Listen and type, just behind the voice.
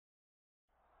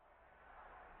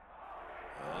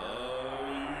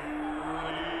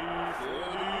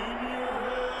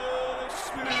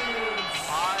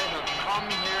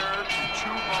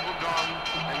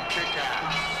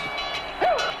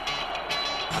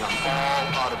all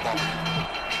out of bounds.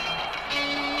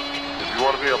 If you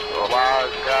want to be a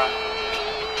wise guy,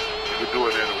 you can do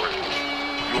it anyway.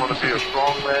 If you want to be a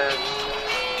strong man,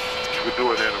 you can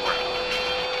do it anyway.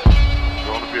 If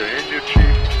you want to be an Indian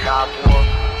chief, cowboy,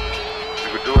 you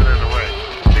can do it in the ring.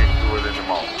 You can't do it in the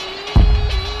mall.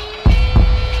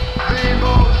 The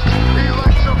most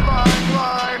electrifying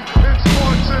line in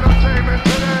sports entertainment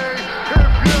today.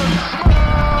 If you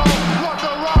smell what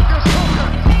the Rock is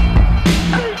cooking,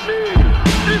 hate me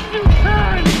if you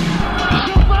can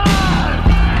survive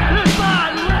if I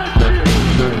let you.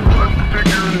 I'm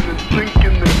figuring and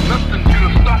thinking that nothing's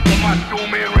gonna stop the Macho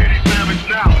Man Randy Savage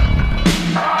now.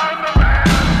 I'm the man.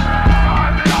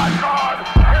 I'm the icon.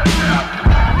 And yes,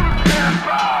 Bruce can't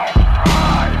bow.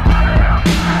 I am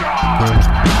God.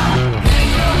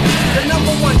 The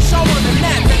number one show on the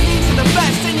net that leads to the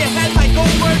best in your head like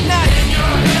Goldberg Net.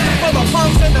 For the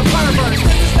punks and the perverts,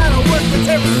 this is how it works with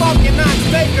Terry Funk and Knox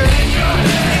Baker.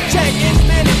 Check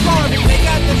Inchman and Barbie, they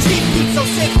got the cheap heat, so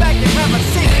sit back and have a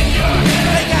seat.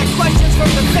 They got questions from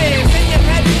the fans, in your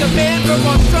head is the man from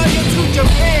Australia to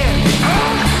Japan.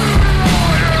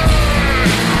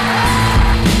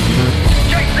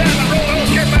 Check down the road,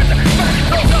 don't get back to first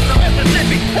coast of the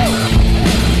Mississippi.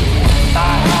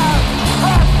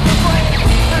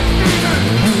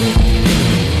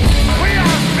 We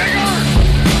are bigger,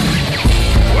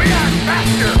 we are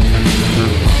faster,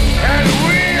 and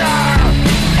we are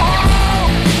all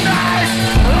night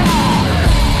long.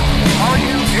 All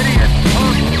you idiots,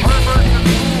 punks, perverts, and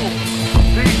fools,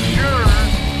 be sure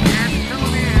and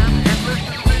tune in and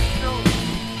listen to this show.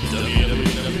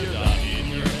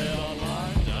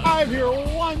 Live here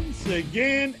once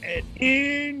again at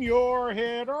In Your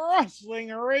Head Wrestling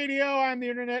Radio. I'm the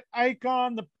internet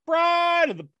icon, the pride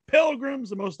of the pilgrims,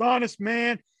 the most honest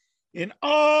man in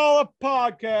all of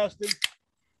podcasting.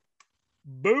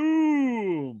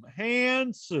 Boom!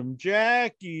 Handsome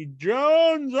Jackie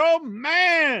Jones. Oh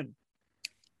man!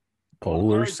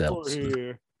 Polar Hardcore Seltzer.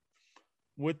 here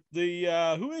with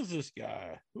the who is this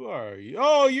guy? Who are you?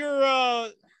 Oh,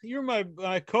 you're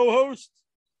my co-host.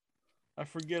 I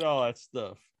forget all that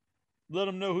stuff. Let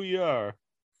them know who you are.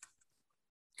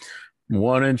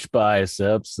 1 inch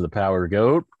biceps, the power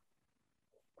goat.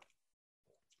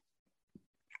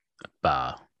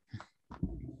 Bah.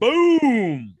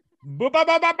 Boom!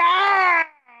 Ba-ba-ba-ba-ba! I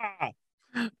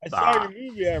saw Bah. your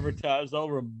movie advertised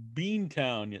over in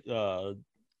Beantown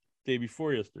day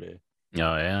before yesterday.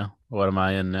 Oh, yeah. What am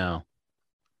I in now?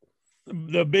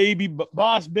 The baby,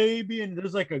 boss baby, and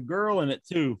there's like a girl in it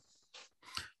too.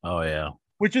 Oh, yeah.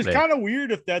 Which is Yeah. kind of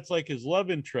weird if that's like his love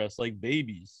interest, like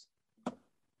babies.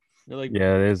 They're like,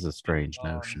 Yeah, it is a strange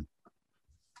notion.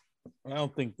 I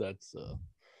don't think that's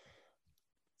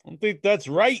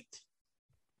right.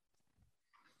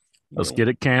 Let's get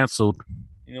it canceled.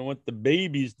 You know what the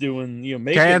baby's doing? You know,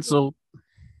 making Canceled.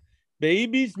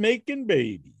 babies making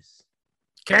babies.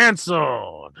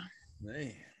 Canceled.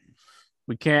 Man.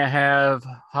 We can't have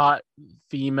hot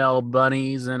female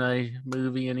bunnies in a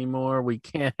movie anymore. We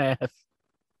can't have.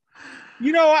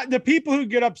 You know, the people who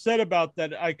get upset about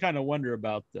that, I kind of wonder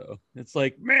about, though. It's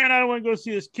like, man, I don't want to go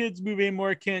see this kid's movie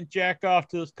anymore. I can't jack off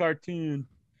to this cartoon.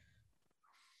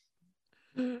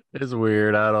 It's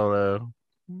weird. I don't know.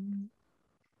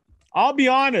 I'll be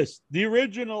honest. The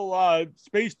original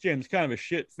Space Jam is kind of a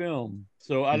shit film.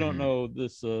 So I don't know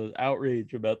this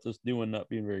outrage about this new one not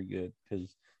being very good,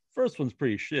 because first one's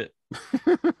pretty shit.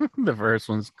 The first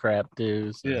one's crap,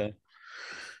 too. So Yeah.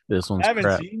 This one's I haven't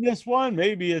crap. seen this one.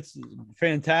 Maybe it's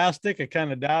fantastic. I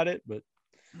kind of doubt it, but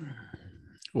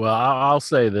Well, I'll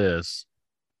say this.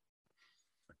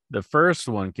 The first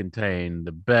one contained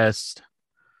the best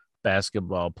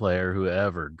basketball player who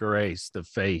ever graced the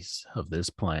face of this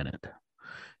planet.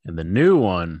 And the new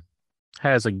one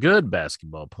has a good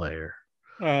basketball player,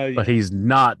 but he's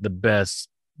not the best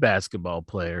basketball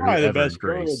player who probably the ever best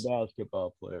graced.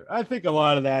 basketball player. I think a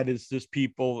lot of that is just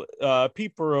people.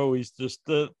 People are always just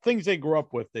the things they grew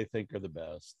up with. They think are the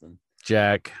best. And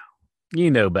Jack,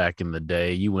 you know, back in the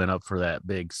day, you went up for that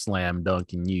big slam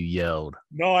dunk and you yelled.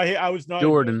 no, I was not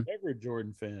Jordan. ever a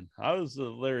Jordan fan. I was a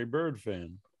Larry Bird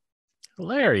fan.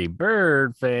 Larry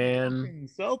Bird fan. Fucking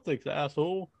Celtics,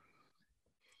 asshole.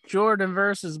 Jordan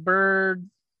versus Bird.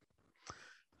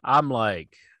 I'm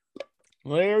like,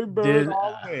 Larry Bird Did-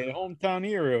 all the way, hometown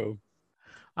hero.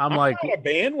 I'm I'm like, not a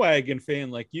bandwagon fan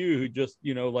like you, who just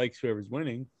likes whoever's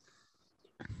winning.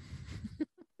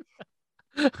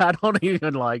 I don't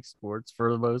even like sports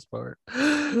for the most part.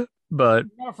 But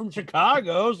You're not from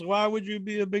Chicago, so why would you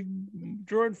be a big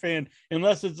Jordan fan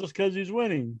unless it's just because he's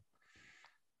winning?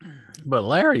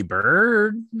 Larry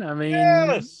Bird, I mean,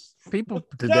 Yes, People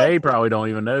today probably don't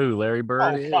even know who Larry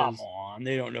Bird is. Come on,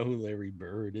 they don't know who Larry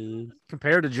Bird is.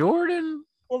 Compared to Jordan.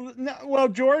 Well, no, well,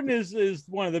 Jordan is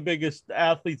one of the biggest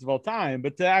athletes of all time,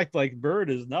 but to act like Bird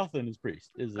is nothing is pretty.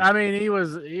 I mean, he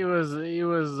was.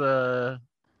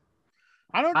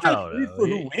 I don't know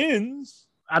who wins.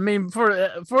 I mean, for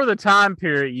the time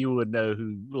period, you would know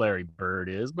who Larry Bird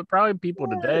is, but probably people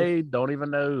today don't even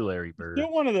know who Larry Bird.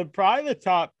 Still one of probably the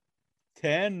top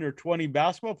 10 or 20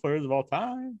 basketball players of all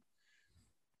time.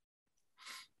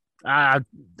 I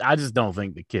just don't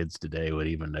think the kids today would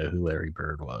even know who Larry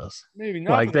Bird was. Maybe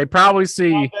not. Like they probably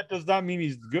see. That does not mean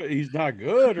he's good. He's not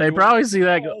good. They probably see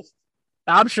that.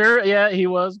 I'm sure, yeah, he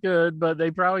was good, but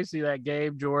they probably see that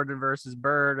game Jordan versus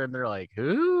Bird, and they're like,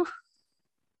 "Who?"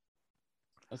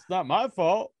 That's not my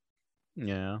fault.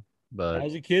 Yeah, but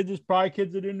as a kid, there's probably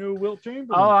kids that didn't know Wilt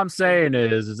Chamberlain. All I'm saying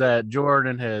is that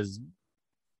Jordan has.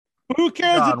 Who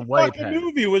cares? It's a fucking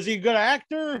movie. Was he a good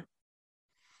actor?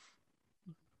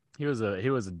 He was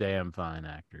a damn fine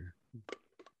actor.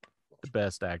 The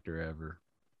best actor ever.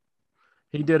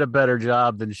 He did a better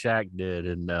job than Shaq did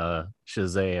in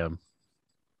Shazam.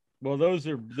 Well, those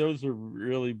are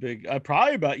really big.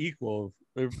 Probably about equal.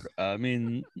 I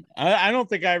mean, I don't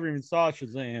think I ever even saw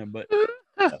Shazam, but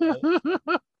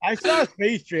I saw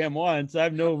Space Jam once. I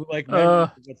have no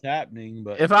what's happening.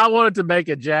 But if I wanted to make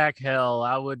a Jack hell,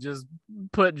 I would just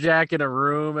put Jack in a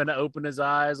room and open his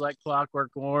eyes like Clockwork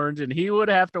Orange, and he would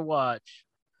have to watch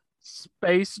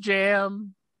Space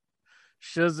Jam,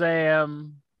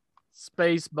 Shazam,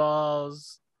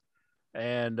 Spaceballs,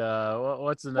 and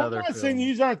what's another? I'm not saying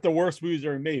these aren't the worst movies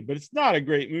ever made, but it's not a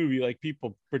great movie. Like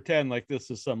people pretend like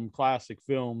this is some classic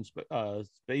films, but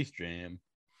Space Jam,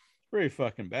 it's pretty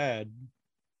fucking bad.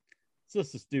 It's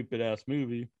just a stupid ass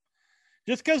movie.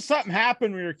 Just because something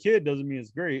happened when you're a kid doesn't mean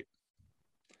it's great.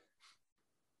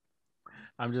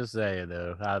 I'm just saying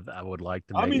though, I would like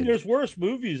to. I mean, there's worse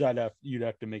movies you'd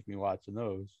have to make me watch than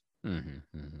those.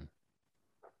 Mm-hmm, mm-hmm.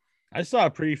 I saw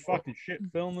a pretty fucking shit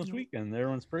film this weekend.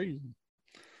 Everyone's praising.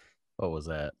 What was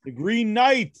that? The Green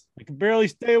Knight. I can barely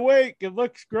stay awake. It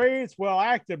looks great. It's well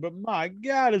acted, but my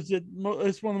God, it's one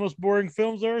of the most boring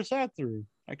films I ever sat through.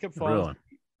 I kept falling.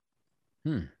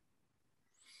 Really?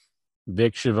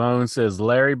 Vic Chavone says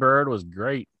Larry Bird was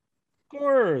great. Of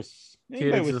course.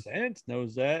 Anybody with sense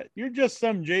knows that. You're just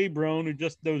some Jay Brown who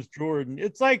just knows Jordan.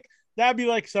 It's like that'd be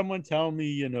like someone telling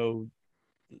me, the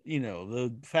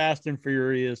Fast and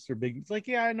Furious are big. It's like,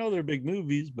 yeah, I know they're big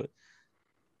movies, but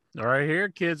all right, here,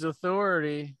 Kids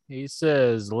Authority. He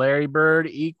says Larry Bird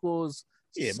equals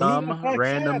some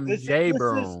random Jay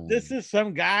Brown. This is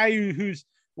some guy who's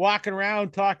walking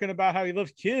around talking about how he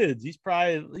loves kids. He's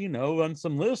probably, on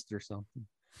some list or something.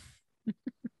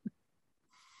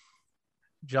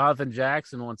 Jonathan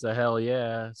Jackson wants a hell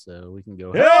yeah, so we can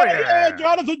go. Hell yeah,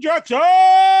 Jonathan Jackson!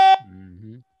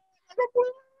 Mm-hmm.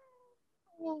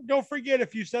 Don't forget,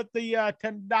 if you set the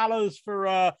 $10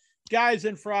 for Guys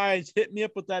and Fries, hit me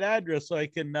up with that address so I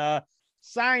can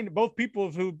sign. Both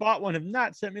people who bought one have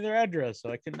not sent me their address,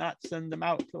 so I cannot send them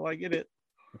out till I get it.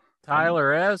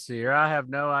 Tyler S. here. I have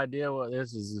no idea what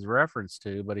this is reference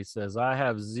to, but he says, I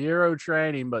have zero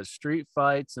training, but street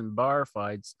fights and bar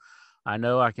fights, I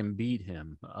know I can beat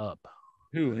him up.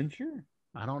 Who, Incher?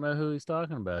 I don't know who he's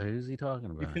talking about. Who's he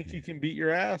talking about? You think he can beat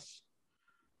your ass?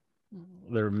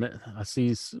 I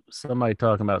see somebody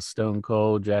talking about Stone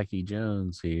Cold Jackie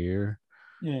Jones here.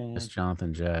 Yeah. It's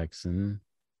Jonathan Jackson.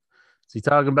 Is he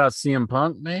talking about CM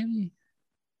Punk, maybe?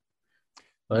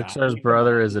 Lexar's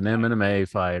brother is an MMA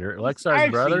fighter.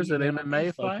 Lexar's brother's an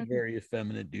MMA fighter? Very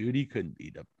effeminate dude. He couldn't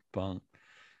beat up Punk.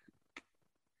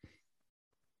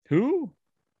 Who?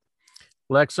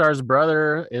 Lexar's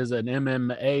brother is an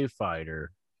MMA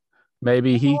fighter.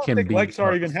 Maybe he can beat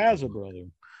Lexar even has a brother.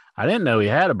 I didn't know he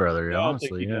had a brother,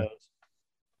 honestly. Yeah.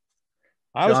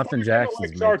 Jonathan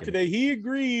Jackson's Lexar today. He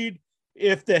agreed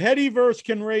if the Headyverse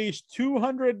can raise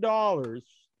 $200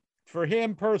 for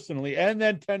him personally, and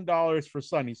then $10 for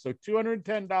Sonny. So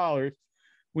 $210,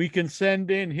 we can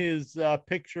send in his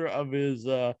picture of his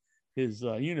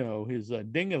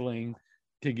ding-a-ling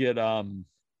to get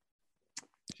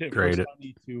graded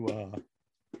to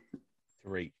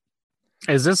rate.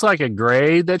 Is this like a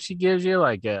grade that she gives you,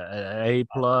 like a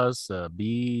plus, a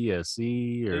B, a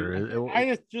C, or?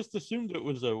 I just assumed it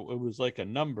was like a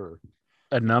number.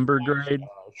 A number grade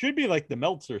should be like the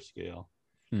Meltzer scale.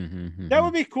 Mm-hmm. That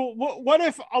would be cool. What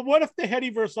if the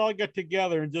Headyverse all got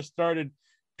together and just started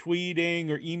tweeting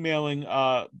or emailing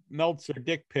Meltzer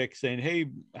dick pics saying,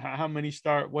 "Hey, how many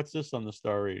star? What's this on the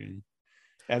star rating?"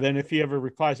 And then if he ever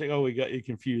replies like, "Oh, we got you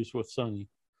confused with Sonny."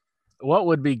 what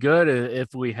would be good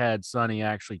if we had Sunny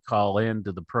actually call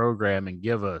into the program and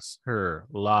give us her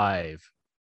live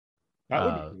That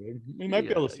would be good. We might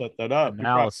be able to set that up.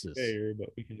 analysis Here, but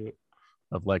we can do it.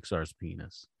 of Lexar's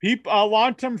penis. People,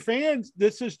 long-term fans,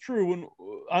 this is true. When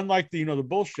unlike the the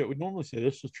bullshit we normally say,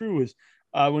 this is true. Is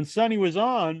when Sonny was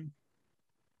on,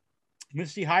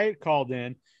 Missy Hyatt called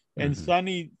in, and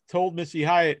Sonny told Missy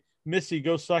Hyatt, "Missy,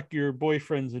 go suck your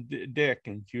boyfriend's dick,"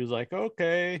 and she was like,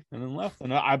 "Okay," and then left.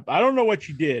 And I don't know what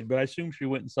she did, but I assume she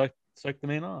went and sucked the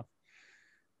man off.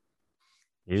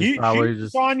 He's probably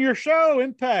just on your show,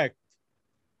 Impact.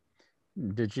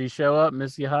 Did she show up,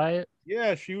 Missy Hyatt?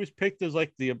 Yeah, she was picked as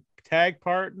like the tag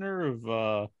partner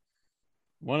of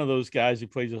one of those guys who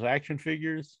plays those action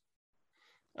figures.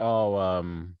 Oh,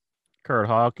 Kurt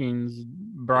Hawkins,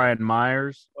 Brian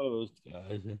Myers. Oh, those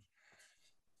guys.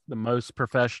 The most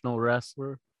professional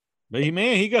wrestler. But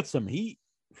he got some heat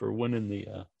for winning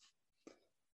the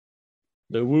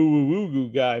woo woo woo goo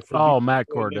guy. For Matt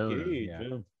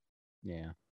Cardona.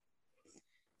 Yeah.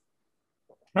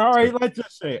 All right, let's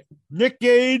just say it. Nick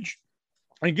Gage,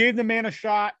 I gave the man a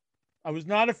shot. I was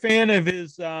not a fan of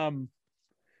his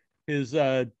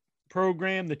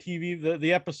program, the TV,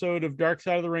 the episode of Dark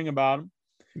Side of the Ring about him.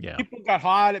 Yeah. People got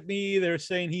hot at me. They're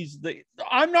saying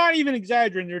I'm not even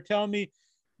exaggerating. They're telling me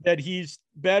that he's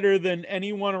better than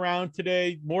anyone around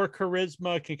today, more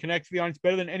charisma, can connect to the audience,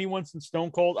 better than anyone since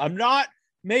Stone Cold. I'm not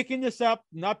making this up,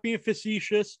 I'm not being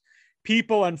facetious.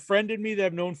 People unfriended me that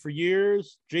I've known for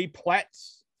years. Jay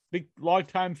Pletz, big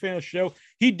long-time fan of the show.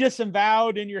 He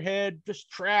disavowed In Your Head,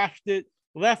 just trashed it,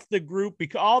 left the group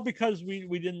because we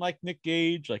didn't like Nick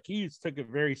Gage. Like, he took it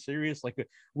very serious. Like,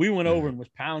 we went over and was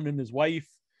pounding his wife,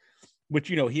 which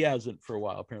he hasn't for a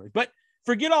while apparently. But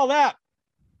forget all that.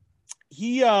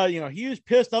 He he was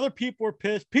pissed. Other people were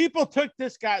pissed. People took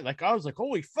this guy. Like, I was like,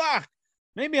 holy fuck,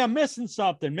 maybe I'm missing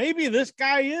something. Maybe this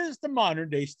guy is the modern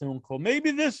day Stone Cold.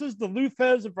 Maybe this is the Lou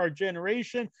Thesz of our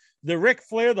generation, the Ric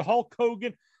Flair, the Hulk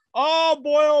Hogan, all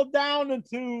boiled down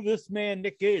into this man,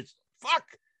 Nick Gage. Fuck,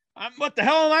 what the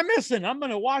hell am I missing? I'm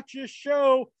going to watch this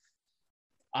show.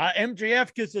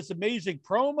 MJF gets this amazing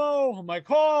promo. I'm like,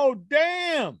 oh,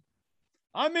 damn,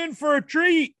 I'm in for a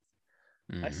treat.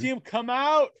 I see him come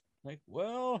out. Like,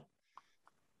 well,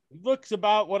 he looks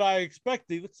about what I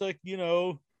expected. He looks like,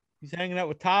 he's hanging out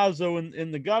with Tazo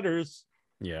in the gutters.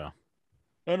 Yeah.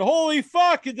 And holy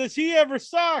fuck, does he ever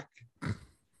suck?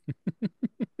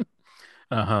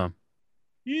 Uh-huh.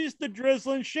 He's the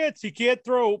drizzling shits. He can't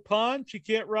throw a punch. He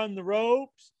can't run the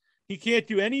ropes. He can't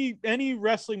do any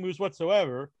wrestling moves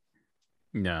whatsoever.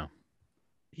 No.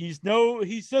 He's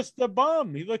just a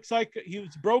bum. He looks like he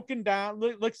was broken down.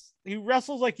 He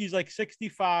wrestles like he's like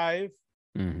 65.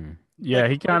 Mm-hmm. Yeah,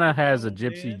 he kind of has a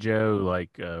Gypsy man.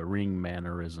 Joe ring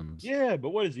mannerisms. Yeah,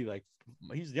 but what is he like?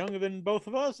 He's younger than both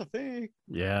of us, I think.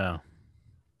 Yeah.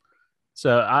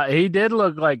 So he did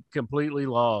look like completely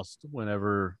lost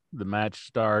whenever the match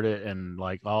started, and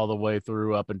like all the way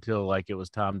through up until like it was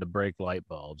time to break light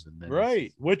bulbs, and then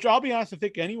right. Which I'll be honest, I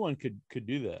think anyone could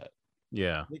do that.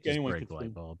 Yeah, I think anyone break could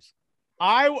light bulbs.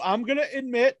 I'm gonna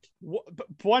admit,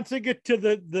 once I get to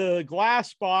the glass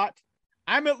spot,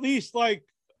 I'm at least like,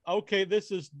 okay,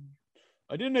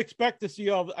 I didn't expect to see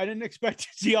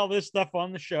all this stuff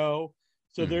on the show.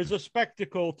 So there's a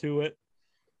spectacle to it.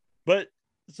 But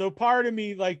so part of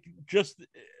me, like, just,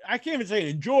 I can't even say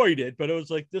enjoyed it, but it was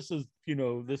like, this is,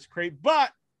 this great, but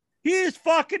he is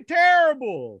fucking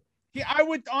terrible. I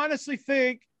would honestly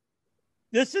think,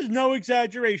 this is no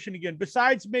exaggeration again,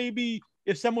 besides maybe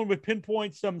if someone would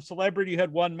pinpoint some celebrity who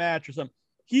had one match or something,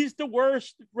 he's the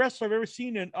worst wrestler I've ever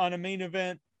seen on a main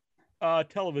event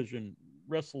television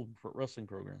wrestling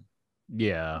program.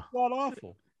 Yeah. God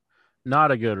awful.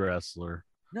 Not a good wrestler.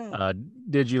 No.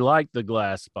 Did you like the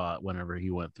glass spot whenever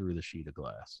he went through the sheet of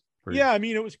glass? Yeah, I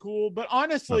mean, it was cool. But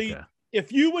honestly,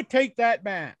 if you would take that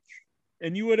match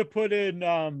and you would have put in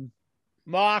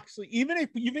Moxley, even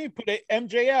if you put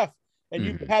MJF and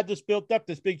you had this built up,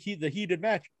 this big heated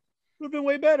match, it would have been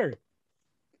way better.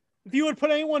 If you would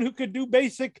put anyone who could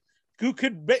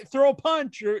throw a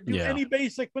punch or do any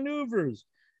basic maneuvers,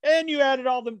 and you added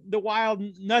all the wild,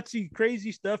 nutsy,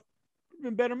 crazy stuff, it would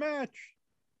have been a better match.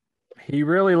 He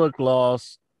really looked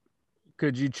lost.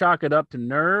 Could you chalk it up to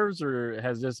nerves, or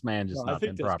has this man just not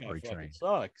been properly trained?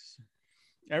 Sucks.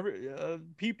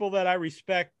 People that I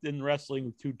respect in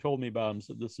wrestling who told me about him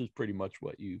said this is pretty much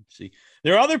what you see.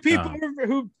 There are other people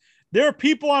there are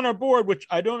people on our board, which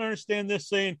I don't understand this,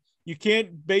 saying you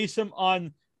can't base them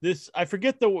on this. I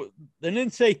forget they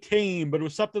didn't say tame, but it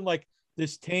was something like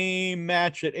this tame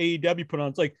match that AEW put on.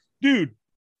 It's like, dude,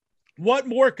 what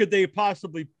more could they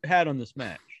possibly had on this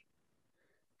match?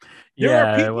 There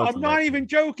Yeah, are it people, I'm wasn't not that even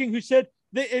joking, who said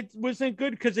that it wasn't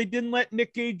good because they didn't let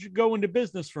Nick Gage go into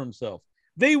business for himself.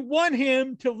 They want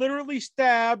him to literally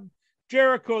stab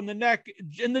Jericho in the neck,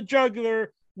 in the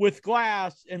jugular with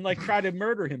glass and like try to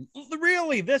murder him.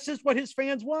 Really, this is what his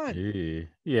fans want.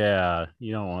 Yeah,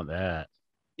 you don't want that.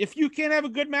 If you can't have a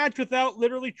good match without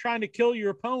literally trying to kill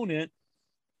your opponent,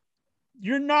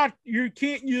 there's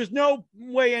no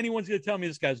way anyone's going to tell me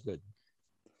this guy's good.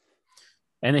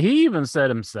 And he even said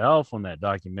himself on that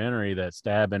documentary that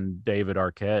stabbing David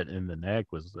Arquette in the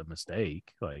neck was a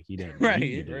mistake. Like he didn't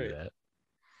need to do that.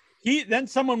 Then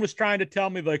someone was trying to tell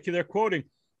me, like, they're quoting,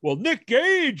 well, Nick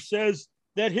Gage says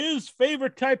that his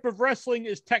favorite type of wrestling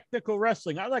is technical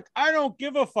wrestling. I'm like, I don't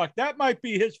give a fuck. That might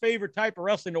be his favorite type of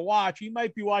wrestling to watch. He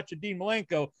might be watching Dean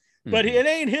Malenko, but it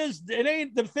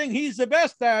ain't the thing he's the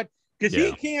best at, because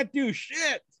he can't do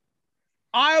shit.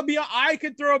 I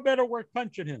could throw a better work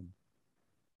punch at him.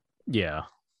 Yeah.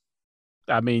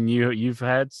 I mean, you've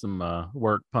had some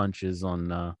work punches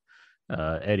on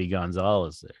Eddie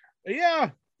Gonzalez there.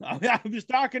 Yeah. I was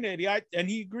talking to Eddie, and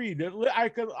he agreed. I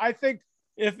think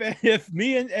if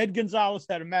me and Ed Gonzalez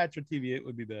had a match on TV, it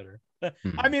would be better.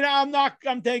 I mean, I'm not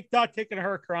taking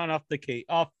Hurricane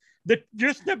off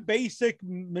just the basic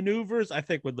maneuvers. I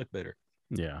think would look better.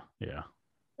 Yeah.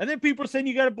 And then people are saying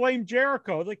you got to blame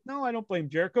Jericho. I was like, no, I don't blame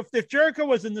Jericho. If Jericho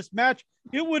was in this match,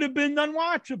 it would have been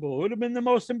unwatchable. It would have been the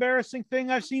most embarrassing thing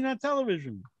I've seen on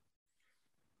television.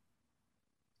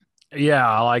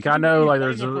 Yeah, like I know, like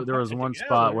there was one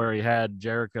spot where he had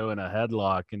Jericho in a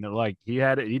headlock, and he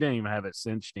didn't even have it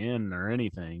cinched in or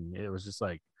anything. It was just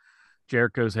like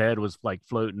Jericho's head was like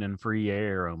floating in free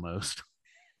air almost.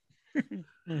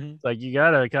 Like you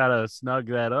gotta kind of snug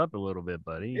that up a little bit,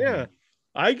 buddy. Yeah,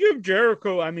 I give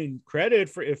Jericho, credit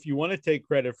for, if you want to take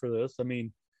credit for this. I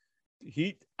mean,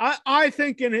 I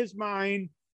think in his mind,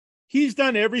 he's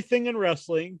done everything in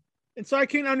wrestling, and so I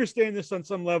can understand this on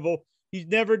some level. He's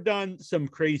never done some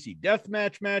crazy death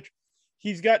match.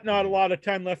 He's got not a lot of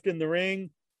time left in the ring.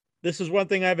 This is one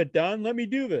thing I haven't done. Let me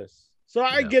do this. So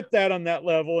I get that on that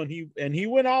level. And he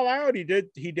went all out. He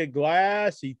did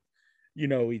glass. He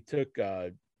took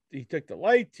the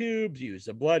light tubes. He was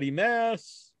a bloody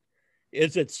mess.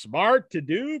 Is it smart to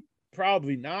do?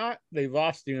 Probably not. They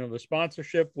lost, the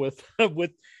sponsorship with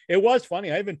it was funny.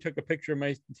 I even took a picture of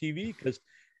my TV because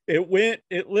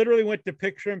it literally went to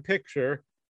picture in picture.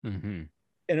 Mm-hmm.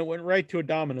 And it went right to a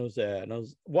Domino's ad. And I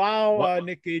was, wow,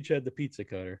 Nick Gage had the pizza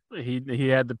cutter. He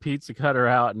had the pizza cutter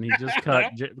out, and he just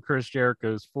cut Chris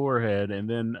Jericho's forehead, and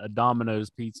then a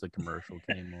Domino's pizza commercial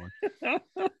came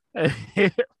on.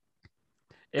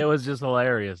 It was just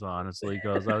hilarious, honestly,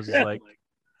 because I was just like,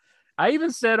 I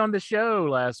even said on the show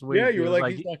last week. Yeah, you were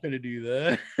like, he's not going to do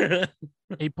that.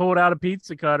 He pulled out a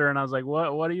pizza cutter, and I was like,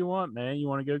 what do you want, man? You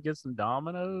want to go get some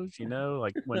Domino's?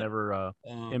 Like whenever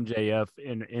MJF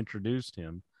introduced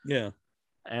him. Yeah.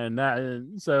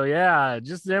 And so, yeah,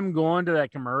 just them going to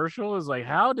that commercial is like,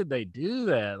 how did they do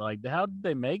that? Like, how did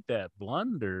they make that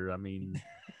blunder? I mean,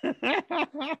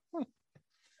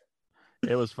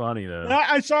 it was funny, though.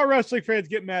 I saw wrestling fans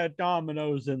get mad at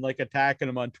Domino's and like attacking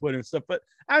them on Twitter and stuff. But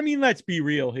I mean, let's be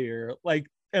real here. Like,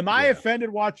 am I offended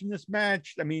watching this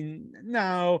match? I mean,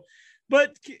 no.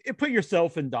 But put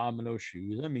yourself in Domino's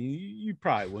shoes. I mean, you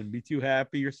probably wouldn't be too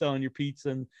happy. You're selling your pizza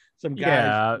and some guy.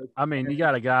 Yeah, I mean, you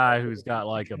got a guy who's got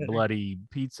like a bloody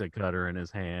pizza cutter in his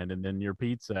hand, and then your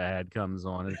pizza ad comes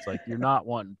on. And it's like you're not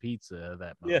wanting pizza at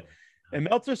that moment. Yeah, and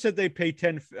Meltzer said they pay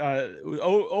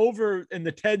over in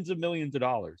the tens of millions of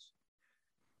dollars.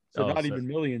 So not even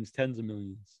millions, tens of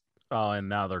millions. Oh, and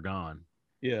now they're gone.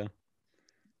 Yeah.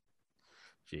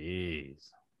 Jeez.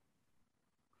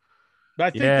 But I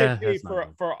think they pay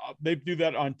for they do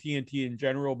that on TNT in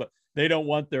general, but they don't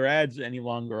want their ads any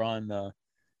longer on.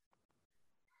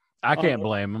 I can't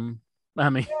blame them. I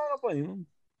mean, I don't blame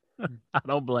them. I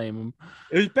don't blame them.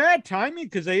 It was bad timing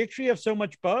because they actually have so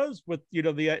much buzz with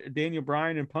the Daniel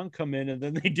Bryan and Punk come in, and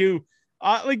then they do.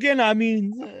 Again, I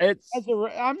mean,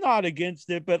 I'm not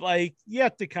against it, but like you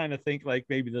have to kind of think like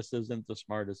maybe this isn't the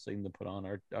smartest thing to put on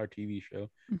our TV show.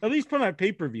 At least put on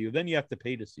pay-per-view, then you have to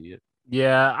pay to see it.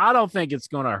 Yeah, I don't think it's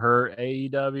going to hurt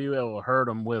AEW. It will hurt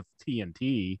them with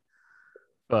TNT,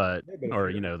 or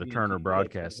the Turner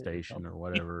Broadcast Station or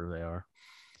whatever they are.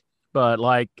 But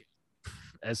like,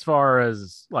 as far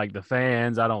as like the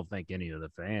fans, I don't think any of the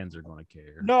fans are going to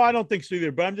care. No, I don't think so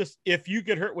either. But I'm just, if you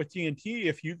get hurt with TNT,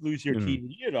 if you lose your TV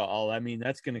at all, I mean,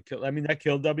 that's going to kill. I mean, that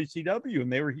killed WCW,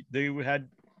 and they had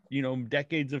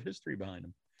decades of history behind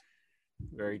them.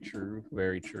 Very true.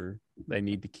 Very true. They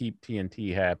need to keep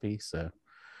TNT happy. So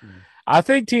I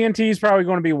think TNT is probably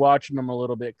going to be watching them a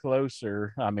little bit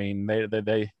closer. I mean,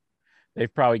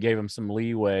 they've probably gave him some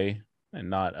leeway and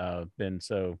not been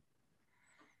so,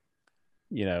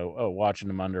 watching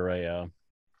him under a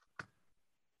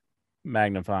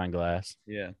magnifying glass.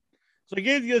 Yeah. So I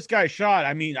gave this guy a shot.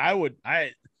 I mean, I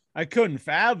couldn't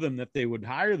fathom that they would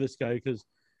hire this guy because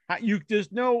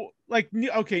there's no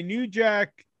New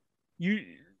Jack, you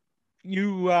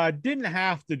didn't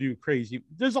have to do crazy.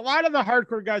 There's a lot of the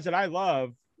hardcore guys that I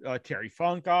love. Terry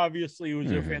Funk, obviously,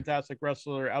 who's a fantastic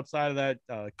wrestler. Outside of that,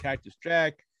 Cactus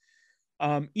Jack.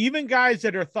 Even guys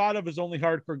that are thought of as only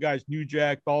hardcore guys, New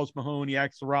Jack, Balls Mahoney,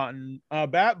 Axel Rotten.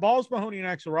 Balls Mahoney and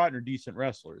Axel Rotten are decent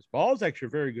wrestlers. Ball's actually a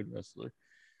very good wrestler.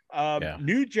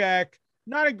 New Jack,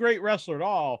 not a great wrestler at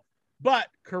all, but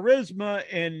charisma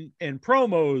and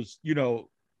promos,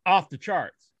 off the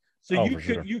charts. So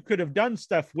you could have done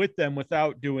stuff with them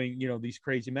without doing, these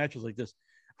crazy matches like this.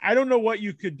 I don't know what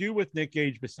you could do with Nick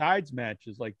Gage besides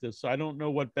matches like this. So I don't know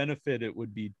what benefit it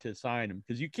would be to sign him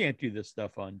because you can't do this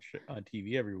stuff on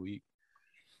TV every week.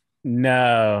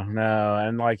 No.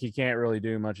 And like, he can't really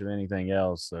do much of anything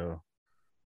else. So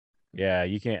yeah,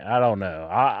 you can't. I don't know.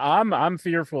 I'm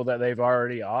fearful that they've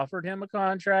already offered him a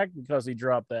contract because he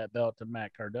dropped that belt to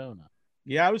Matt Cardona.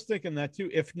 Yeah, I was thinking that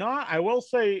too. If not, I will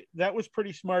say that was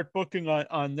pretty smart booking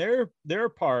on their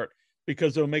part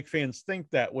because it'll make fans think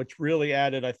that, which really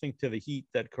added, I think, to the heat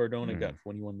that Cardona got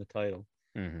when he won the title.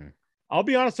 I'll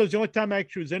be honest, that was the only time I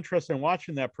actually was interested in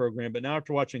watching that program. But now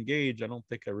after watching Gage, I don't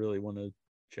think I really want to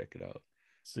check it out.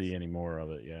 See any more of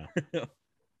it, yeah.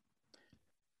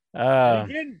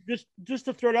 Again, just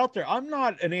to throw it out there, I'm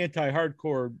not an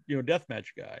anti-hardcore, deathmatch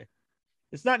guy.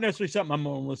 It's not necessarily something I'm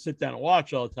going to sit down and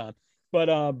watch all the time.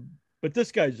 But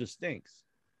this guy just stinks.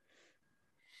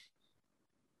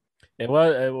 It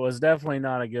was definitely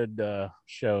not a good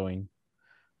showing.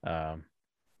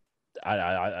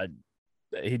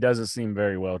 He doesn't seem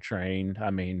very well trained.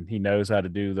 I mean, he knows how to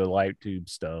do the light tube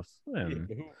stuff, and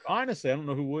honestly, I don't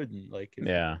know who wouldn't like it.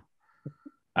 Yeah,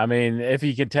 I mean, if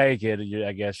you could take it,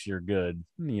 I guess you're good.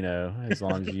 As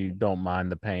long as you don't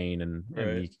mind the pain and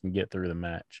you can get through the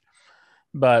match.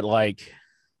 But like,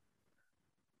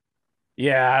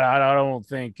 yeah, I don't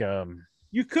think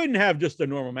you couldn't have just a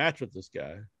normal match with this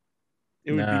guy.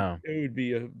 It would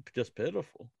be just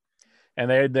pitiful.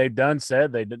 And they've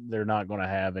said they're not going to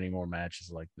have any more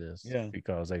matches like this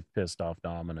because they've pissed off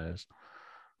Domino's.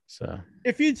 So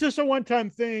if it's just a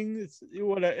one-time thing,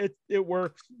 it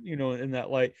works, in that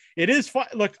light. It is fun.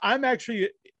 Look, I'm actually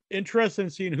interested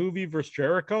in seeing Hoovy versus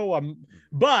Jericho.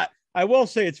 But I will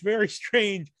say it's very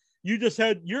strange.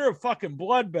 You're a fucking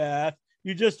bloodbath.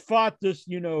 You just fought this,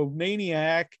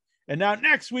 maniac, and now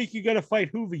next week you got to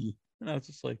fight Hoovy. And I was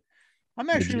just like, I'm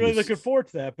actually really looking forward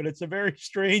to that, but it's a very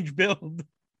strange build.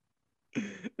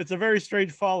 It's a very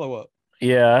strange follow-up.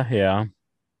 Yeah.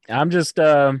 I'm just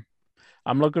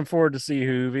I'm looking forward to see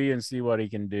Hoovy and see what he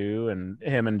can do, and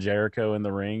him and Jericho in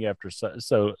the ring after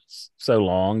so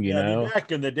long. You know,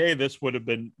 back in the day, this would have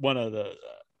been one of the.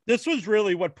 This was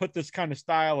really what put this kind of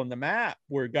style on the map,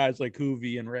 where guys like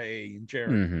Hoovy and Ray and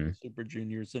Jericho, Super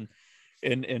Juniors,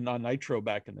 and on Nitro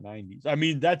back in the 90s. I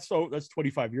mean, that's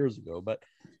 25 years ago, but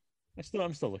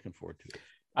I'm still looking forward to it.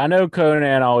 I know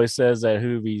Conan always says that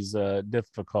Hoovy's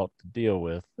difficult to deal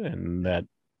with, and that,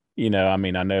 I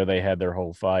mean, I know they had their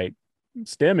whole fight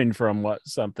stemming from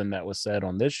something that was said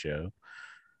on this show,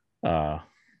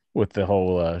 with the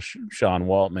whole Sean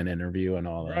Waltman interview and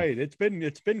all that. Right. It's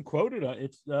been quoted on.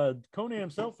 It's Conan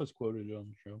himself has quoted it on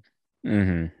the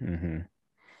show.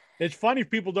 It's funny if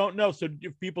people don't know. So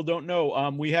if people don't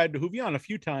know, we had Hoovy on a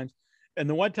few times. And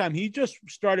the one time he just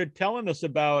started telling us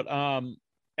about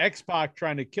X-Pac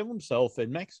trying to kill himself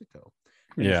in Mexico.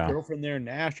 And his girlfriend there,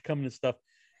 Nash, coming and stuff.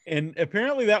 And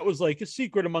apparently that was like a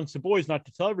secret amongst the boys not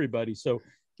to tell everybody. So,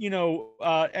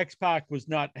 X-Pac was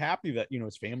not happy that,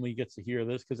 his family gets to hear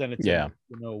this, because then it's, on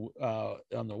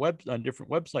the on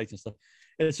different websites and stuff.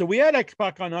 And so we had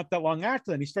X-Pac on not that long after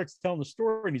that. And he starts telling the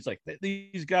story, and he's like,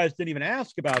 these guys didn't even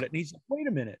ask about it. And he's like, wait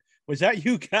a minute, was that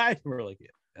you guys? And we're like,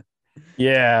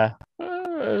 yeah.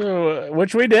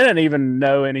 Which we didn't even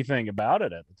know anything about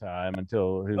it at the time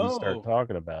until we started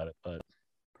talking about it. But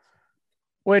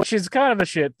which is kind of a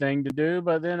shit thing to do.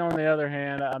 But then on the other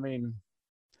hand, I mean,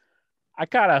 I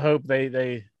kind of hope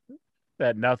that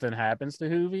nothing happens to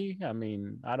Hoovy. I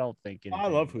mean, I don't think anything. I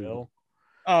love Hoovy.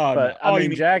 But I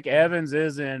mean, Jack Evans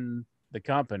is in the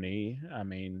company. I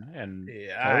mean, and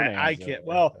I can't.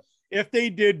 If they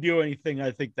did do anything,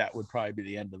 I think that would probably be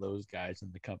the end of those guys in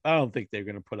the company. I don't think they're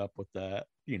going to put up with that.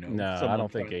 No, I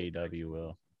don't think AEW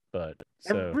will. But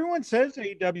everyone says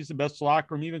AEW is the best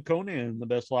locker room. Even Conan, the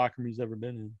best locker room he's ever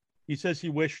been in. He says he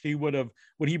wished he would have,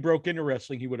 when he broke into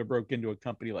wrestling, he would have broke into a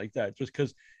company like that, just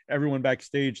because everyone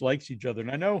backstage likes each other.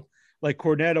 And I know, like,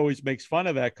 Cornette always makes fun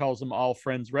of that, calls them all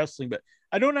friends wrestling, but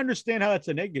I don't understand how that's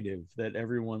a negative, that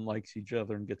everyone likes each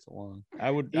other and gets along.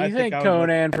 Do you think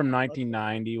Conan from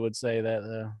 1990 would say that,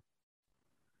 though?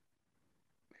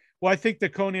 Well, I think the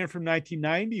Conan from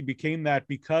 1990 became that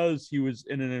because he was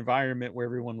in an environment where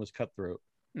everyone was cutthroat.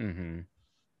 Mm-hmm.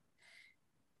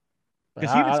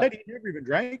 Because he even said he never even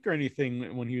drank or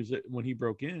anything when he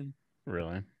broke in.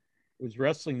 Really? It was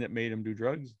wrestling that made him do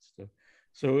drugs and stuff.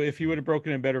 So if he would have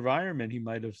broken in a better environment, he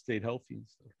might have stayed healthy and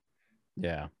stuff.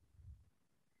 Yeah.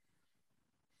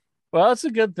 Well, it's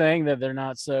a good thing that they're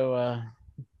not so,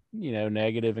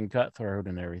 negative and cutthroat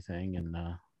and everything in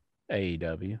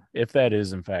AEW, if that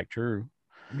is in fact true.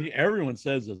 I mean, everyone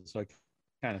says it, so I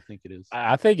kind of think it is.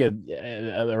 I think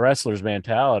the wrestler's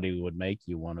mentality would make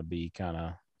you want to be kind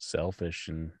of selfish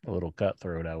and a little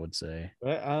cutthroat, I would say.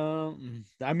 But,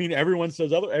 I mean, everyone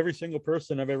says every single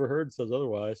person I've ever heard says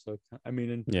otherwise. So I mean,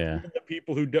 and even the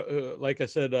people who do, like I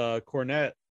said,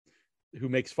 Cornette, who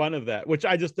makes fun of that, which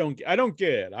I don't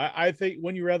get. I think,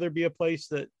 wouldn't you rather be a place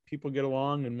that people get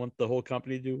along and want the whole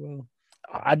company to do well?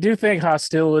 I do think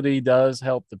hostility does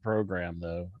help the program,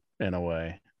 though, in a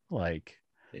way, like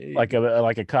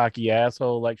a cocky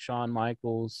asshole like Shawn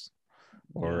Michaels,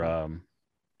 or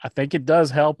I think it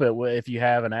does help it if you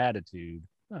have an attitude.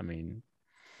 I mean,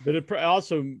 but it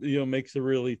also, makes a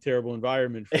really terrible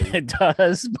environment for you. It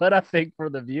does, but I think for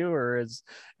the viewer,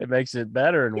 it makes it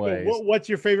better in ways. What's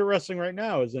your favorite wrestling right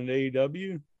now? Is it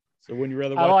AEW? So when you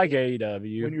rather I like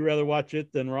AEW. When you rather watch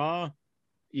it than Raw?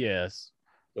 Yes,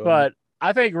 but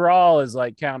I think Raw is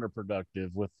like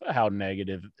counterproductive with how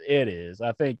negative it is.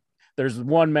 I think there's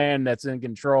one man that's in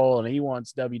control and he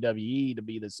wants WWE to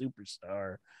be the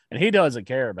superstar and he doesn't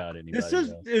care about anybody.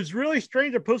 It's really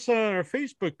strange. I posted on our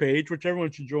Facebook page, which everyone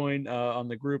should join on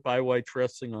the group IWatch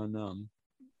Wrestling on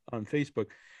Facebook.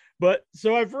 But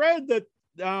so I've read that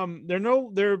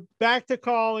they're back to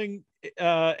calling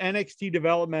NXT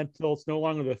developmental. It's no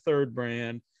longer the third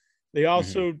brand. They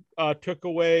also took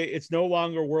away, it's no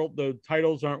longer the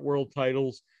titles aren't world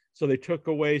titles. So they took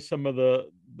away some of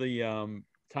the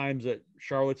times that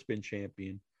Charlotte's been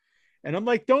champion. And I'm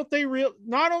like,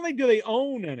 not only do they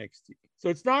own NXT, so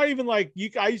it's not even like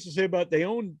I used to say about they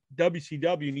own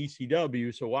WCW and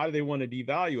ECW, so why do they want to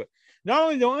devalue it? Not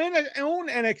only do they own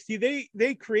NXT,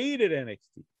 they created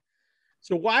NXT.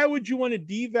 So why would you want to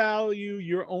devalue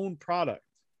your own product?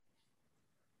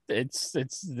 It's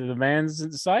the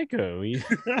man's psycho. He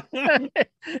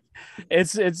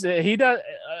does.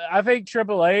 I think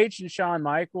Triple H and Shawn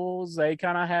Michaels, they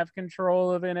kind of have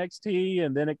control of NXT,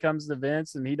 and then it comes to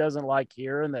Vince, and he doesn't like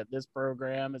hearing that this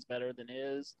program is better than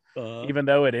his, even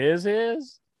though it is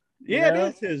his. Yeah,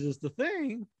 it is his. Is the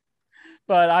thing.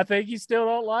 But I think he still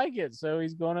don't like it, so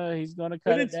he's gonna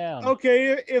cut it down.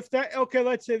 Okay,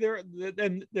 let's say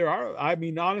there are. I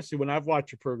mean, honestly, when I've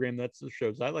watched a program, that's the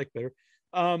shows I like better.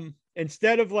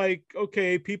 Instead of like,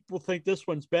 okay, people think this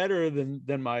one's better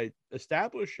than my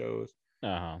established shows.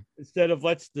 Instead of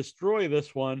let's destroy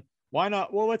this one, why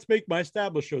not? Well, let's make my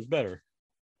established shows better.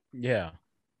 Yeah.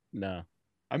 No.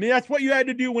 I mean, that's what you had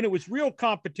to do when it was real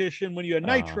competition, when you had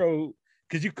Nitro,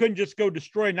 because you couldn't just go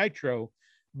destroy Nitro,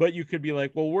 but you could be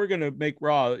like, well, we're gonna make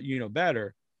Raw,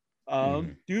 better.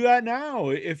 Do that now.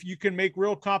 If you can make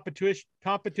real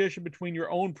competition between your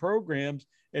own programs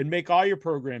and make all your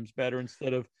programs better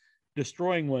instead of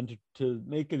destroying one to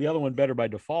make the other one better by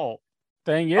default.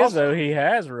 Thing is, though, he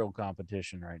has real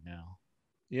competition right now.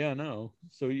 Yeah, no.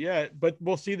 So yeah, but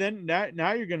we'll see then.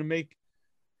 Now you're going to make.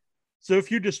 So if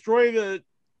you destroy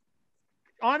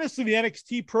honestly, the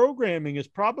NXT programming is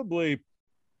probably.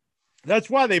 That's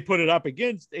why they put it up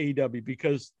against AEW,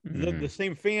 because the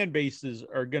same fan bases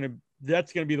are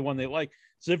that's going to be the one they like.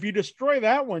 So if you destroy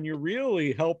that one, you're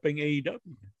really helping AEW.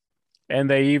 And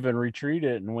they even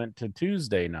retreated and went to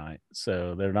Tuesday night.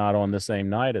 So they're not on the same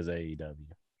night as AEW.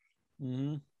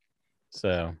 Mm-hmm.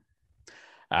 So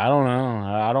I don't know.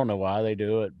 I don't know why they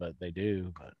do it, but they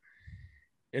do. But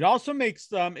it also makes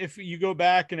if you go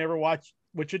back and ever watch,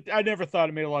 I never thought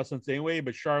it made a lot of sense anyway,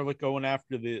 but Charlotte going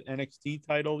after the NXT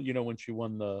title, when she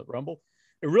won the Rumble,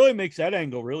 it really makes that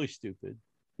angle really stupid.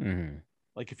 Mm-hmm.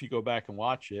 Like if you go back and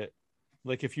watch it,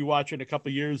 like if you watch it in a couple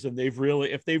of years and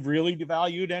if they've really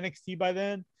devalued NXT by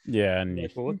then, and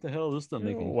like, well, what the hell is this?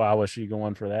 Why was she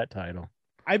going for that title?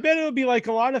 I bet it'll be like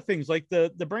a lot of things, like the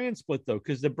brand split though,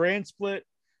 because the brand split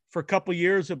for a couple of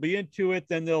years will be into it,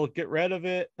 then they'll get rid of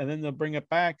it, and then they'll bring it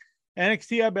back.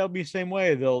 NXT, I bet, will be the same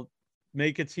way. They'll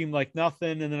make it seem like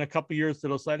nothing, and then a couple of years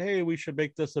they'll decide, hey, we should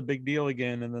make this a big deal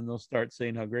again, and then they'll start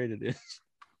saying how great it is.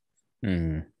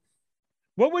 Mhm.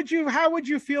 How would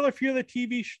you feel if you're the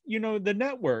TV, the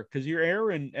network, because you're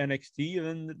airing NXT,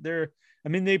 and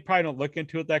then they probably don't look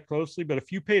into it that closely, but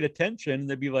if you paid attention,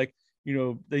 they'd be like,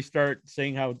 they start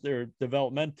saying how they're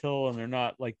developmental and they're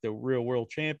not like the real world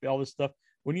champion, all this stuff.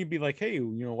 Wouldn't you be like, hey,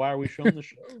 why are we showing the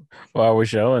show? Why are we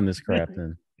showing this crap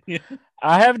then? Yeah.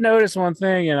 I have noticed one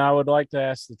thing, and I would like to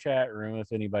ask the chat room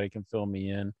if anybody can fill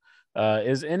me in.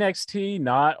 Is NXT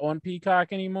not on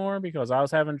Peacock anymore? Because I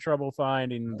was having trouble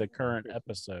finding the current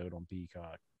episode on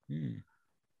Peacock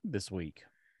this week.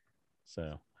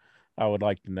 So I would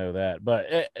like to know that. But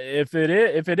if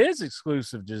it is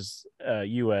exclusive, just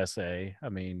USA, I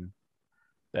mean,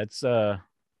 that's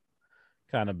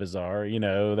kind of bizarre,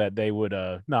 that they would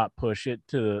not push it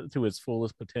to its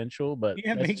fullest potential, but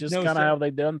that's just kind of how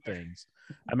they've done things.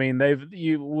 I mean,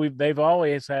 they've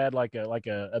always had like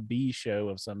a B show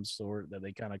of some sort that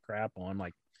they kind of crap on,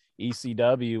 like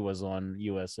ECW was on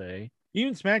USA,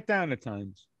 even SmackDown at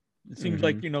times. It seems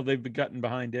like they've gotten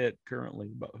behind it currently,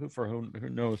 but who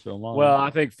knows so long. Well, I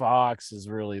think Fox is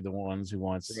really the ones who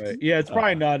wants. Right. Yeah, it's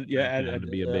probably not. Yeah, to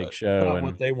be a big show and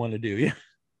what they want to do. Yeah.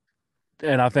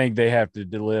 And I think they have to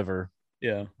deliver.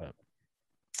 Yeah.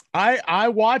 I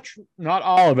watched not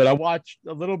all of it. I watched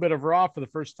a little bit of Raw for the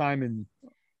first time in,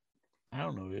 I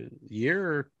don't know, a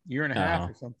year and a half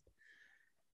or something.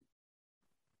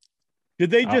 Did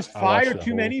they just fire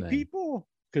too many people?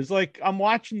 Because like I'm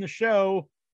watching the show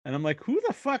and I'm like, who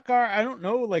the fuck I don't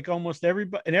know, like almost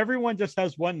everybody, and everyone just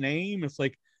has one name. It's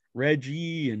like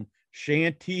Reggie and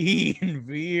Shanty and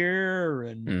Veer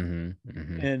and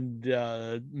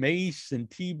Mace and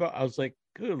T-Bar. I was like,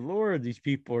 good Lord, these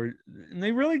people are, and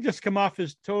they really just come off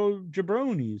as total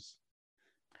jabronis.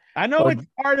 I know it's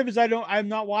part of it is I'm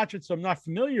not watching, so I'm not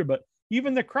familiar, but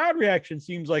even the crowd reaction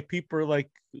seems like people are like,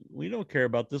 we don't care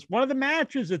about this. One of the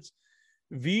matches, it's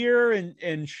Veer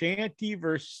and Shanty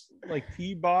versus like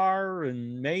T-Bar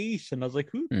and Mace, and I was like,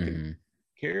 who can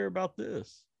care about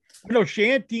this? No,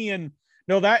 Shanty and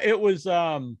it was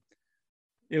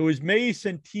Mace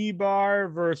and T-Bar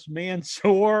versus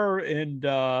Mansoor and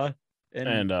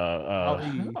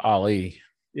Ali.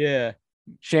 Yeah.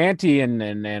 Shanty and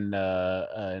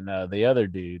the other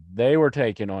dude, they were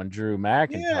taking on Drew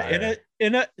McIntyre.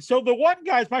 Yeah, so the one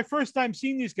guy's my first time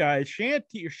seeing these guys,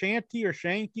 Shanty or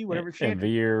Shanky, whatever. And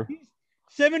Veer. He's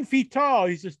 7 feet tall.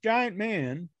 He's this giant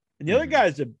man. And the other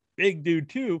guy's a big dude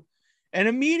too. And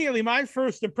immediately my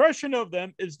first impression of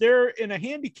them is they're in a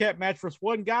handicap match versus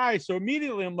one guy. So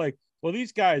immediately I'm like, well,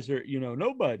 these guys are,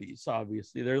 nobodies,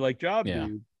 obviously. They're like job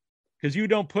dudes. Because you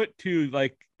don't put two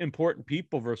like important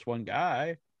people versus one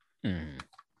guy.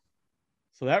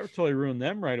 So that totally ruined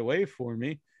them right away for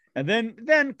me. And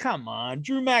then come on,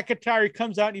 Drew McIntyre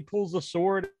comes out and he pulls the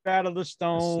sword out of the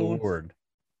stone.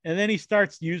 And then he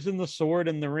starts using the sword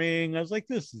in the ring. I was like,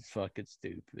 this is fucking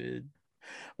stupid.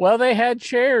 Well, they had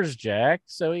chairs, Jack,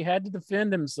 so he had to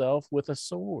defend himself with a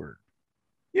sword.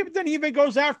 Yeah, but then he even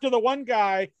goes after the one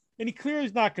guy, and he clearly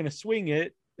is not going to swing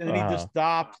it. And then he just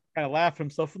stops, kind of laughs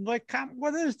himself, and like,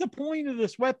 what is the point of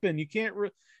this weapon? You can't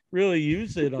really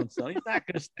use it on something. He's not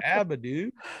going to stab a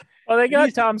dude. Well, they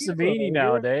got Tom Savini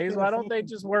nowadays. Why don't they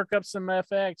just work up some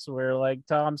FX where like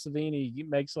Tom Savini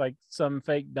makes like some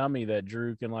fake dummy that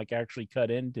Drew can like actually cut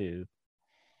into?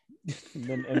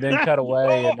 And then cut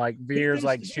away, and like Veer's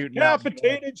like shooting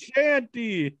decapitated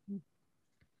Shanty.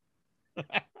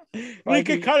 He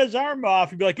could cut his arm off.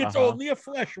 He'd be like, it's only a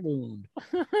flesh wound.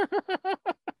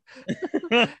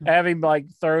 Have him like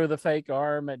throw the fake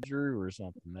arm at Drew or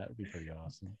something. That would be pretty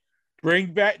awesome.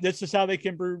 This is how they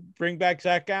can bring back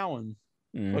Zach Allen.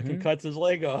 Fucking cuts his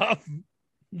leg off.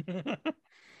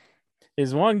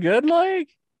 Is one good leg?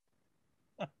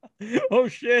 Oh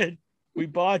shit. We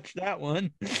botched that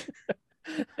one.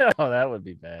 Oh, that would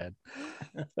be bad.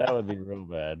 That would be real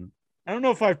bad. I don't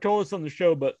know if I've told this on the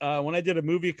show, but when I did a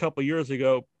movie a couple years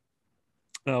ago,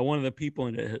 one of the people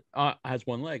in it has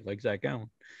one leg, like Zach Allen,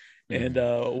 and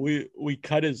we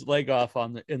cut his leg off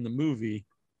in the movie.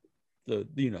 But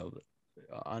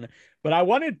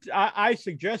I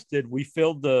suggested we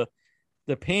filled the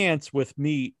pants with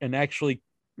meat and actually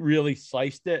really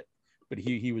sliced it, but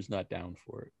he was not down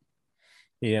for it.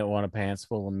 He didn't want a pants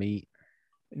full of meat.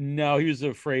 No, he was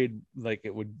afraid like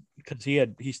it would, because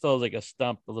he still has like a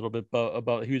stump a little bit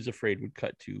about he was afraid it would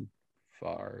cut too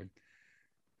far.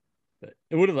 But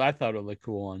it would have, I thought it would look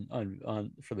cool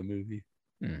on for the movie.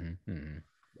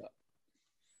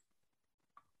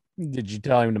 Did you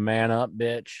tell him to man up,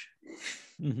 bitch?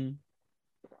 Did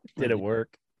it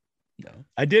work? No.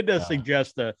 I did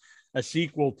suggest a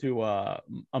sequel to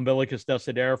Umbilicus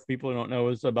Desidera. For people who don't know,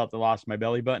 is about the loss of my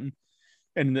belly button.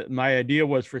 And my idea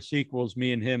was for sequels,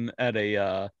 me and him at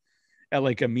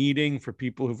like a meeting for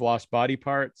people who've lost body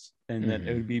parts, and then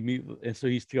it would be me. And so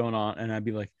he's going on, and I'd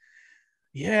be like,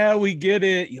 "Yeah, we get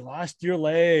it. You lost your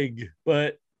leg,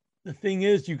 but the thing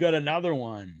is, you got another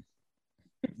one.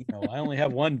 I only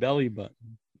have one belly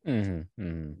button."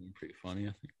 Pretty funny,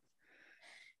 I think.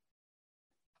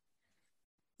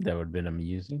 That would have been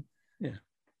amusing. Yeah,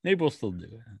 maybe we'll still do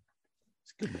it.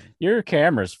 It's good, man. Your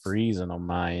camera's freezing on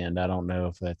my end. I don't know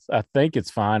if that's. I think it's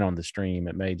fine on the stream.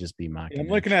 It may just be my. I'm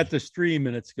looking at the stream,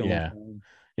 and it's going. Yeah.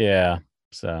 Yeah.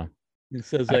 So it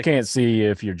says I can't see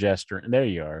you if you're gesturing. There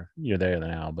you are. You're there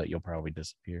now, but you'll probably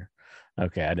disappear.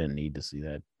 Okay, I didn't need to see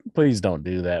that. Please don't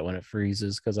do that when it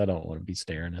freezes, because I don't want to be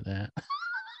staring at that.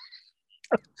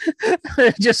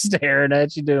 Just staring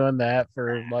at you doing that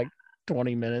for like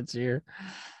 20 minutes here.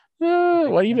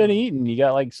 What have you been eating? You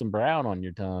got like some brown on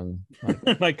your tongue.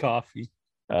 My coffee.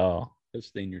 Oh. It'll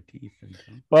stain your teeth.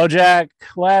 Well, Jack,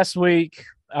 last week,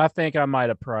 I think I might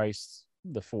have priced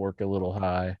the fork a little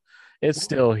high. It's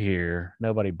still here.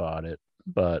 Nobody bought it.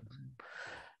 But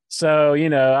so,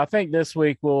 I think this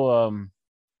week we'll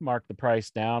mark the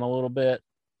price down a little bit.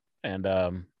 And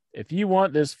if you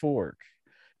want this fork,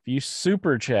 if you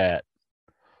super chat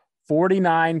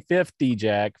 $49.50,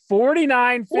 Jack,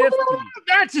 $49.50.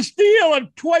 That's a steal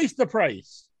at twice the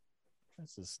price.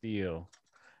 That's a steal.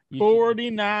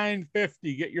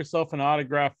 $49.50. Get yourself an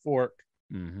autographed fork.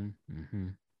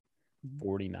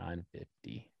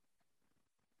 $49.50.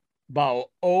 By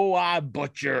O.I.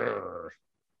 Butcher.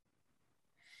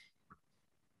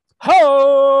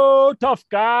 Ho, tough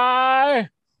guy.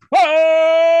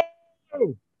 Ho!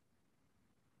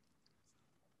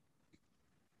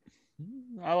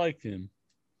 I like him.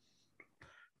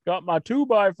 Got my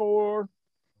 2x4.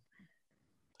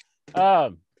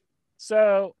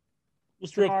 So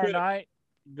just real tomorrow quick night,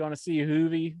 gonna see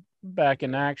Hoovy back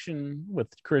in action with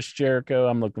Chris Jericho.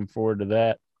 I'm looking forward to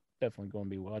that. Definitely gonna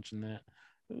be watching that.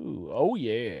 Ooh, oh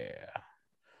yeah.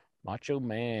 Macho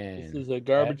Man. This is a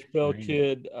Garbage Pail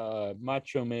Kid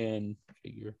Macho Man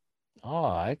figure.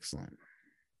 Oh, excellent.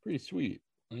 Pretty sweet.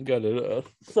 I got it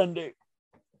Sunday.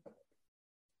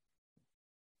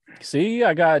 See,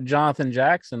 I got Jonathan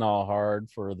Jackson all hard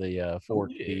for the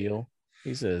fork deal.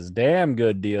 He says, damn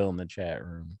good deal in the chat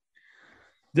room.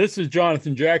 This is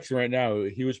Jonathan Jackson right now.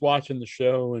 He was watching the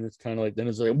show, and it's kind of like, then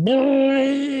it's like,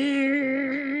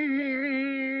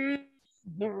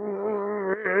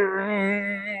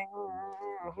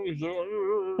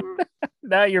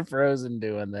 now you're frozen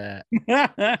doing that.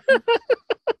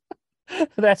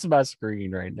 That's my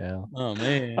screen right now. Oh,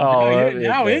 man. Oh,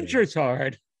 now injury's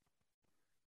hard.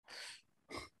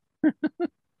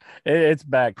 It's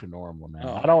back to normal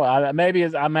now.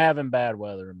 I'm having bad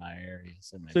weather in my area.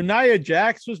 So Nia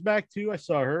Jax was back too. I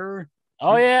saw her.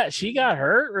 Oh yeah, she got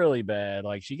hurt really bad.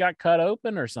 Like she got cut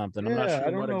open or something. I'm not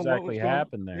sure what exactly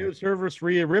happened there. It was her versus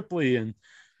Rhea Ripley, and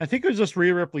I think it was just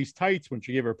Rhea Ripley's tights when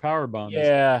she gave her power bomb.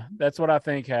 Yeah, that's what I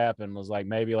think happened. Was like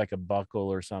maybe like a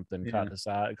buckle or something cut the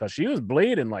side because she was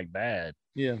bleeding like bad.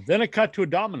 Yeah. Then it cut to a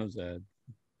Domino's ad.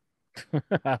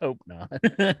 I hope not.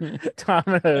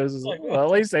 Domino's. Well,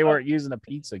 at least they weren't using a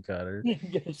pizza cutter.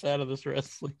 Get us out of this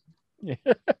wrestling. Yeah.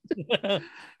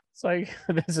 It's like,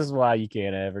 this is why you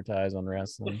can't advertise on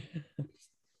wrestling.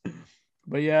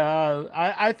 But yeah,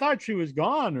 I thought she was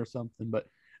gone or something. But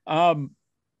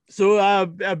so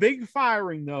a big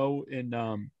firing though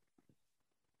in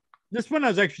this one I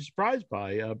was actually surprised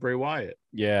by Bray Wyatt.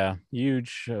 Yeah,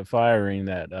 huge firing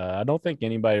that I don't think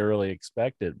anybody really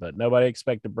expected, but nobody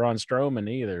expected Braun Strowman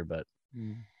either. But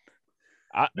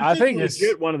I think it's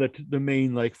one of the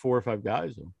main like 4 or 5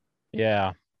 guys though.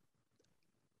 Yeah.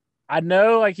 I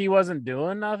know like he wasn't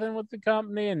doing nothing with the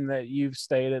company, and that you've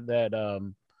stated that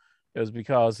it was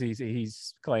because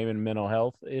he's claiming mental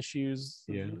health issues.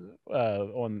 Yeah.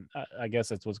 I guess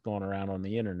that's what's going around on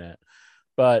the internet.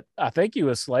 But I think he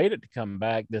was slated to come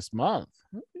back this month.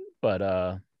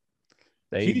 But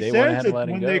they went ahead and let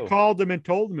him go. When they called him and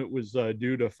told him it was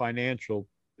due to financial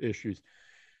issues.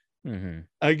 Mm-hmm.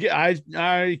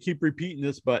 I keep repeating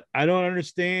this, but I don't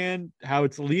understand how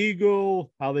it's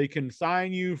legal, how they can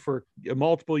sign you for a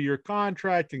multiple year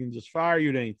contract. They can just fire you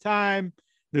at any time.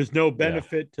 There's no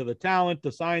benefit to the talent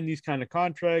to sign these kind of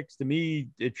contracts. To me,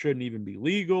 it shouldn't even be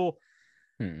legal.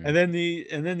 Mm-hmm. And then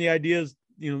the idea is,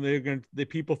 the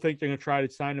people think they're going to try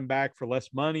to sign him back for less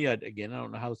money. I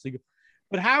don't know how it's legal,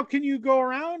 but how can you go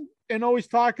around and always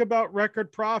talk about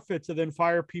record profits and then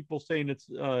fire people saying it's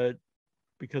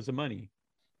because of money?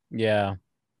 Yeah,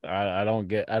 I don't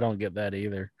get that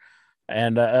either.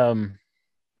 And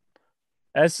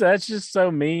That's just so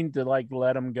mean to like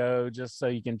let them go just so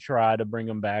you can try to bring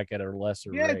them back at a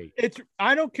lesser Yeah, rate.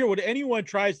 I don't care what anyone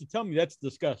tries to tell me. That's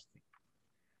disgusting.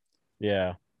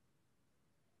 Yeah.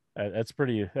 That's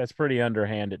pretty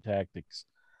underhanded tactics.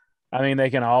 I mean, they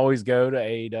can always go to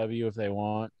AEW if they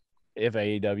want, if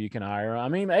AEW can hire 'em. I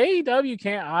mean, AEW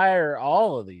can't hire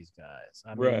all of these guys.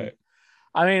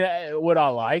 Would I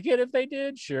like it if they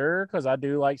did? Sure, because I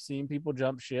do like seeing people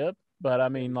jump ship. But I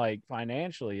mean, like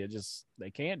financially,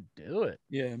 they can't do it.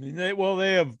 Yeah, I mean,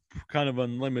 they have kind of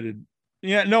unlimited.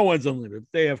 Yeah, no one's unlimited.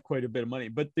 They have quite a bit of money,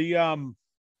 but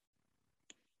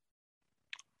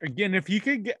again, if you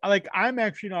could get, like, I'm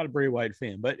actually not a Bray Wyatt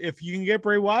fan, but if you can get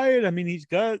Bray Wyatt, I mean,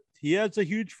 he has a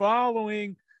huge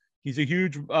following. He's a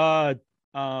huge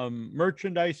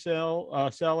merchandise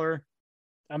seller.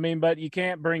 I mean, but you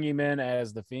can't bring him in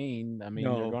as the Fiend. I mean,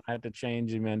 No. you're going to have to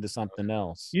change him into something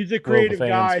else. He's a Will the creative fans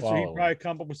guy, so follow he'd him? probably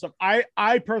come up with some.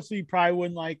 I personally probably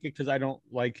wouldn't like it because I don't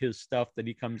like his stuff that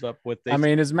he comes up with. I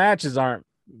mean, his matches aren't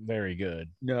very good.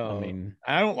 No, I mean,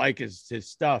 I don't like his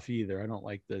stuff either. I don't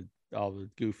like all the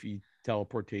goofy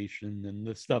teleportation and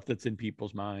the stuff that's in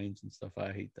people's minds and stuff.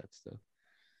 I hate that stuff.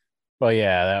 well,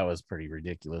 yeah, that was pretty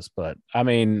ridiculous. But I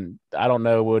mean, I don't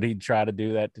know. Would he try to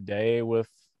do that today with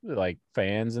like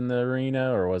fans in the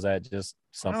arena, or was that just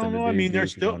something? I don't know. To do I mean, they're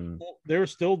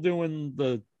goofy still doing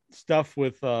the stuff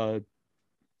with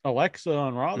Alexa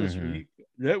on Raw this Mhm. week,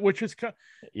 which is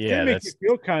yeah, make that's you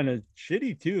feel kind of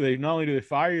shitty too. They not only do they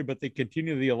fire you, but they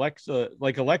continue the Alexa.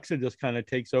 Like Alexa just kind of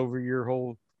takes over your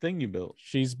whole thing you built.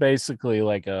 she's basically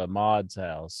like a mod's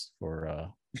house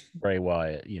for Bray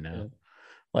Wyatt, you know. Yeah.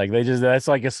 Like that's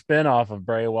like a spinoff of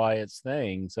Bray Wyatt's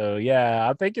thing. So yeah,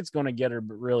 I think it's going to get her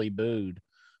really booed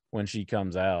when she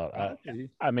comes out.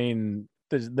 I mean,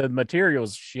 the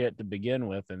material's shit to begin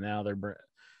with, and now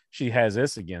she has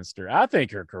this against her. I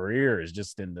think her career is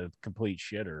just in the complete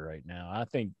shitter right now. I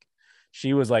think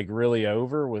she was like really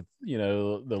over with the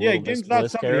Little Miss Ginn's not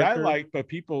Bliss somebody character. I like, but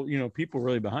people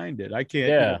really behind it. I can't.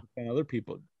 Yeah. And other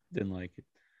people didn't like it.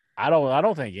 I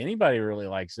don't think anybody really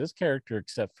likes this character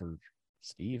except for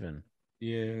Steven.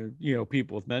 Yeah,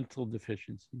 people with mental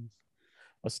deficiencies.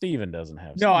 Well, Steven doesn't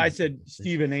have. No, I said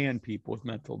Steven and people with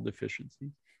mental deficiencies.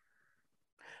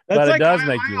 But it does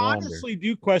make you I wonder. honestly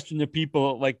do question the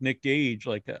people like Nick Gage.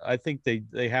 Like, I think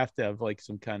they have to have like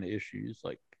some kind of issues.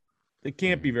 Like, they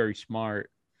can't be very smart,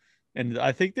 and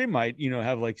I think they might,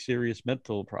 have like serious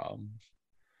mental problems.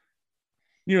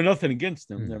 Nothing against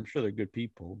them. I'm sure they're good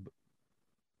people.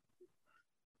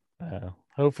 But...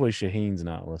 hopefully Shaheen's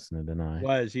not listening tonight.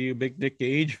 Why, is he a big Nick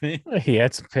Gage fan? He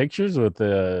had some pictures with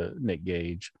Nick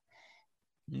Gage.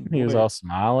 He was all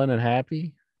smiling and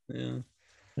happy.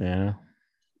 Yeah.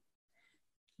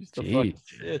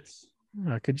 Jeez.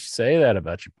 How could you say that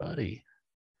about your buddy?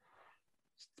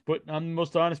 Putting on the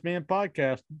Most Honest Man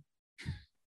podcast.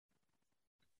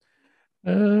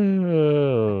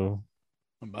 Oh.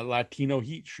 My Latino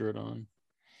Heat shirt on.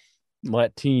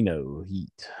 Latino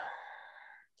Heat.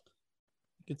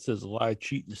 It says lie,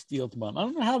 cheat, and steal to bomb. I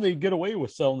don't know how they get away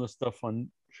with selling this stuff on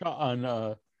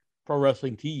Pro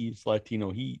Wrestling Tees,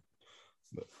 Latino Heat.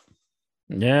 But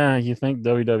yeah, you think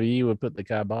WWE would put the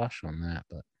kibosh on that,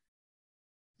 but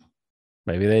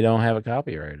maybe they don't have it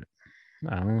copyrighted.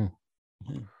 I don't know.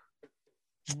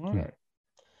 All right.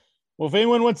 Well, if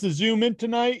anyone wants to zoom in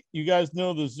tonight, you guys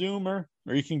know the Zoomer,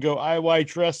 or you can go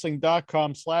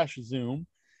iwatchwrestling.com/Zoom.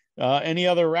 Any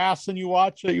other wrestling you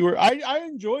watch that you were? I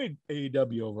enjoyed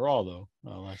AEW overall though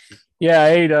last week. Yeah,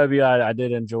 AEW, I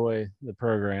did enjoy the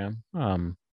program.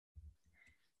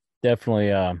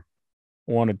 Definitely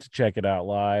wanted to check it out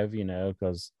live,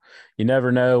 because you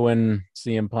never know when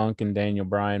CM Punk and Daniel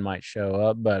Bryan might show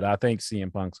up, but I think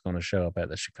CM Punk's going to show up at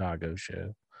the Chicago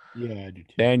show. Yeah, I do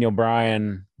too. Daniel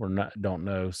Bryan, don't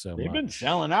know so They've much. been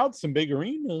selling out some big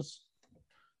arenas.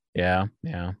 Yeah.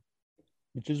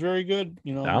 Which is very good,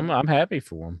 I'm happy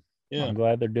for them. Yeah, I'm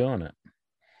glad they're doing it.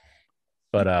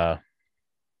 But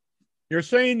you're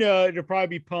saying to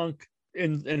probably be Punk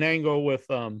in an angle with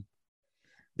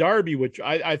Darby, which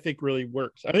I think really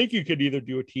works. I think you could either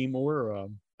do a team or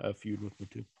a feud with the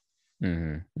two.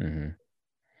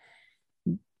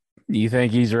 Do you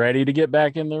think he's ready to get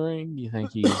back in the ring? Do you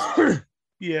think he's?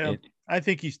 Yeah, I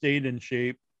think he stayed in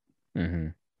shape. Mm-hmm.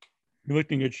 He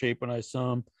looked in good shape when I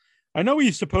saw him. I know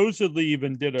he supposedly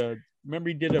even did a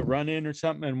run-in or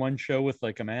something in one show with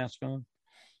like a mask on.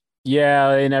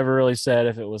 Yeah, they never really said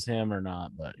if it was him or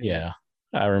not, but yeah,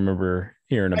 I remember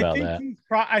hearing about that.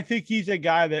 I think he's a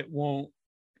guy that won't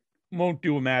won't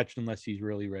do a match unless he's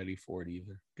really ready for it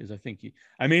either. Because I think he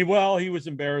was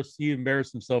embarrassed. He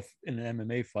embarrassed himself in an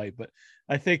MMA fight, but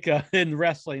I think in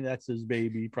wrestling, that's his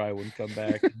baby. He probably wouldn't come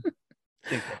back.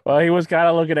 Well, he was kind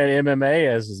of looking at MMA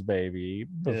as his baby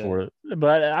before,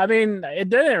 but I mean, it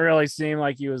didn't really seem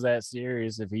like he was that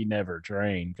serious if he never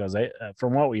trained, because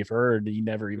from what we've heard, he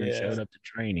never even showed up to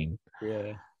training.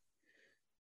 Yeah,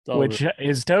 which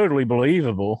is totally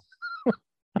believable.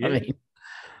 Yeah. I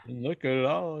mean, look at it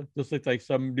all. It just looks like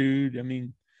some dude. I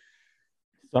mean,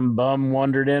 some bum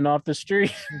wandered in off the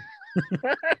street.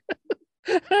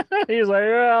 He's like,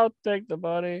 I'll take the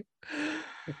money.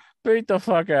 Beat the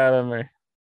fuck out of me.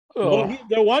 Well,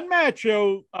 the one match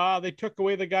show, they took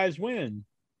away the guy's win.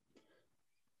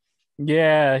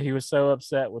 Yeah, he was so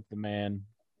upset with the man.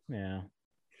 Yeah.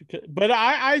 But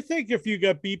I think if you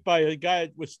got beat by a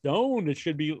guy with stoned, it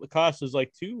should be cost us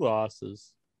like 2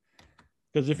 losses.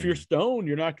 Because if you're stoned,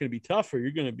 you're not going to be tougher.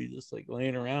 You're going to be just like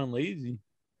laying around lazy.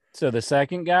 So the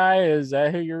second guy, is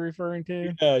that who you're referring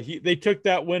to? Yeah, they took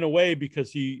that win away because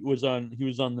he was on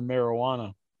the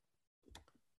marijuana.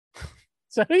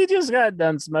 So he just got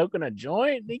done smoking a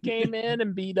joint. He came in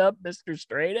and beat up Mr.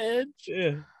 Straight Edge.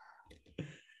 Yeah.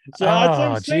 So that's what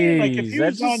I'm saying. Like if he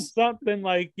was on something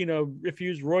like, if he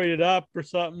was roided up or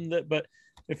something, but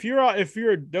if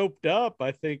you're doped up,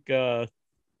 I think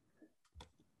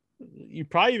you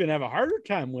probably even have a harder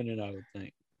time winning, I would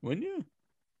think, wouldn't you?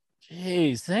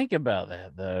 Jeez, think about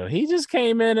that though. He just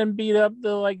came in and beat up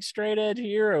the Straight Edge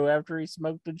hero after he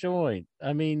smoked the joint.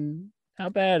 I mean, how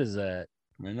bad is that?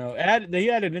 I know. They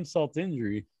had an insult to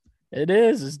injury. It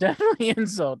is. It's definitely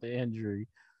insult to injury.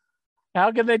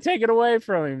 How can they take it away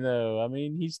from him, though? I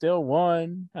mean, he still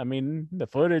won. I mean, the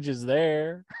footage is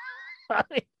there. I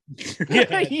mean,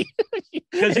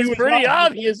 because it's pretty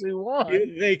obvious who won.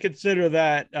 They consider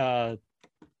that,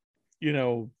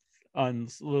 on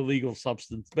illegal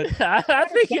substance. But I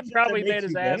think it probably made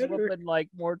his ass whooping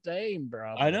more tame,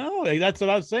 bro. I know. That's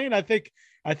what I was saying. I think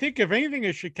if anything,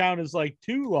 it should count as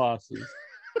 2 losses.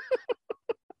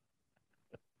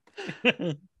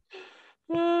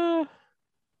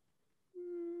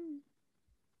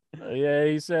 Yeah,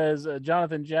 he says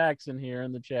Jonathan Jackson here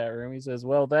in the chat room. He says,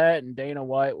 well, that and Dana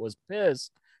White was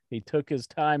pissed. He took his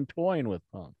time toying with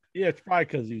Punk. Yeah, it's probably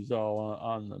because he was all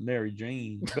on the Mary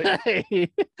Jane. But he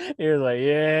was like,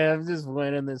 yeah, I'm just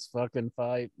winning this fucking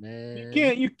fight, man.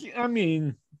 You can't. I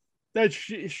mean, that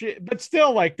shit. But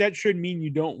still, that should mean you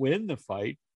don't win the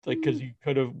fight. Because you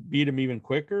could have beat him even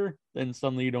quicker, then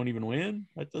suddenly you don't even win.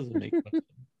 That doesn't make much sense.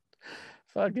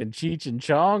 Fucking Cheech and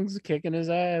Chong's kicking his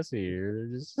ass here.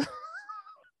 Just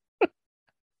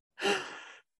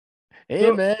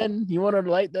hey, man, you want to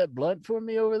light that blunt for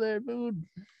me over there, dude?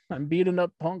 I'm beating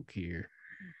up Punk here.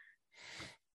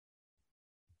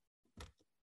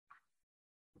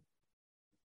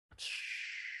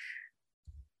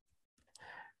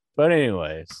 But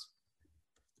anyways,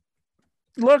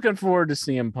 looking forward to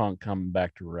seeing Punk coming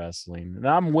back to wrestling. And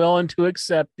I'm willing to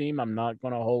accept him. I'm not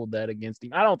going to hold that against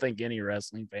him. I don't think any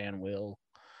wrestling fan will.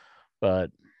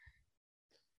 But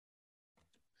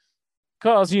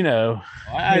because, his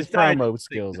promo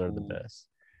skills are the best.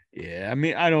 Yeah, I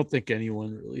mean, I don't think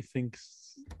anyone really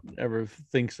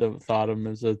thought him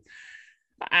as a...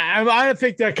 I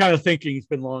think that kind of thinking has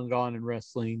been long gone in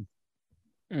wrestling.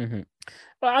 Mm-hmm.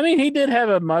 Well, I mean, he did have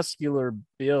a muscular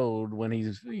build when he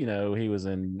was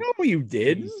in. No, you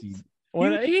did. He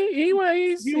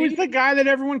was the guy that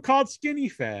everyone called skinny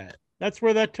fat. That's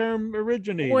where that term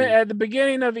originated. At the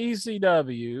beginning of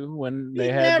ECW, when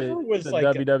they had the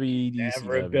WWE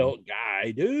never a built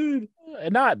guy, dude.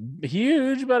 Not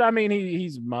huge, but I mean,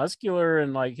 he's muscular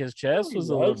and his chest was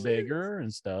a little bigger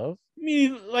and stuff. I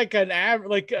mean,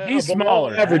 he's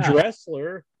smaller, average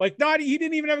wrestler. He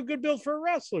didn't even have a good build for a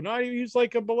wrestler. Not even he's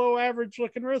a below average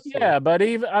looking wrestler. Yeah, but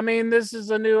this is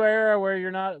a new era where you're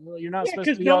not supposed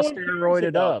to be all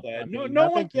steroided up. I mean, no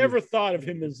one ever thought of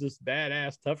him as this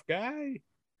badass tough guy.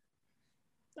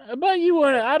 But you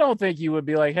wouldn't. I don't think you would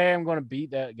be like, "Hey, I'm going to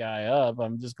beat that guy up.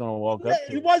 I'm just going to walk up."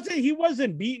 He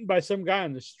wasn't beaten by some guy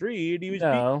on the street. He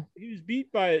was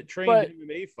beat by trained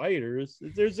MMA fighters.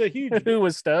 There's a huge who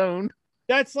was stoned.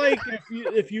 That's like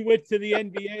if you went to the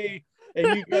NBA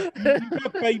and you got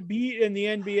beat in the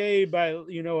NBA by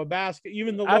a basket.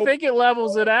 Even the I think it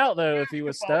levels it out though. If he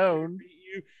was stoned,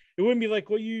 it wouldn't be like,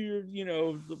 well, you're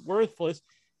worthless.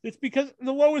 It's because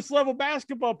the lowest level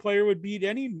basketball player would beat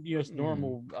any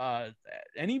normal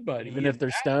anybody, even if they're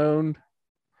stoned.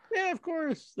 Yeah, of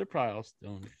course, they're probably all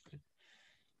stoned.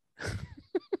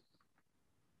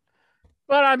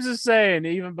 But I'm just saying,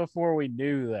 even before we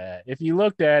knew that, if you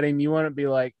looked at him, you wouldn't be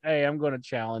like, "Hey, I'm going to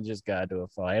challenge this guy to a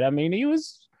fight." I mean, he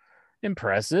was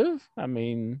impressive. I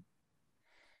mean,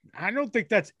 I don't think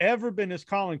that's ever been his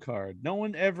calling card. No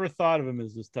one ever thought of him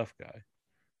as this tough guy.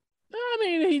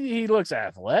 he looks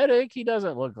athletic. He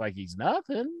doesn't look like he's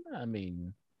nothing. I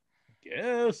mean,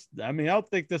 Yes. I mean, I don't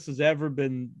think this has ever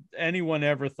been anyone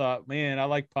ever thought, man, I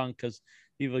like Punk because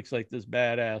he looks like this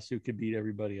badass who could beat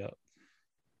everybody up.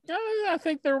 I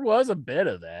think there was a bit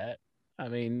of that. I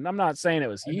mean, I'm not saying it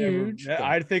was huge.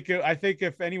 I think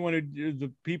if anyone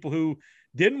the people who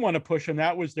didn't want to push him,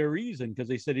 that was their reason, because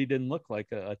they said he didn't look like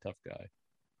a tough guy.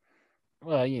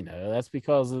 Well, that's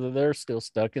because they're still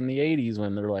stuck in the 80s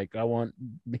when they're like, I want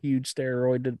huge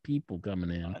steroid people coming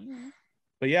in.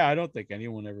 But yeah, I don't think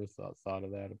anyone ever thought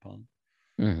of that upon.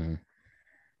 Mm-hmm.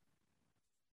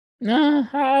 No,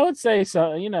 I would say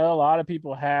so. A lot of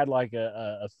people had like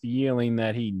a feeling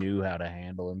that he knew how to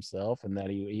handle himself and that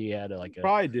he had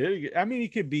probably did. I mean, he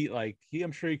could beat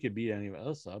I'm sure he could beat anyone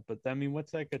else up, but I mean,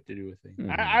 what's that got to do with things?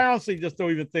 Mm-hmm. I honestly just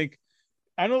don't even think.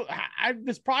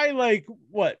 It's probably like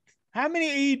what? How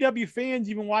many AEW fans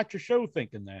even watch a show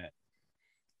thinking that?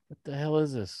 What the hell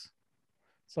is this?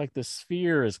 It's like the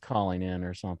Sphere is calling in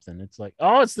or something. It's like,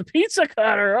 oh, it's the Pizza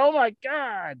Cutter. Oh my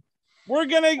God. We're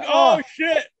gonna oh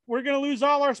shit. We're gonna lose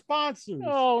all our sponsors.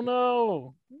 Oh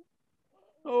no.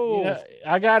 Oh, yeah,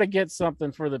 I gotta get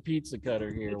something for the Pizza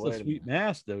Cutter here. It's a sweet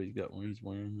mask though. He's got one he's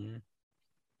wearing there.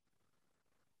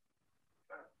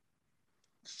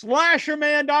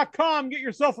 Slasherman.com. Get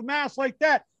yourself a mask like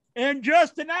that. And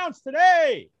just announced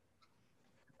today,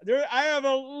 I have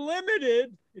a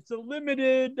limited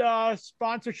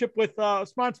sponsorship with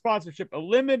sponsorship, a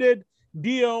limited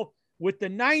deal with the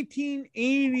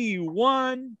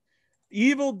 1981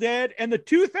 Evil Dead and the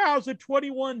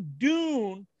 2021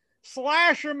 Dune.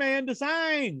 Slasherman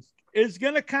Designs is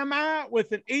going to come out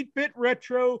with an 8-bit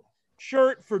retro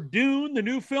shirt for Dune, the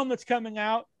new film that's coming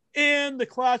out, and the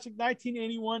classic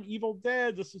 1981 Evil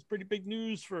Dead. This is pretty big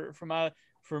news for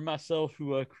myself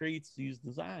who creates these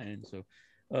designs. So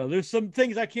there's some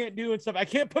things I can't do and stuff. I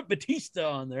can't put Batista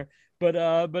on there, but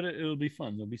it'll be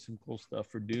fun. There'll be some cool stuff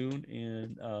for Dune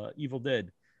and Evil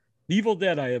Dead. Evil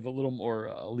Dead I have a little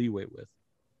more leeway with.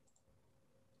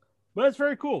 But it's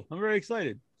very cool. I'm very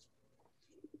excited.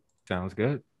 Sounds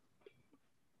good.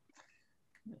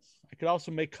 Yes. I could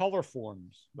also make color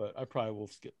forms, but I probably will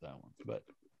skip that one. But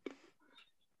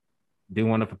do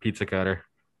one of a Pizza Cutter.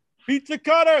 Pizza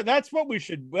Cutter. That's what we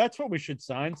should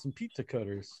sign. Some Pizza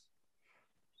Cutters.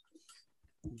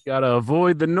 You gotta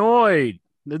avoid the Noid.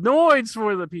 The Noid's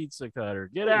for the Pizza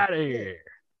Cutter. Get out of here.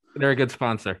 They're a good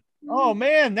sponsor. Oh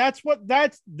man, that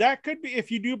could be, if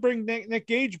you do bring Nick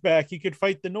Gage back, he could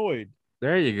fight the Noid.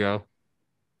 There you go.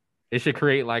 They should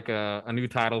create like a new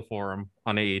title for him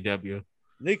on AEW.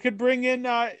 They could bring in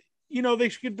they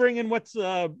should bring in what's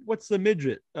the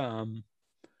midget, the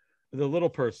little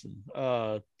person.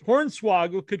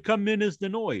 Hornswoggle could come in as the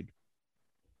Noid.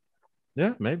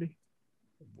 Yeah, maybe.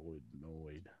 Avoid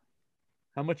Noid.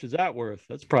 How much is that worth?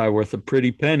 That's probably worth a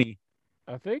pretty penny.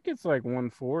 I think it's like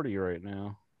 140 right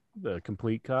now. The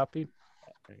complete copy,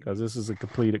 because this is a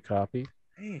completed copy.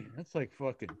 Man, that's like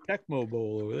fucking Tecmo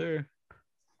Bowl over there.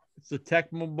 It's the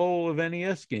Tecmo Bowl of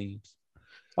NES games.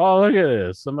 Oh, look at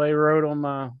this! Somebody wrote on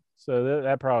my, so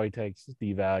that probably takes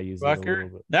devalues a little bit.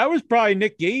 That was probably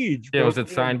Nick Gage. Yeah, was it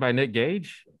signed by Nick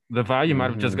Gage? The value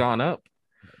might have just gone up.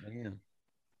 Man.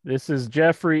 This is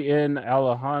Jeffrey N.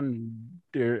 Alejandro.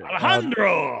 Yeah.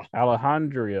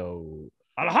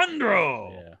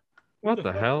 What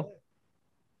the hell?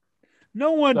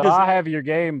 No one so does. I have your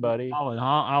game, buddy.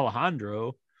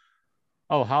 Alejandro.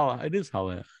 Oh, it is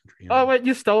Alejandro. Oh, wait,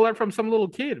 you stole it from some little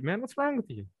kid, man. What's wrong with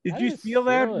you? Did you steal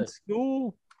that from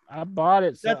school? I bought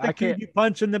it. Is that the kid you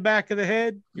punch in the back of the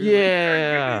head?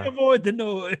 Yeah. Avoid the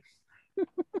noise.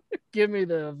 Give me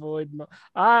the avoid.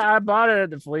 I bought it at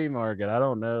the flea market. I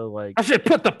don't know. Like, I should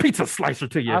put the pizza slicer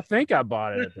to you. I think I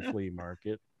bought it at the flea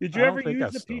market. Did you ever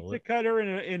use the Pizza Cutter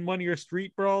in one of your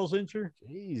street brawls, Incher?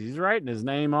 Jeez, he's writing his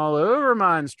name all over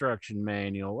my instruction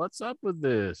manual. What's up with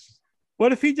this?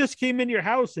 What if he just came into your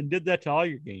house and did that to all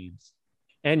your games?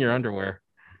 And your underwear.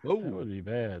 Oh, that would be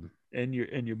bad. And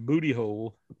your booty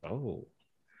hole. Oh.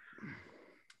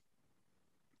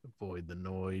 Avoid the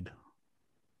Noid.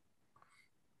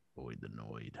 Avoid the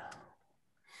Noid.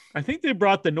 I think they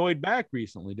brought the Noid back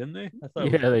recently, didn't they?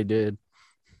 Yeah, they did.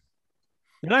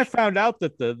 And I found out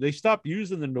that they stopped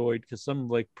using the Noid because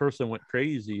some person went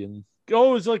crazy and it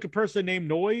was like a person named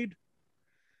Noid.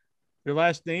 Their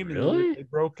last name, really? And they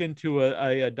broke into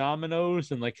a Domino's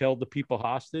and like held the people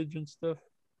hostage and stuff.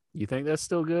 You think that's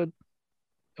still good?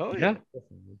 Oh yeah.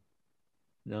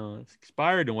 No, it's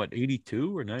expired in what,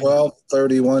 82 or 90?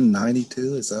 12/31/92.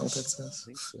 Is that what that says?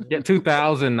 Yeah,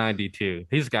 2092.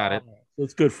 He's got it. So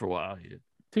it's good for a while. Yeah.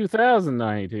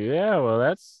 2092. Yeah, well,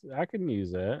 I can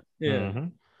use that. Yeah.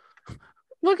 Mhm.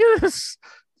 Look at this.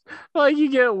 Like you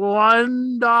get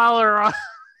 $1 off.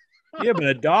 Yeah, but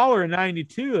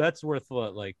 $1.92, that's worth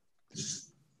what, like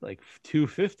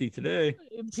 $2.50 today.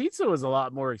 Pizza was a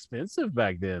lot more expensive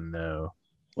back then, though.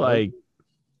 Like,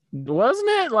 wasn't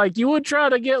it? Like you would try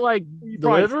to get like You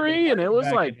probably delivery, spent and it was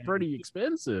back like in pretty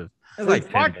expensive. It's like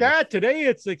Fuck 10 that. Today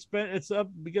it's expensive. It's up.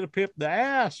 We got to pay up the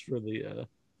ass for the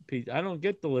pizza. I don't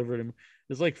get delivered.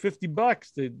 It's like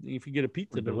 $50 if you get a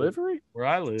pizza The delivery delivery? where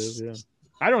I live. Yeah,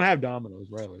 I don't have Domino's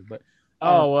where I live, but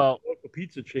Oh well, local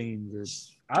pizza chains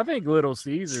are. I think Little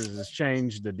Caesars has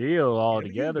changed the deal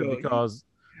altogether go. because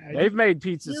they've made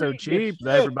pizza so you're eating cheap the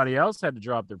that shit. everybody else had to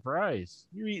drop their price.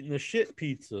 You're eating the shit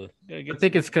pizza. Gotta I get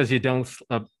think it's because you don't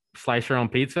slice your own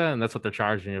pizza, and that's what they're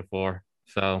charging you for.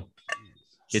 So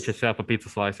get yourself a pizza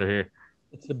slicer here.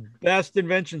 It's the best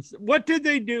inventions. What did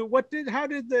they do? How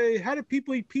did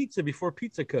people eat pizza before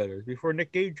pizza cutters? Before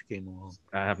Nick Gage came along?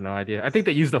 I have no idea. I think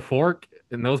they used a fork,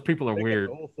 and those people are They got weird.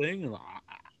 The whole thing.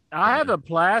 I have a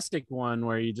plastic one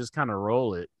where you just kind of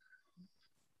roll it.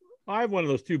 I have one of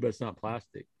those too, but it's not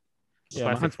plastic. Yeah,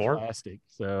 Plastic mine's fork? plastic,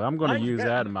 so I'm going to use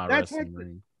that in my That's wrestling what-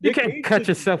 ring. You Nick can't Gage cut is-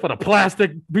 yourself with a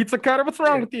plastic pizza cutter. What's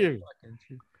wrong with you?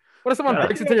 What if someone Yeah.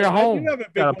 breaks into your home?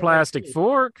 Got a plastic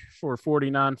fork for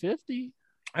 $49.50.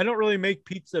 I don't really make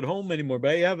pizza at home anymore,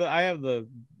 but I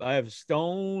have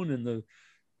stone and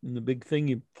the big thing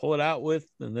you pull it out with,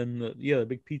 and then the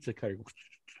big pizza cutter.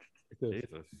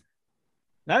 Jesus.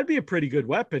 That'd be a pretty good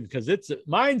weapon because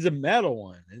mine's a metal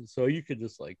one, and so you could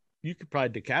probably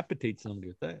decapitate somebody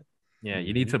with that. Yeah,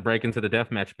 you need to break into the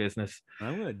deathmatch business.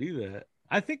 I'm gonna do that.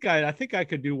 I think I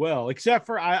could do well, except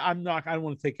for I don't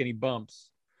want to take any bumps.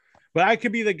 But I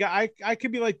could be the guy. I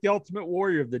could be like the Ultimate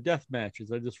Warrior of the death matches.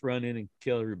 I just run in and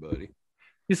kill everybody.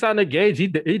 You saw Nick Gage. He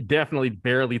definitely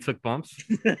barely took bumps.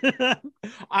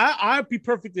 I'll be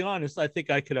perfectly honest. I think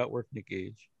I could outwork Nick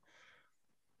Gage.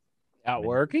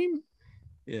 Outworking?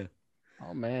 Yeah.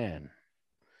 Oh man,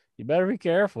 you better be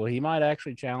careful. He might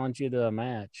actually challenge you to a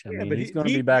match. I mean, but he's going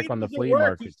to be back on the doesn't flea work.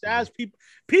 market. He stabs people.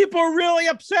 People are really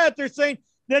upset. They're saying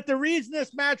that the reason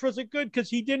this match wasn't good because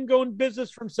he didn't go in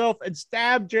business for himself and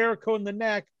stab Jericho in the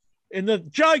neck, in the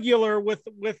jugular with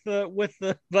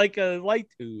the like a light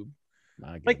tube.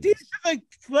 Like these are the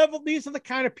level. These are the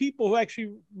kind of people who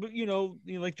actually,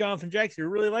 like Jonathan Jackson, who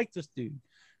really like this dude.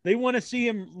 They want to see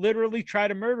him literally try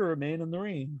to murder a man in the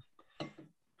ring.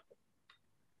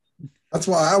 That's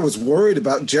why I was worried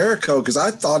about Jericho, because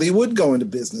I thought he would go into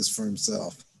business for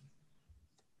himself.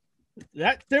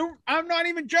 I'm not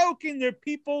even joking. There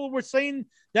people were saying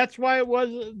that's why it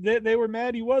was they were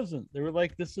mad he wasn't. They were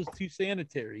like, this is too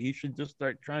sanitary. He should just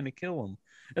start trying to kill him.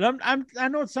 And I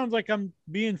know it sounds like I'm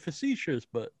being facetious,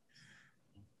 but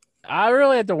I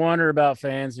really have to wonder about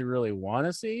fans who really want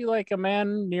to see like a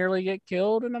man nearly get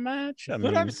killed in a match. I that's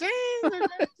mean, what I'm saying.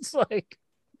 it's like,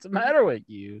 what's the matter with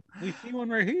you? We see one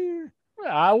right here.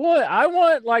 I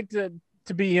want like to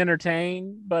be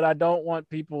entertained, but I don't want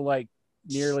people like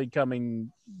nearly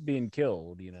being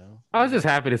killed, I was just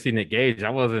happy to see Nick Gage. I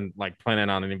wasn't like planning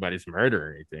on anybody's murder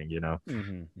or anything,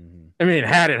 I mean,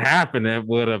 had it happened, it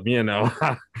would have,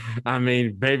 I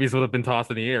mean, babies would have been tossed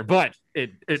in the air, but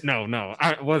no,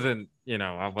 I wasn't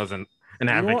an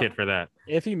advocate for that.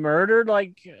 If he murdered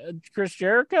like Chris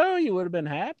Jericho, you would have been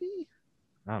happy.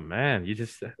 Oh man,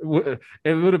 it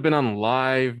would have been on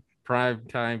live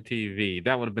primetime TV.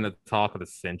 That would have been the talk of the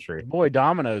century. Boy,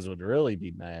 Domino's would really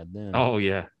be mad then. Oh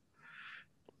yeah.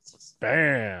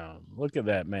 Bam. Look at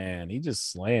that man. He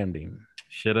just slammed him.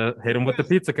 Should have hit him with the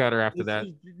pizza cutter after that.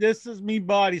 This is me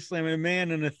body slamming a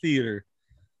man in a theater.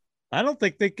 I don't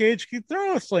think Nick Gage could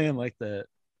throw a slam like that.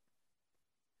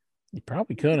 You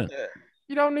probably couldn't.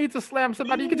 You don't need to slam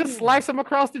somebody. You can just slice them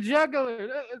across the jugular.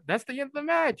 That's the end of the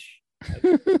match.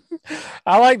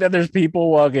 I like that there's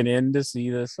people walking in to see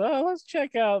this. Oh, let's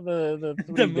check out the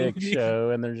Three Dick movie. show.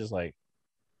 And they're just like,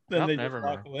 Then Oh, they just never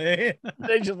walk mind. away.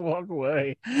 they just walk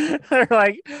away. They're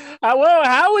like, well,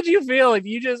 how would you feel if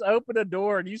you just opened a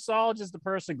door and you saw just the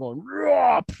person going,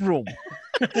 "Raw, boom."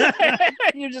 And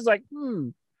you're just like,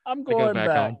 I'm I go going back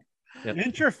back. home. Yep.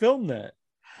 Incher filmed that.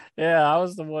 Yeah, I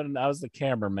was the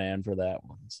cameraman for that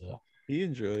one. So He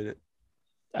enjoyed it.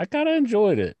 I kind of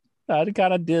enjoyed it. I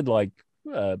kind of did like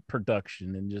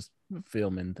production and just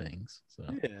filming things. So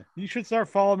Yeah, you should start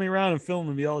following me around and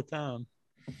filming me all the time.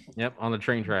 Yep, on the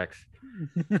train tracks.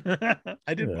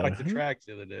 I did walk the tracks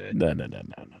the other day. no.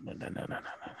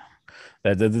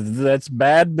 That's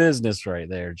bad business right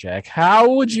there, Jack. How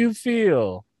would you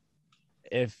feel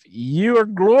if you are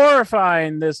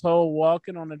glorifying this whole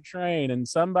walking on a train and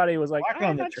somebody was like, Walking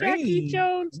on the Jackie train.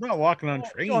 Jones. I'm not walking on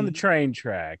train. On the train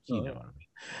track, you know Oh. what I mean.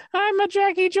 I'm a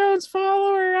Jackie Jones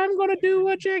follower. I'm going to do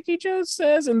what Jackie Jones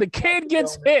says. And the kid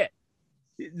gets hit.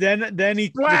 Then he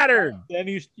Splattered. Then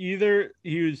he was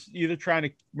either trying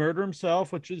to murder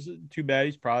himself, which is too bad.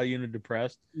 He's probably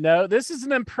depressed. No, this is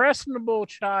an impressionable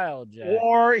child, Jack.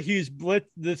 Or he's blitzed.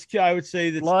 This kid, I would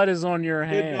say, that Blood is on your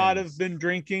hands. Did not have been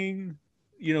drinking.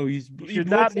 You should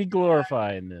not be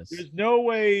glorifying this. There's no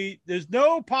way. There's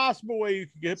no possible way you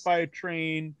could get hit by a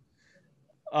train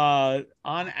on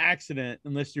accident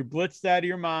unless you're blitzed out of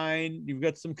your mind. You've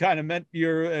got some kind of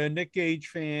you're a Nick Cage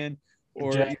fan,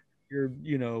 or you're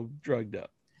drugged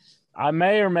up. I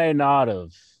may or may not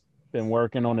have been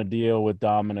working on a deal with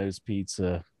Domino's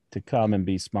Pizza to come and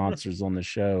be sponsors on the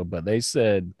show, but they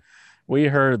said we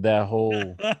heard that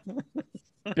whole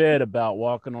bit about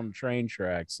walking on the train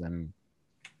tracks and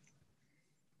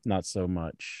not so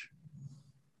much.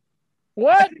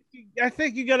 What? I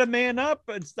think you got to man up.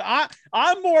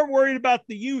 I'm more worried about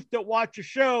the youth that watch a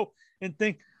show and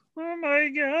think, "Oh my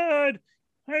God,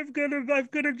 I've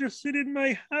got to just sit in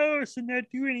my house and not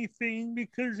do anything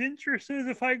because Incher says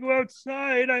if I go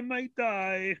outside, I might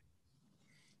die."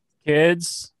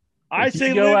 Kids, I if say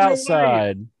you go live your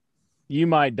outside, you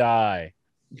might die.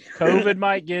 COVID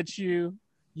might get you.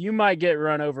 You might get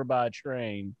run over by a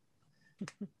train.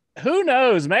 Who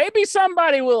knows? Maybe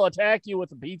somebody will attack you with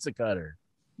a pizza cutter.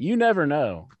 You never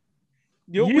know.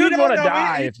 You're going to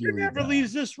die if you never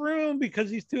leaves this room because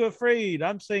he's too afraid.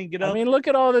 I'm saying get up. I mean, look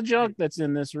at all the junk that's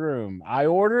in this room. I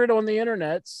order it on the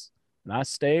internets and I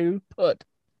stay put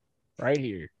right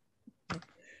here.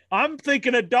 I'm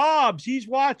thinking of Dobbs. He's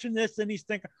watching this and he's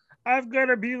thinking, I've got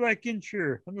to be like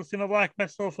Incher. I'm just going to lock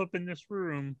myself up in this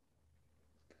room.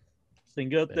 So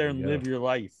get out there and live your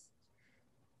life.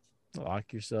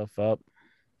 Lock yourself up.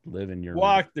 Live in your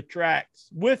walk the tracks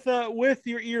with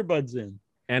your earbuds in.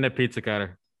 And a pizza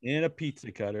cutter.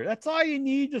 That's all you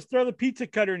need. Just throw the pizza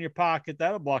cutter in your pocket.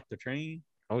 That'll block the train.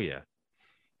 Oh, yeah.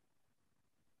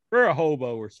 Or a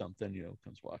hobo or something,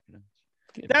 comes walking in.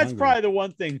 That's probably the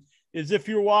one thing is if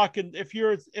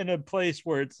you're in a place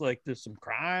where it's like there's some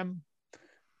crime,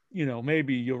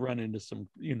 maybe you'll run into some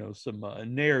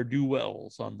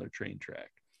ne'er-do-wells on the train track.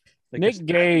 Like Nick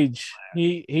Gage,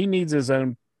 he needs his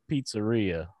own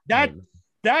pizzeria.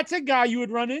 That's a guy you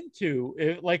would run into.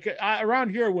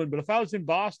 Around here I wouldn't, but if I was in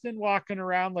Boston walking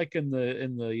around like in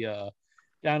the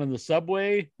down in the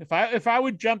subway, if I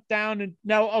would jump down and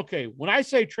when I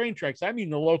say train tracks, I mean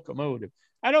the locomotive.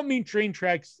 I don't mean train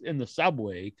tracks in the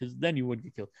subway because then you would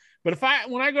get killed. But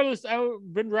when I go to this,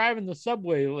 I've been driving the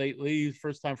subway lately,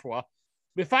 first time for a while.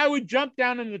 If I would jump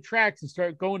down into the tracks and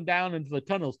start going down into the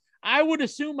tunnels, I would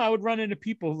assume I would run into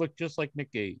people who look just like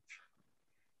Nick Gage.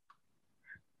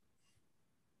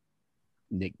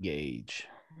 Nick Gage.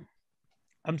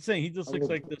 I'm saying he just looks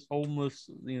like this homeless,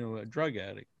 a drug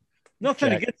addict.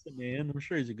 Nothing against him, man. I'm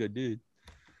sure he's a good dude.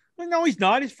 Well, no, he's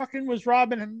not. He's fucking was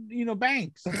robbing,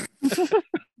 banks.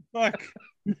 Fuck.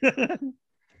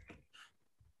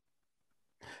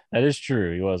 That is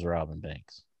true. He was robbing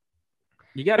banks.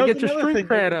 You got to get your street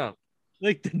cred up.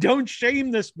 Like, don't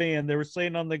shame this man. They were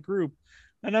saying on the group,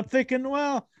 and I'm thinking,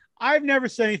 well, I've never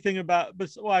said anything about, but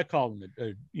I call him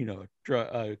a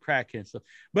crackhead and stuff.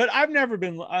 But I've never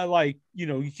been.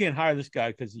 You can't hire this guy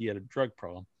because he had a drug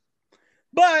problem.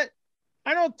 But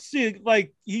I don't see it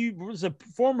like he was a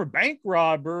former bank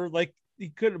robber. Like he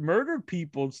could have murdered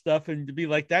people and stuff, and to be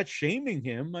like that shaming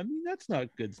him. I mean, that's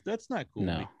not good. That's not cool.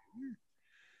 No,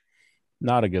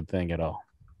 not a good thing at all.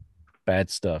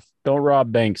 Bad stuff. Don't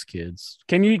rob banks, kids.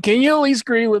 Can you at least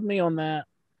agree with me on that?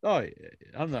 Oh yeah,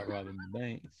 I'm not robbing the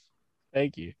banks.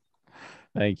 Thank you.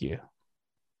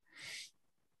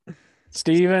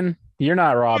 Steven, you're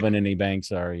not robbing any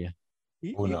banks, are you?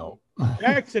 Oh no.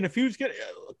 Jackson, if he was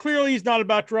clearly he's not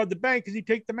about to rob the bank because he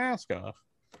take the mask off.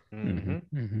 Mm-hmm.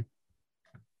 Mm-hmm.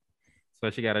 That's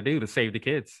what you got to do to save the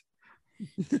kids.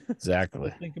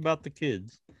 Exactly. Think about the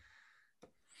kids.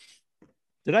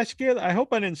 Did I scare? I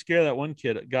hope I didn't scare that one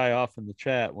guy off in the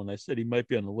chat when I said he might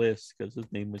be on the list because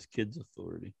his name was Kids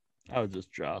Authority. I was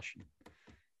just joshing.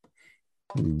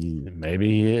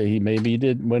 Maybe he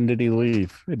did. When did he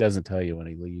leave? It doesn't tell you when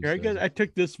he leaves. Here, I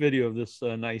took this video of this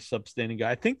nice upstanding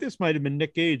guy. I think this might have been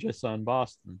Nick Gage I saw in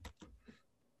Boston.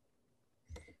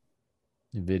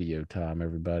 Video time,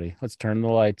 everybody. Let's turn the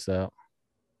lights out.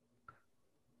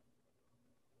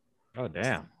 Oh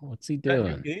damn! What's he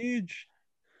doing? Nick Gage.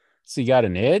 Has he got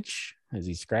an itch? Is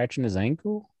he scratching his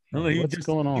ankle? No, What's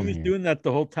going on He was here? doing that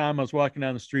the whole time I was walking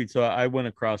down the street, so I went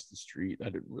across the street. I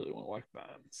didn't really want to walk by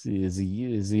him. See, is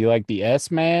he like the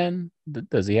S man?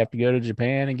 Does he have to go to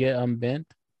Japan and get unbent?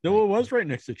 No, it was right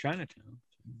next to Chinatown.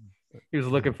 He was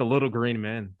looking for little green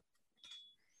men.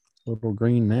 Little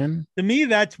green men. To me,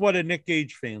 that's what a Nick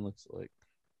Gage fan looks like.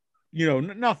 You know,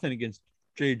 nothing against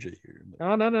JJ here.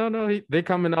 Oh, no. They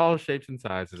come in all shapes and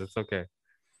sizes. It's okay.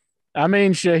 I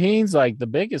mean, Shaheen's like the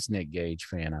biggest Nick Gage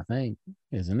fan, I think,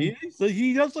 isn't he?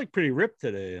 He does look pretty ripped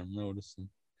today, I'm noticing.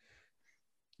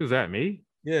 Who's that, me?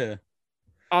 Yeah.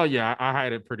 Oh, yeah, I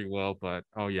hide it pretty well, but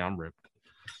oh, yeah, I'm ripped.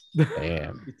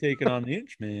 Damn. You're taking on the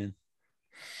Inch Man.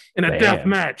 In a Damn. death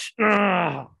match.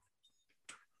 I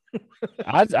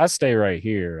stay right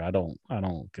here. I don't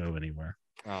go anywhere.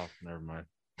 Oh, never mind.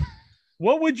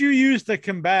 What would you use to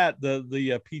combat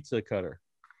the pizza cutter?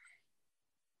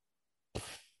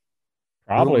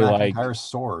 Probably Drew like McIntyre's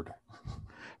sword.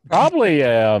 probably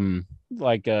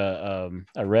like a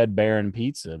Red Baron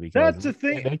pizza because That's the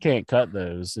thing. they can't cut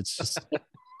those. It's just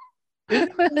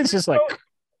it's just like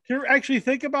To actually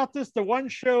think about this, the one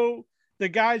show the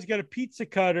guy's got a pizza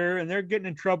cutter and they're getting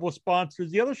in trouble with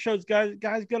sponsors. The other show's guys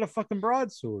got a fucking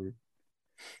broadsword.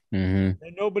 And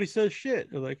nobody says shit.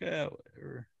 They're like, oh,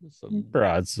 whatever.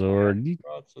 broadsword.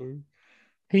 Broadsword.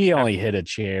 He only hit a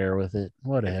chair with it.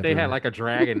 Whatever. If they had like a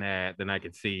dragon ad, then I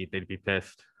could see they'd be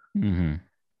pissed.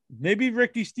 Maybe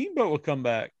Ricky Steamboat will come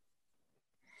back.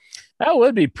 That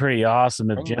would be pretty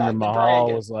awesome if Bring Jinder back the Mahal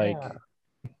dragon. was like, Yeah.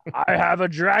 I have a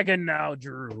dragon now,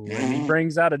 Drew. And he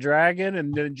brings out a dragon,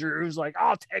 and then Drew's like,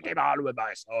 I'll take him on with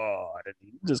my sword. And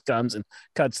he just comes and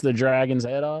cuts the dragon's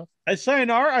head off. I saw an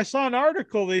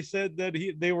article. They said that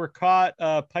they were caught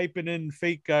piping in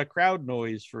fake crowd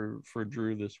noise for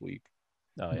Drew this week.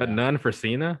 Oh, But yeah. none for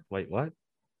Cena? Wait, what?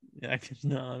 Yeah, I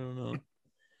don't know.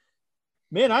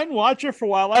 Man, I didn't watch it for a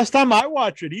while. Last time I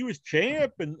watched it, he was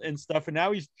champ and stuff, and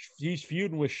now he's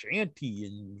feuding with Shanty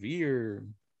and Veer.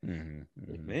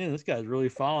 Like, man, this guy's really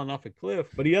falling off a cliff,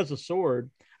 but he has a sword.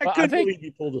 I Well, couldn't believe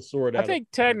he pulled a sword out. I think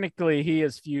technically he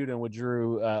is feuding with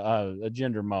Drew,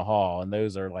 Jinder Mahal, and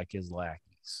those are like his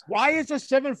lackeys. Why is a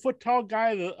 7 foot tall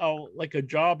guy like a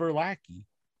jobber lackey?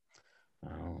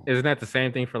 Oh, Isn't that the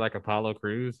same thing for like Apollo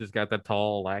Crews? He's got that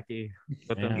tall lackey.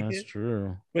 With yeah, them? that's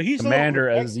true. But he's a little Commander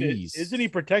protected. Aziz. Isn't he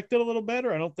protected a little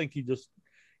better? I don't think he just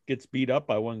gets beat up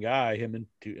by one guy, him and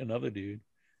another dude.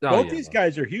 Oh, Both yeah, these well,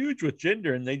 guys are huge with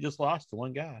Jinder, and they just lost to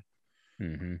one guy.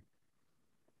 Mm-hmm.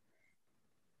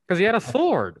 because he had a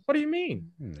sword. What do you mean?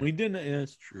 We didn't. Yeah,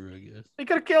 that's true, I guess. He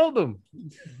could have killed him.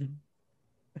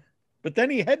 But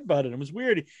then he headbutted him. It was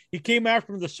weird. He came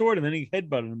after him with the sword, and then he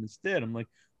headbutted him instead. I'm like,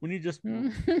 when you just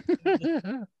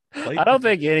I don't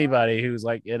think anybody who's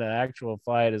like in an actual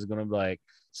fight is going to be like,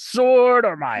 sword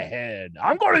or my head.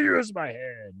 I'm going to use my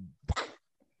head.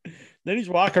 Then he's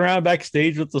walking around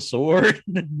backstage with the sword.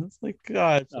 It's like,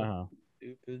 God, it's so Uh-huh.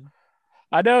 stupid.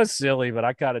 I know it's silly, but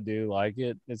I kind of do like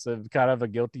it. It's a kind of a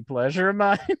guilty pleasure of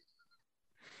mine.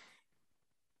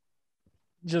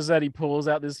 Just that he pulls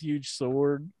out this huge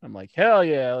sword. I'm like, hell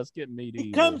yeah, let's get medieval.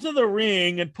 He comes to the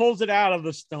ring and pulls it out of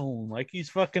the stone. Like he's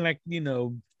fucking like,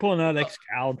 pulling out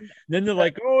Excalibur. Then they're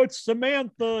like, oh, it's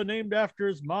Samantha named after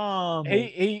his mom.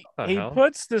 He What the hell?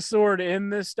 puts the sword in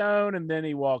the stone and then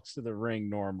he walks to the ring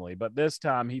normally. But this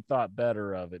time he thought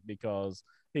better of it because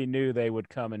he knew they would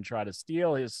come and try to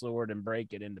steal his sword and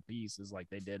break it into pieces like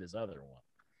they did his other one.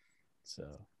 So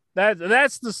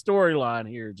that's the storyline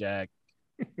here, Jack.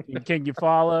 Can you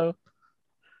follow?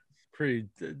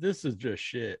 This is just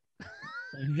shit.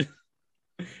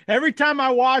 Every time I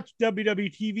watch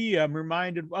WWE TV, I'm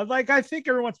reminded, I think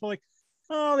every once in a while, like,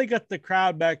 oh, they got the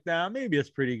crowd back down. Maybe it's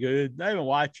pretty good. I haven't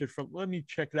watched it let me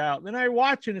check it out. Then I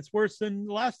watch it, and it's worse than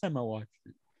the last time I watched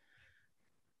it.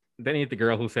 Then you get the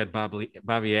girl who said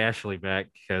Bobby Ashley back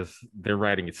because their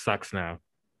writing it sucks now.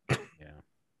 Yeah.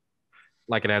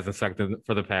 Like it hasn't sucked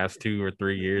for the past 2 or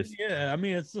 3 years. Yeah, I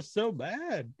mean, it's just so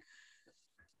bad.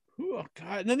 Oh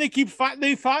God! And then they keep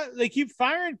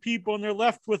firing people, and they're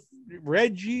left with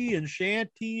Reggie and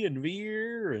Shanty and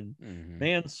Veer and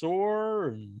Mansoor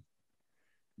and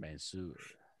Mansoor.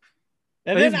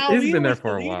 And But then he's Ali been there was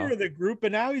for the a leader while. of the group,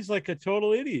 and now he's like a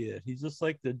total idiot. He's just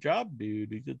like the job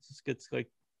dude. He just gets like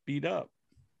beat up.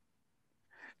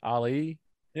 Ali.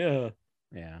 Yeah.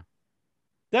 Yeah.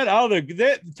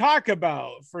 That talk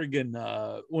about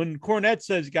friggin' when Cornette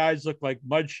says guys look like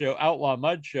outlaw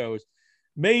mud shows.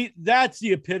 That's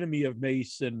the epitome of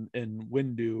Mace and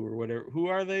Windu or whatever. Who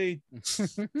are they?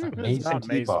 It's Mace not and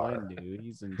Mace T-Bar. Windu.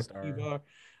 He's in Star.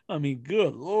 I mean,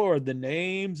 good Lord, the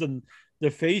names and the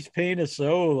face paint is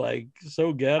so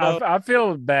ghetto. I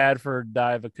feel bad for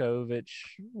Divakovic,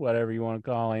 whatever you want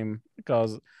to call him,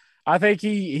 because I think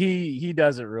he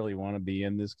doesn't really want to be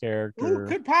in this character. Who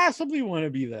could possibly want to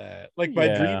be that? Like my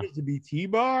dream is to be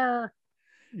T-Bar.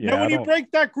 Yeah, now, when you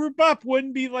break that group up,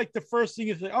 wouldn't be like the first thing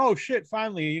you say, oh shit,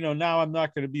 finally, now I'm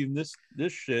not going to be in this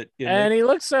shit. And he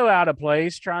looks so out of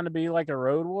place trying to be like a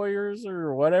Road Warriors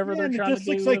or whatever they're trying to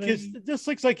do. It just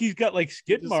looks like he's got like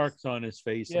skid marks on his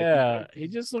face. Yeah, he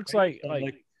just looks like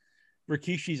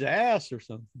Rikishi's ass or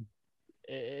something.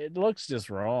 It looks just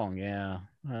wrong. Yeah,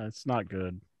 it's not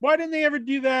good. Why didn't they ever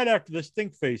do that after the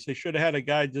stink face? They should have had a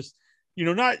guy just,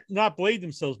 not blade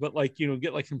themselves, but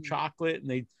get like some chocolate and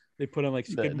they put on like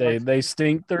skid marks. They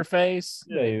stink their face.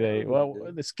 Yeah,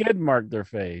 they skid mark their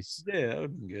face. Yeah, that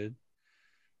would be good.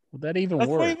 Would that even That's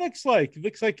work? what he looks like. It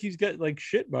looks like he's got like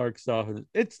shit marks off of it.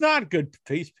 It's not good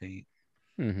face paint.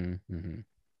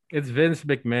 It's Vince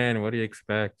McMahon. What do you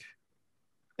expect?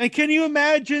 And can you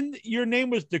imagine your name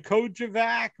was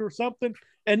Dakojevac or something,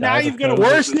 and now you've got a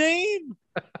worse name?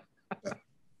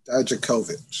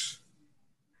 Dijakovic.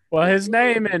 Well, his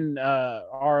name in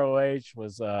ROH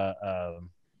was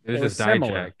it was just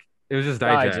Dijak. It was just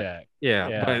Dijak.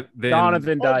 Yeah, but then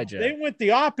Donovan Dijak. They went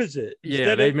the opposite.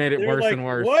 Yeah, they made it worse and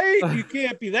worse. Wait, you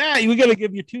can't be that. We got to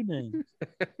give you two names.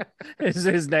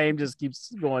 His name just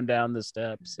keeps going down the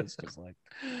steps. It's just like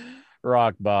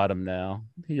rock bottom now.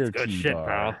 You're good shit,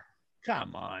 pal.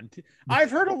 Come on.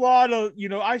 I've heard a lot of,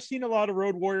 I've seen a lot of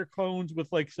Road Warrior clones with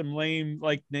like some lame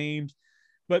like names,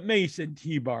 but Mason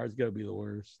T-Bar is going to be the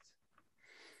worst.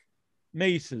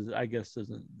 Mace is, I guess,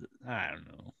 isn't, I don't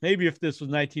know. Maybe if this was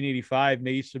 1985,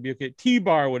 Mace would be okay.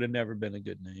 T-Bar would have never been a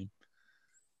good name.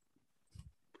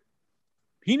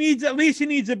 He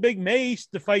needs a big mace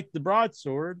to fight the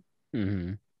broadsword.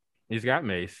 Mm-hmm. He's got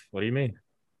mace. What do you mean?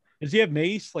 Does he have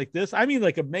mace like this? I mean,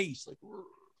 like a mace.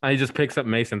 He just picks up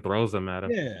mace and throws them at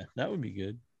him. Yeah, that would be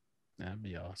good. That'd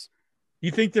be awesome.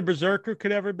 You think the Berserker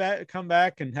could ever come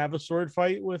back and have a sword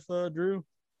fight with Drew?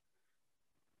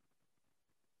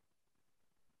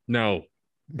 No.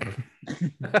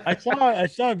 I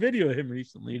saw a video of him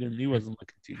recently, and he wasn't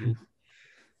looking too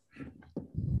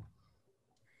good.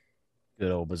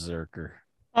 Good old Berserker.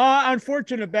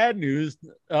 Unfortunate bad news.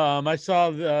 I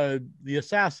saw the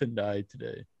assassin died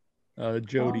today.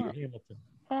 Jody Hamilton.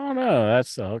 Oh no, that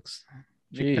sucks.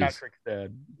 Jeez. Patrick's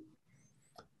dad.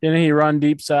 Didn't he run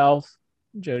Deep South?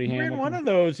 Jody He Hamilton. ran one of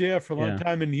those, for a long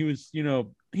time, and he was,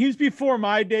 he was before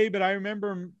my day, but I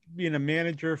remember him being a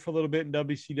manager for a little bit in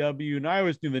WCW, and I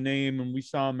always knew the name, and we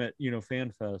saw him at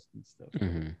Fan Fest and stuff.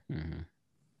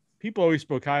 People always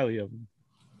spoke highly of him.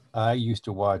 I used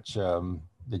to watch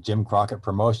the Jim Crockett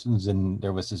promotions, and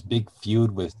there was this big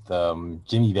feud with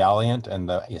Jimmy Valiant and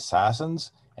the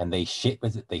Assassins, and they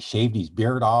shaved his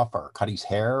beard off or cut his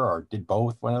hair or did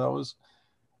both, one of those.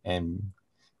 And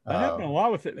that happened a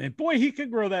lot with it, man. Boy, he could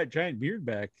grow that giant beard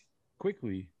back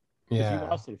quickly. Yeah, he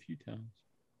lost it a few times.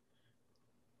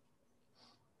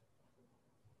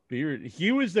 Beard.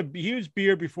 He was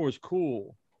beard before it was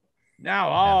cool. Now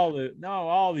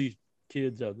all these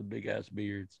kids have the big ass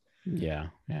beards. Yeah.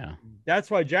 That's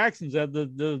why Jackson's had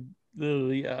the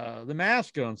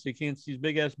mask on, so you can't see his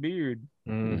big ass beard.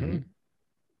 Mm-hmm.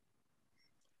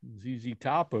 ZZ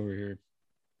Top over here.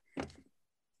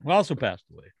 Who also passed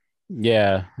away.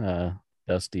 Yeah,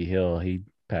 Dusty Hill, he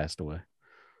passed away.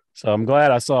 So I'm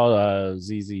glad I saw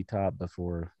ZZ Top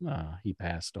before he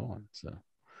passed on. So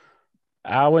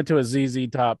I went to a ZZ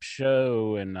Top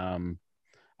show, and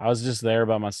I was just there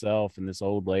by myself, and this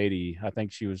old lady, I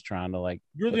think she was trying to like.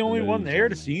 You're the only one there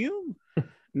to see him?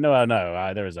 No,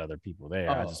 there was other people there.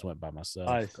 I just went by myself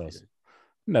because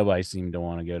nobody seemed to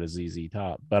want to go to ZZ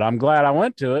Top. But I'm glad I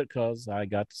went to it because I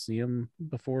got to see him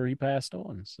before he passed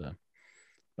on. So,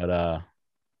 but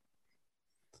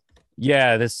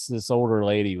yeah, this older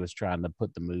lady was trying to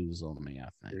put the moves on me, I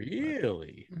think.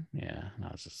 Really? But, yeah.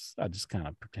 I just kind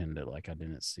of pretended like I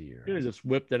didn't see her. You just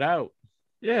whipped it out.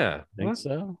 Yeah. Think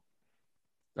so?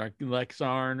 Like Lex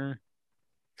Arner.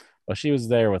 Well, she was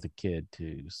there with a kid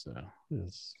too, so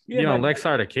Lex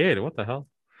Arner, a kid. What the hell?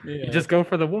 Yeah. You just go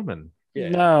for the woman. Yeah.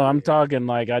 No, I'm talking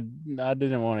like I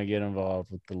didn't want to get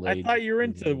involved with the lady. I thought you were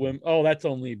into women. Oh, that's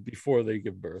only before they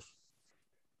give birth.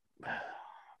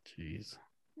 Jeez.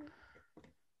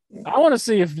 I want to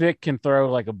see if Vic can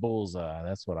throw like a bullseye.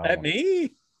 That's what I want. At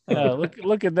me?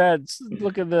 Look at that.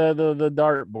 Look at the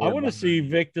dartboard. I want to see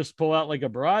Vic just pull out like a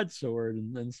broadsword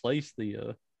and then slice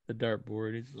the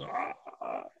dartboard.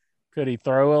 Could he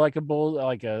throw like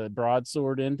a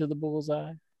broadsword into the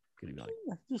bullseye? Could he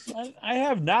like? I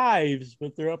have knives,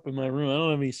 but they're up in my room. I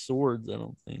don't have any swords. I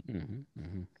don't think.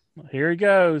 Here he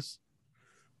goes.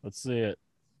 Let's see it.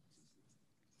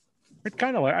 It's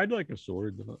kind of like I'd like a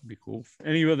sword. That'd be cool.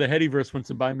 Any of the Headyverse wants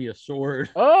to buy me a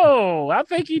sword. Oh, I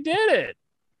think he did it.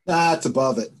 That's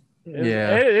above it.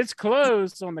 Yeah. It's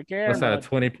close on the camera. What's that,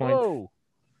 20 points? Whoa.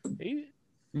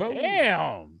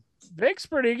 Damn. Vic's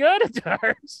pretty good at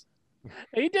darts.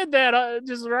 He did that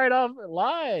just right off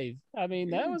live. I mean,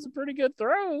 that was a pretty good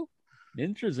throw.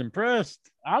 Intra's impressed.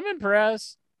 I'm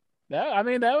impressed. That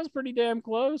was pretty damn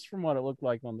close from what it looked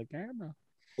like on the camera.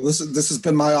 Well, this has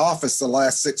been my office the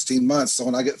last 16 months. So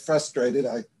when I get frustrated,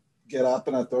 I get up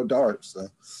and I throw darts. So.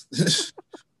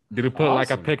 Did it put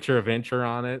like a picture of Intra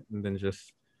on it and then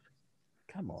just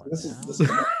come on?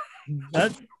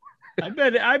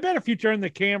 I bet if you turn the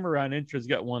camera on, Intra's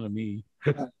got one of me.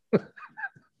 I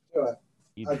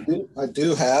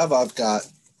do have. I've got.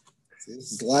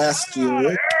 This is last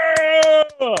year.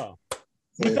 Yeah!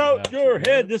 Without your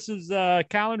head, this is a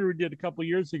calendar we did a couple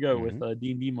years ago with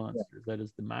D&D Monsters. That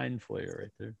is the Mind Flayer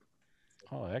right there.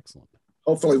 Oh, excellent.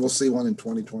 Hopefully, we'll see one in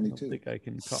 2022. I think I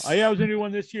can call. I was going to do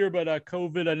one this year, but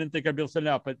COVID, I didn't think I'd be able to send it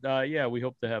out. But yeah, we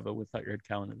hope to have a Without Your Head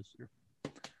calendar this year.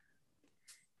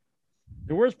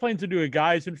 There was plans to do a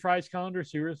Guys and Fries calendar,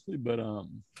 seriously, but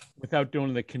without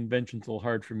doing the convention, it's a little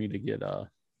hard for me to get the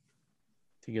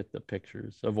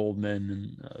pictures of old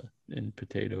men and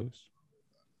potatoes.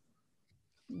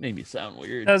 Made me sound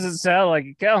weird. Doesn't sound like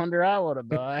a calendar I want to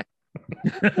buy.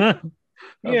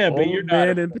 Yeah, but you're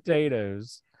not in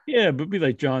potatoes. Yeah, but be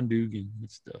like John Dugan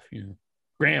and stuff,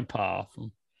 Grandpa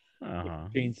from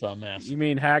Chainsaw Massacre. You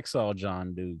mean Hacksaw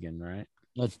John Dugan, right?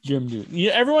 That's Jim Dugan.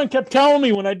 Yeah, everyone kept telling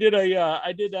me when I did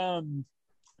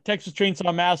Texas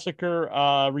Chainsaw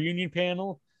Massacre reunion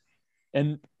panel,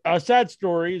 and a sad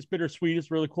story. It's bittersweet. It's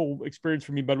a really cool experience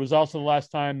for me, but it was also the last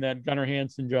time that Gunnar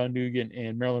Hansen, John Dugan,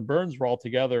 and Marilyn Burns were all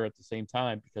together at the same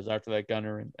time, because after that,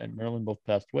 Gunnar and Marilyn both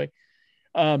passed away.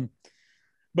 But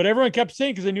everyone kept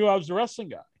saying, because they knew I was the wrestling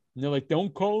guy, and they're like,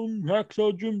 "Don't call him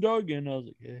Hacksaw Jim Duggan." I was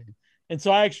like, "Yeah," and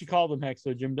so I actually called him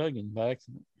Hacksaw Jim Duggan by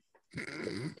accident.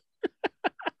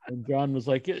 And John was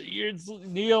like, "You're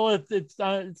Neil. It's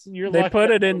your." They put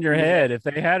it in your head. If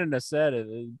they hadn't have said it,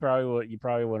 you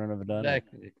probably wouldn't have done it.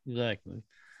 Exactly.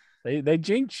 They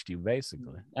jinxed you,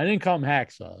 basically. I didn't call him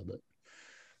Hacksaw,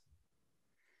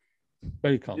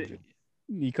 but he called him.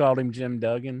 You called him Jim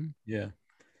Duggan. Yeah.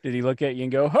 Did he look at you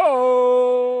and go,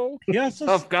 "Ho"? Yes,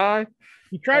 tough guy.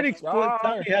 He tried to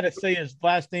tell me how to say his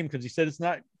last name, because he said it's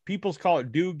not. People call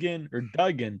it Dugan or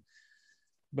Duggan.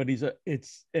 But he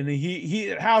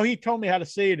how he told me how to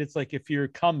say it. It's like, if you're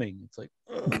coming, it's like,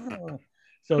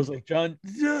 so it's like John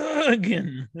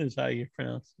Duggan is how you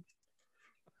pronounce it.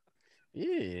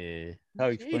 Yeah, how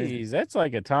he explains. That's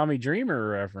like a Tommy Dreamer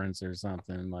reference or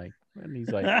something. Like, and he's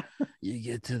like, you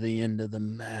get to the end of the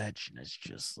match and it's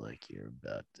just like you're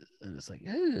about to, and it's like,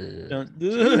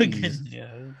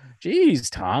 geez,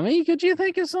 Tommy, could you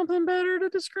think of something better to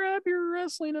describe your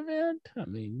wrestling event? I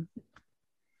mean,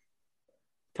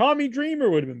 Tommy Dreamer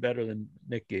would have been better than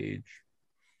Nick Gage.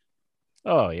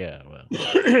 Oh, yeah. Well,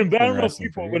 but I don't know if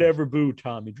people would ever boo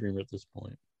Tommy Dreamer at this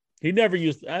point. He never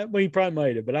used, well, he probably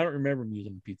might have, but I don't remember him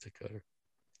using a pizza cutter.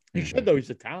 He should, though. He's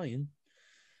Italian.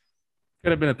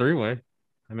 Could have been a three-way.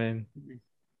 I mean,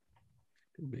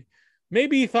 could be.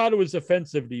 Maybe he thought it was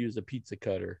offensive to use a pizza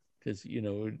cutter because,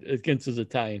 against his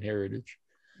Italian heritage.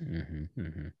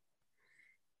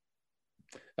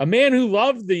 A man who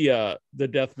loved the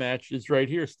death match is right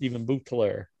here, Stephen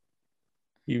Boutelaire.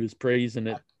 He was praising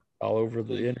it all over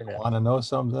the internet. Want to know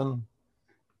something?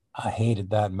 I hated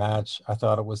that match. I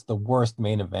thought it was the worst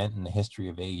main event in the history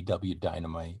of AEW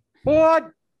Dynamite.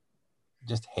 What?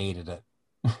 Just hated it.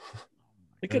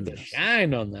 Look at the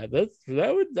shine on that.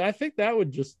 I think that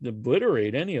would just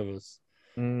obliterate any of us.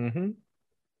 And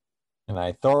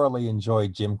I thoroughly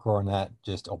enjoyed Jim Cornette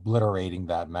just obliterating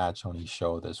that match on his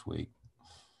show this week.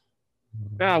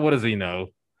 What does he know?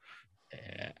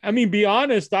 I mean, be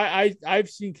honest. I've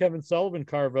seen Kevin Sullivan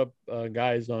carve up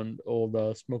guys on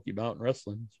old Smoky Mountain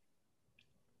Wrestling.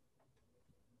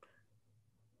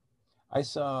 I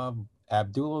saw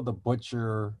Abdullah the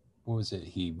Butcher. What was it?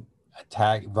 He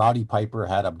attacked Roddy Piper.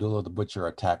 Had Abdullah the Butcher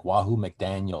attack Wahoo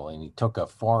McDaniel, and he took a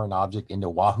foreign object into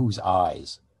Wahoo's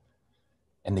eyes,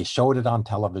 and they showed it on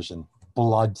television.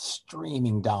 Blood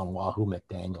streaming down Wahoo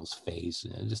McDaniel's face,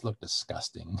 and it just looked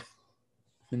disgusting.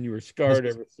 And you were scarred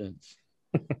ever since.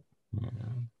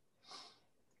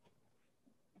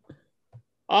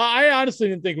 I honestly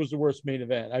didn't think it was the worst main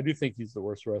event. I do think he's the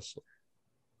worst wrestler.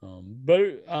 Check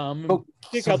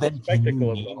out the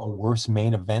spectacle of it. A worse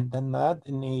main event than that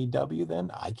in AEW? Then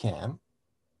I can.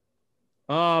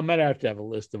 I might have to have a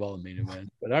list of all the main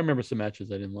events, but I remember some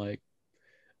matches I didn't like.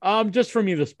 Just for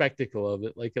me, the spectacle of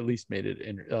it, like, at least made it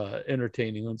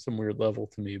entertaining on some weird level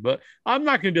to me. But I'm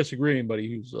not going to disagree with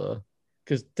anybody who's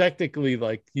because technically,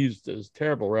 like, he's a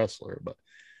terrible wrestler, but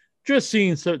just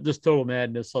seeing just total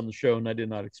madness on the show, and I did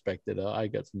not expect it. I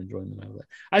got some enjoyment out of that.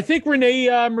 I think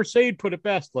Rene Mercedes put it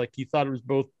best. Like, he thought it was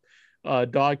both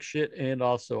dog shit and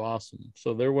also awesome.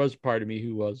 So there was part of me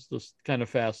who was just kind of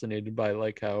fascinated by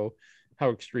like how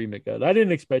extreme it got. I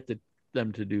didn't expect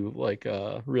them to do like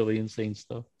really insane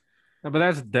stuff. No, but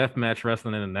that's deathmatch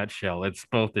wrestling in a nutshell. It's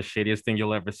both the shittiest thing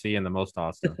you'll ever see and the most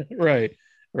awesome. Right.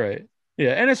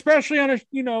 Yeah, and especially on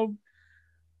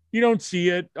you don't see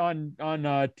it on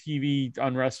TV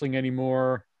on wrestling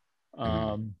anymore.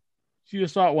 You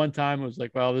just saw it one time. It was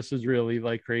like, wow, this is really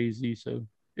like crazy. So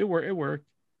it worked.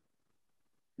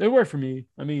 It worked for me.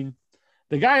 I mean,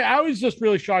 the guy, I was just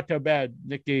really shocked how bad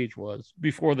Nick Gage was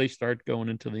before they start going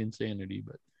into the insanity.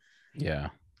 But yeah.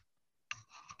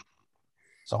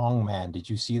 Songman, did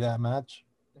you see that match?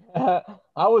 I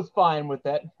was fine with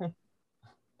it.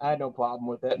 I had no problem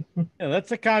with it. Yeah, that's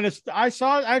the kind of I've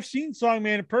seen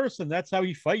Songman in person. That's how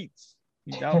he fights.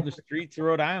 He's out in the streets of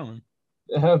Rhode Island.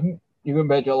 You can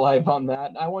bet your life on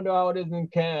that. I wonder how it is in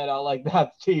Canada like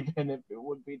that, Stephen, if it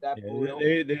would be that brutal.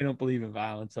 They don't believe in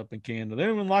violence up in Canada. They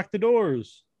don't even lock the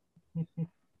doors.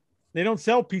 They don't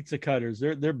sell pizza cutters.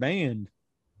 They're banned.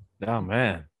 Oh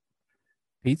man.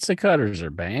 Pizza cutters are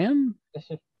banned?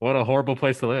 What a horrible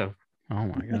place to live. Oh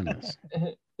my goodness.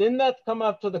 Didn't that come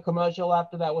up to the commercial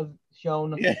after that was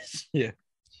shown? Yes. Yeah.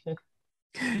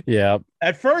 Yeah.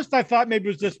 At first, I thought maybe it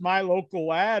was just my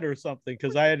local ad or something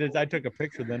because I took a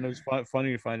picture. Then it was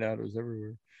funny to find out it was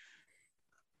everywhere.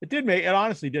 It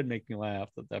honestly did make me laugh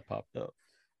that popped up.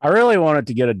 I really wanted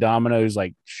to get a Domino's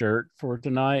like shirt for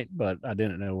tonight, but I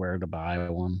didn't know where to buy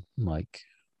one. Like,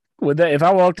 would they, if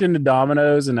I walked into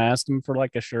Domino's and asked them for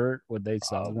like a shirt, would they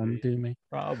sell one to me?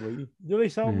 Probably. Do they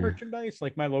sell merchandise?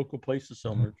 Like my local places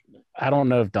sell merchandise. I don't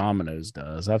know if Domino's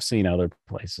does. I've seen other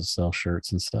places sell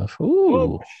shirts and stuff. Ooh.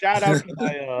 Oh, shout out to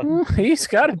my he's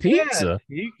got a pizza.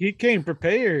 Yeah, he came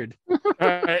prepared.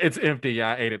 It's empty.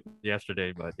 Yeah, I ate it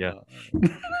yesterday, but yeah.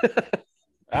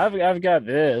 I've got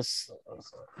this.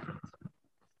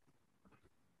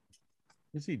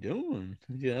 What's he doing?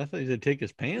 Yeah, I thought he said take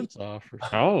his pants off. Or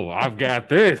something. Oh, I've got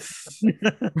this.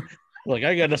 Like,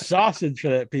 I got a sausage for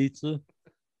that pizza.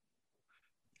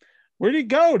 Where'd he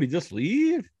go? Did he just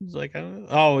leave? He's like, I don't know.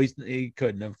 Oh, he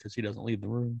couldn't have because he doesn't leave the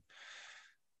room.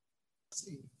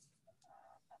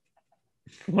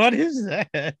 What is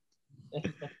that?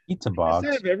 Pizza box.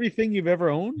 Does that have everything you've ever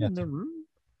owned in the room?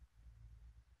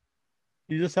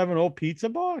 You just have an old pizza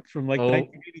box from like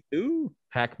 1982?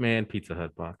 Pac-Man Pizza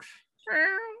Hut box.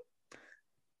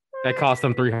 That cost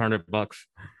them $300.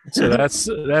 So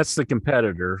that's the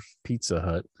competitor, Pizza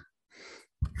Hut.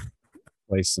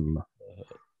 Play some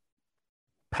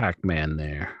Pac-Man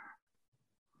there.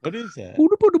 What is that?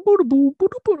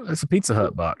 It's a Pizza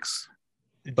Hut box.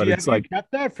 But it's like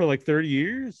kept that for like 30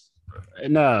 years.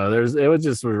 No, it was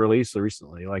just released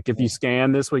recently. Like if you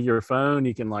scan this with your phone,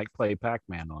 you can like play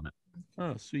Pac-Man on it.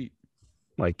 Oh, sweet.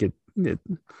 Like it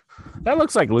that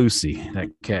looks like Lucy, that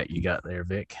cat you got there,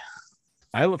 Vic.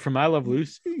 I Love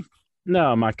Lucy?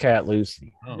 No, my cat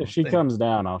Lucy. Oh, if she comes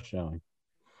down, I'll show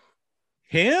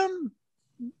him.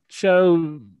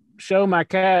 Show my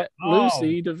cat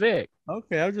Lucy to Vic.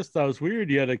 Okay, I just thought it was weird.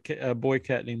 You had a boy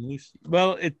cat named Lucy.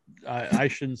 Well, I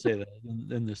shouldn't say that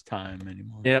in this time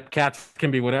anymore. Yep, cats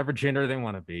can be whatever gender they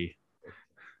want to be.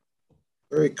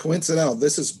 Very coincidental.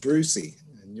 This is Brucey,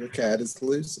 and your cat is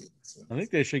Lucy. So. I think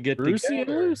they should get Brucey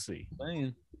together. and Lucy.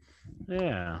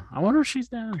 Yeah, I wonder if she's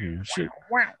down here.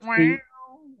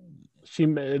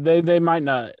 They might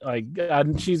not like.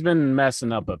 She's been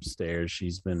messing up upstairs.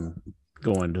 She's been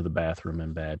going to the bathroom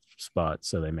in bad spots,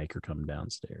 so they make her come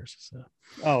downstairs. So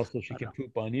she can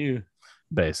poop on you.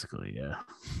 Basically, yeah.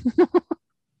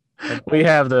 We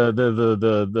have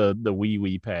the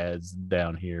wee pads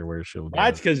down here where she'll go.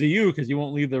 That's because of you, because you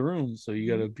won't leave the room, so you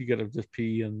gotta just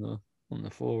pee on the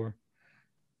floor.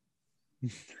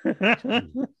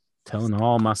 Telling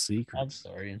all my secrets. I'm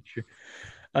sorry.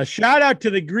 A shout out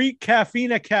to the Greek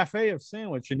Caffeina Cafe of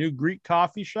Sandwich, a new Greek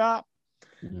coffee shop.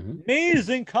 Mm-hmm.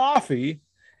 Amazing coffee.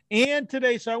 And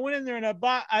today, so I went in there and I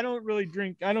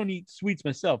don't eat sweets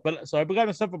myself, so I got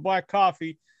myself a black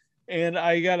coffee, and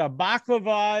I got a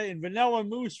baklava and vanilla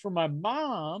mousse for my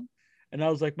mom. And I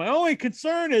was like, my only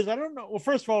concern is, I don't know. Well,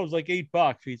 first of all, it was like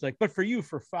 $8. He's like, but for you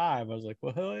for $5. I was like,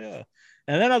 well, hell yeah.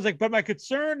 And then I was like, but my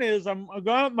concern is I'm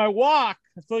going up my walk.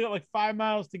 I still got like 5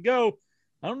 miles to go.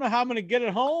 I don't know how I'm going to get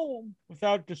it home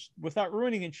without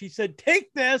ruining it. She said,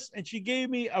 take this. And she gave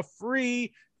me a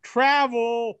free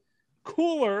travel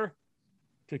cooler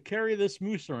to carry this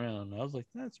moose around. I was like,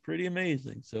 that's pretty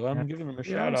amazing. So I'm giving them a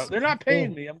shout out. They're not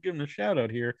paying me. I'm giving them a shout out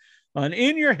here on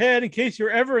In Your Head. In case you're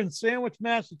ever in Sandwich,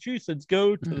 Massachusetts,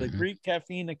 go to the Greek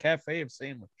Caffeine, a cafe of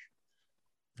Sandwich.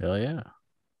 Hell yeah.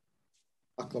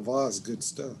 Baklava is good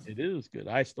stuff. It is good.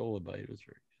 I stole a bite. It was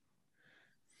very good.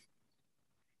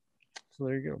 So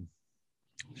there you go.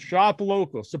 Shop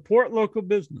local. Support local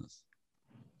business.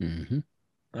 Mm-hmm.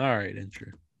 All right,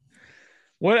 Incher.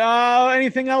 What?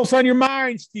 Anything else on your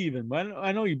mind, Steven?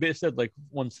 I know you said like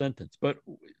one sentence, but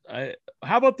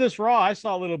how about this Raw? I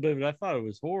saw a little bit of it. I thought it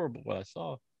was horrible what I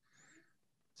saw.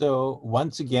 So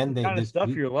once again, Kind of stuff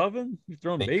you're loving. You're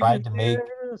throwing they baby tried to make.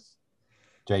 this?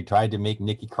 They tried to make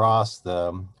Nikki Cross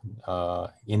the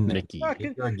in the Nikki.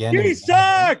 again. He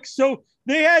sucks. So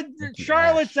they had Nikki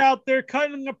Charlotte's Ash. out there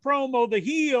cutting a promo, the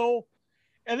heel,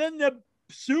 and then the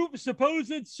supposed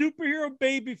superhero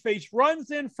babyface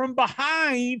runs in from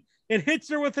behind and hits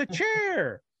her with a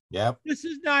chair. Yep. This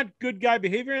is not good guy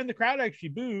behavior, and the crowd actually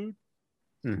booed.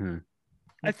 Mm-hmm.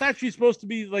 I thought she's supposed to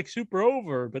be like super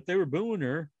over, but they were booing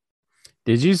her.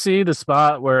 Did you see the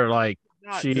spot where like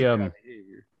Not she good guy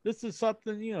behavior. This is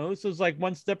something, this is like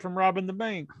one step from robbing the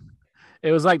bank.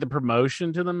 it was like the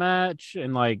promotion to the match,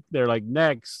 and like they're like,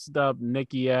 next up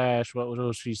Nikki Ash, what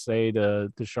will she say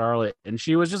to Charlotte? And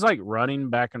she was just like running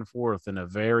back and forth in a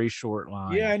very short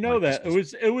line. Yeah, I know like, that.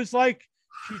 It was like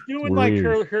she's doing weird.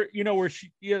 like her where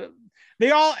she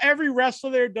every wrestler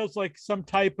there does like some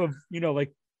type of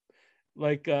like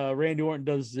Randy Orton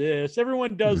does this.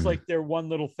 Everyone does like their one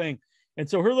little thing. And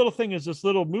so her little thing is this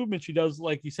little movement she does,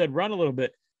 like you said, run a little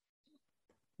bit.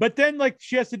 But then like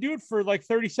she has to do it for like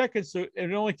 30 seconds. So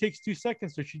it only takes 2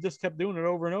 seconds. So she just kept doing it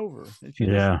over and over. And she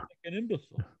just looked like an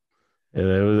imbecile.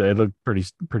 It looked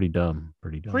pretty dumb.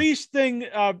 Pretty dumb. Priest thing,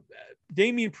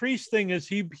 Damian Priest thing is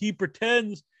he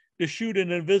pretends to shoot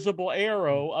an invisible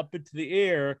arrow up into the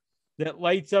air that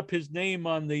lights up his name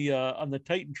on the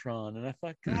Titantron. And I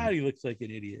thought, God, he looks like an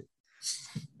idiot.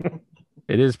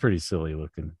 It is pretty silly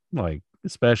looking, like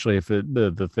especially if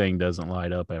the thing doesn't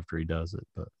light up after he does it.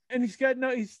 But and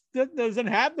he doesn't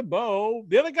have the bow.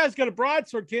 The other guy's got a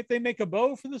broadsword. Can't they make a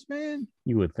bow for this man?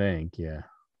 you would think, yeah.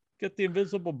 Get the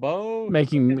invisible bow.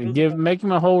 Make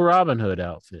him a whole Robin Hood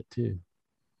outfit too.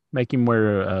 Make him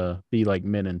wear be like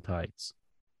men in tights.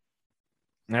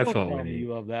 That's what we need.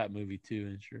 You love that movie too,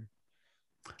 and sure.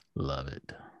 Love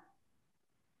it.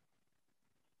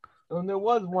 And there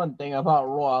was one thing about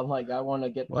Raw, like I want to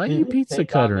get. Why are you pizza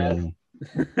cuttering?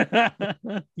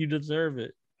 You deserve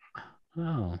it.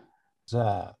 Oh,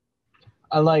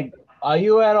 Are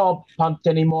you at all pumped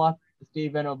anymore,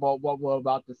 Steven, about what we're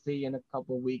about to see in a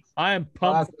couple of weeks? I am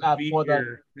pumped to be for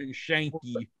here in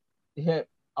Shanky. Yeah,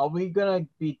 are we gonna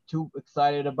be too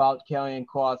excited about Karrion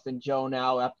Kross and Joe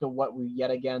now after what we yet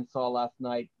again saw last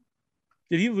night?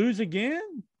 Did he lose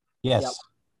again? Yes. Yep.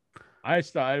 I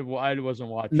wasn't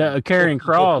watching. no, Karrion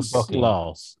Kross Booking.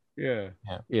 lost. Yeah.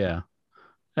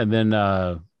 And then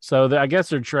I guess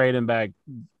they're trading back,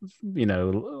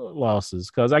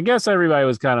 losses, because I guess everybody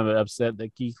was kind of upset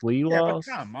that Keith Lee lost.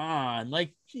 But come on,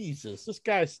 like Jesus, this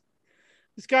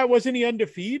guy wasn't he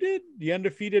undefeated? The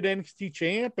undefeated NXT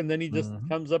champ, and then he just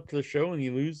comes up to the show and he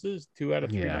loses 2 out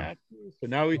of 3 matches. So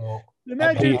now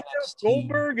imagine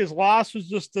Goldberg, his loss was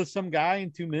just to some guy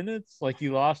in 2 minutes, like he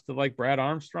lost to like Brad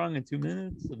Armstrong in 2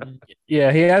 minutes.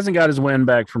 Yeah, he hasn't got his win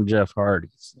back from Jeff Hardy.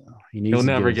 So He'll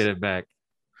never get it back.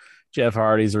 Jeff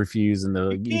Hardy's refusing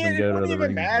to even go to the ring. It doesn't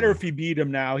even matter if he beat him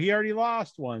now. He already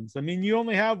lost once. I mean, you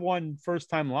only have one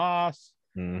first-time loss.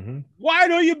 Mm-hmm. Why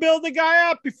don't you build the guy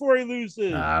up before he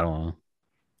loses? I don't know.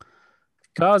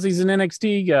 Because he's an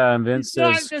NXT guy, and Vince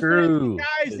says, screw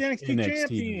he's the NXT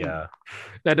champion. guy.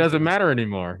 That doesn't matter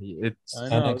anymore.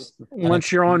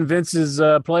 Once you're on Vince's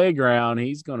playground,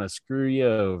 he's going to screw you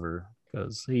over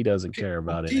because he doesn't care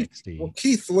about NXT. Well,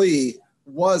 Keith Lee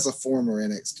was a former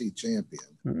NXT champion.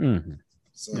 Mm-hmm.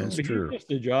 So That's true.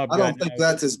 Just a job I don't think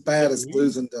that's as bad as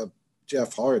losing to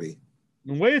Jeff Hardy.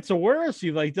 The way it's a worse,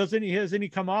 hasn't he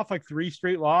come off like 3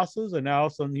 straight losses, and now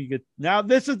suddenly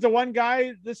this is the one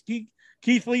guy,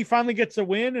 Keith Lee finally gets a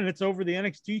win, and it's over the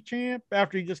NXT champ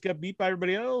after he just got beat by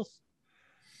everybody else.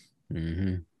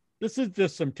 Mm-hmm. This is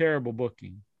just some terrible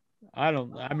booking. I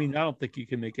don't think you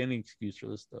can make any excuse for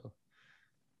this stuff.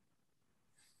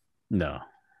 No.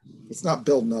 It's not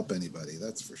building up anybody,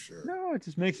 that's for sure. No, it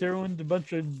just makes everyone a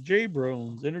bunch of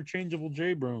J-Brones, interchangeable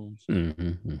J-Brones.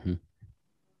 Mm-hmm. Mm-hmm.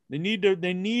 They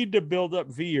They need to build up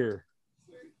Veer.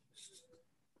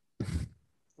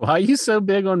 Why are you so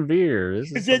big on Veer?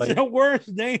 This is It's like, the worst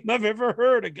name I've ever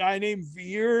heard. A guy named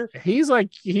Veer. he's like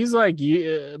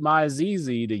you, my ZZ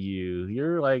to you.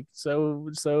 You're like so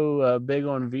big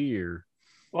on Veer.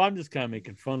 Well, I'm just kind of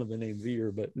making fun of the name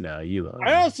Veer, but No, you love.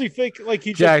 I honestly think like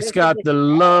he Jack's just got the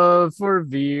love for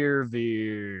Veer.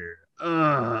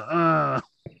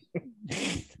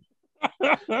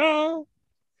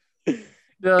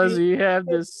 Does he have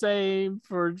the same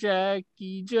for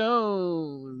Jackie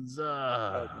Jones?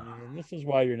 Man, this is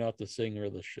why you're not the singer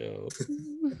of the show.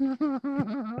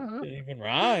 Didn't even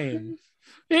rhyme.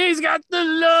 He's got the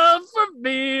love for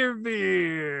beer.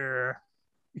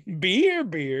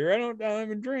 Beer. I don't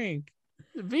even drink.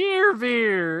 Veer.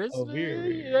 Veer.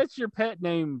 That's your pet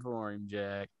name for him,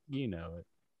 Jack. You know it.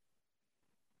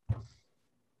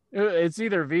 It's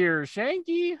either Veer or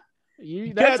Shanky.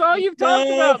 That's all you've talked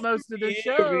about most of the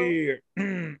show.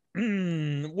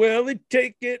 Well,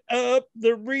 take it up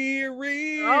the rear.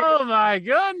 Oh my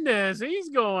goodness, he's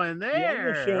going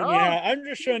there. Yeah, I'm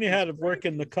just showing you how to work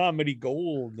in the comedy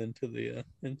gold into the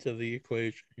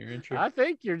equation here. I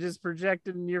think you're just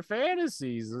projecting your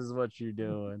fantasies is what you're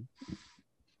doing.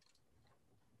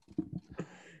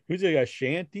 Who's that guy?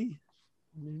 Shanty?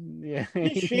 Yeah,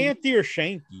 Shanty or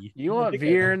Shanky? You want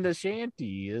Veer and the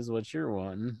Shanty is what you're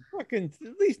wanting. Fucking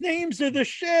these names are the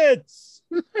shits.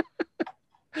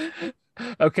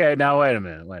 Okay, now wait a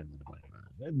minute.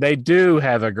 They do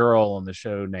have a girl on the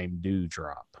show named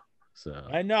Dewdrop. So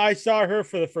I know I saw her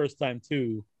for the first time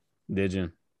too. Did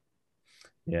you?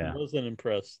 Yeah. I wasn't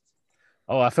impressed.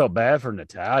 Oh, I felt bad for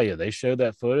Natalia. They showed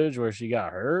that footage where she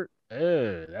got hurt.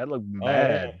 Ew, that looked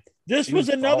bad. Yeah. This was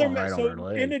another right so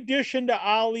in addition to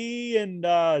Ali and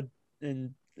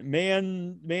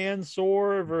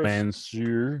Mansoor versus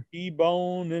Mansoor,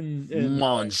 E-Bone and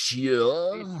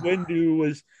Monsieur Windu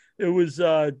was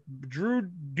Drew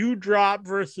Dewdrop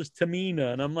versus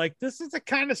Tamina, and I'm like, this is the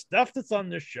kind of stuff that's on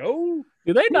the show.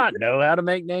 Do they not know how to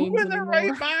make names? Who in their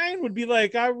right mind would be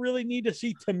like, I really need to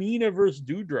see Tamina versus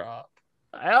Dewdrop?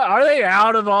 Are they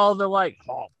out of all the like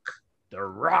Hulk, The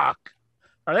Rock?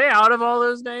 Are they out of all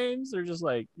those names? They're just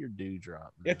like, you're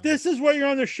Dewdrop. If this is what you're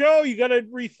on the show, you got to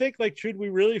rethink, like, should we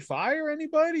really fire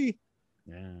anybody?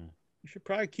 Yeah. You should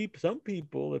probably keep some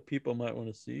people that people might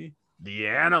want to see. The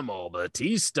Animal,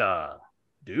 Batista,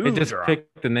 They just Dewdrop. pick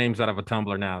the names out of a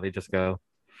Tumblr now. They just go,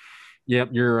 yep,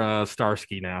 you're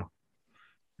Starsky now.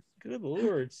 Good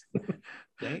Lord.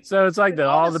 So it's like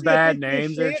all the Honestly, bad I think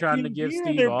names they're trying to give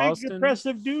Steve they're Austin. Big,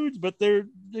 impressive dudes, but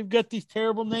they've got these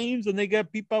terrible names and they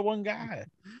got beat by one guy.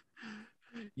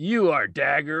 You are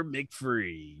Dagger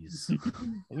McFreeze.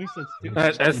 At least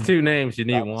That's two names. You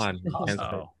need one.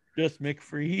 Oh. Just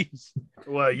McFreeze.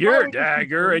 Well, you're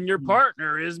Dagger and your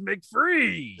partner is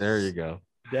McFreeze. There you go.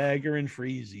 Dagger and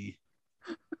Freezy.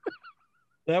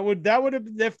 That would have,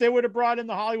 if they would have brought in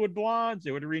the Hollywood Blondes,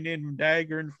 they would have renamed them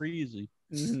Dagger and Freezy.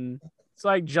 Mm-hmm. It's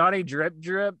like Johnny Drip.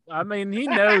 I mean, he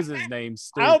knows his name's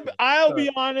stupid. I'll be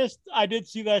honest. I did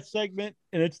see that segment,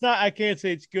 and it's not. I can't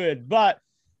say it's good, but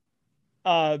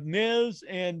Miz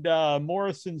and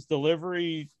Morrison's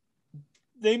delivery,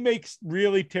 they make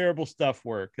really terrible stuff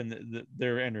work, and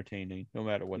they're entertaining no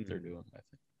matter what they're doing. I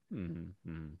think.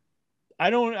 Mm-hmm.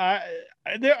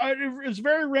 It's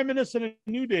very reminiscent of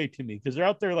New Day to me, because they're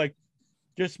out there like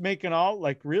just making all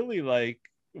like really like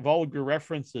vulgar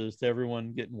references to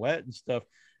everyone getting wet and stuff,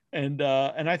 and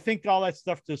I think all that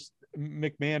stuff just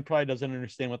McMahon probably doesn't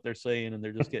understand what they're saying, and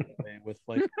they're just getting away with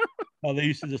like how they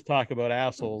used to just talk about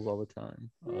assholes all the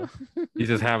time. He's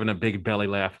just having a big belly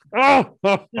laugh. Oh,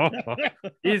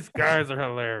 these guys are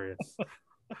hilarious.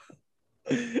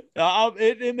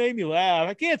 It made me laugh.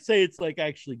 I can't say it's like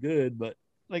actually good, but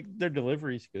like their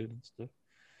delivery's good and stuff.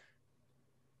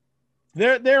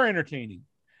 They're entertaining.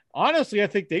 Honestly, I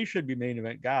think they should be main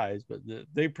event guys, but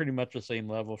they're pretty much the same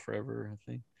level forever. I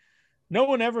think no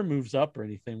one ever moves up or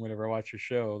anything. Whenever I watch a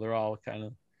show, they're all kind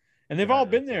of, and they've all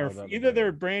been there. Either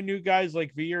they're brand new guys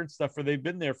like Veer and stuff, or they've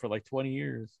been there for like 20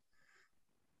 years.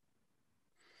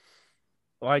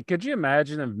 Like, could you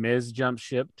imagine if Miz jumped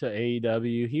ship to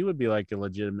AEW? He would be like a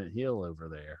legitimate heel over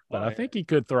there. But I think he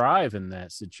could thrive in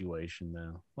that situation,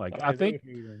 though. Like, I think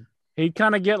he'd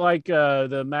kind of get like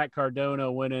the Matt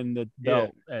Cardona winning the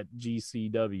belt at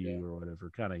GCW or whatever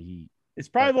kind of heat. It's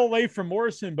probably a little late for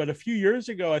Morrison, but a few years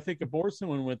ago, I think if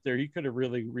Morrison went there, he could have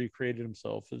really recreated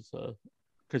himself as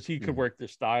because he could work the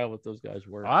style that those guys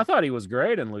work. I thought he was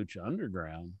great in Lucha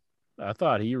Underground. I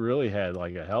thought he really had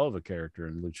like a hell of a character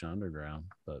in Lucha Underground,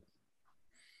 but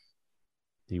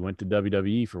he went to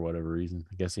WWE for whatever reason.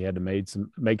 I guess he had to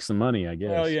make some money, I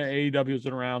guess. Oh yeah, AEW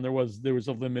wasn't around. There was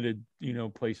a limited,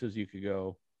 places you could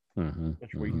go.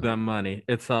 That's where you The money.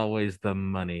 It's always the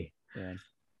money. Yeah.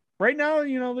 Right now,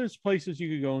 there's places you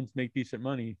could go and make decent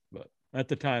money, but at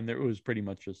the time, there was pretty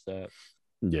much just that.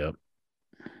 Yep.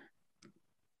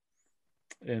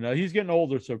 And he's getting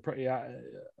older, so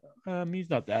he's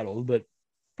not that old, but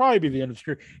probably be the end of his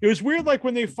career. It was weird, like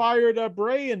when they fired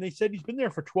Bray, and they said he's been there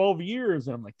for 12 years,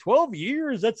 and I'm like, 12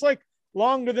 years? That's like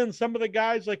longer than some of the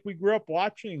guys like we grew up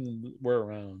watching were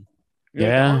around.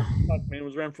 Yeah, like, man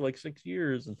was around for like 6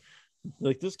 years, and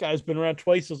like this guy's been around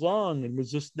twice as long, and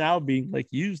was just now being like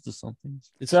used to something.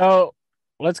 So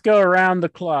let's go around the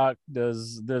clock.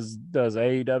 Does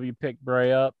AEW pick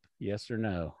Bray up? Yes or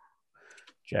no?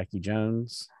 Jackie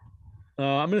Jones.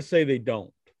 I'm gonna say they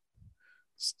don't.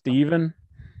 Steven?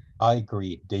 I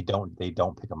agree. They don't pick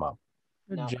him up.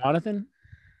 No. Jonathan?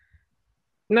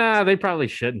 Nah, they probably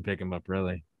shouldn't pick him up,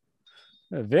 really.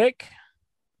 Vic?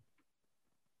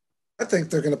 I think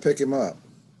they're going to pick him up.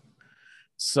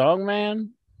 Songman?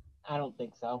 I don't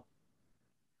think so.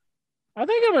 I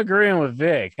think I'm agreeing with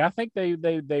Vic. I think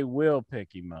they will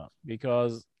pick him up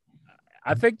because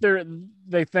I think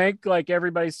they think like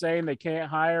everybody's saying they can't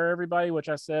hire everybody, which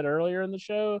I said earlier in the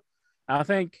show. I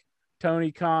think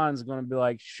Tony Khan's going to be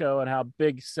like showing how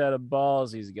big set of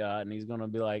balls he's got, and he's going to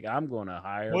be like, I'm going to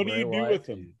hire. What do you do with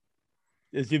him?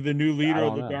 Is he the new leader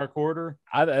of the Dark Order?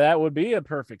 That would be a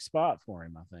perfect spot for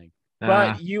him, I think.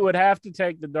 But you would have to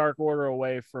take the Dark Order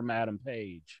away from Adam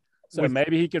Page. So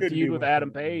maybe he could feud with Adam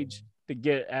Page to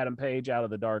get Adam Page out of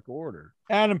the Dark Order.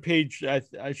 Adam Page,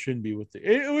 I shouldn't be with it.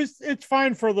 It's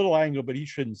fine for a little angle, but he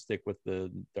shouldn't stick with the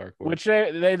Dark Order. Which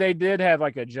they did have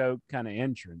like a joke kind of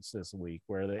entrance this week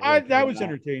where that was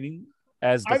entertaining.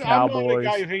 As the Cowboys. I'm not the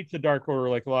guy who hates the Dark Order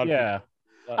like a lot of people.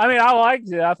 I mean, I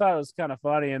liked it. I thought it was kind of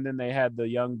funny, and then they had the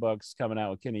Young Bucks coming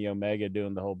out with Kenny Omega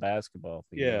doing the whole basketball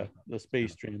thing. Yeah, the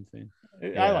Space Jam thing.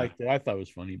 I liked it. I thought it was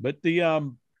funny, but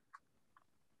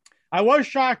I was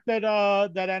shocked that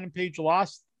Adam Page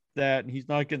lost that, and he's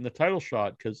not getting the title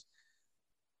shot because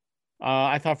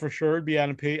I thought for sure it'd be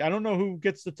Adam Page. I don't know who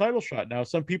gets the title shot now.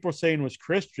 Some people are saying it was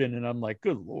Christian, and I'm like,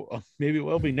 good Lord, maybe it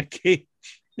will be Nick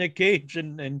Cage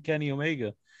and Kenny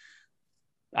Omega.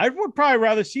 I would probably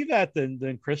rather see that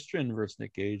than Christian versus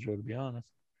Nick Gage, to be honest.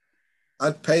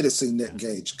 I'd pay to see Nick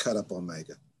Gage cut up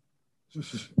Omega.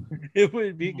 It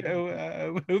would be.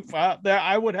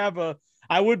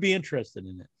 I would be interested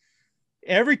in it.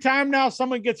 Every time now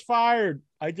someone gets fired,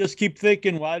 I just keep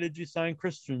thinking, why did you sign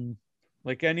Christian?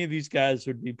 Like any of these guys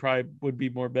would be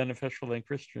more beneficial than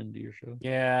Christian to your show.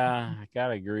 Yeah, I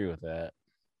gotta agree with that.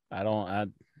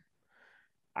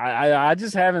 I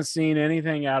just haven't seen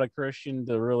anything out of Christian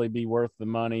to really be worth the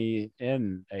money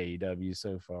in AEW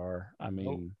so far. I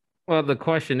mean, well, the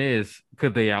question is,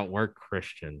 could they outwork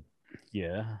Christian?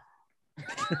 Yeah.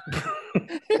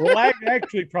 Well,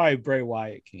 actually, probably Bray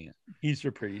Wyatt can't. He's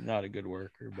not a good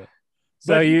worker, but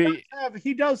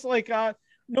he does like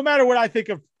no matter what I think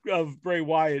of Bray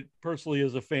Wyatt personally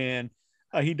as a fan,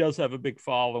 he does have a big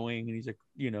following, and he's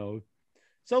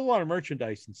sells a lot of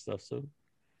merchandise and stuff. So.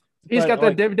 He's got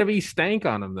that WWE stank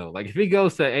on him, though. Like, if he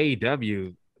goes to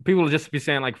AEW, people will just be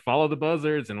saying, like, follow the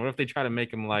buzzards. And what if they try to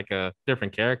make him, like, a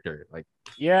different character? Like,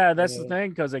 yeah, that's the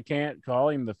thing, because they can't call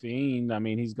him the Fiend. I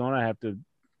mean, he's going to have to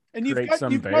create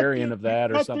some variant of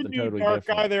that or something totally different.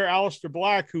 Guy there, Aleister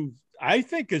Black, who I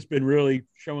think has been really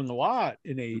showing a lot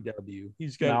in AEW.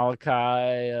 He's got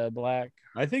Malachi Black.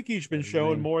 I think he's been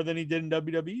showing more than he did in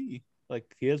WWE. Like,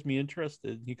 he has me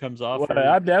interested. He comes off. Well,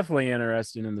 I'm definitely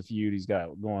interested in the feud he's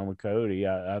got going with Cody.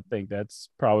 I think that's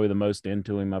probably the most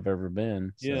into him I've ever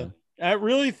been. So. Yeah, I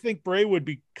really think Bray would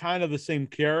be kind of the same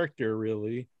character,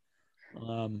 really.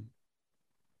 And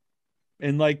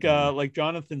like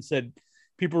Jonathan said,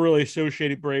 people really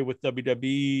associated Bray with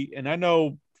WWE, and I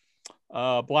know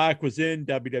Black was in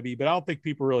WWE, but I don't think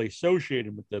people really associate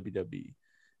him with WWE.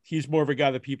 He's more of a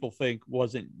guy that people think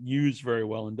wasn't used very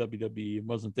well in WWE and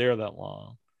wasn't there that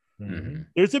long. Mm-hmm.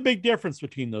 There's a big difference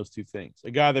between those two things. A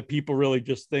guy that people really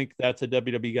just think that's a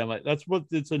WWE guy. Like, that's what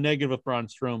it's a negative with Braun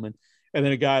Strowman. And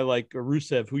then a guy like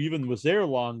Rusev, who even was there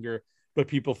longer, but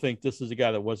people think this is a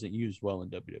guy that wasn't used well in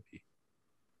WWE.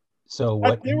 So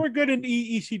they were good in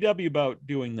ECW about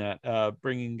doing that,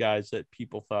 bringing guys that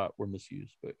people thought were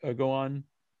misused. But go on.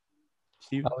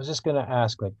 Steve? I was just going to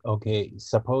ask, like, okay,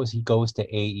 suppose he goes to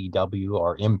AEW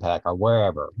or Impact or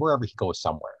wherever he goes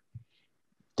somewhere.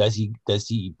 Does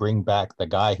he bring back the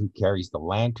guy who carries the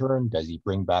lantern? Does he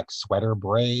bring back Sweater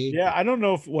Bray? Yeah, I don't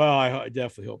know if. Well, I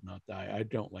definitely hope not. I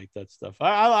don't like that stuff.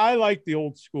 I like the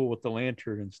old school with the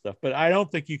lantern and stuff, but I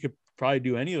don't think you could probably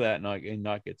do any of that and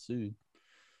not get sued.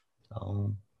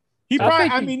 He probably.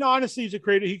 I mean, honestly, he's a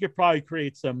creator. He could probably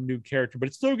create some new character, but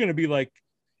it's still going to be like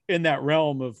in that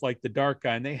realm of like the dark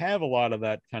guy, and they have a lot of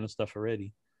that kind of stuff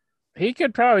already. He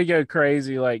could probably go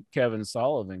crazy like Kevin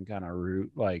Sullivan kind of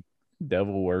route, like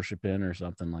devil worshiping or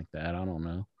something like that. I don't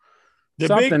know.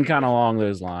 Something kind of along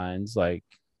those lines, like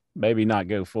maybe not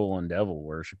go full on devil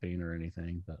worshiping or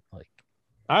anything, but like.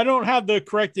 I don't have the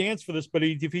correct answer for this, but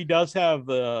if he does have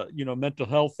mental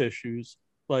health issues,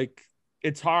 like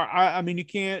it's hard. I mean, you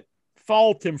can't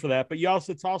fault him for that, but it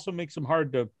also makes him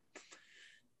hard to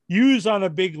use on a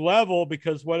big level,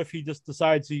 because what if he just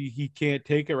decides he can't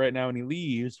take it right now and he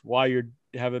leaves while you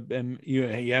have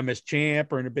MS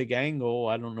champ or in a big angle?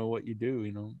 I don't know what you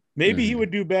do. Maybe he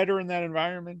would do better in that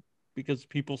environment because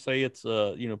people say it's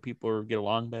people get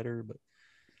along better, but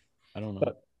I don't know.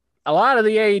 But a lot of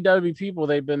the AEW people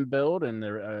they've been building,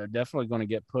 they're definitely going to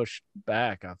get pushed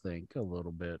back, I think, a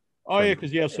little bit. Oh yeah,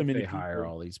 because you have so many. They hire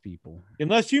all these people,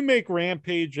 unless you make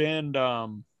Rampage and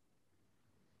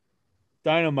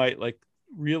Dynamite like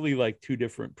really like two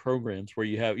different programs where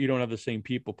you don't have the same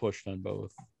people pushed on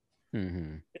both.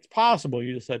 Mm-hmm. It's possible.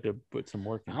 You just had to put some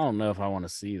work in. I don't know if I want to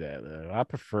see that though. I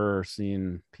prefer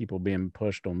seeing people being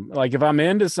pushed on. Like if I'm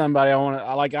into somebody,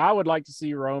 I would like to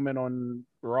see Roman on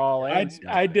Raw.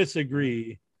 I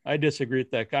disagree. I disagree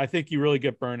with that. I think you really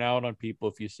get burnt out on people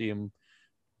if you see them.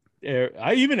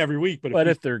 Even every week, but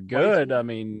if they're good, I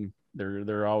mean,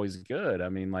 they're always good. I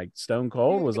mean, like Stone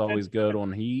Cold was always good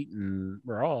on Heat and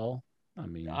Raw. I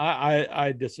mean,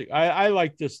 I disagree. I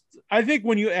like this. I think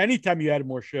anytime you add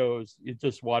more shows, you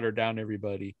just water down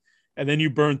everybody, and then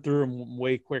you burn through them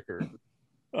way quicker.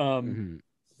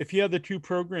 If you have the two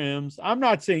programs, I'm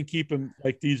not saying keep them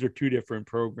like these are two different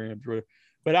programs,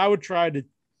 but I would try to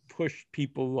push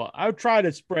people. I would try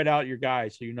to spread out your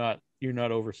guys so you're not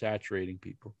oversaturating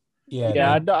people.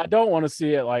 Yeah. I don't want to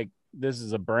see it like this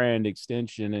is a brand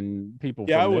extension and people.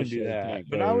 Yeah, I wouldn't do that,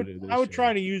 but I would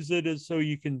try to use it as so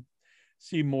you can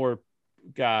see more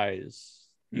guys.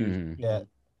 Yeah,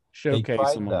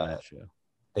 showcase them on that show.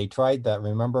 They tried that.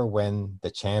 Remember when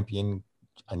the champion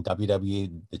on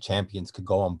WWE, the champions could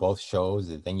go on both shows,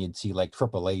 and then you'd see like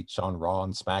Triple H on Raw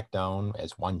and SmackDown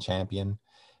as one champion.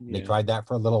 Yeah. They tried that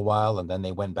for a little while, and then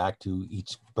they went back to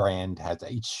each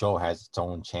show has its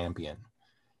own champion.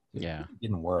 Yeah, it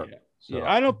didn't work. Yeah. So.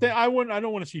 Yeah, I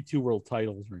don't want to see 2 world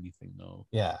titles or anything though.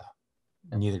 Yeah,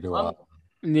 neither do I.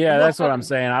 Yeah, that's what I'm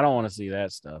saying. I don't want to see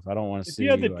that stuff. I don't want to see.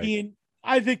 Yeah,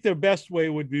 I think the best way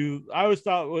would be. I always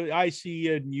thought IC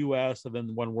in US and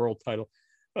then one world title.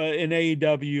 In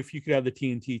AEW, if you could have the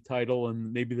TNT title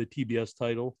and maybe the TBS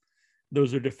title,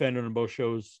 those are defended on both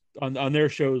shows on their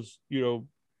shows,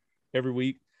 every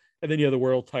week, and then you have the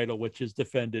world title, which is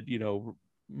defended,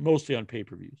 mostly on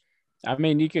pay-per-views. I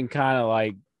mean, you can kind of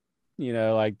like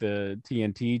the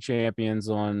TNT champions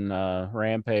on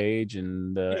Rampage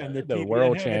and the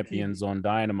world champions on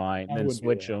Dynamite, and then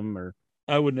switch them. Or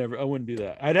I wouldn't do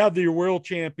that. I'd have the world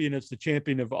champion as the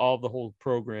champion of the whole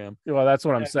program. Well, that's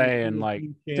what I'm saying. Like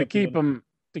to keep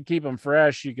them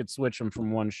fresh, you could switch them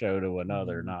from one show to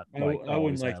another. Not like I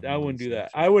wouldn't like that. I wouldn't do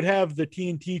that. I would have the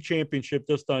TNT championship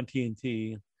just on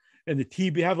TNT, and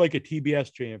have like a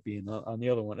TBS champion on the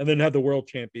other one, and then have the world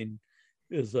champion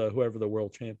is whoever the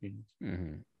world champion is.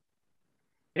 Mm-hmm.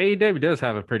 AEW does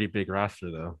have a pretty big roster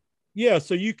though. Yeah,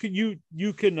 so you can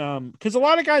because a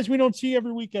lot of guys we don't see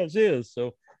every week as is.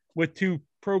 So with 2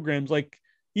 programs, like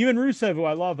even Rusev, who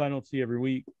I love, I don't see every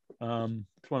week. It's one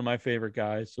of my favorite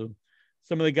guys. So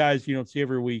some of the guys you don't see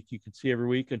every week, you can see every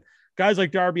week, and guys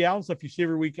like Darby Allin stuff you see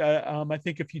every week. I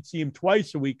think if you'd see him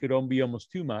twice a week, it'd be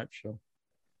almost too much. So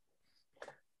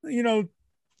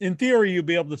in theory, you'll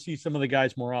be able to see some of the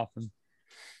guys more often.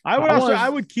 I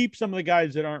would keep some of the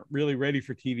guys that aren't really ready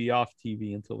for TV off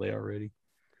TV until they are ready.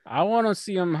 I want to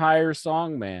see him hire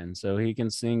Songman so he can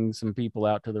sing some people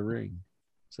out to the ring.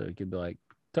 So he could be like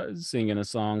singing a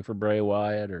song for Bray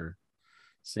Wyatt or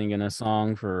singing a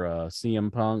song for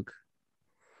CM Punk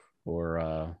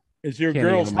or is your Kenny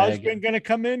girl's Omega. husband going to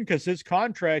come in? Because his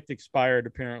contract expired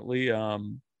apparently.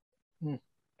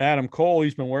 Adam Cole,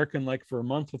 he's been working like for a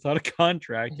month without a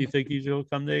contract. Do you think he'll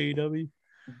come to AEW?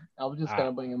 I was just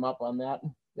gonna bring him up on that.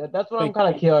 That's what I'm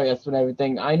kind of curious with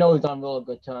everything. I know he's on real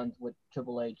good terms with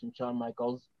Triple H and Shawn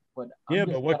Michaels, but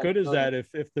but what good is that if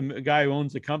the guy who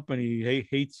owns the company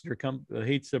hates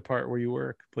the part where you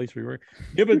work, place where you work?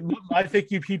 Yeah, but I think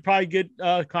he'd probably get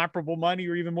comparable money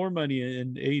or even more money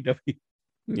in AEW.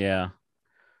 Yeah.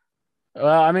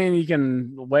 Well, I mean, you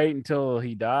can wait until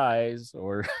he dies,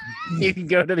 or you can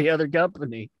go to the other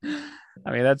company.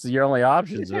 I mean, that's your only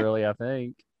options, really. I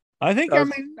think. I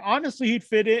mean, honestly, he'd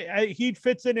fit in. He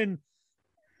fits in,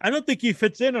 I don't think he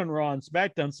fits in on Raw and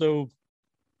SmackDown. So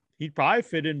he'd probably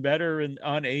fit in better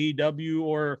on AEW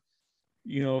or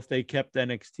if they kept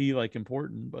NXT like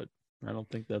important, but I don't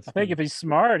think that's. I think if he's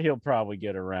smart, he'll probably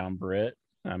get around Britt.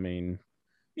 I mean,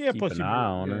 yeah, keep plus an eye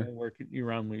on her. Working you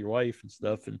around with your wife and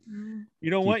stuff, and you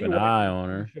don't Keep want an your eye wife on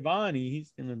her. Shivani,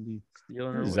 he's gonna be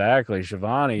stealing her. Exactly,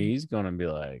 Shivani. He's gonna be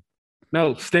like,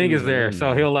 no, Sting is there,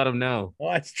 so he'll let him know.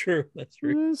 Oh, that's true. That's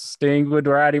true. Sting would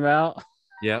rat him out.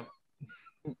 Yep.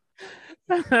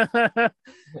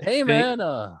 Hey, man.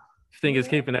 Sting is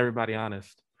keeping everybody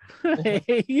honest.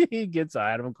 He gets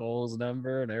Adam Cole's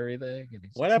number and everything. And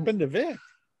what happened to Vic?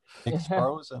 Vic's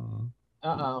frozen.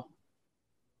 Uh-oh.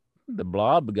 The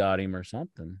Blob got him or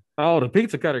something. Oh, the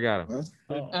pizza cutter got him.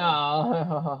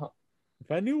 Oh.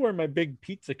 If I knew where my big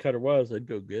pizza cutter was, I'd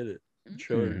go get it and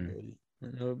show everybody.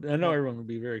 I know everyone would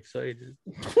be very excited.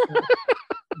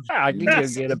 I can go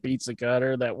get a pizza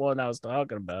cutter. That one I was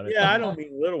talking about. Yeah, I don't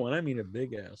mean a little one. I mean a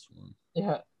big ass one.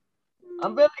 Yeah.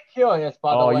 I'm really curious,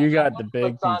 by the way. Oh, you got the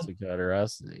big pizza cutter. I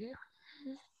see.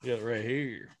 Yeah, right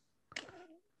here.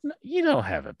 No, you don't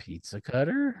have a pizza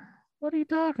cutter. What are you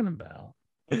talking about?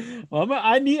 Well,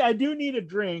 I do need a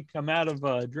drink. I'm out of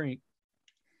drink.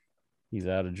 He's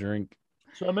out of drink.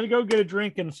 So I'm gonna go get a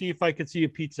drink and see if I can see a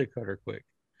pizza cutter quick.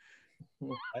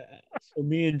 So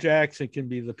me and Jackson can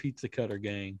be the pizza cutter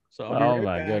gang. So I'll be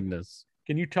right back. Goodness.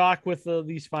 Can you talk with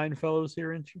these fine fellows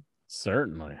here, ain't you?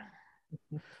 Certainly.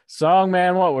 Song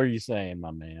man, what were you saying,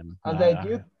 my man?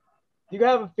 Do you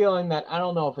have a feeling that I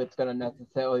don't know if it's gonna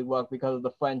necessarily work because of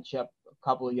the friendship a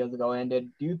couple of years ago ended?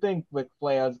 Do you think Ric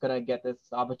Flair is gonna get this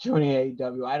opportunity at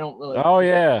AEW? I don't really. Oh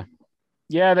yeah.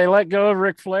 Yeah, they let go of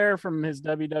Ric Flair from his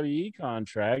WWE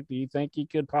contract. Do you think he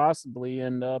could possibly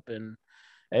end up in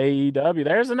AEW?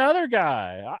 There's another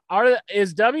guy.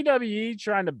 Is WWE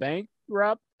trying to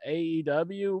bankrupt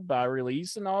AEW by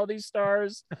releasing all these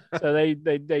stars? So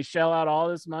they shell out all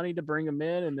this money to bring them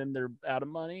in, and then they're out of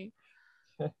money.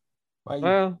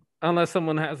 Well, unless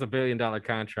someone has $1 billion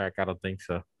contract, I don't think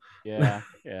so. Yeah,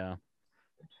 yeah.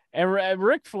 And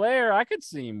Ric Flair, I could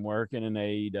see him working in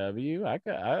AEW.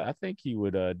 I think he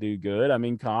would do good. I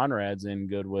mean, Conrad's in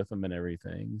good with him and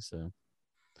everything. So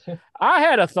I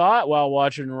had a thought while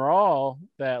watching Raw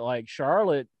that like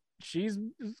Charlotte, she's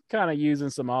kind of using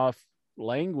some off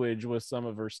language with some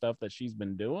of her stuff that she's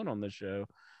been doing on the show.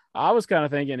 I was kind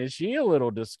of thinking, is she a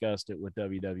little disgusted with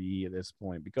WWE at this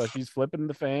point because she's flipping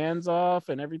the fans off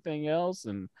and everything else?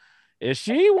 And is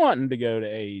she wanting to go to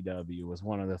AEW was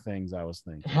one of the things I was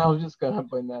thinking. I was just going to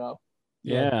bring that up.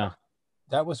 Yeah.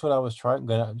 That was what I was trying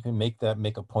to make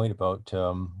a point about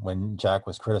when Jack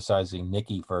was criticizing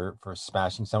Nikki for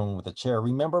smashing someone with a chair.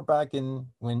 Remember back in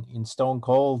Stone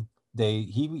Cold,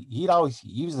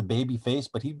 he was a baby face,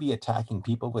 but he'd be attacking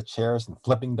people with chairs and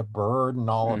flipping the bird and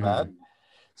all of that.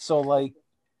 So like,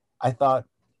 I thought,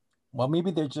 well, maybe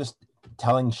they're just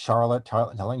telling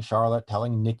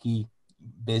Nikki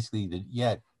basically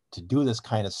to do this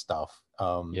kind of stuff.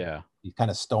 These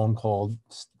kind of Stone Cold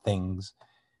things.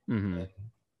 Mm-hmm.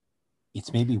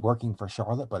 It's maybe working for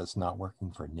Charlotte, but it's not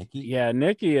working for Nikki. Yeah,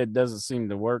 Nikki, it doesn't seem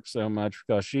to work so much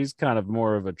because she's kind of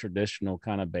more of a traditional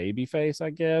kind of baby face, I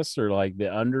guess, or like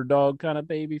the underdog kind of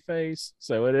baby face.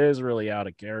 So it is really out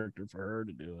of character for her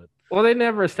to do it. Well, they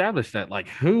never established that. Like,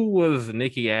 who was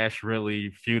Nikki Ash really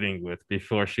feuding with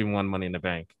before she won Money in the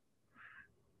Bank?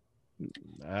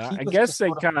 I guess they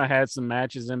kind of had some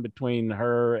matches in between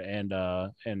her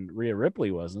and Rhea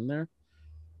Ripley, wasn't there?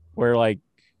 Where like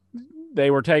they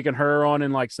were taking her on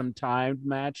in like some timed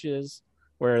matches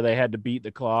where they had to beat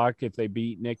the clock if they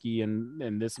beat Nikki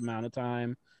in this amount of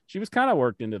time. She was kind of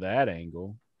worked into that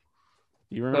angle.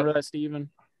 Do you remember that, Steven?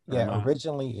 Yeah,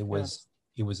 originally it was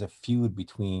a feud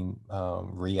between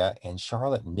Rhea and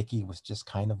Charlotte. Nikki was just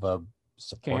kind of a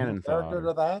supporting character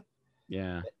to that.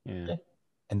 Yeah.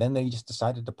 And then they just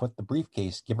decided to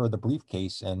give her the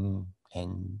briefcase and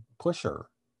push her.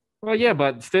 Well, yeah,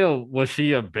 but still, was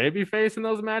she a babyface in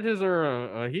those matches or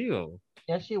a heel?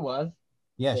 Yeah, she was.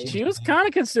 Yeah, she was kind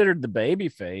of considered the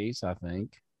babyface, I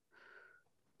think.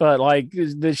 But like,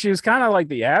 she was kind of like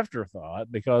the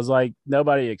afterthought because like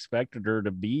nobody expected her to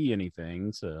be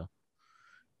anything. So,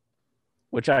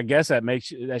 which I guess that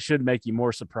should make you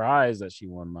more surprised that she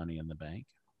won Money in the Bank.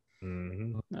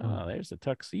 Mm-hmm. Oh, there's a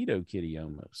tuxedo kitty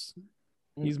almost.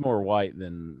 He's more white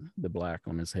than the black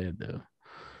on his head though.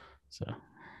 So.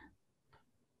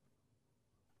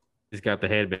 He's got the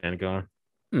headband going.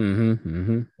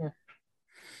 Mm-hmm. Yeah.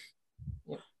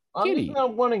 I'm just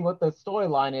not wondering what the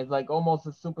storyline is, like almost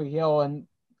a superhero, and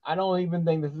I don't even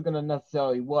think this is gonna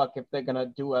necessarily work if they're gonna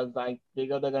do as I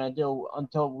figure they're gonna do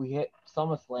until we hit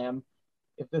SummerSlam.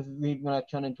 If this is even gonna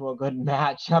turn into a good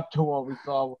match up to what we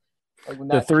saw. Like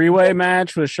the three-way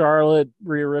match with Charlotte,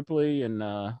 Rhea Ripley, and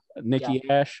Nikki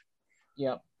Ash.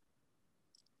 Yep.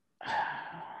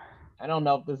 I don't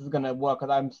know if this is gonna work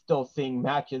because I'm still seeing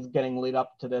matches getting lead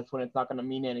up to this when it's not gonna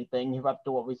mean anything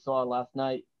after what we saw last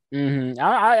night.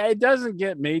 It doesn't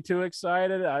get me too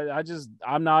excited.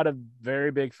 I'm not a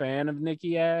very big fan of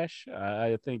Nikki Ash.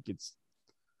 I think it's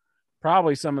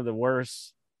probably one of the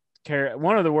worst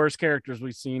characters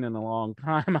we've seen in a long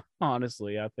time.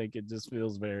 Honestly, I think it just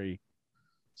feels very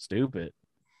stupid.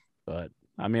 But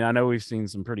I mean, I know we've seen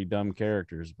some pretty dumb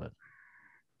characters, but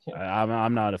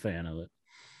I'm not a fan of it.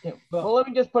 Yeah, well, let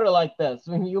me just put it like this.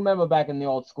 When you remember back in the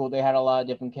old school, they had a lot of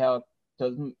different characters.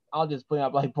 I'll just bring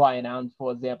up like Brian Adams,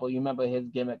 for example. You remember his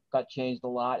gimmick got changed a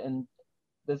lot, and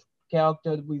this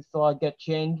character we saw get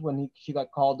changed when she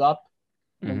got called up.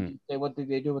 And say, what did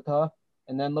they do with her?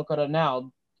 And then look at her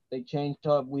now. They changed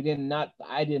her.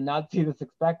 I did not see this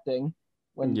expecting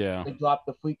when they dropped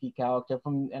the freaky character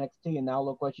from NXT, and now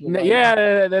look what she is.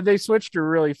 Yeah, they switched her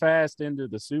really fast into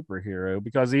the superhero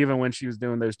because even when she was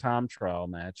doing those time trial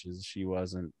matches, she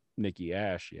wasn't Nikki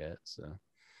Ash yet. So,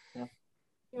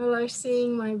 Y'all are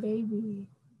seeing my baby.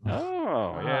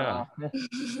 Oh yeah.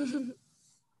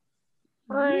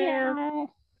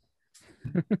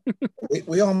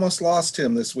 We almost lost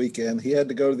him this weekend. He had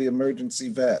to go to the emergency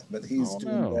vet, but he's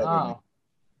doing better. Oh.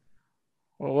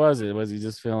 What was it? Was he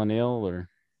just feeling ill or?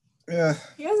 Yeah.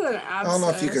 He has an abscess. I don't know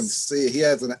if you can see. He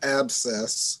has an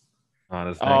abscess.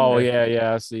 Oh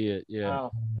yeah, I see it. Yeah.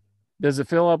 Oh. Does it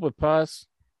fill up with pus?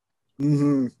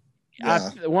 Mm-hmm. Yeah.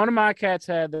 One of my cats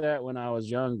had that when I was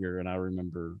younger, and I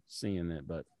remember seeing it.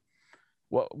 But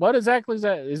what exactly is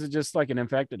that? Is it just like an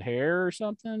infected hair or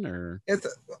something? Or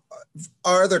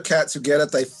are there cats who get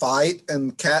it? They fight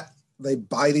and they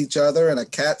bite each other, and a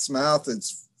cat's mouth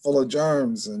is full of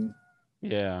germs, and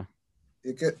yeah,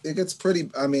 it gets pretty.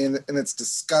 I mean, and it's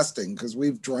disgusting because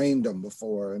we've drained them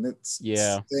before, and it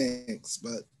stinks.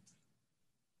 But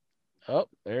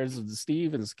there's the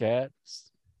Stevens cat.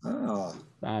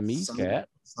 Siamese cat.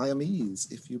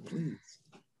 Siamese, if you please.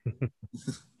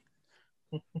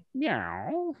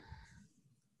 Meow.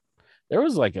 There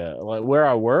was like where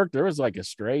I worked, there was like a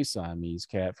stray Siamese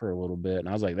cat for a little bit, and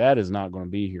I was like, that is not going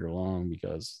to be here long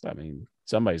because I mean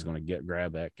somebody's going to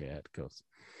grab that cat because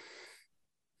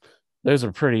those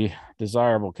are pretty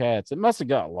desirable cats. It must have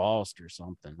got lost or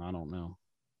something. I don't know,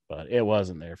 but it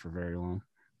wasn't there for very long.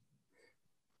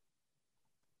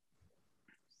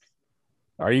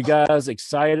 Are you guys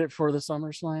excited for the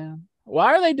SummerSlam?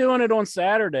 Why are they doing it on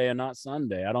Saturday and not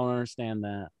Sunday? I don't understand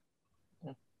that.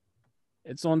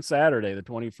 It's on Saturday, the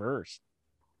 21st.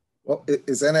 Well,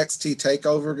 is NXT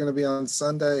TakeOver going to be on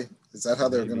Sunday? Is that how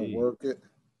they're going to work it?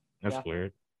 That's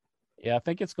weird. Yeah, I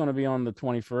think it's going to be on the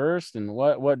 21st. And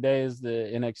what day is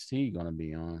the NXT going to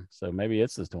be on? So maybe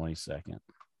it's the 22nd.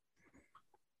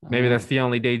 Maybe that's the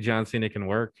only day John Cena can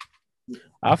work.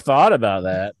 I've thought about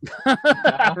that.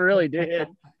 I really did.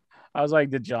 I was like,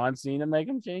 did John Cena make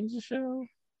him change the show?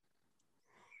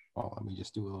 Oh, let me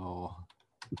just do a little.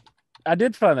 I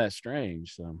did find that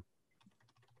strange. So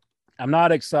I'm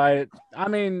not excited. I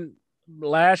mean,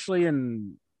 Lashley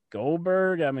and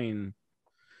Goldberg, I mean,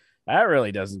 that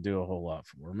really doesn't do a whole lot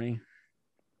for me.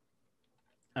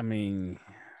 I mean,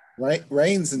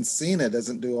 Reigns and Cena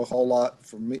doesn't do a whole lot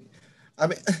for me. I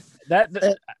mean,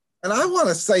 and I want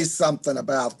to say something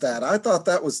about that. I thought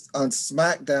that was on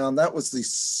SmackDown. That was the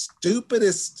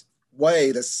stupidest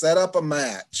way to set up a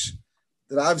match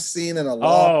that I've seen in a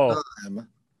long time.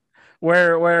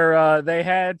 Where they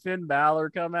had Finn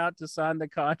Balor come out to sign the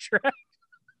contract.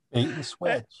 Bait and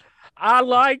switch. I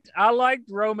liked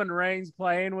Roman Reigns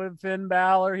playing with Finn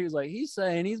Balor. He was like, he's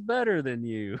saying he's better than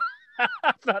you.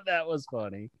 I thought that was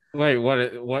funny. Wait,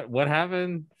 what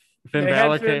happened?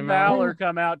 Finn Balor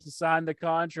come out to sign the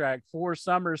contract for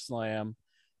SummerSlam,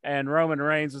 and Roman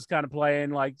Reigns was kind of playing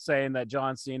like saying that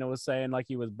John Cena was saying like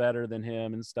he was better than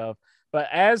him and stuff. But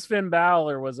as Finn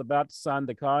Balor was about to sign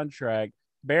the contract,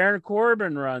 Baron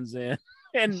Corbin runs in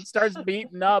and starts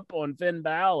beating up on Finn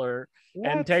Balor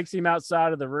and takes him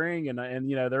outside of the ring, and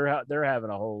you know they're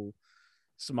having a whole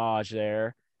smodge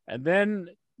there. And then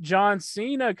John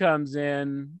Cena comes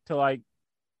in to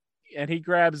and he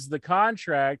grabs the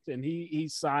contract and he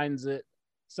signs it.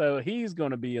 So he's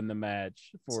going to be in the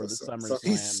match for the SummerSlam. So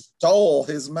he stole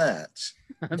his match.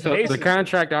 So the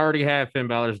contract already had Finn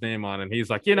Balor's name on it. And he's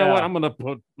like, you know what? I'm going to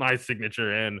put my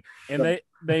signature in. And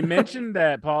they mentioned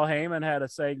that Paul Heyman had a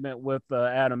segment with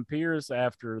Adam Pearce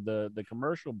after the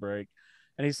commercial break.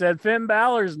 And he said Finn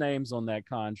Balor's name's on that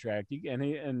contract.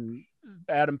 And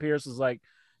Adam Pearce was like,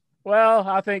 well,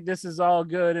 I think this is all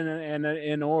good and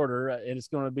in order. And it's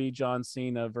going to be John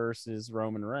Cena versus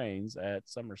Roman Reigns at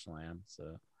SummerSlam.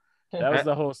 So that was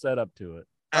the whole setup to it.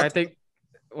 I think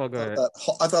Well, go ahead.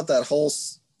 I thought that whole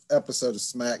episode of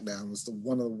SmackDown was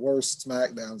one of the worst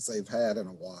SmackDowns they've had in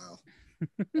a while.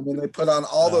 I mean, they put on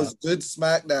all those good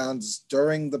SmackDowns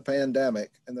during the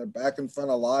pandemic, and they're back in front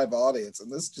of a live audience,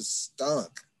 and this just stunk.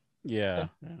 Yeah.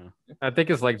 I think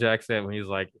it's like Jack said when he's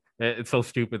like, it's so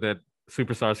stupid that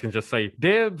superstars can just say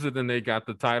dibs, and then they got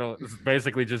the title. It's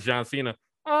basically just John Cena.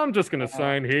 I'm just gonna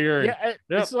sign here. Yeah,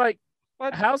 it's like,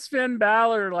 how's Finn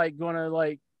Balor like gonna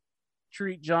like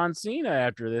treat John Cena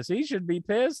after this? He should be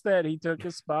pissed that he took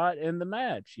a spot in the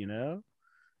match. You know,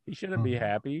 he shouldn't be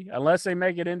happy unless they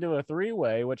make it into a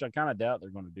 3-way, which I kind of doubt they're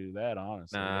going to do that.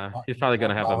 Honestly, nah, he's probably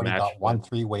gonna have a match. Got 1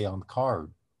 3-way on the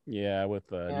card. Yeah, with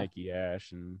Nikki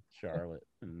Ash and Charlotte,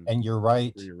 and you're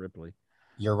right, Rhea Ripley.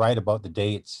 You're right about the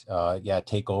dates.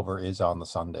 Takeover is on the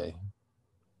Sunday.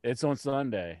 It's on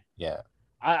Sunday. Yeah.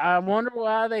 I wonder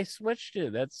why they switched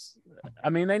it.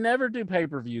 They never do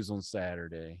pay-per-views on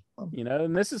Saturday, you know,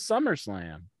 and this is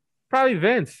SummerSlam. Probably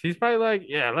Vince. He's probably like,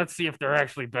 yeah, let's see if they're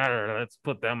actually better. Let's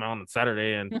put them on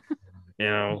Saturday and, you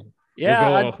know.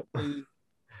 Yeah.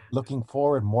 Looking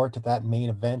forward more to that main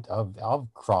event of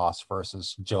Cross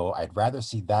versus Joe. I'd rather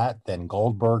see that than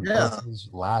Goldberg versus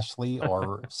Lashley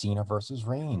or Cena versus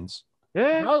Reigns.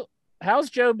 Yeah. Well, how's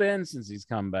Joe been since he's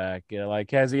come back?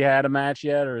 Has he had a match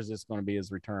yet, or is this going to be his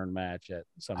return match at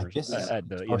at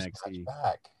the NXT?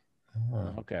 Back.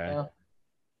 Okay. Yeah.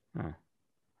 Huh.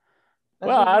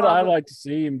 Well, I'd like to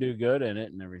see him do good in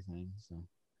it and everything. So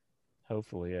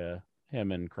hopefully,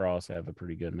 him and Cross have a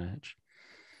pretty good match,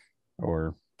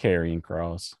 or Karrion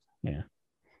Kross. Yeah,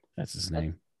 that's his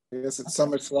name. I guess at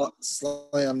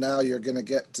SummerSlam now you're going to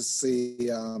get to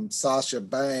see Sasha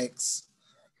Banks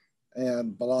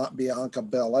and Bianca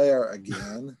Belair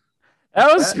again.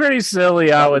 That was pretty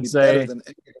silly, I would say.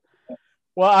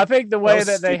 Well, I think the way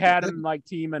that they had them like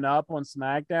teaming up on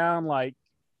SmackDown, like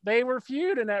they were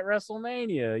feuding at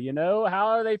WrestleMania, you know? How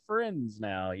are they friends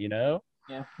now, you know?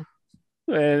 Yeah.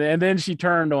 And then she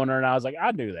turned on her, and I was like,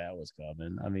 I knew that was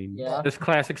coming. I mean, it's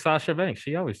classic Sasha Banks.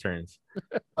 She always turns.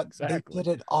 Exactly. They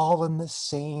did it all in the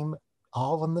same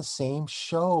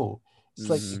show. It's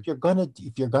like if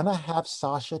you're gonna have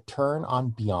Sasha turn on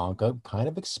Bianca, kind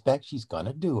of expect she's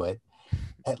gonna do it.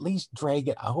 At least drag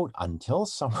it out until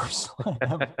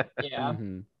SummerSlam. Yeah.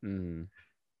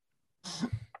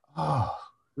 Oh.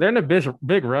 They're in a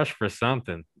big rush for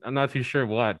something. I'm not too sure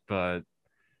what, but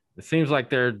it seems like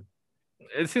they're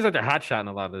hot-shotting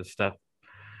a lot of this stuff.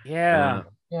 Yeah.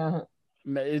 Yeah.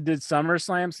 Did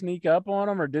SummerSlam sneak up on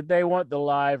them, or did they want the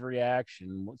live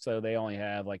reaction so they only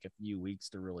have like a few weeks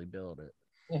to really build it?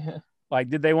 Yeah. Like,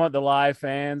 did they want the live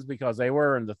fans because they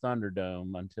were in the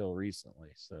Thunderdome until recently?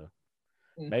 So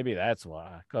maybe that's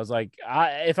why. Because like,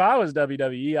 if I was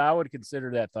WWE, I would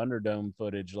consider that Thunderdome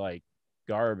footage like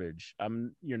garbage.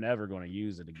 You're never going to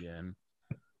use it again.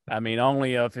 I mean,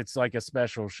 only if it's like a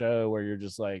special show where you're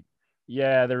just like,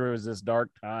 yeah, there was this dark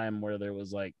time where there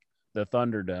was like the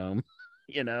Thunderdome,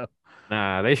 you know?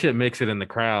 Nah, they should mix it in the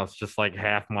crowds, just like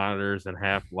half monitors and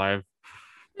half live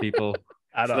people.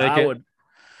 I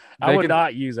would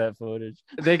not use that footage.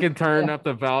 They can turn up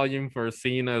the volume for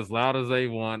Cena as loud as they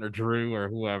want, or Drew, or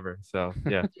whoever. So,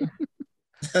 yeah.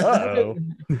 Uh-oh.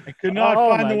 I could not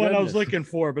find the one I was looking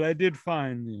for, but I did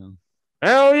find, you know.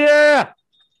 Hell yeah!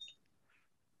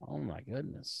 Oh, my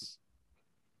goodness.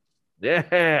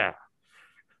 Yeah.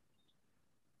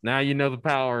 Now you know the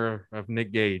power of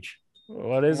Nick Gage.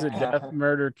 What is it? Death,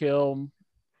 murder, kill?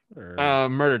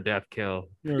 Murder, death, kill.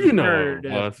 You know murder,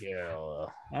 death,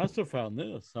 kill. I also found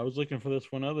this. I was looking for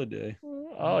this one other day.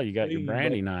 Oh, you got your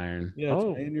branding iron. Yeah,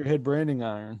 it's in your head branding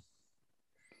iron.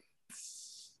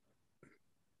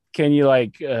 Can you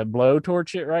like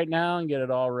blowtorch it right now and get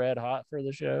it all red hot for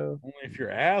the show? Only if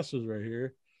your ass is right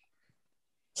here.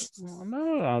 Well,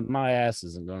 no, my ass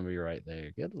isn't going to be right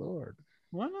there. Good Lord.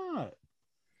 Why not?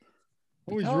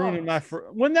 Always ruining my.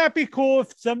 Wouldn't that be cool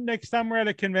if next time we're at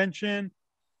a convention,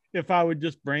 if I would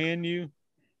just brand you?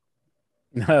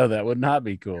 No, that would not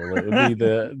be cool. It would be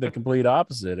the complete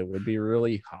opposite. It would be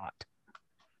really hot.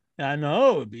 I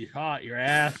know it would be hot. Your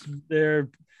ass there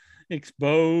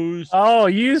exposed. Oh,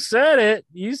 you said it.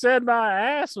 You said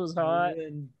my ass was hot.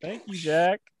 Thank you,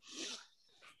 Jack.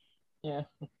 Yeah.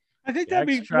 I think Jack's that'd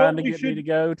be trying to get me to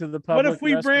go to the public. What if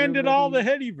we branded all the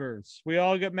Headyverse? We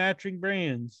all got matching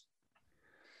brands.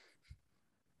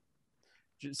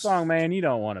 Song man, you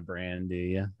don't want a brand, do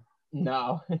you?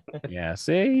 No. Yeah,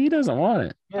 see, he doesn't want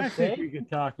it. I think we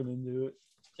could talk him into it.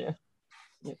 Yeah.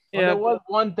 Well, there was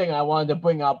one thing I wanted to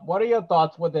bring up. What are your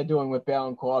thoughts? What they're doing with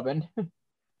Baron Corbin?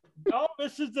 Oh,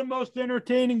 this is the most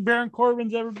entertaining Baron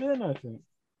Corbin's ever been, I think.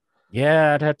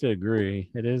 Yeah, I'd have to agree.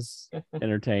 It is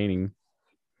entertaining.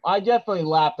 I definitely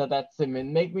laughed at that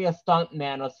statement. Make me a stunt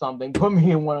man or something. Put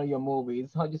me in one of your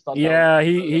movies. I just thought. Yeah,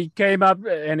 he came up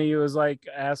and he was like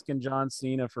asking John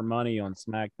Cena for money on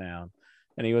SmackDown,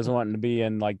 and he was wanting to be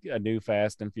in like a new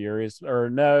Fast and Furious, or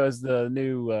no, it was the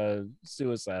new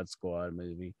Suicide Squad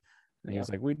movie. And he was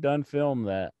like, "We done filmed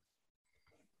that."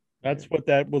 That's what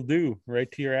that will do,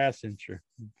 right to your ass incher.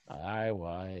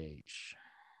 IYH.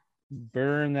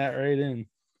 Burn that right in.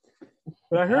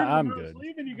 But I heard I'm when I was good.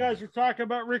 leaving, you guys were talking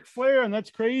about Ric Flair, and that's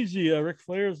crazy. Ric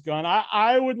Flair's gone.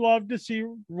 I would love to see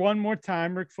one more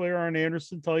time Ric Flair, Arn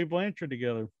Anderson, Tully Blanchard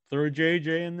together. Throw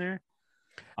JJ in there.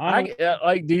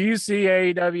 Do you see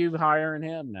AEW hiring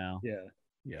him now?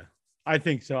 Yeah, I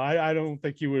think so. I don't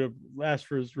think he would have asked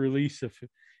for his release if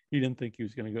he didn't think he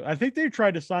was going to go. I think they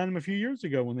tried to sign him a few years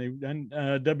ago when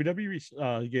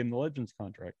WWE gave him the Legends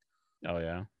contract. Oh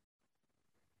yeah.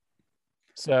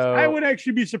 So I would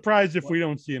actually be surprised if we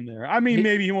don't see him there. I mean,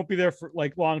 maybe he won't be there for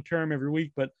like long term every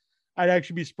week, but I'd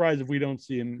actually be surprised if we don't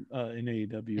see him in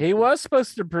AEW. He was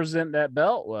supposed to present that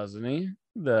belt, wasn't he?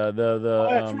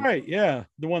 That's right. Yeah,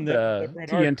 the one that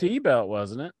TNT belt,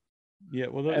 wasn't it? Yeah.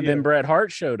 Well, then Bret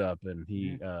Hart showed up and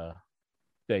he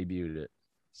debuted it.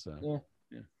 So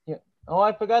yeah. Oh,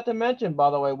 I forgot to mention, by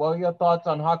the way, what are your thoughts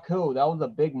on Haku? That was a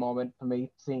big moment for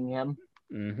me seeing him.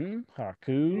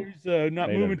 Haku. He's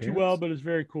not moving too well, but it's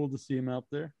very cool to see him out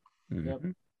there. Yep.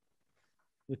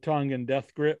 The Tongan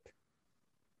death grip.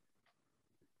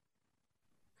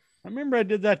 I remember I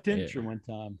did that to Incher one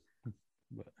time.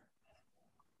 But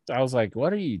I was like,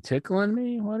 what are you tickling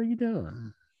me? What are you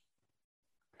doing?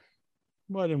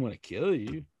 Well, I didn't want to kill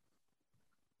you.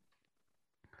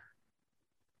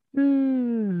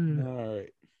 All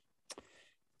right.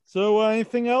 So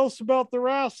anything else about the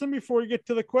wrestling before we get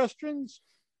to the questions?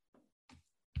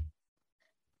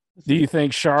 Do you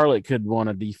think Charlotte could want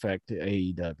to defect to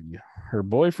AEW? Her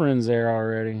boyfriend's there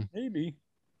already. Maybe.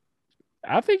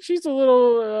 I think she's a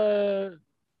little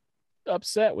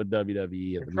upset with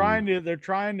WWE. They're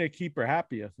trying to keep her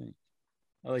happy, I think.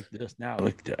 I like this now.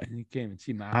 Look, you can't even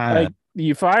see my eye. Like,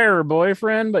 you fire her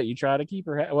boyfriend, but you try to keep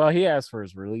her happy. Well, he asked for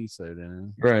his release, though,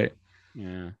 didn't he? Right.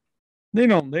 Yeah. They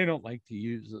don't like to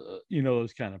use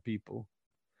those kind of people.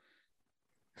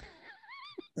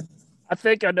 I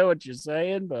think I know what you're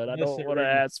saying, but I don't want to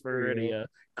ask for any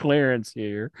clearance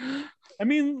here. I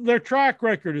mean, their track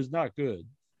record is not good.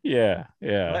 Yeah.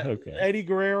 Okay. Eddie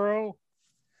Guerrero.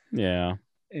 Yeah.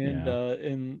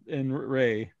 And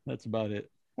Ray. That's about it.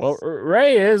 Well,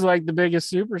 Ray is like the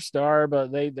biggest superstar,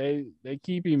 but they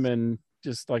keep him in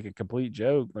just like a complete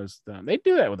joke most of the time. They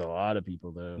do that with a lot of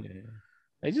people, though. Yeah.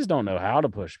 They just don't know how to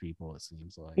push people, it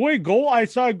seems like. Boy, I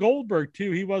saw Goldberg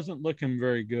too. He wasn't looking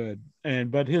very good,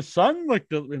 but his son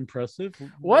looked impressive.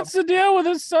 What's the deal with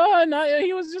his son?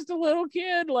 He was just a little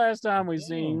kid last time we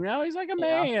seen him. Now he's like a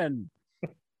man.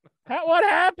 What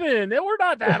happened? We're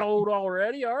not that old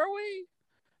already, are we?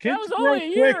 That was only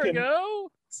a year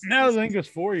ago. No, I think it was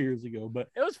 4 years ago, but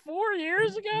it was 4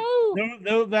 years ago.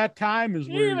 No, that time is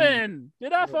even.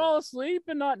 Did I fall asleep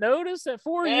and not notice that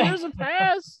 4 years have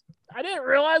passed? I didn't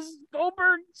realize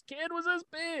Goldberg's kid was this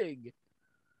big.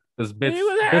 He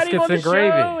had him on the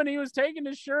show, and he was taking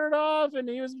his shirt off, and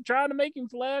he was trying to make him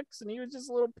flex, and he was just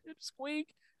a little pipsqueak.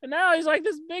 And now he's like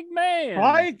this big man.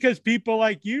 Why? Because people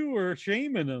like you were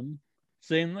shaming him,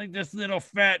 saying like this little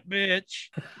fat bitch.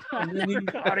 I never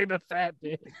called him a fat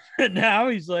bitch. And now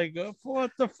he's like, oh,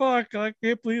 what the fuck? I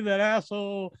can't believe that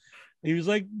asshole. He was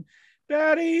like,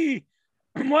 Daddy,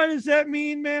 what does that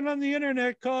mean, man, on the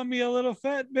internet calling me a little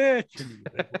fat bitch? And he's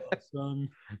like, well, son,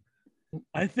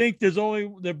 I think there's only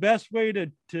the best way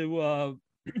to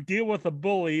deal with a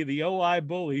bully, the OI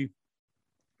bully,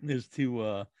 is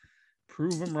to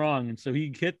prove him wrong. And so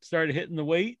he started hitting the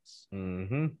weights.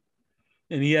 Mm-hmm.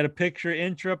 And he had a picture of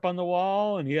Incher up on the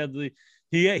wall, and he had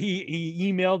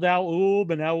he emailed Al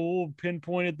Ulb, and Al Ulb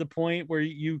pinpointed the point where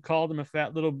you called him a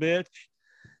fat little bitch.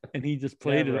 And he just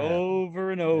played it over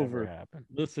and over,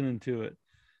 listening to it.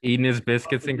 Eating his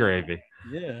biscuits and gravy.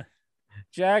 Yeah.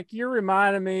 Jack, you're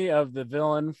reminding me of the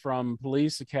villain from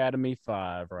Police Academy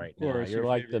 5 right now. You're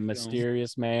like the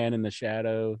mysterious man in the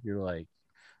shadow. You're like,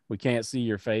 we can't see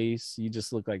your face. You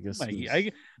just look like this.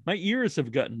 My ears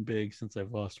have gotten big since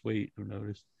I've lost weight, I've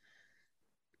noticed.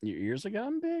 Your ears have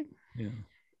gotten big? Yeah.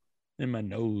 In my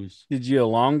nose. Did you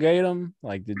elongate them?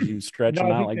 Like, did you stretch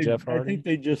them out like Jeff Hardy? I think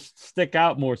they just stick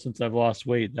out more since I've lost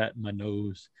weight. That in my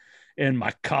nose and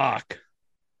my cock.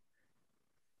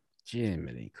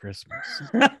 Jiminy Christmas.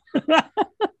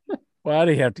 Why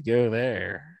do you have to go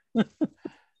there?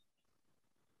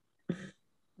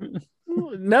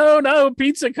 No,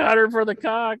 pizza cutter for the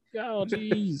cock. Oh,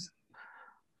 jeez.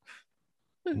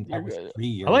 That was 3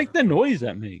 years. I like the noise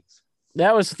that makes.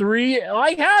 That was 3.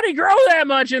 Like, how'd he grow that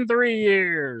much in 3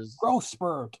 years? Growth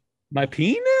spurt. My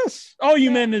penis? Oh,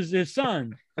 you meant his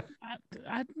son.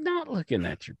 I'm not looking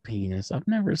at your penis. I've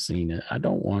never seen it. I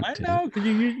don't want to. I know, because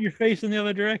you're facing the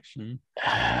other direction.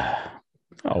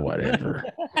 Oh, whatever.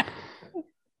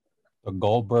 So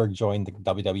Goldberg joined the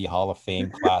WWE Hall of Fame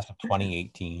class of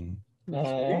 2018.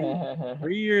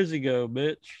 3 years ago,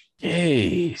 bitch.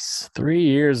 Jeez, 3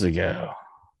 years ago.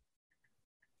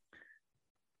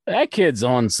 That kid's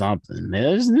on something.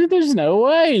 There's no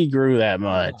way he grew that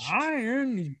much.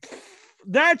 Iron.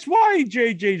 That's why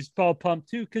JJ's all pumped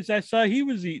too, because I saw he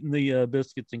was eating the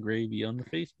biscuits and gravy on the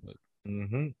Facebook.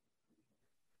 Mm-hmm.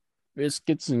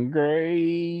 Biscuits and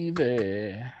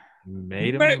gravy.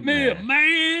 Make me a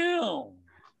man.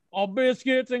 All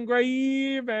biscuits and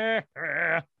gravy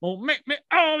won't make me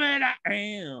all that I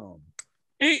am.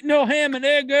 Ain't no ham and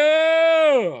egg.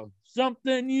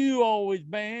 Something you always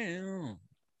been.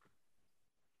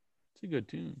 It's a good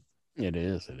tune. It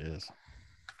is. It is.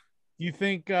 You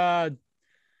think the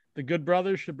Good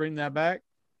Brothers should bring that back?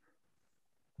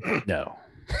 No.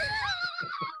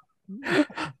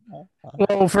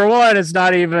 Well, for one, it's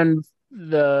not even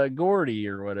the Gordy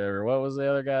or whatever. What was the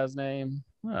other guy's name?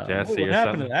 Oh, Jesse what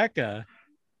happened to that guy?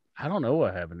 I don't know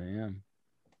what happened to him.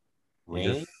 He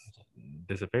just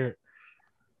disappeared.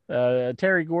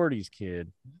 Terry Gordy's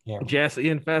kid. Yeah. Jesse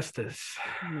and Festus.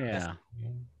 Yeah.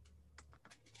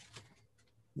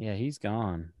 Yeah, he's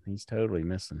gone. He's totally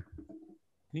missing.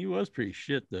 He was pretty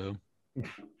shit though.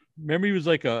 Remember, he was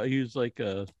like a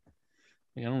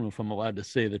I don't know if I'm allowed to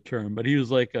say the term, but he was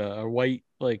like a white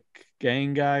like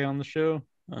gang guy on the show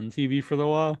on TV for a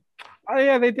while. Oh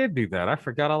yeah, they did do that. I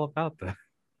forgot all about that.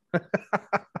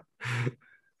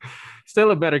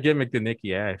 Still a better gimmick than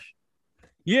Nikki Ash.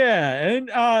 Yeah,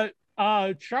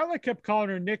 and Charlotte kept calling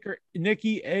her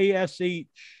Nikki ASH.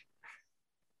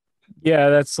 Yeah,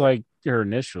 that's like her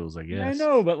initials, I guess. I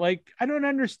know, but like I don't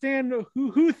understand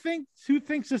who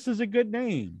thinks this is a good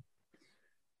name.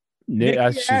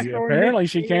 Apparently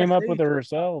she came up with it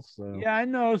herself. So yeah, I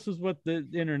know this is what the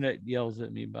internet yells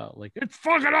at me about. Like, it's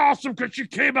fucking awesome because she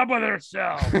came up with it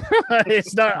herself.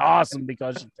 It's not awesome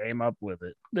because she came up with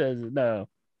it. No.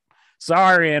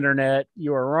 Sorry, internet.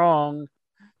 You are wrong.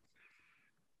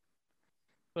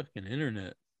 Fucking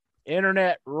internet.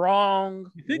 Internet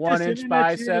wrong. 1-inch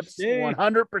biceps.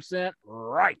 100%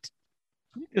 right.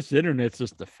 This internet's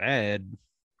just a fad.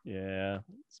 Yeah.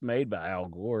 It's made by Al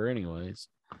Gore anyways.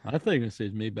 I think it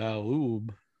says made by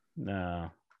Lube.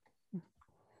 No.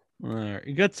 All right.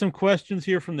 You got some questions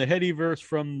here from the Headyverse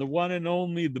from the one and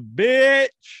only the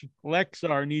bitch.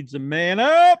 Lexar needs a man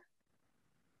up.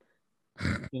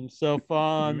 Himself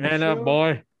on. Man up,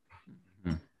 boy.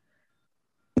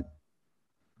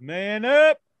 Man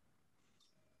up.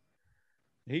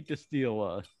 I hate to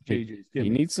steal JJ's. He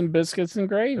needs some biscuits and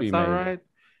gravy. That's all right.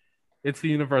 It's the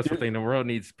universal thing. The world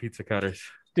needs pizza cutters.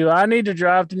 Do I need to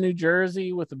drive to New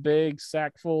Jersey with a big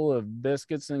sack full of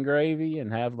biscuits and gravy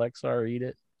and have Lexar eat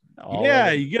it?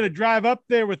 Yeah, you got to drive up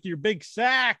there with your big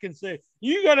sack and say,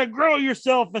 you got to grow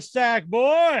yourself a sack,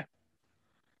 boy.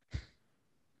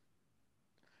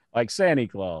 Like Santa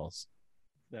Claus.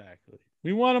 Exactly.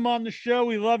 We want him on the show.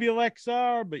 We love you,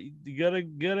 Lexar, but you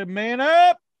gotta man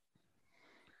up.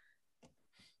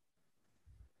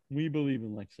 We believe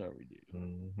in Lexar. We do.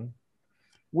 Mm-hmm.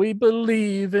 We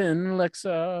believe in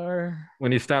Lexar.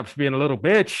 When he stops being a little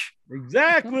bitch.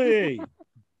 Exactly.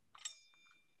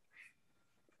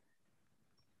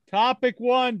 Topic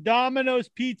 1, Domino's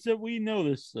Pizza. We know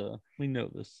this.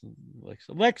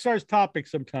 Lexar's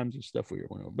topics sometimes are stuff we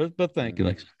went over, but thank you,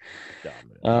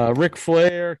 Lexar. Ric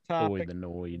Flair topic. The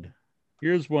Noid.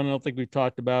 Here's one I don't think we've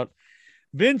talked about.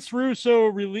 Vince Russo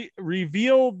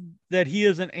revealed that he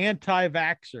is an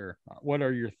anti-vaxxer. What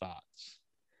are your thoughts?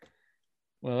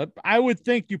 Well, I would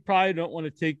think you probably don't want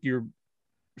to take your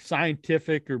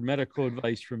scientific or medical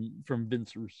advice from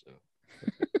Vince Russo,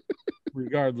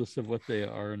 regardless of what they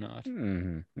are or not.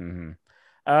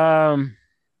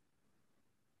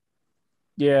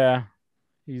 Yeah,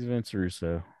 he's Vince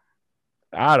Russo.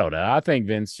 I don't know. I think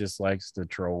Vince just likes to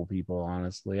troll people,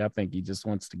 honestly. I think he just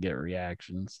wants to get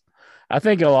reactions. I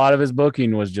think a lot of his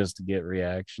booking was just to get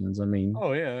reactions. I mean,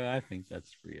 oh, yeah, I think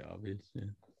that's pretty obvious. Yeah.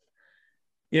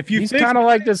 He's kind of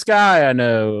like this guy I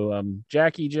know,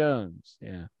 Jackie Jones.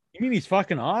 Yeah. You mean he's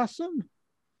fucking awesome?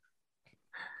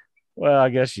 Well, I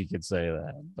guess you could say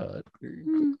that, but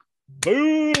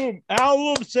boom,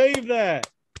 Album, save that.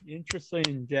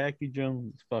 Interesting. Jackie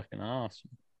Jones is fucking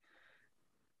awesome.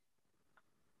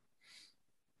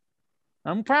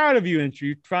 I'm proud of you, Intro.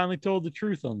 You finally told the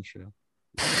truth on the show.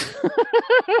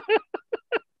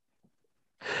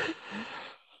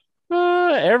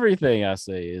 Everything I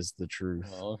say is the truth.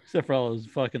 Well, except for all those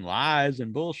fucking lies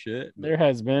and bullshit. There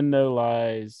has been no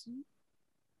lies.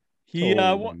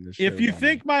 If you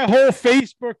think my whole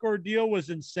Facebook ordeal was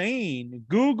insane,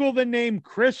 Google the name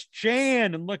Chris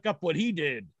Chan and look up what he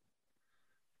did.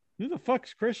 Who the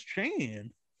fuck's Chris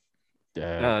Chan?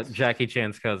 Jackie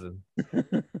Chan's cousin.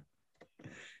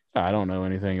 I don't know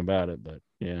anything about it, but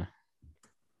yeah.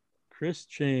 Chris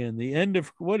Chan, the end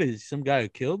of what is some guy who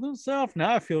killed himself?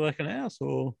 Now I feel like an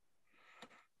asshole.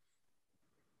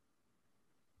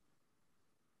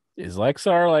 Is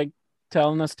Lexar like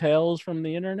telling us tales from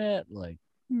the internet? Like,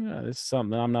 this is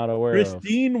something I'm not aware of.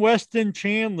 Christine Weston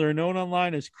Chandler, known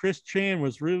online as Chris Chan,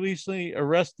 was recently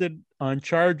arrested on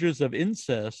charges of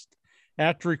incest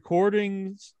after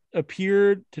recordings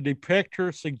appeared to depict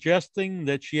her suggesting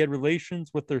that she had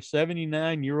relations with their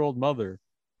 79-year-old mother.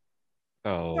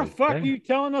 Oh, what the fuck are you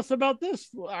telling us about this?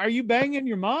 Are you banging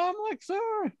your mom,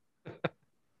 Lexar?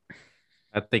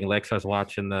 I think Lexar's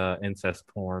watching the incest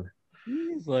porn.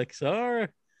 Jeez, Lexar.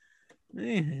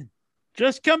 Man.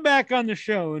 Just come back on the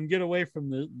show and get away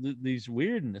from these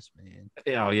weirdness, man.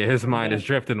 Oh, yeah, his mind is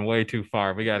drifting way too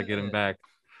far. We got to get him back.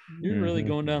 You're really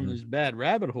going down these bad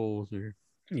rabbit holes here.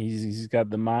 He's got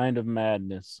the mind of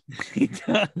madness. He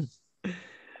does.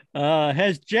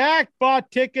 Has Jack bought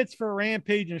tickets for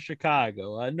Rampage in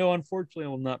Chicago? No, unfortunately, I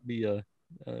will not be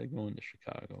going to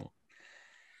Chicago.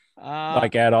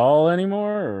 Like at all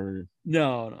anymore? Or?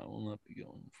 No, I will not be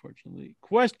going, unfortunately.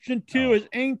 Question 2, has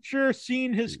Anchor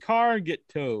seen his car get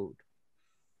towed?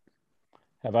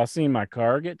 Have I seen my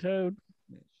car get towed?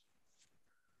 Yes.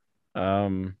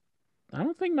 I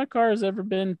don't think my car has ever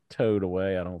been towed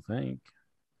away, I don't think.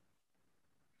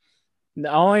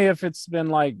 Only if it's been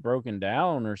like broken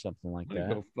down or something like that.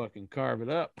 Go fucking carve it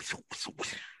up.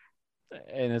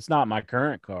 And it's not my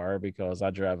current car because I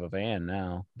drive a van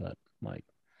now, but like,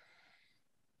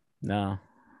 no.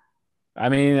 I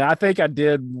mean, I think I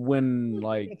did when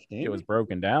like it was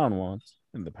broken down once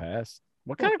in the past.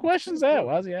 What kind of question is that?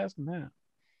 Why is he asking that?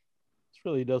 This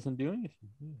really doesn't do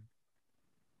anything.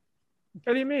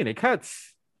 What do you mean? It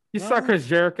cuts. You saw Chris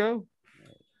Jericho?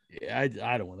 Yeah,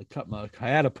 I don't want to cut my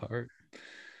hat apart.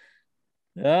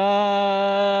 Let's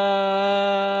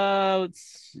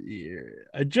see here.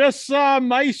 I just saw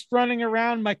mice running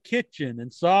around my kitchen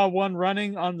and saw one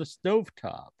running on the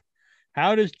stovetop.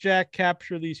 How does Jack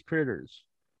capture these critters?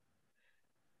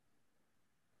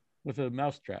 With a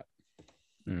mousetrap.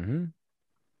 Mm-hmm.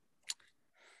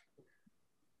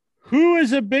 Who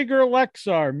is a bigger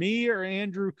Lexar, me or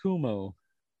Andrew Cuomo?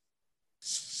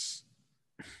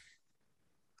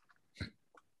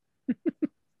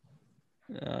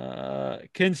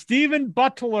 Can Stephen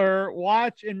Butler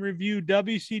watch and review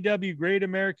WCW Great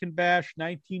American Bash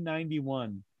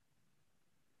 1991?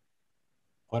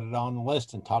 Put it on the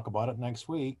list and talk about it next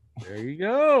week. There you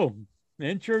go.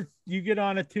 Enter, you get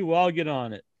on it too. I'll get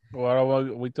on it. What are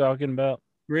we talking about?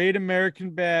 Great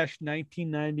American Bash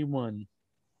 1991.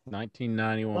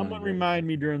 1991. Someone remind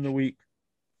me during the week.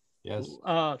 Yes.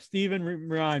 Stephen,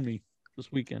 remind me.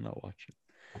 This weekend I'll watch it.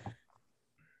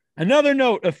 Another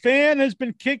note, a fan has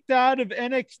been kicked out of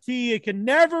NXT and can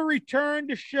never return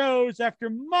to shows after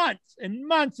months and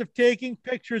months of taking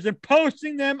pictures and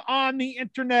posting them on the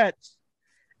internet.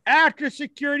 After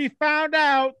security found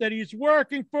out that he's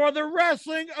working for the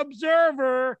Wrestling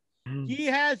Observer, he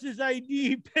has his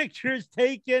ID pictures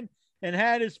taken and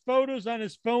had his photos on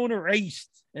his phone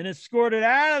erased and escorted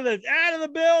out of the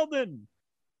building.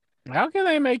 How can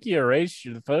they make you erase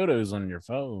your photos on your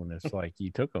phone? It's like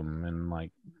you took them and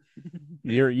like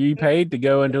you paid to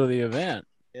go into the event.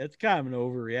 It's kind of an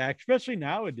overreaction, especially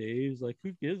nowadays. Like,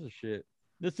 who gives a shit?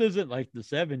 This isn't like the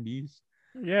 70s.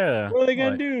 Yeah. What are they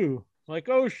gonna do? Like,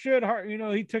 oh shit,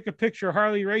 he took a picture of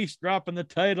Harley Race dropping the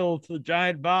title to the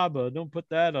Giant Baba. Don't put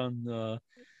that on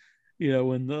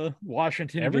in the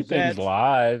Washington. Everything's Gazette.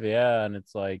 live, yeah, and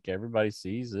it's like everybody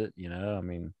sees it, I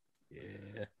mean,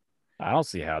 yeah. I don't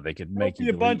see how they could make you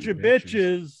a bunch of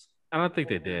pictures. bitches. I don't think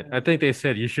they did. I think they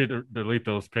said you should delete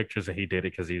those pictures, and he did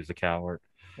it because he was a coward.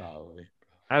 Probably.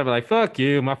 I'd be like, fuck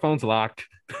you, my phone's locked.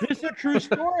 This is a true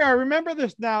story. I remember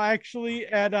this now, actually,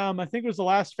 at I think it was the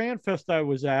last fan fest I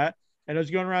was at, and I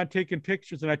was going around taking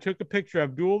pictures, and I took a picture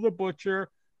of Abdul the Butcher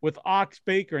with Ox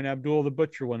Baker, and Abdul the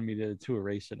Butcher wanted me to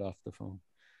erase it off the phone.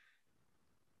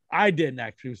 I didn't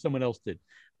actually, someone else did,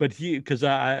 but because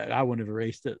I wouldn't have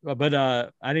erased it. But I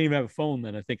didn't even have a phone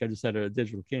then. I think I just had a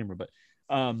digital camera. But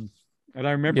and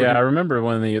I remember. Yeah, I remember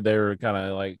when they were kind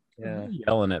of like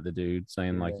yelling at the dude,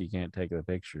 saying like you can't take the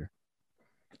picture.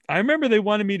 I remember they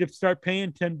wanted me to start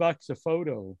paying $10 a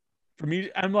photo For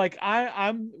me, I'm like,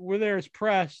 we're there as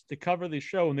press to cover the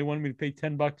show, and they wanted me to pay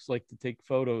 $10 like to take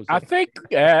photos. I think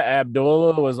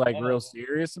Abdullah was like real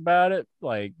serious about it,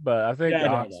 like, but I think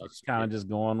Ox was kind of just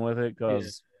going with it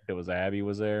because it was Abby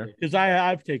was there. Because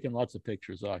I've taken lots of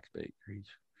pictures of Ox Baker.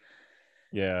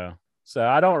 Yeah, so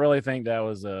I don't really think that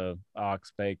was a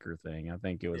Ox Baker thing. I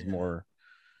think it was more.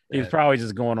 He was probably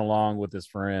just going along with his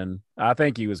friend. I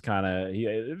think he was kind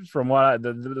of, from what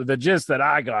the gist that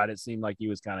I got, it seemed like he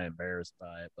was kind of embarrassed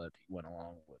by it, but he went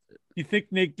along with it. You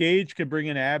think Nick Gage could bring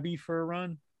in Abby for a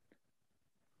run?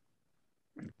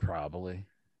 Probably.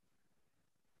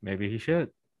 Maybe he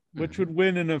should. Which would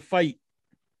win in a fight?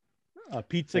 A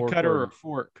pizza cutter or a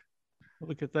fork?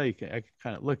 Look at that. I can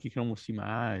kind of look. You can almost see my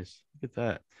eyes. Look at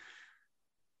that.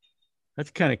 That's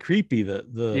kind of creepy. You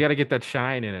got to get that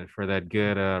shine in it for that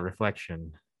good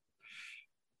reflection.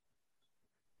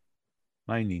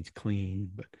 Mine needs clean,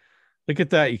 but look at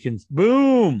that. You can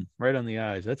boom right on the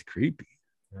eyes. That's creepy.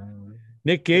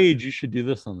 Nick Gage, you should do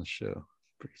this on the show.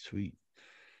 Pretty sweet.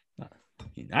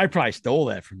 I probably stole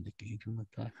that from Nick Gage.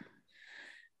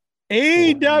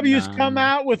 AEW's come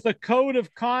out with a code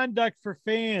of conduct for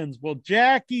fans. Will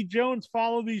Jackie Jones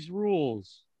follow these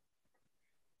rules?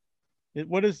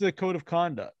 What is the code of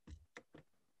conduct?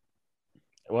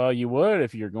 Well, you would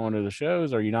if you're going to the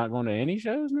shows. Are you not going to any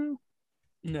shows now?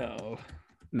 No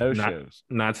shows.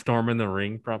 Not storming the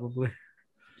ring, probably.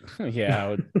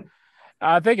 Yeah,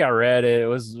 I think I read it. It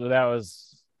was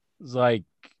like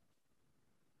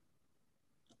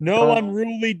no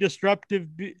unruly, disruptive,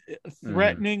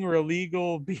 threatening, or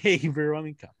illegal behavior. I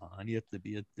mean, come on, you have to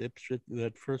be a dipshit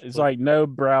that first. It's like no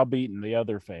browbeating the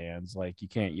other fans. Like you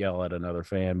can't yell at another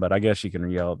fan, but I guess you can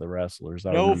yell at the wrestlers.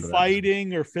 No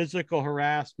fighting or physical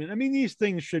harassment. I mean, these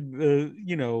things should,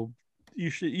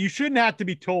 you shouldn't have to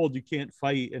be told you can't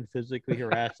fight and physically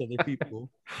harass other people.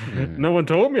 No one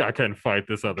told me I couldn't fight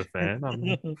this other fan.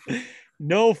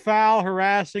 No foul,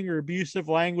 harassing, or abusive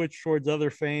language towards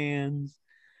other fans.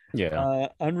 Yeah.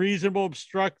 Unreasonable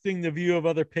obstructing the view of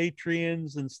other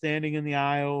patrons and standing in the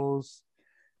aisles.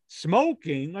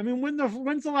 Smoking. I mean,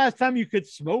 when's the last time you could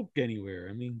smoke anywhere?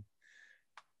 I mean,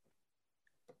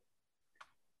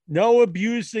 no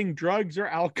abusing drugs or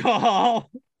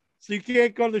alcohol. So you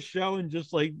can't go to the show and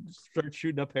just like start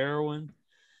shooting up heroin.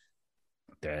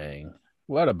 Dang.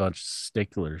 What a bunch of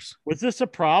sticklers. Was this a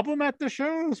problem at the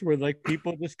shows? Were like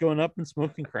people just going up and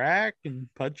smoking crack and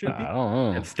punching people? I don't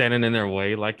know. And standing in their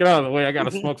way, like, get out of the way, I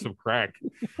gotta smoke some crack.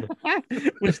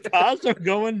 Was Tazo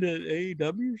going to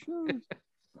AEW shows?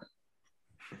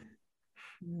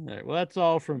 All right, well, that's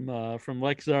all from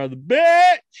Lexar the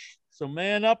bitch. So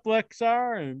man up,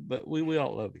 Lexar, but we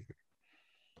all love you.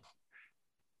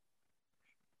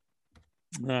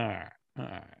 All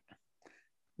right.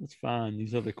 Let's find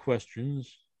these other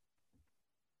questions.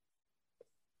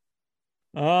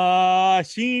 I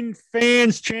seen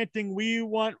fans chanting "We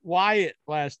want Wyatt"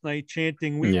 last night,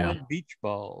 chanting "We want beach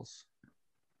balls."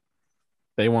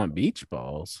 They want beach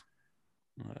balls.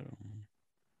 I don't know.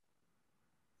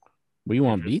 We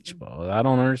want beach balls. I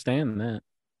don't understand that.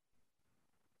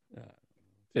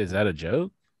 Is that a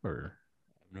joke or?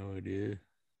 I have no idea.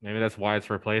 Maybe that's Wyatt's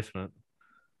replacement.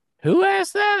 Who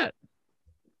asked that?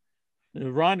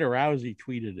 Ronda Rousey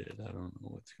tweeted it. I don't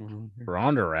know what's going on here.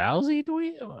 Ronda Rousey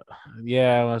tweeted?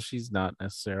 Yeah, well, she's not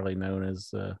necessarily known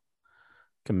as a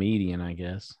comedian, I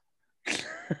guess.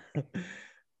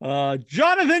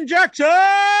 Jonathan Jackson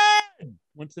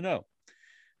wants to know.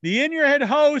 The In Your Head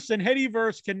host and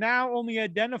Headyverse can now only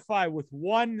identify with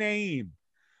one name.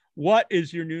 What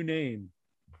is your new name?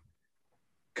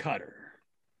 Cutter.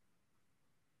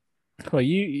 Well,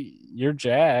 you're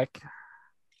Jack.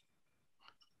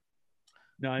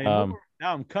 No, anymore.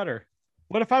 Now I'm Cutter.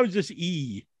 What if I was just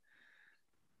E?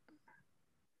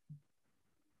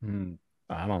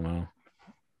 I don't know.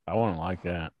 I wouldn't like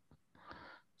that.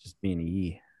 Just being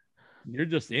E. You're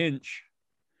just Inch.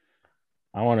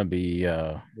 I want to be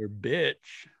you're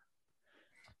bitch.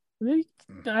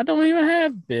 I don't even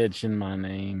have bitch in my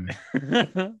name.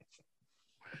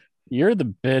 You're the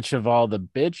bitch of all the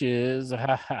bitches.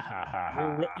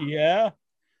 Yeah.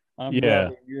 I'm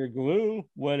your glue.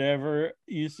 Whatever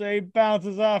you say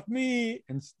bounces off me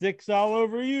and sticks all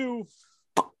over you.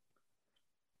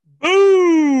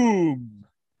 Boom!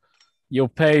 You'll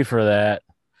pay for that.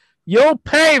 You'll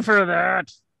pay for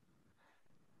that.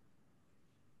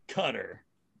 Cutter.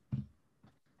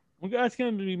 Well, that's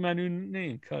going to be my new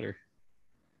name, Cutter.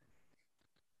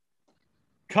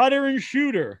 Cutter and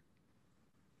Shooter.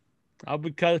 I'll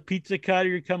be pizza cutter.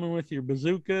 You're coming with your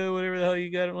bazooka, whatever the hell you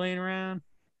got it laying around.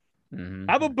 Mm-hmm.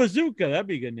 How about bazooka? That'd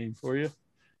be a good name for you.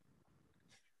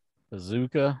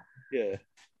 Bazooka? Yeah.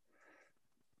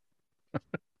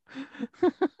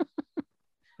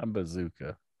 A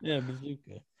bazooka. Yeah,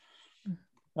 bazooka.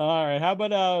 All right. How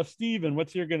about Steven?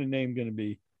 What's your name gonna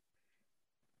be?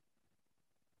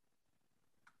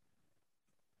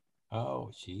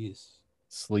 Oh, jeez.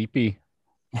 Sleepy.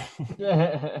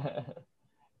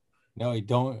 No, I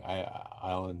don't.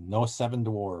 I'll know 7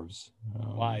 dwarves.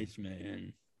 Wise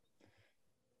man.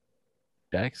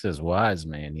 Jack says wise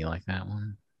man. You like that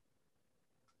one?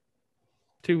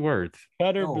 2 words.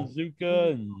 Cutter, bazooka,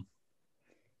 and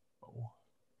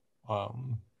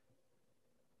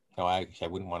no, actually, I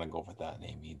wouldn't want to go for that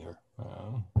name either.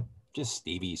 Just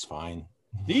Stevie's fine.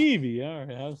 Stevie. All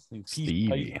right. I was thinking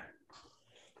Stevie.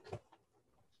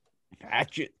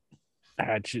 Hatchet.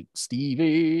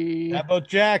 Stevie. How about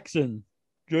Jackson?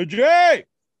 JJ.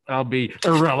 I'll be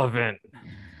irrelevant.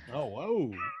 Oh,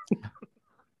 whoa.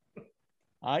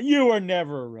 You are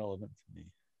never irrelevant to me.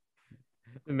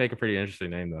 It'd make a pretty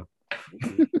interesting name, though.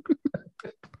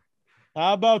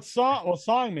 How about Song? Well,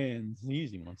 Songman's an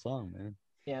easy one. Songman.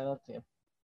 Yeah, that's him.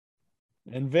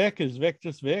 And Vic, is Vic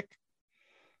just Vic?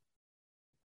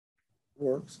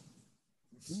 Works.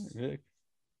 Vic.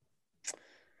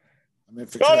 I mean,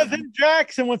 Jonathan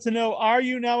Jackson wants to know, are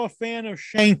you now a fan of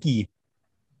Shanky?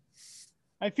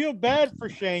 I feel bad for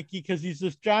Shanky because he's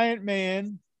this giant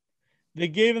man. They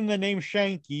gave him the name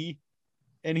Shanky,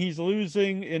 and he's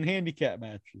losing in handicap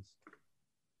matches.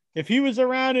 If he was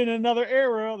around in another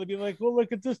era, they'd be like, well,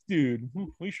 look at this dude.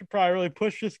 We should probably really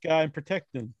push this guy and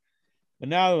protect him. But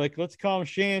now they're like, let's call him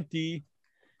Shanty,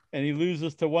 and he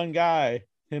loses to one guy,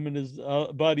 him and his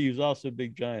buddy, who's also a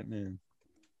big giant man.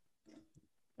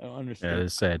 I don't understand. Yeah,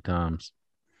 it's sad times.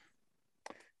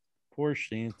 Poor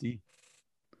Shanty.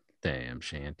 Damn,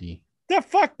 Shanty. The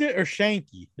fuck did or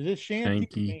Shanky? Is it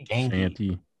Shanty?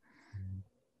 Shanty.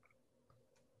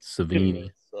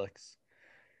 Savini. Sucks.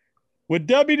 Would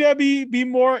WWE be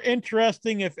more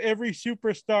interesting if every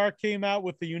superstar came out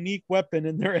with a unique weapon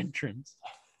in their entrance?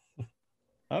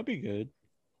 That'd be good.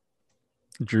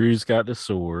 Drew's got the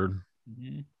sword.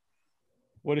 Mm-hmm.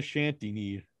 What does Shanty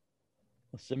need?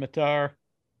 A scimitar?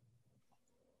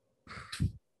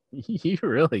 You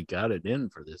really got it in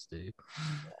for this, dude.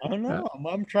 I don't know.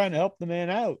 I'm trying to help the man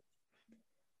out.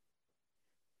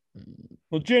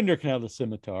 Well, Jinder can have the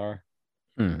scimitar.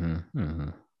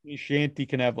 Shanty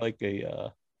can have like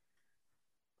a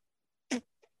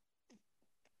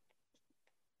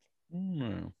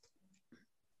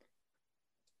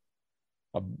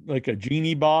like a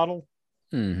genie bottle.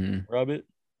 Rub it,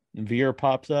 and Veer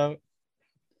pops out.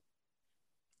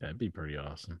 That'd be pretty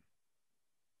awesome.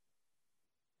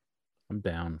 I'm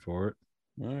down for it.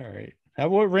 All right. How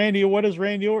about Randy? What is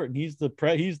Randy Orton? He's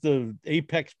the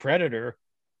apex predator.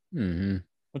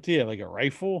 What's he have? Like a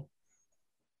rifle?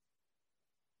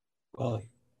 Well,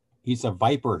 he's a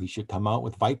viper. He should come out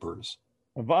with vipers.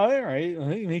 All right.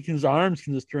 I think his arms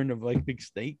can just turn to like big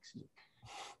snakes.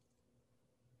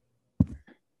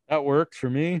 That works for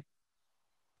me.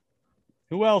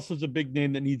 Who else is a big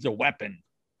name that needs a weapon?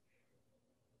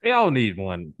 They all need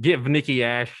one. Give Nikki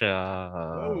Ash.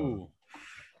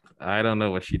 I don't know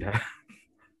what she'd have.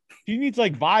 She needs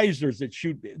like visors that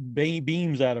shoot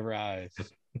beams out of her eyes.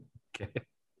 Okay.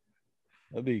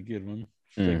 That'd be a good one.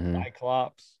 Like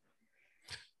Cyclops.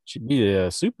 She'd be a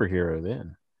superhero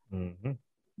then.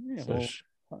 Yeah, so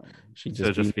well, she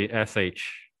just be SH.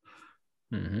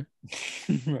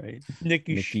 Right.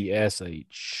 Nikki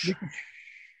SH.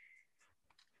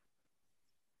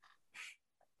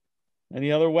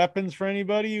 Any other weapons for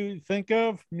anybody you think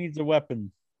of? Needs a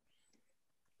weapon.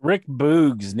 Rick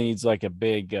Boogs needs like a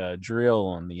big drill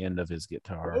on the end of his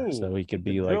guitar, so he could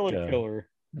be like a killer.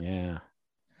 Yeah,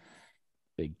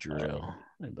 big drill.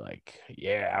 I'd be like,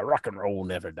 yeah, rock and roll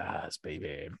never dies,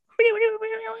 baby.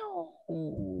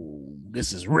 Ooh,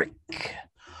 this is Rick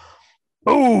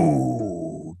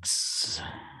Boogs.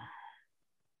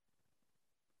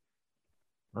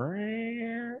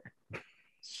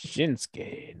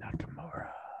 Shinsuke Nakamura.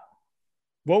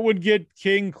 What would get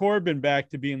King Corbin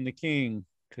back to being the king?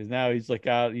 Because now he's like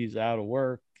he's out of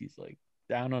work. He's like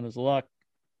down on his luck.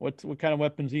 What kind of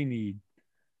weapons he need?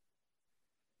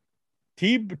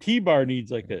 T-Bar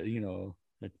needs like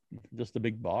just a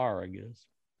big bar, I guess.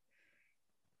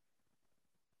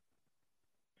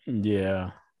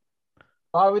 Yeah.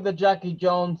 Probably the Jackie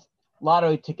Jones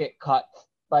lottery ticket cuts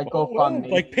by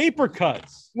GoFundMe. Like paper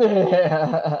cuts.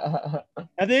 Have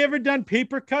they ever done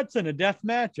paper cuts in a death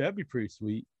match? That'd be pretty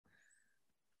sweet.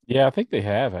 Yeah, I think they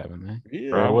have, haven't they?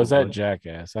 Yeah. Or was that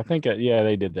Jackass? I think,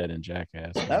 they did that in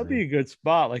Jackass. That would be a good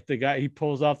spot. Like the guy, he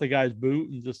pulls off the guy's boot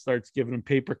and just starts giving him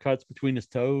paper cuts between his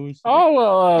toes. Oh,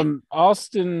 well,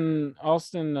 Austin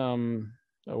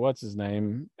what's his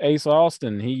name? Ace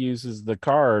Austin. He uses the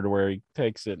card where he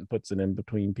takes it and puts it in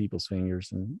between people's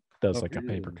fingers and does like a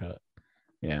paper cut.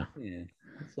 Yeah.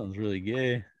 That sounds really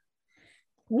gay.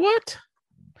 What?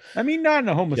 I mean, not in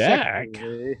a homosexual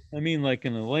way. I mean, like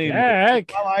in a lame way.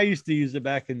 Well, I used to use it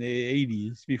back in the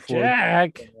 80s before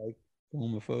like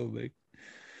homophobic.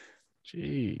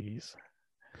 Jeez.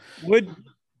 Would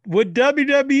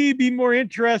WWE be more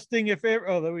interesting if ever?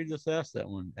 Oh, we just asked that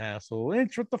one, asshole.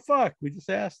 Inch, what the fuck? We just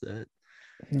asked that.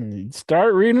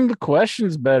 Start reading the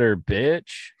questions better,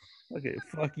 bitch. Okay,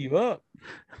 fuck you up.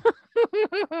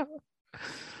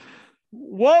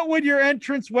 What would your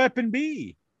entrance weapon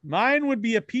be? Mine would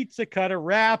be a pizza cutter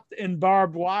wrapped in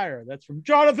barbed wire. That's from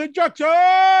Jonathan Jackson.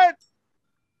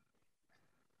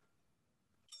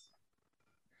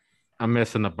 I'm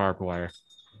missing the barbed wire.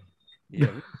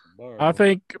 Yeah, I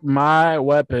think my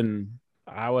weapon,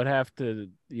 I would have to,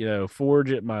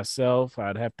 forge it myself.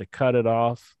 I'd have to cut it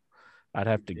off. I'd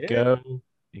have to go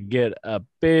and get a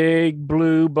big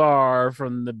blue bar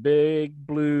from the big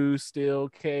blue steel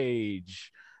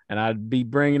cage, and I'd be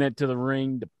bringing it to the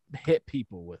ring to hit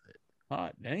people with it.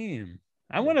 Hot damn.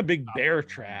 I want a big bear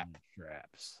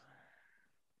traps.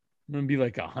 I'm going to be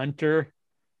like a hunter.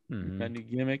 Kind of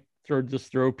gimmick.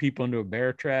 Just throw people into a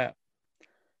bear trap.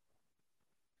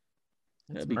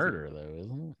 It's murder, though,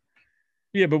 isn't it?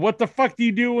 Yeah, but what the fuck do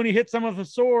you do when you hit someone with a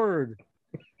sword?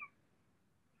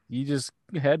 You just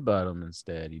headbutt them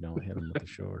instead. You don't hit them with the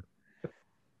sword.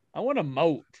 I want a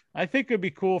moat. I think it'd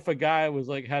be cool if a guy was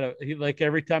like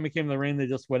every time he came to the ring, they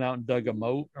just went out and dug a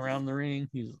moat around the ring.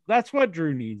 That's what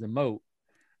Drew needs, a moat.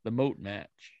 The moat match.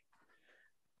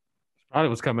 Thought it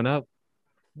was coming up.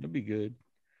 That'd be good.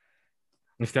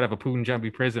 Instead of a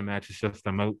Punjabi prison match, it's just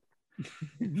a moat.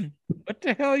 What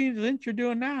the hell think you're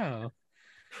doing now?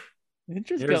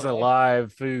 Here's a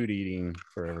live food eating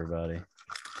for everybody.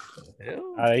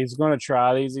 He's going to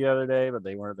try these the other day, but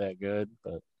they weren't that good.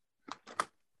 But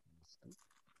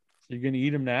you're going to eat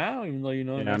them now, even though you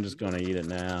know. Yeah, I'm just going to eat it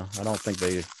now. I don't think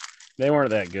they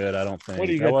weren't that good. I don't think. What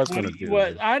do you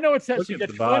got? I know it says you got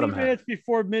 20 minutes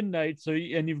before midnight,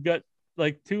 and you've got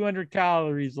like 200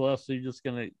 calories left, so you're just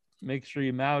going to make sure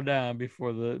you mow down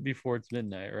before it's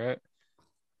midnight, right?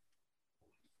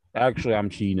 Actually, I'm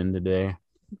cheating today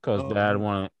because Dad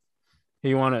wanted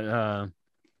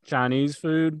Chinese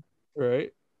food,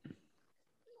 right?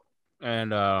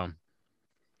 And I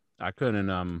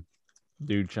couldn't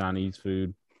do Chinese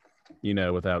food,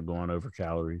 without going over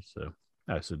calories. So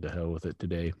I said to hell with it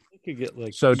today. You could get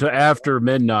to after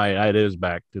midnight, it is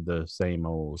back to the same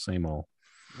old.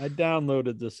 I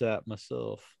downloaded this app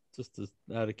myself just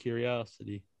out of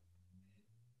curiosity.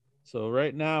 So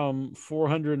right now I'm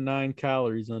 409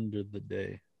 calories under the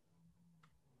day.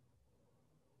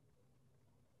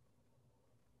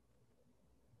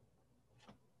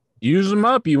 Use them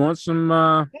up. You want some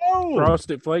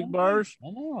Frosted Flake bars?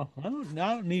 I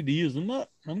don't need to use them up.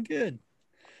 I'm good.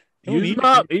 Use them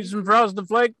up. Eat some Frosted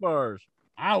Flake bars.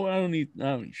 I don't eat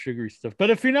sugary stuff.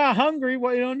 But if you're not hungry,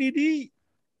 you don't need to eat.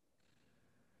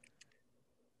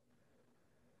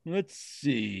 Let's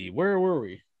see. Where were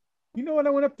we? You know what?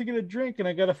 I went up to get a drink and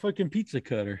I got a fucking pizza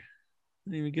cutter. I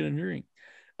didn't even get a drink.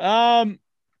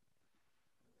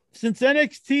 Since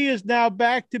NXT is now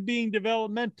back to being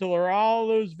developmental, are all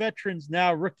those veterans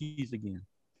now rookies again?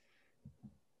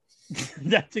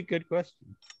 That's a good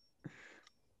question.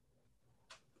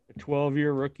 A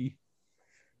 12-year rookie.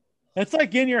 That's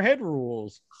like in your head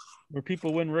rules where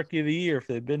people win Rookie of the Year if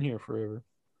they've been here forever.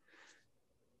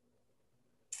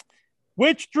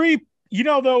 Which three,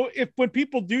 though, when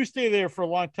people do stay there for a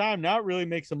long time, now it really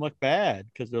makes them look bad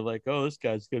because they're like, oh, this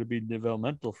guy's going to be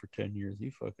developmental for 10 years. He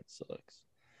fucking sucks.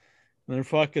 And they're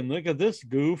fucking, look at this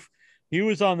goof. He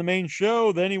was on the main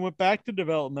show. Then he went back to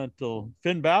developmental.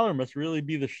 Finn Balor must really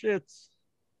be the shits.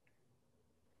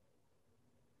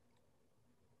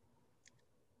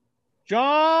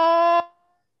 John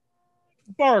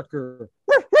Barker.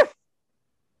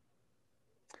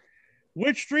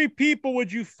 Which three people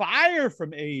would you fire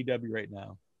from AEW right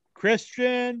now?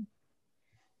 Christian,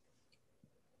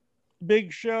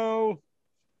 Big Show,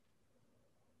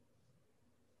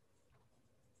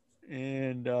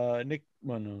 and Nick.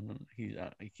 Well, no, he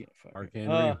can't fire. Mark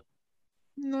Henry.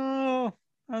 No,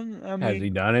 has he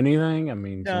done anything? I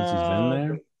mean, since he's been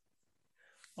there.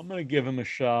 I'm gonna give him a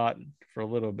shot for a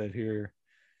little bit here.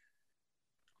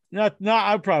 Not.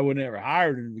 I probably would never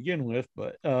hired him to begin with,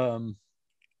 but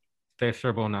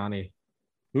Cesar Bonani.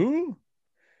 Who?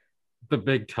 The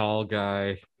big tall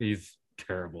guy. He's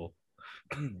terrible.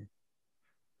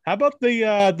 How about the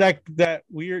that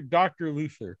weird Dr.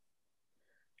 Luther?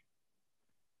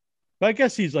 But I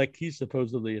guess he's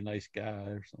supposedly a nice guy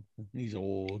or something. He's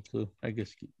old, so I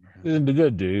guess he's a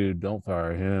good dude. Don't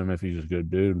fire him if he's a good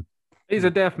dude. He's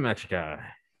a deathmatch guy.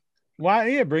 Why?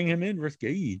 Yeah, bring him in versus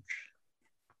Gage.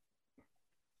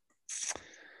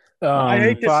 I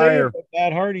hate to say it, but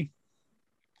Matt Hardy.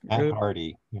 Matt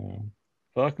Hardy. Yeah.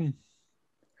 Fuck him.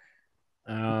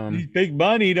 He's big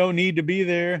money. Don't need to be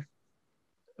there.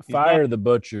 Fire the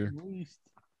Butcher.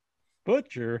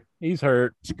 Butcher? He's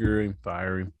hurt. Screw him.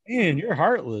 Fire him. Man, you're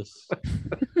heartless.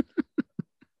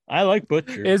 I like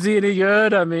Butcher. Is he any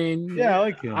good? I mean, yeah, I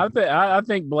like him. I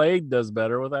think Blade does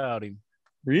better without him.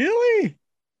 Really?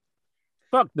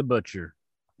 Fuck the Butcher.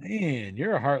 Man,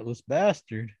 you're a heartless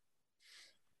bastard.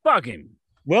 Fuck him.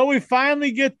 Well, we finally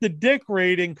get the dick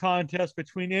rating contest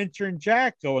between Incher and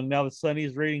Jack going now that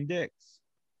Sonny's rating dicks.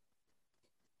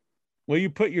 Will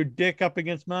you put your dick up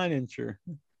against mine, Incher?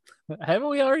 Haven't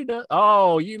we already done?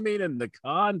 Oh, you mean in the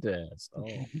contest? Oh.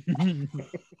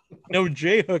 No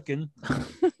J hooking.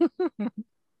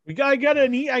 I got a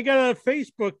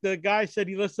Facebook. The guy said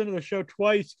he listened to the show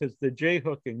twice because the J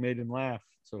hooking made him laugh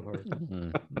so hard.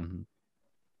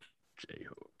 J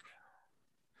hook.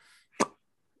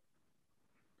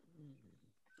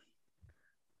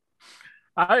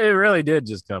 It really did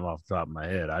just come off the top of my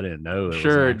head. I didn't know.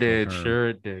 Sure it did. Sure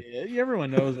it did. Yeah,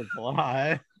 everyone knows it's a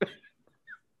lie.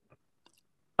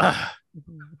 I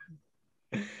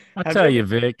tell you,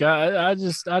 Vic, I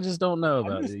just don't know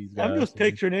about these guys. I'm just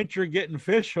picturing Incher getting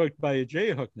fish hooked by a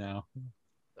J hook now.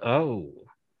 Oh,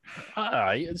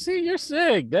 see, you're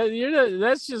sick.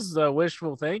 That's just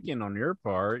wishful thinking on your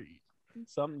part.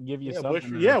 Something give you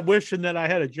something. Wishing that I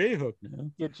had a J hook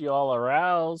now. Get you all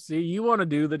aroused. See, you want to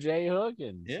do the J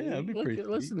hooking. Yeah, that'd be pretty.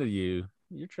 Listen to you.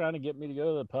 You're trying to get me to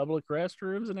go to the public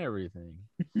restrooms and everything.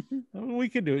 We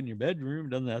could do it in your bedroom.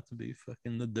 Doesn't have to be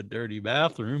fucking the dirty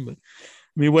bathroom, but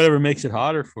I mean, whatever makes it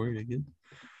hotter for you. Again.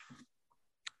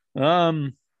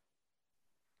 Well,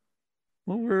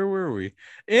 where were we?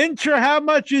 Incher, how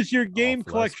much is your game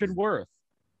collection worth?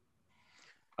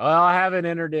 Well, I haven't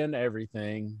entered in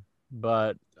everything,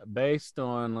 but based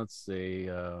on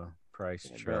price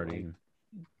charting,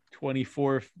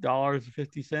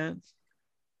 $24.50.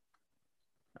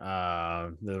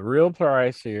 The real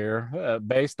price here,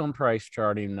 based on price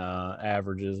charting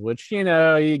averages, which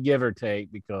you give or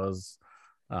take because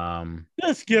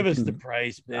just give us the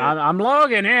price, man. I'm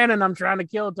logging in and I'm trying to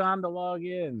kill time to log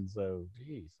in. So,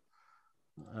 geez.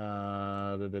 You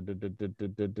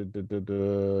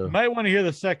might want to hear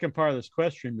the second part of this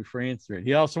question before answering it.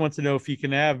 He also wants to know if he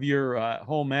can have your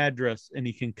home address and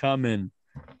he can come and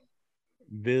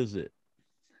visit.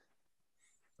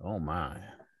 Oh my.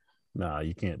 No,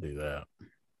 you can't do that.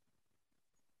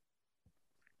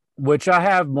 Which I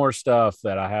have more stuff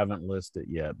that I haven't listed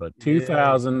yet, but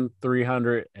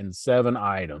 2,307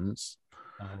 items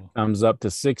comes up to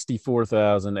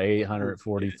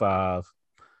 64,845.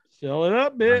 Sell it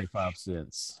up, bitch. 95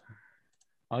 cents.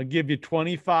 I'll give you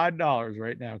 $25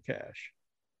 right now, cash.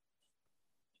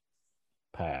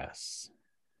 Pass.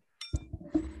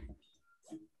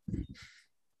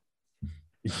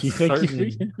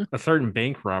 A certain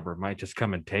bank robber might just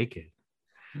come and take it.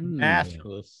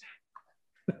 Maskless.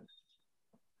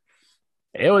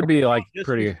 It would be like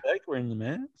pretty wearing the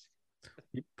mask.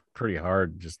 Pretty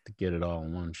hard just to get it all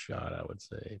in one shot, I would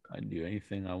say. I'd do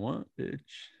anything I want, bitch.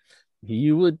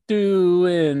 He would do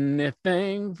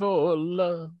anything for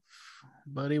love,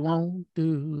 but he won't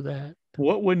do that.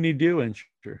 What wouldn't he do,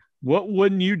 Incher? What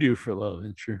wouldn't you do for love,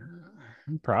 Incher?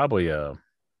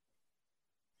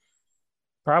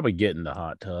 Probably get in the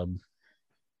hot tub.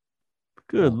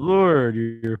 Good Lord,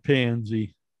 you're a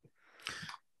pansy.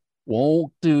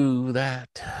 Won't do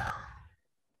that.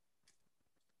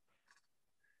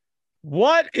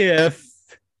 What if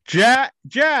Jack,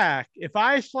 if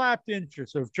I slapped Incher,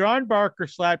 so if John Barker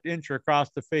slapped Incher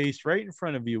across the face right in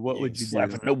front of you, what would you do?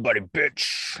 Slapping nobody,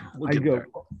 bitch. I go,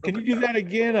 can you do that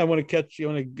again? I want to catch you.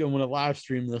 I want to live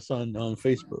stream this on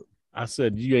Facebook. I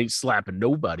said, you ain't slapping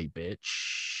nobody,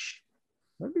 bitch.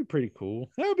 That'd be pretty cool.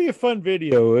 That would be a fun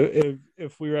video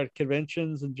if we were at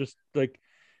conventions and just like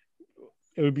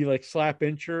it would be like slap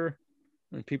Incher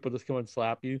and people just come and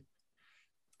slap you.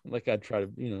 Like I'd try to,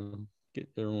 get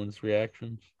everyone's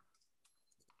reactions.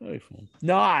 That'd be fun.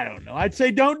 No, I don't know. I'd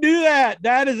say don't do that.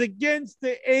 That is against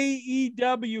the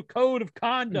AEW code of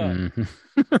conduct.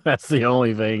 That's the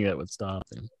only thing that would stop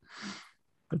him.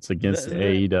 It's against the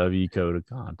AEW code of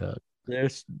conduct. They're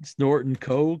snorting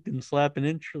coke and slapping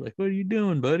Incher. Like, what are you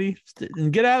doing, buddy?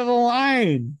 And get out of the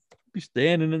line. Be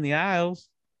standing in the aisles.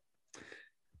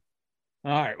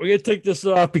 All right, we're gonna take this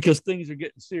off because things are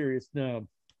getting serious now.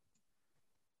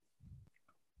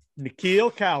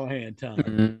 Nikhil Callahan time.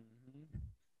 Mm-hmm.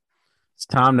 It's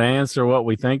time to answer what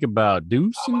we think about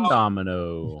Deuce and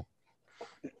Domino.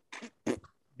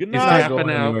 Good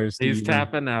night. He's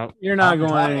tapping out. You're not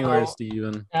going anywhere,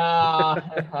 Steven.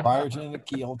 Prior to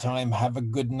Nikhil time, have a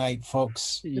good night,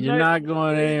 folks. You're not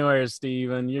going anywhere,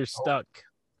 Steven. You're stuck.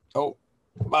 Oh,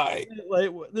 bye.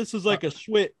 This is like a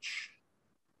switch.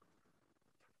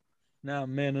 Now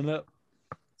I'm manning up.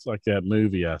 It's like that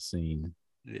movie I seen.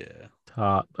 Yeah.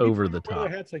 Over the top. Wear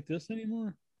hats like this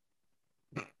anymore?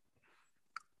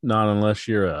 Not unless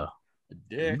you're a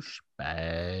dick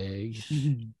bag.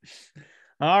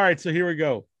 All right, so here we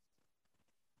go.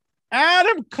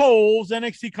 Adam Cole's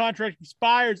NXT contract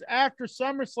expires after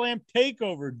SummerSlam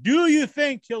TakeOver. Do you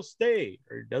think he'll stay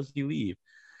or does he leave?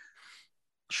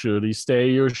 Should he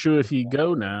stay or should he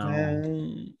go now?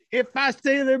 If I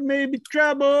stay, there may be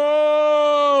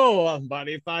trouble. But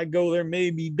if I go, there may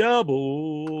be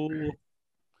double.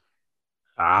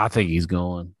 I think he's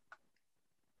going.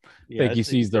 I think he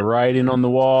sees the writing on the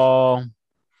wall.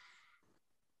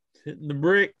 Hitting the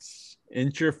bricks.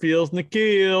 Incher feels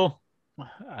Nikhil.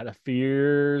 Out of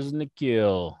fears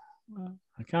Nikhil.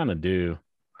 I kind of do.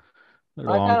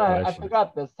 I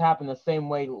forgot this happened the same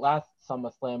way last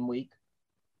SummerSlam week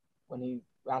when he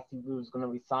asked if he was going to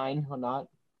resign or not.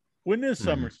 When is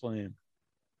SummerSlam?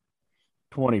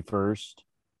 21st.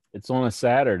 It's on a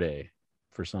Saturday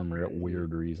for some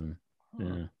weird reason.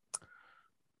 Yeah.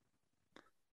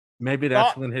 Maybe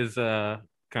that's when his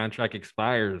contract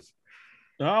expires.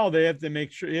 Oh, they have to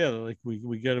make sure. Yeah, like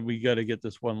we gotta get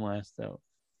this one last out.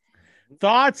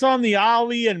 Thoughts on the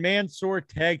Ali and Mansoor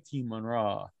tag team on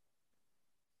Raw?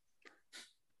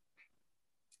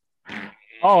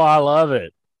 Oh, I love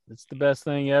it. It's the best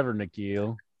thing ever,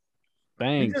 Nikhil.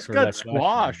 Thanks. They just got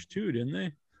squashed too, didn't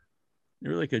they? They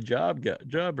were like a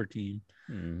jobber team.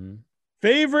 Mm-hmm.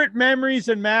 Favorite memories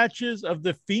and matches of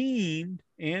The Fiend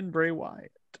and Bray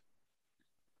Wyatt.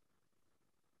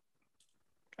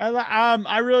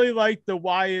 I really liked the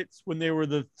Wyatts when they were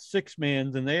the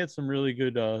 6-mans, and they had some really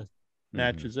good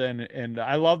matches. And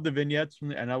I love the vignettes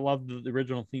and I love the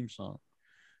original theme song.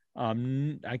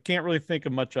 I can't really think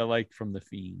of much I liked from The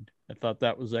Fiend. I thought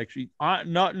that was actually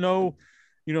I'm not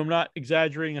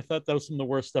exaggerating. I thought that was some of the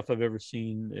worst stuff I've ever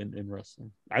seen in wrestling.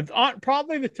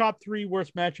 Probably the top 3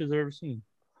 worst matches I've ever seen.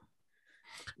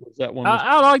 Was that one?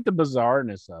 I like the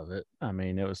bizarreness of it. I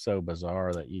mean, it was so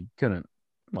bizarre that you couldn't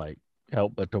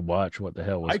help but to watch what the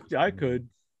hell was. I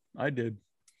did.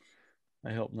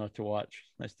 I helped not to watch.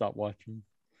 I stopped watching.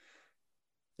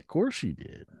 Of course you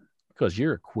did, because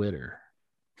you're a quitter.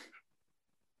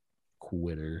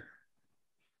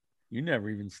 You never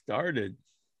even started.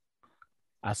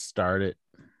 I started.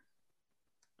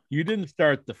 You didn't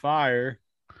start the fire.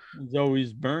 It's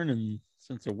always burning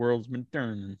since the world's been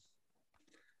turning.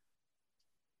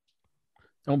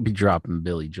 Don't be dropping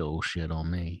Billy Joel shit on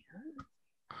me.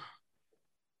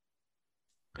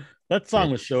 That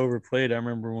song was so overplayed. I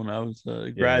remember when I was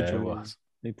graduating,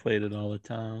 they played it all the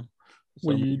time.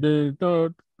 We did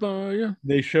the fire.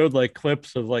 They showed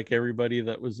clips of everybody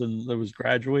that was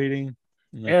graduating.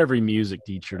 Every music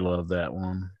teacher loved that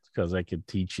one because they could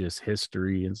teach us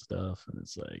history and stuff. And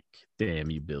it's like, damn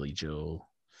you, Billy Joel.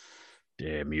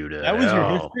 Damn you to That was your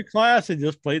history class. They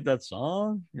just played that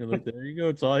song. You're like, there you go.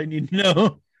 It's all you need to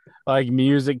know. Like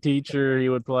music teacher, he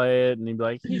would play it and he'd be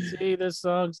like, you see, this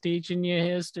song's teaching you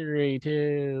history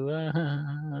too.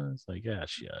 It's like,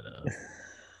 shut up.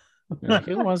 Like,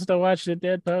 who wants to watch the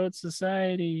Dead Poets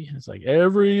Society? It's like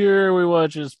every year we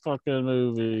watch this fucking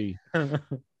movie. The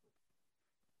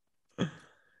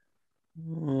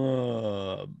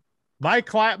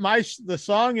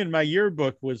song in my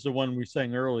yearbook was the one we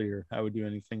sang earlier. I Would Do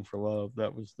Anything for Love.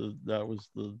 That was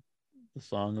the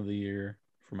song of the year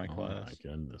for my class. My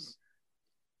goodness.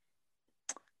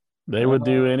 They would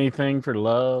do anything for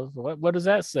love. What does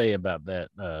that say about that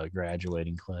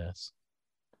graduating class?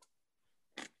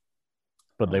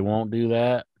 But they won't do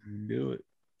that. Do it.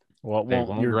 What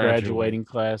won't your graduating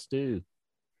class do?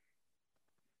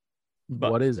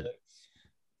 What is it?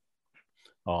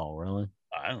 Oh, really?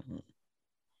 I don't know.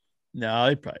 No,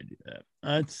 they'd probably do that.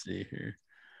 Let's see here.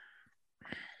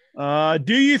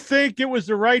 Do you think it was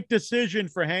the right decision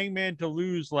for Hangman to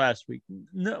lose last week?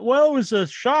 No, well, it was a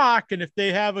shock, and if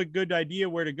they have a good idea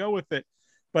where to go with it,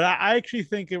 but I actually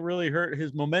think it really hurt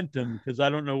his momentum because I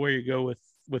don't know where you go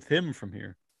with him from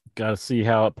here. Got to see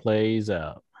how it plays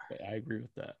out. I agree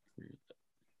with that.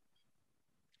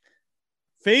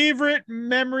 Favorite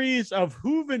memories of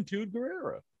Juventud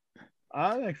Guerrera?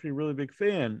 I'm actually a really big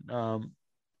fan.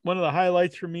 One of the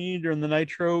highlights for me during the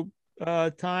Nitro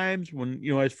times when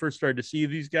I first started to see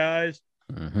these guys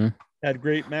Had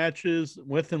great matches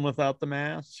with and without the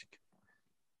mask.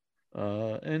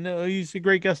 And he's a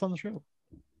great guest on the show.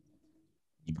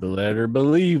 You better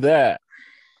believe that.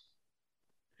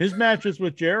 His matches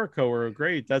with Jericho were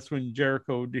great. That's when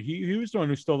Jericho, he was the one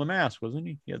who stole the mask, wasn't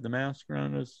he? He had the mask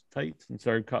around his tights and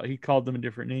he called them a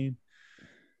different name.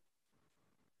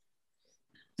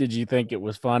 Did you think it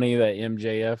was funny that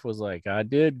MJF was like, I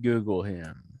did Google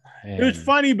him? And... It was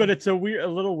funny, but it's a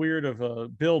little weird of a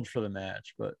build for the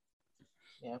match. But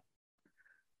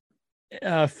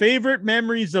yeah. Favorite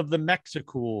memories of the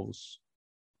Mexicools.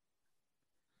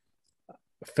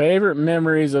 Favorite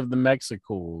memories of the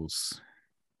Mexicools.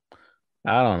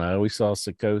 I don't know. We saw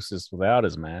Psychosis without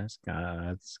his mask.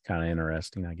 That's kind of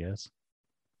interesting, I guess.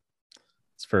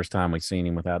 It's the first time we've seen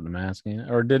him without the mask.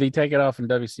 Or did he take it off in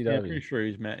WCW? Yeah, I'm pretty sure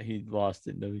he lost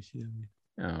it in WCW.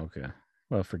 Oh, okay.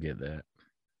 Well, forget that.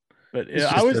 But it's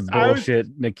just a bullshit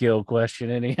Nikhil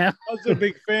question anyhow. I was a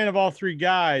big fan of all three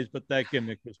guys, but that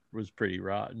gimmick was pretty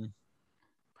rotten.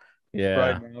 Yeah.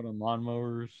 Riding out on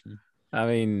lawnmowers. I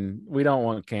mean, we don't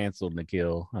want canceled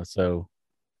Nikhil, so...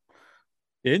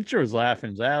 The intro was laughing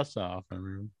his ass off. I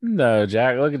mean, no,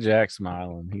 Jack. Look at Jack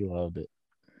smiling. He loved it.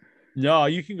 No,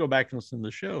 you can go back and listen to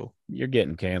the show. You're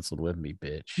getting canceled with me,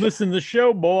 bitch. Listen to the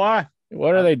show, boy.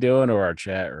 What are they doing to our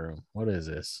chat room? What is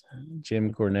this?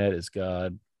 Jim Cornette is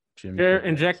God. They're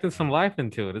injecting some life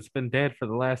into it. It's been dead for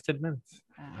the last 10 minutes.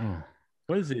 Oh.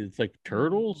 What is it? It's like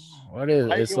turtles. What is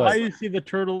it? Why is he the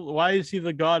turtle? Why is he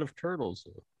the god of turtles?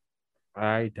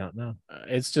 I don't know.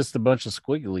 It's just a bunch of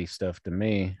squiggly stuff to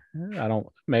me.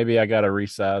 Maybe I got to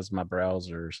resize my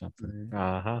browser or something.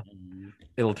 Uh-huh.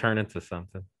 It'll turn into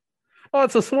something. Oh,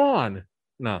 it's a swan.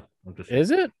 No,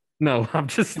 Is it? No, I'm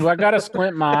just. Do I got to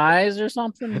squint my eyes or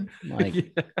something? Like,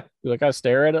 do I got to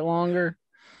stare at it longer?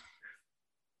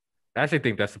 I actually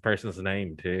think that's the person's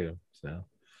name too. So.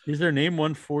 Is their name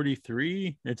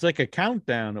 143? It's like a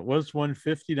countdown. It was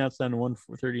 150. Now it's down to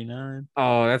 139.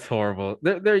 Oh, that's horrible.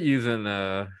 They're using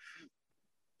what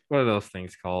are those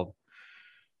things called?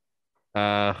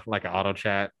 Like auto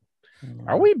chat.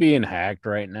 Are we being hacked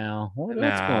right now? What's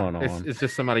going on? It's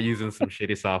just somebody using some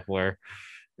shitty software.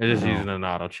 They're just using an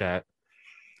auto chat.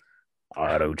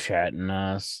 Auto chatting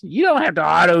us. You don't have to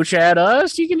auto chat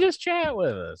us. You can just chat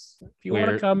with us. If you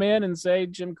want to come in and say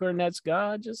Jim Cornette's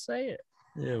God, just say it.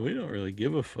 Yeah, we don't really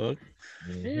give a fuck.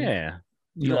 Yeah.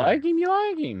 You like him, you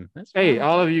like him. That's hey,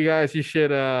 all of you guys, you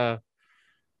should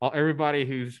everybody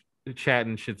who's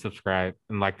chatting should subscribe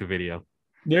and like the video.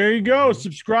 There you go.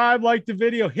 Subscribe, like the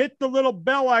video, hit the little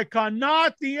bell icon,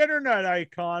 not the internet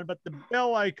icon, but the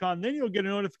bell icon. Then you'll get a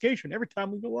notification every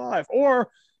time we go live or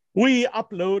we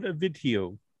upload a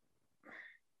video.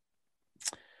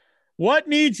 What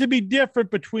needs to be different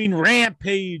between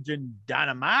Rampage and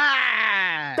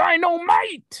Dynamite?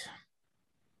 Dynamite.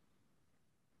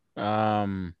 I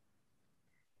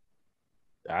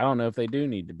don't know if they do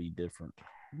need to be different.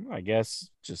 I guess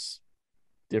just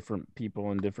different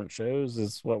people in different shows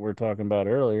is what we're talking about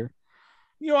earlier.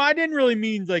 I didn't really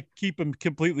mean like keep them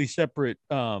completely separate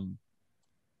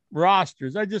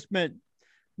rosters. I just meant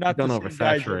not don't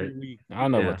oversaturate. I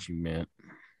know what you meant.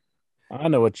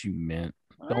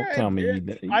 Don't tell me.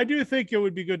 I do think it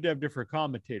would be good to have different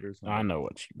commentators. I know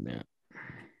what you meant.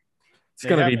 It's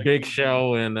going to be Big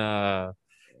Show and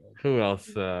who else?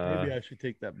 Maybe I should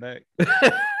take that back.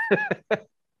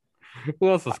 Who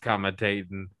else was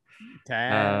commentating?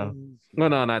 Taz. No,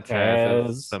 not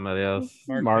Taz. Somebody else.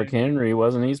 Mark Henry.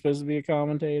 Wasn't he supposed to be a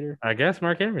commentator? I guess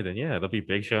Mark Henry then. Yeah, it'll be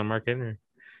Big Show and Mark Henry.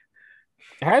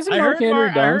 Hasn't Mark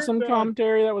Henry done some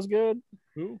commentary that was good?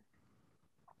 Who?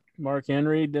 Mark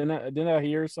Henry. Didn't I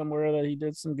hear somewhere that he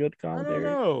did some good commentary?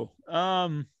 I don't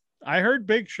know. I heard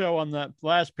Big Show on that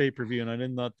last pay-per-view, and I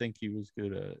did not think he was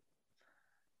good at it.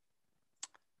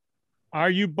 Are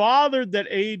you bothered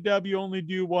that AEW only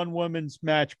do one women's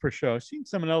match per show? I've seen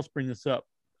someone else bring this up.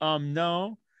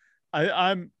 No,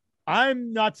 I'm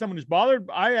not someone who's bothered.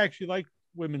 I actually like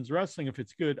women's wrestling if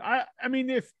it's good. I mean,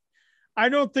 if I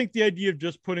don't think the idea of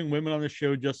just putting women on the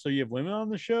show just so you have women on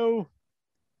the show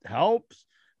helps.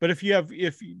 But if you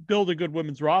build a good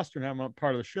women's roster and have them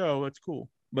part of the show, that's cool.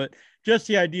 But just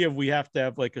the idea of we have to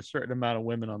have like a certain amount of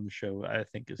women on the show, I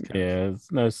think is kind of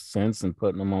it's no sense in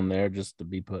putting them on there just to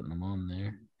be putting them on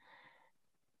there.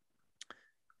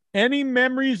 Any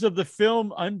memories of the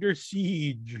film Under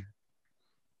Siege?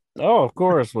 Oh, of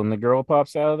course, when the girl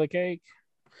pops out of the cake.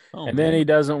 Oh, and then he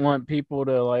doesn't want people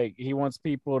to he wants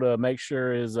people to make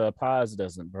sure his pies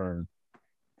doesn't burn.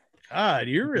 God,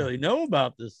 you really know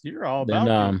about this. You're all about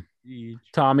then,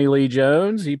 Tommy Lee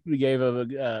Jones, he gave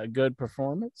a good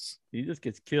performance. He just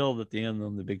gets killed at the end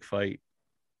of the big fight.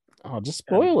 I'll just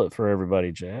spoil it for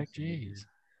everybody, Jack. Jeez.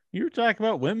 You were talking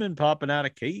about women popping out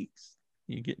of cakes.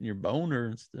 You getting your boner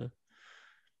and stuff.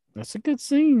 That's a good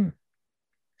scene.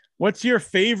 What's your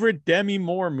favorite Demi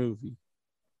Moore movie?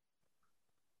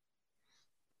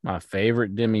 My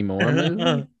favorite Demi Moore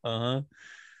movie? I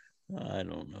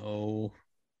don't know.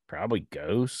 Probably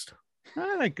Ghost.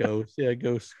 I like Ghost. Yeah,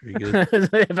 Ghost would be good.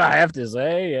 If I have to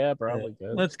say, yeah, probably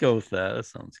Ghost. Let's go with that. That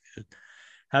sounds good.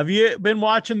 Have you been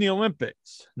watching the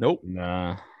Olympics? Nope.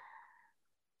 Nah.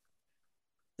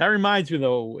 That reminds me,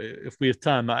 though, if we have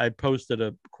time, I posted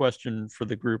a question for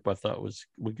the group I thought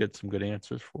would get some good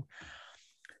answers for.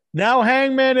 Now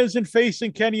Hangman isn't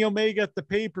facing Kenny Omega at the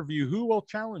pay-per-view. Who will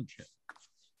challenge him?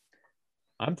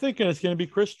 I'm thinking it's going to be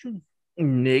Christian.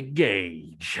 Nick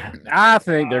Gage. I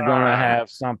think they're going to have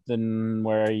something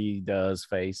where he does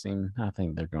face him. I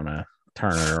think they're going to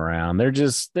turn it around. They're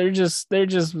just doing some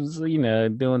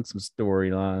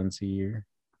storylines here.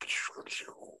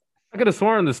 I could have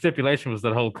sworn the stipulation was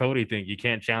that whole Cody thing. You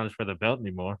can't challenge for the belt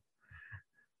anymore.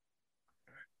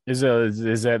 Is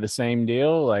that the same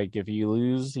deal? Like if you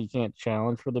lose, he can't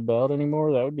challenge for the belt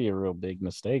anymore? That would be a real big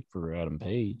mistake for Adam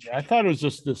Page. I thought it was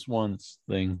just this once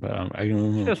thing, but I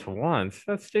don't know. Just once.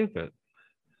 That's stupid.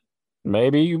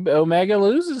 Maybe Omega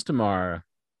loses tomorrow.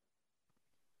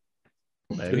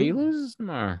 Maybe he loses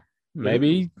tomorrow.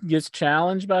 Maybe he gets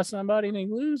challenged by somebody and he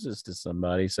loses to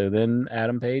somebody. So then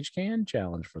Adam Page can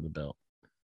challenge for the belt.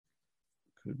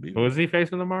 Could be. Who is he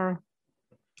facing tomorrow?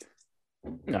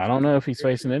 I don't know if he's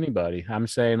facing anybody. I'm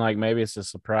saying like maybe it's a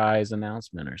surprise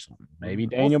announcement or something. Maybe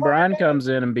Daniel Bryan comes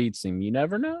in and beats him. You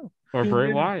never know. Or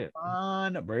Bray Wyatt.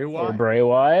 Bray Wyatt. Or Bray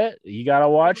Wyatt. You got to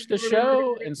watch the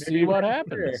show and see what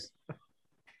happens.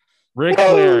 Ric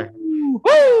Flair.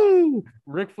 Woo!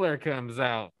 Ric Flair comes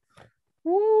out.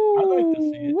 Woo! I'd like to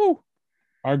see it. Woo!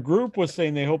 Our group was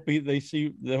saying they hope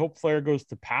Flair goes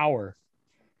to Power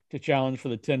to challenge for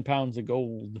the 10 pounds of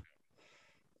gold.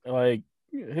 Like,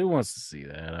 who wants to see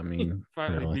that? I mean,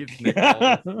 finally really.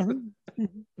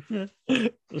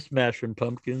 The Smashing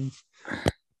Pumpkins.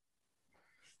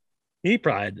 He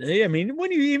probably. I mean,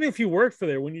 even if you work for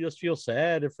there, wouldn't you just feel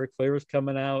sad if Ric Flair was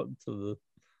coming out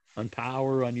on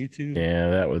Power on YouTube? Yeah,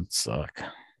 that would suck.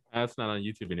 That's not on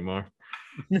YouTube anymore.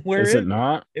 Where is it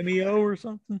not? MEO or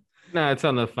something? No, it's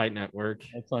on the Fight Network.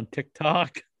 It's on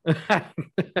TikTok. It's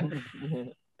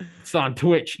on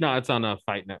Twitch. No, it's on a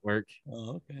Fight Network.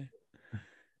 Oh, okay.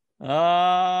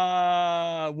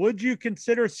 Would you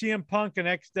consider CM Punk an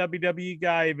ex-WWE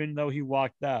guy even though he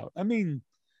walked out? I mean,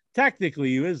 technically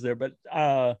he is there, but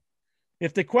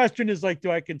if the question is like, do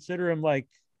I consider him like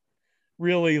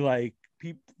really like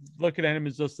people looking at him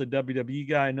as just a WWE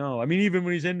guy? No. I mean, even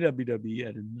when he's in WWE,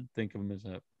 I didn't think of him as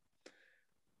that.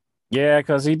 Yeah,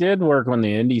 because he did work on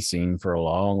the indie scene for a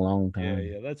long, long time.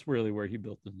 Yeah, that's really where he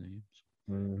built his names.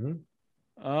 Mm-hmm.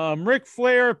 Ric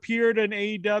Flair appeared in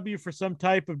AEW for some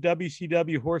type of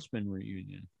WCW Horseman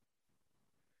reunion.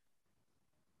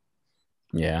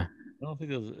 Yeah. I don't think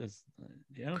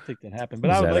that happened. But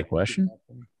Is I would that like a question?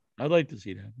 I'd like to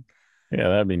see that happen. Yeah,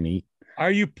 that'd be neat. Are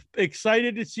you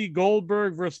excited to see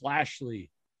Goldberg versus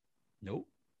Lashley? Nope.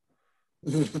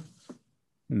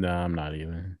 No, I'm not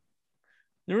even.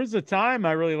 There was a time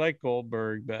I really liked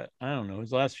Goldberg, but I don't know.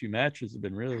 His last few matches have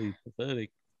been really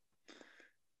pathetic.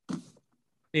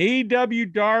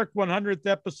 AEW Dark 100th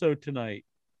episode tonight.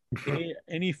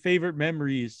 Any favorite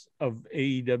memories of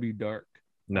AEW Dark?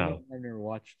 No. I've never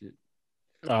watched it.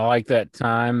 I like that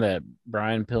time that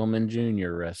Brian Pillman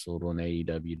Jr. wrestled on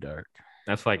AEW Dark.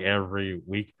 That's like every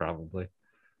week, probably.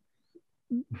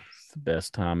 It's the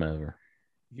best time ever.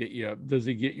 Does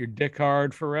he get your dick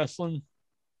hard for wrestling?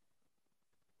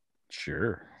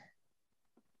 Sure.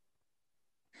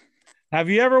 Have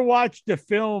you ever watched a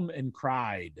film and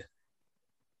cried?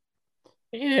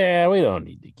 Yeah, we don't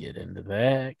need to get into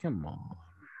that. Come on.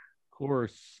 Of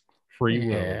course. Free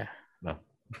will. Yeah. No.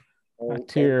 I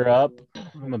tear up.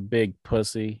 I'm a big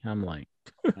pussy. I'm like,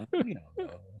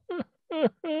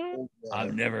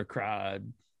 I've never cried.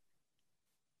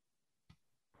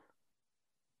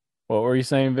 What were you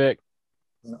saying, Vic?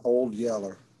 An old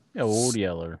yeller. Yeah, old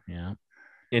yeller. Yeah.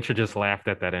 Intra just laughed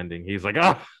at that ending. He's like,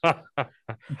 oh,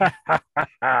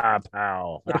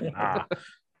 pal.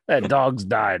 That dog's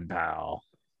died, pal.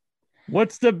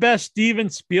 What's the best Steven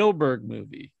Spielberg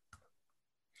movie?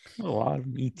 A lot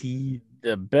of E.T.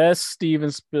 The best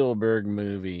Steven Spielberg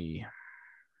movie.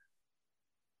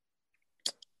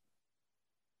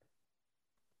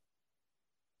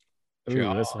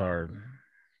 Ooh, that's hard.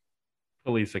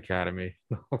 Police Academy.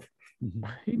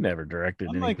 He never directed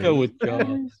anything. I might go with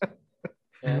Jaws.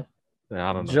 Yeah,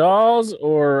 I don't know. Jaws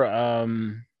or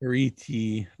Or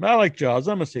E.T. I like Jaws.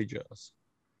 I'm gonna say Jaws.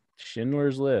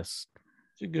 Schindler's List.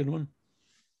 It's a good one.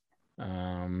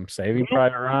 Saving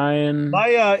Private Ryan.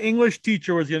 My English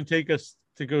teacher was going to take us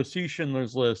to go see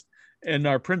Schindler's List, and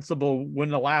our principal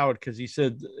wouldn't allow it because he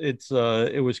said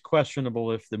it was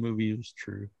questionable if the movie was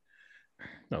true.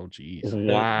 Oh, geez.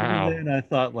 Wow. And I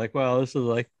thought, like, wow, this is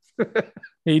like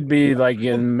he'd be like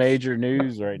in major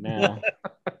news right now.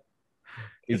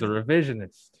 He's a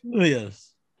revisionist.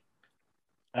 Yes.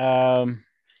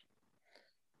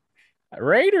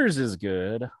 Raiders is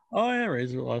good. Oh yeah,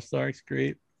 Raiders of the Lost Ark's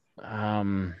great.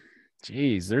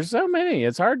 Geez, there's so many.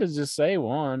 It's hard to just say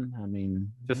one. I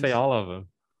mean, just say all of them.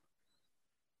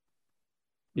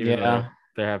 Even though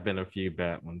there have been a few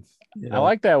bad ones. Yeah. I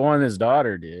like that one his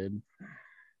daughter did.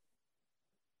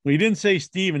 Well, he didn't say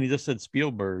Steven, he just said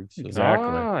Spielberg. So. Exactly.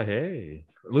 Ah, hey,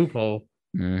 loophole.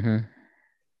 Mm-hmm.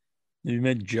 You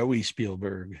meant Joey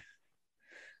Spielberg.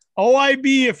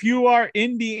 OIB, if you are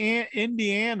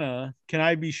Indiana, can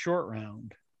I be short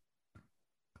round?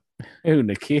 Who,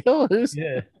 Nikhil?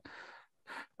 Yeah.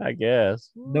 I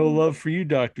guess. No love for you,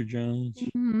 Dr. Jones.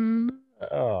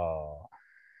 Oh.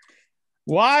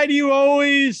 Why do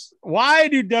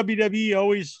WWE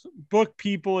always book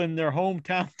people in their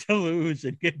hometown to lose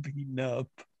and get beaten up?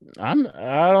 I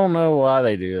don't know why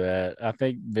they do that. I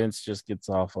think Vince just gets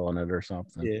off on it or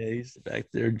something. Yeah, he's back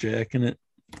there jacking it.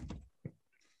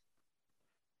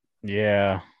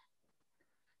 Yeah.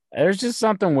 There's just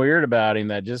something weird about him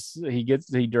that just he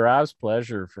derives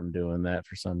pleasure from doing that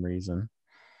for some reason.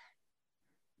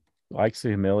 Likes to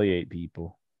humiliate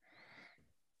people.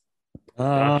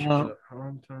 When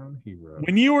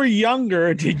you were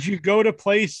younger, did you go to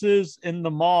places in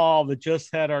the mall that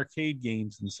just had arcade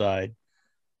games inside?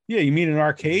 Yeah, you mean an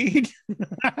arcade?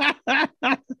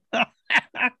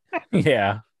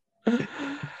 Yeah.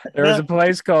 There was a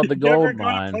place called the Gold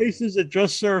Mine. Places that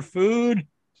just serve food. I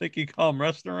think you call them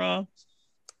restaurants.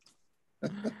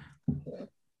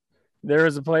 There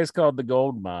was a place called the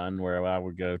Gold Mine where I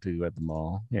would go to at the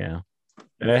mall. Yeah.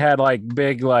 And it had like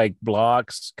big like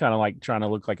blocks, kind of like trying to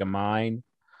look like a mine.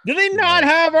 Do they not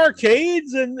have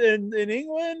arcades in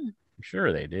England? I'm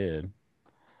sure they did.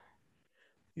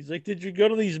 He's like, did you go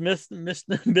to these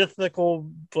mythical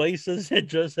places that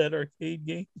just had arcade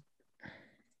games?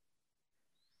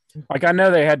 Like, I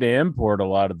know they had to import a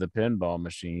lot of the pinball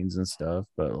machines and stuff,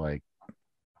 but like,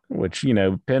 which, you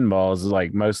know, pinballs is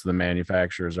like most of the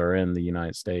manufacturers are in the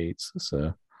United States.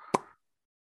 So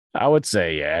I would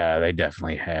say, yeah, they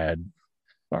definitely had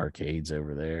arcades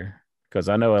over there because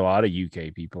I know a lot of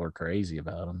UK people are crazy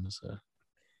about them. So,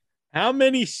 how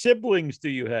many siblings do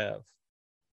you have?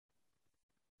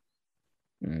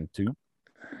 2.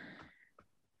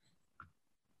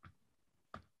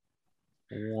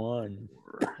 1.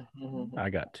 I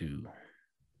got 2.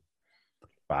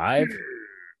 5.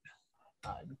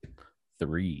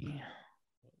 3.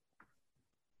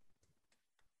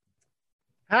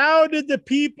 How did the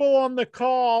people on the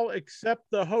call except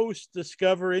the host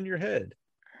discover In Your Head?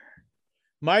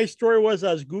 My story was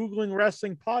I was Googling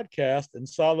wrestling podcast and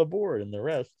saw the board, and the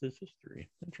rest is history.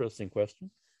 Interesting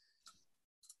question.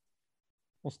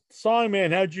 Well,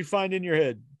 Songman, how'd you find In Your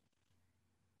Head?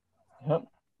 Yep.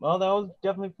 Well, that was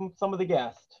definitely from some of the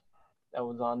guests that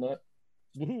was on it.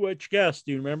 Which guest?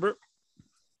 Do you remember?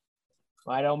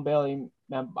 I don't barely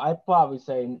remember. I'd probably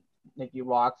say Nikki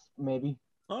Rocks, maybe.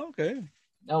 Oh, okay.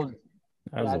 I think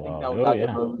that was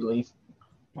at the release.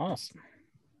 Awesome.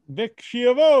 Vic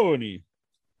Schiavone.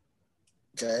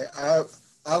 Okay.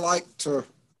 I like to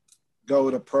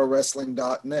go to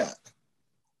prowrestling.net,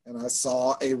 and I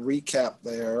saw a recap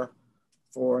there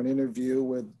for an interview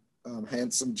with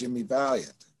handsome Jimmy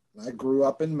Valiant. And I grew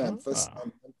up in Memphis,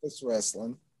 on Memphis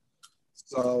wrestling.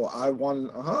 So I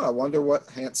wonder what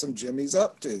handsome Jimmy's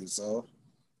up to. So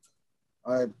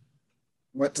I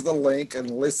went to the link and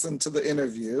listened to the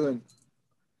interview, and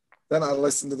then I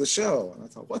listened to the show, and I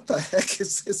thought, what the heck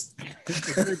is this?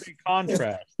 It's a very big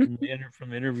contrast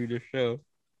from interview to show.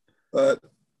 But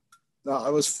no,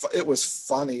 it was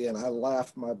funny, and I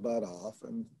laughed my butt off.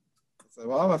 And I said,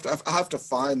 well, I have to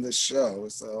find this show.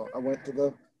 So I went to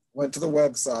the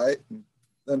website, and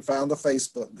then found the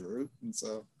Facebook group, and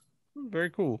so very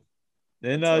cool.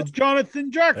 And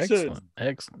Jonathan Jackson.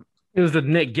 Excellent. It was the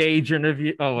Nick Gage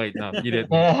interview. Oh wait, no, you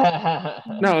didn't.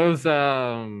 No, it was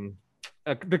the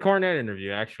Cornette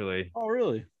interview actually. Oh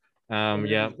really?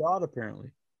 Yeah. God,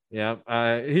 apparently. Yeah.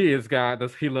 He is God.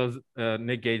 He loves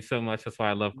Nick Gage so much. That's why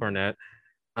I love Cornette.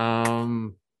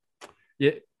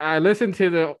 Yeah, I listened to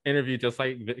the interview just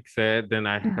like Vic said. Then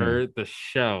I heard the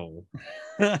show,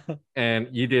 and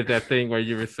you did that thing where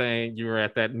you were saying you were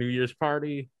at that New Year's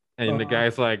party. And the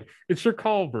guy's like, "It's your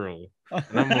call, bro."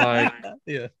 And I'm like,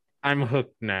 "Yeah, I'm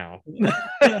hooked now."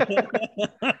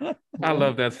 I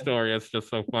love that story. It's just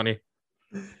so funny.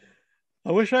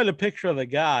 I wish I had a picture of the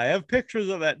guy. I have pictures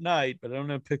of that night, but I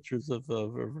don't have pictures of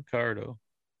Ricardo.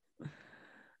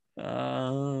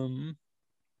 You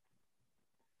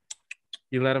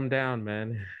let him down,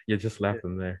 man. You just left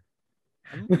him there.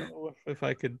 I don't know if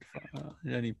I could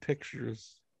find any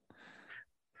pictures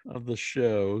of the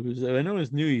show. I know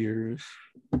it's New Year's.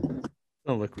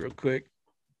 I'll look real quick.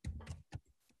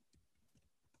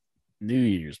 New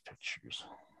Year's pictures.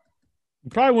 You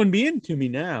probably wouldn't be into me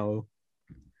now.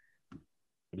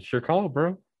 It's your call,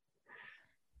 bro.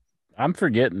 I'm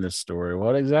forgetting this story.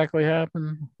 What exactly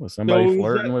happened? Was somebody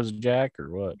flirting with Jack or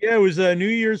what? Yeah, it was New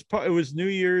Year's. It was New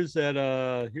Year's at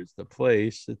here's the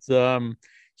place. It's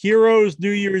Heroes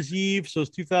New Year's Eve. So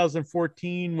it's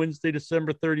 2014, Wednesday,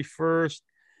 December 31st.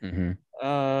 Mm-hmm.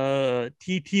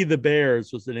 TT the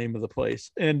Bears was the name of the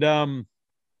place. And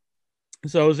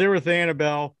so I was there with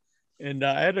Annabelle, and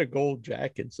I had a gold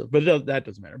jacket, so but that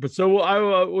doesn't matter. But so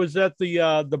I was at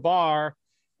the bar,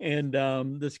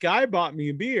 and this guy bought me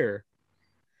a beer,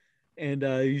 and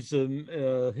he's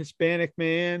a Hispanic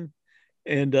man,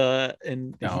 and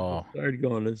he started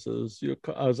going. So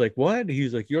I was like, "What?"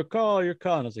 He's like, "Your call." And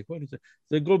I was like, "What?" He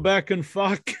said, "Go back and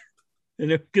fuck." And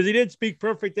because he didn't speak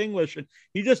perfect English, and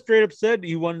he just straight up said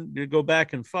he wanted to go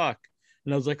back and fuck.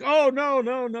 And I was like, "Oh no,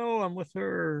 I'm with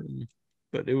her."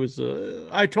 But it was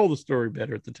I told the story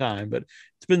better at the time, but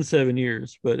it's been 7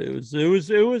 years. But it was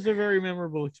a very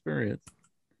memorable experience.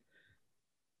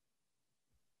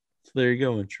 So there you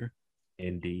go, Incher.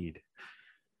 Indeed.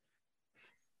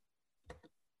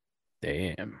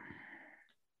 Damn.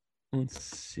 Let's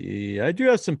see. I do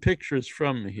have some pictures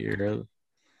from here.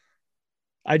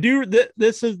 I do.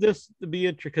 This to be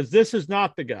interesting because this is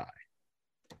not the guy,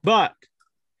 but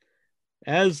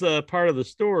as part of the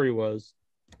story was,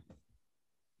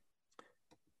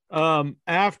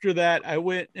 after that I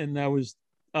went and I was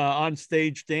on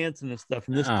stage dancing and stuff,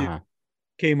 and this dude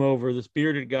came over, this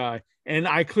bearded guy, and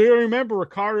I clearly remember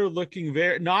Ricardo looking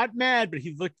very not mad, but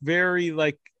he looked very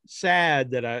like sad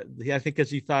that I think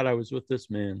because he thought I was with this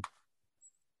man.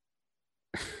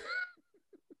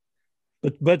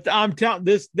 But I'm telling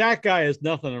that guy has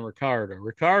nothing on Ricardo.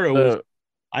 Ricardo was,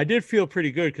 I did feel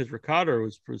pretty good because Ricardo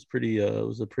was a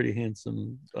pretty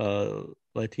handsome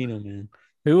Latino man.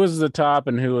 Who was the top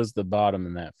and who was the bottom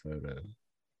in that photo?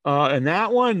 And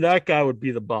that guy would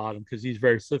be the bottom because he's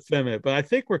very effeminate. But I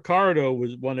think Ricardo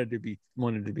wanted to be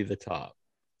the top.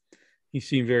 He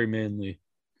seemed very manly.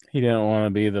 He didn't want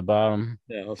to be the bottom.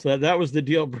 Yeah, so that was the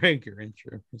deal breaker.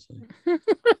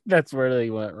 That's where they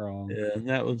went wrong. Yeah, and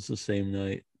that was the same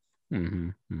night.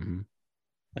 Mm-hmm. Mm-hmm.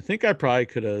 I think I probably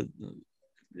could have,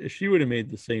 if she would have made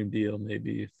the same deal,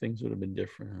 maybe things would have been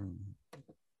different.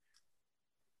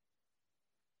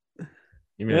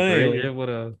 You mean anyway, it would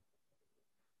have?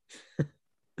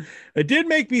 It did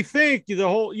make me think the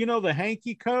whole, the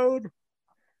hanky code.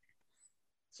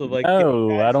 So like,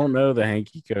 I don't know the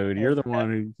hanky code. You're the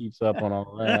one who keeps up on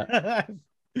all that.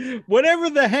 Whatever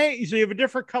the hanky, so you have a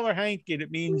different color hanky,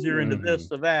 it means you're into this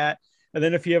or that. And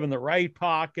then if you have in the right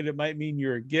pocket, it might mean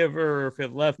you're a giver. Or if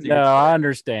it left, no, I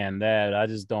understand that. I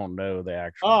just don't know the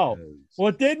actual. Codes. Well,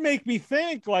 it did make me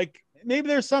think like maybe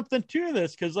there's something to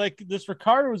this because like this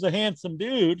Ricardo was a handsome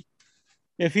dude.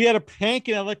 If he had a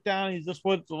hanky and I looked down, he's just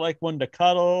wanted to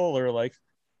cuddle or like.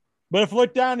 But if I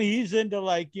look down, he's into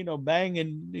like,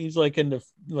 banging. He's like into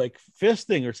like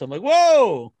fisting or something. Like,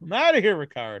 whoa, I'm out of here,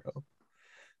 Ricardo.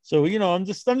 So, I'm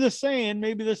just saying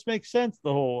maybe this makes sense.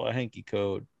 The whole hanky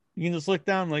code. You can just look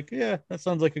down like, yeah, that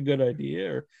sounds like a good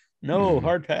idea. Or no,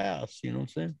 hard pass. You know what I'm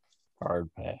saying? Hard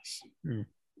pass.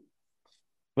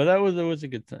 But it was a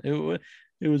good time.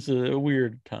 It was a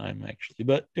weird time actually,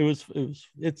 but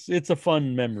it's a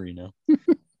fun memory now.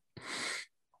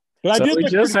 But so we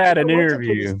just had an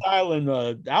interview. Style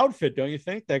and outfit, don't you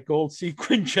think? That gold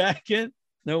sequin jacket.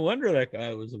 No wonder that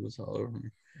guy was all over me.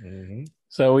 Mm-hmm.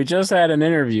 So we just had an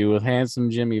interview with handsome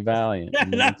Jimmy Valiant.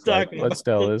 Let's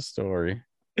tell this story.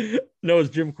 No, it's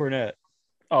Jim Cornette.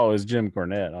 Oh, it's Jim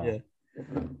Cornette. Oh. Yeah.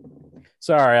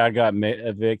 Sorry, I got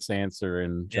Vic's answer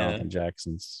and Jonathan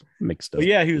Jackson's mixed up. But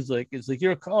yeah, he was like, "It's like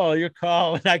your call,"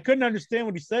 and I couldn't understand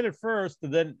what he said at first,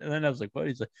 and then I was like, "What?"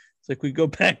 He's like, "It's like we go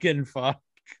back in and fuck."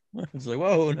 I was like,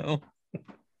 whoa, no. It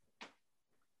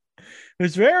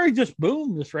was very just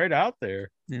right out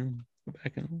there. Go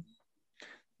back and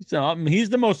he's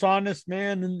the most honest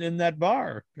man in that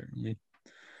bar, apparently.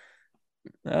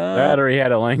 That or he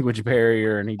had a language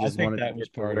barrier and he just wanted to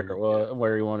get part of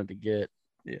where he wanted to get.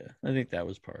 Yeah, I think that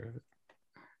was part of it.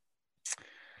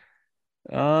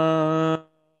 Let's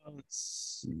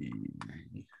see.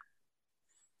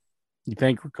 You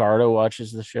think Ricardo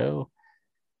watches the show?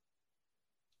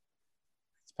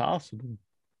 It's possible.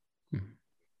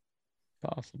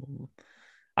 Possible.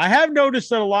 I have noticed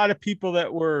that a lot of people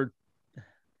that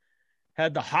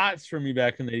had the hots for me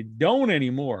back and they don't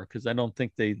anymore because I don't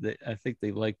think I think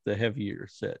they like the heavier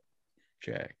set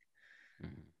Jack.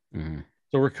 Mm-hmm.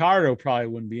 So Ricardo probably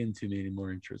wouldn't be into me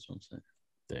anymore. Interest, I'm saying.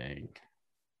 Dang.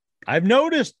 I've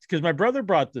noticed because my brother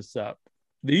brought this up.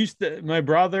 My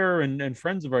brother and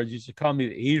friends of ours used to call me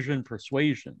the Asian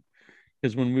persuasion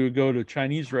because when we would go to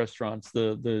Chinese restaurants,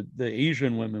 the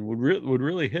Asian women would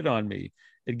really hit on me.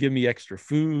 They'd give me extra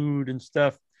food and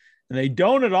stuff, and they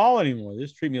don't at all anymore. They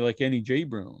just treat me like any J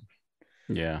Broom.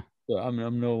 Yeah. So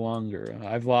I'm no longer.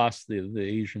 I've lost the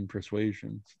Asian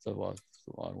persuasion since I've lost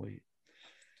a lot of weight.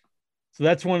 So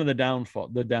that's one of the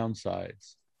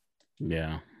downsides.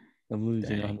 Yeah. I'm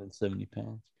losing 170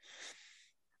 pounds.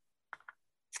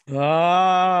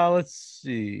 Let's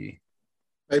see.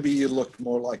 Maybe you looked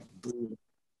more like Buddha.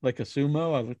 Like a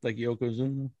sumo? I looked like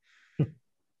Yokozuna.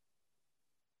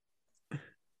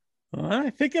 I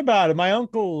think about it. My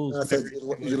uncle's you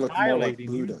look more like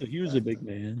Buddha. He was a big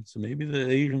man, so maybe the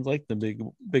Asians like the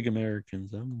big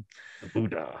Americans.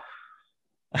 Buddha.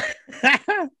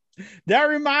 That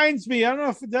reminds me. I don't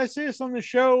know did I say this on the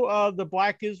show? The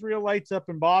Black Israelites up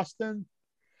in Boston.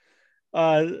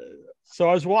 So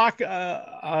I was walking.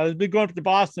 I've been going up to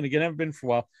Boston again. I haven't been for a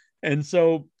while, and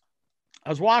so I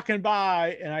was walking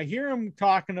by, and I hear him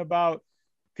talking about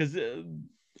because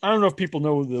I don't know if people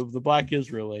know who the Black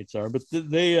Israelites are, but so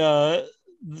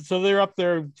they're up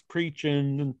there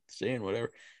preaching and saying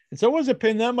whatever. And so I wasn't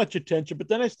paying that much attention, but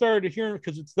then I started hearing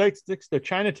because it's next to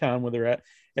Chinatown where they're at,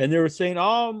 and they were saying,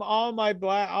 all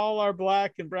our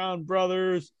black and brown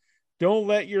brothers, don't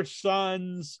let your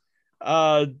sons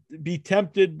be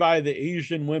tempted by the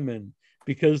Asian women,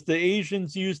 because the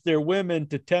Asians use their women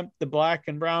to tempt the black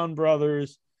and brown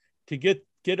brothers to get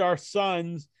our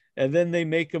sons, and then they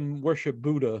make them worship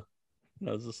Buddha. And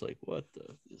I was just like, what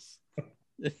this?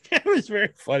 It was very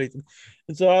funny.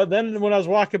 And so then when I was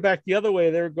walking back the other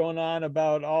way, they were going on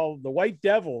about all the white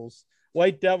devils,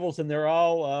 and they're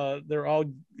all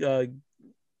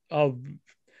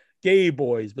gay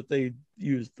boys, but they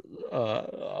used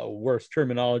worse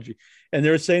terminology. And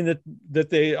they were saying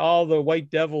that all the white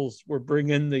devils were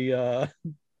bringing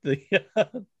they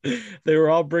were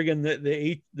all bringing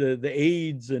the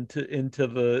AIDS into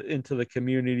the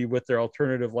community with their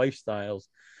alternative lifestyles.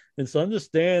 And so I'm just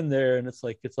standing there, and it's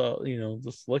like it's all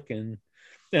just looking.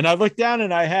 And I looked down,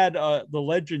 and I had the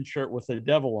Legend shirt with the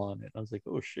devil on it. I was like,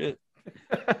 oh shit.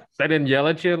 They didn't yell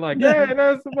at you like, yeah,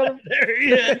 that's about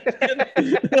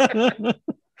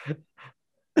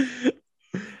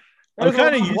I'm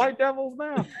kind of white devils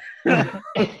now.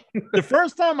 The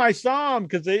first time I saw them,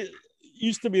 because they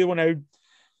used to be when I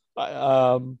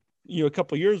a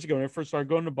couple of years ago when I first started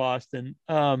going to Boston,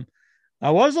 I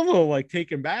was a little like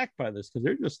taken back by this because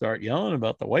they just start yelling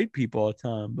about the white people all the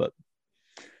time.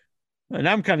 And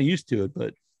I'm kind of used to it,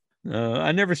 but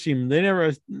I never see them.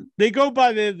 They go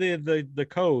by the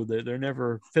code. They're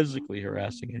never physically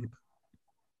harassing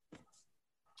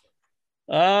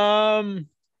anybody.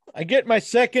 I get my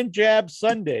second jab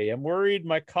Sunday. I'm worried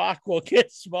my cock will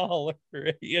get smaller.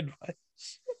 Any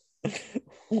advice?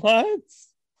 What?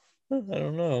 I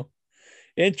don't know.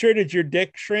 Intro, did your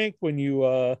dick shrink when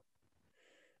you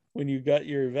got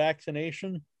your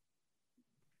vaccination?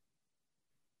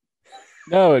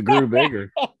 No, it grew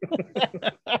bigger.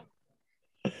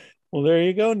 Well, there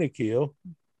you go, Nikhil.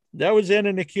 That was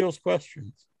in Nikhil's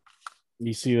questions.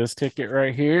 You see this ticket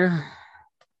right here?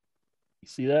 You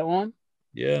see that one?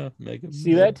 Yeah.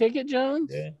 See that ticket,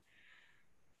 Jones? Yeah.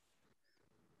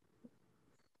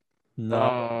 No.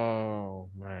 Oh,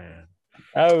 man.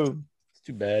 Oh, it's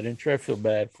too bad. I feel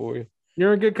bad for you.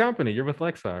 You're in good company. You're with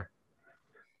Lexar.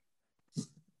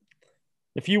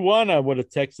 If you won, I would have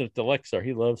texted it to Lexar.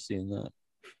 He loves seeing that.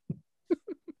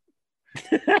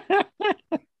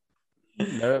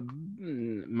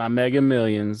 My Mega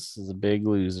Millions is a big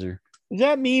loser. Does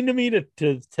that mean to me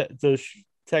to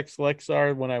text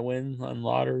Lexar when I win on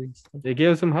lotteries? It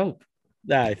gives him hope.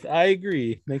 I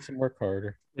agree. Makes him work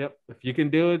harder. Yep. If you can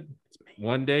do it,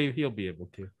 one day he'll be able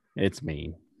to. It's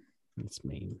mean. A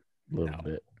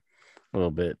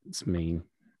little bit. It's mean.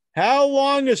 How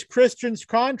long is Christian's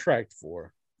contract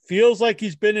for? Feels like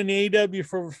he's been in AEW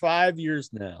for over 5 years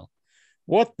now.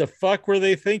 What the fuck were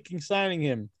they thinking signing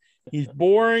him? He's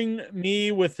boring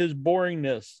me with his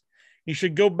boringness. He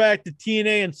should go back to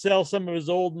TNA and sell some of his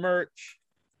old merch.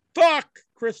 Fuck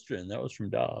Christian. That was from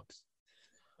Dobbs.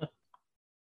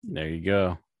 There you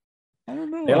go. I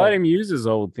don't know. They let him use his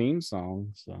old theme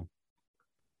song. So,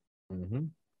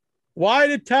 Why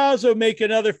did Tazo make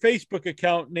another Facebook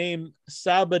account named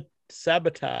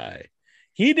Sabotai?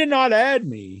 He did not add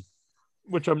me,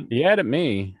 he added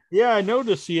me. Yeah, I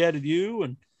noticed he added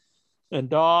you and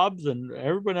Dobbs and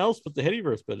everyone else but the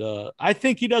Hittyverse. But I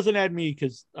think he doesn't add me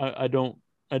because I don't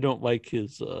like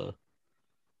his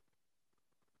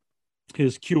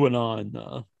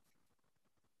QAnon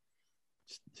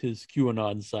his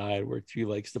QAnon side where he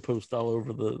likes to post all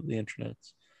over the internet.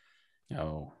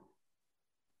 Oh.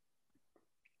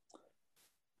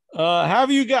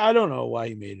 Have you guys? I don't know why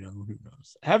he made it. Who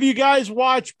knows? Have you guys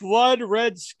watched Blood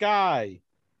Red Sky?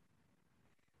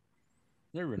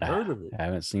 Never even heard of it. I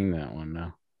haven't seen that one.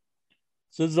 No.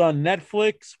 So it's on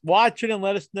Netflix. Watch it and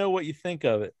let us know what you think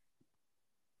of it.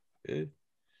 Okay.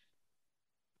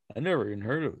 I never even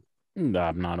heard of it.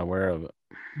 I'm not aware of it.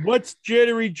 What's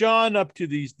Jittery John up to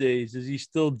these days? Is he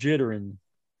still jittering?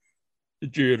 The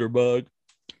jitterbug.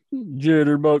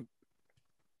 Jitterbug.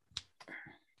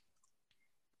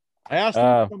 I asked him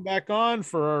to come back on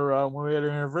for our, when we had our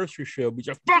anniversary show. But he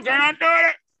said, "Fuck it, I'm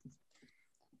doing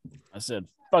it." I said,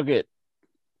 "Fuck it,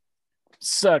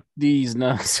 suck these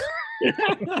nuts."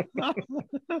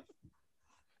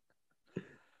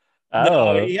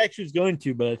 No, he actually was going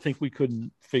to, but I think we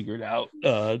couldn't figure it out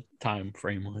time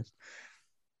frame wise.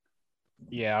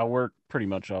 Yeah, I work pretty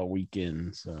much all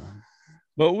weekend, so.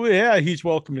 But yeah, he's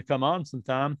welcome to come on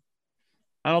sometime.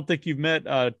 I don't think you've met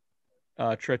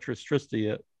Treacherous Trista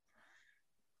yet.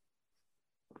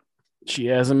 She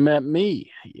hasn't met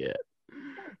me yet.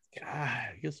 God,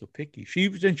 I guess so picky.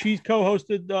 She's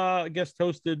co-hosted, guest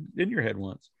hosted In Your Head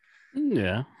once.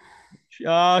 Yeah. She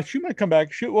might come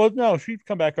back. She'd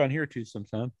come back on here too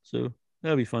sometime. So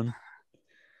that'll be fun.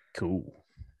 Cool.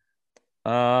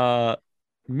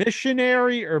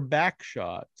 Missionary or back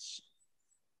shots?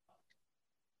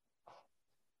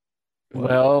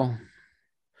 Well,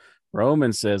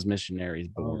 Roman says missionary is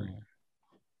boring.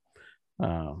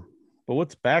 But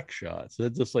what's back shots? Is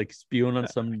it just like spewing on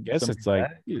some? I guess it's like,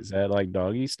 is that like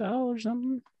doggy style or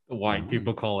something? White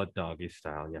people call it doggy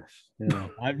style. Yes. Yeah.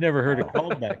 I've never heard it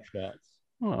called back shots.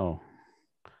 Oh,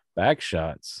 back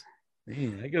shots.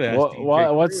 Man, I gotta ask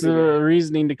what's the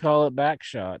reasoning to call it back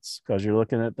shots? Because you're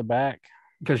looking at the back.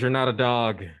 Because you're not a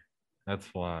dog. That's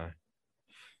why.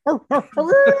 Well,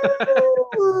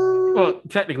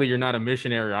 technically, you're not a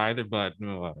missionary either, but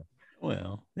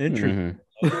well, interesting.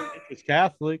 It's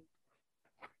Catholic.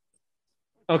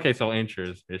 Okay, so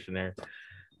interest missionary.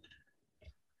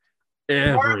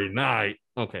 Every night.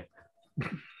 Okay.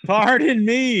 Pardon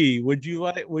me. Would you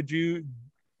have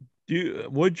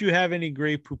any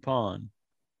Grey Poupon?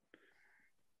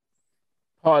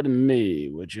 Pardon me.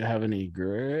 Would you have any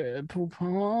Grey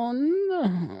Poupon?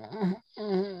 No.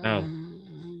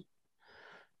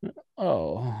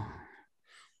 Oh.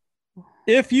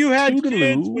 If you had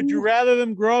kids, would you rather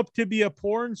them grow up to be a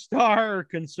porn star or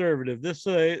conservative? It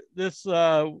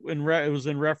was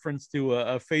in reference to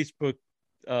a Facebook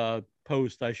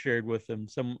post I shared with him.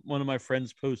 One of my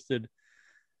friends posted,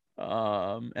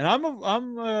 and I'm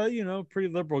a pretty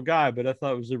liberal guy, but I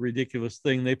thought it was a ridiculous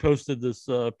thing. They posted this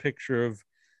picture of,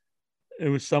 it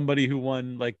was somebody who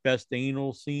won like best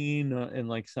anal scene in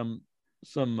like some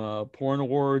porn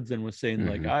awards, and was saying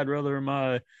like, I'd rather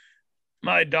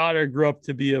my daughter grew up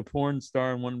to be a porn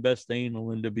star and won best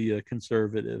anal and to be a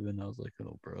conservative. And I was like,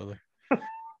 oh, brother.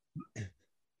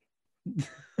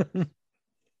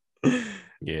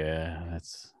 Yeah,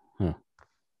 that's. There's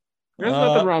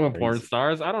nothing wrong with porn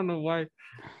stars. I don't know why.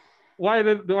 Why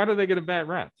do they get a bad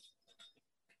rap?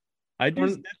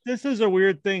 This is a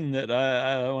weird thing that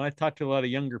when I talk to a lot of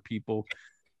younger people,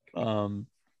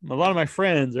 a lot of my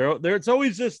friends it's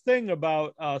always this thing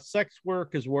about sex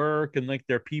work is work and like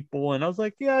they're people. And I was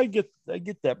like, yeah, I get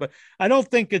that. But I don't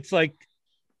think it's like,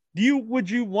 would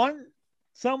you want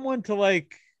someone to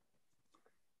like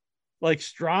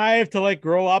strive to like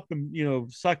grow up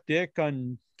and, suck dick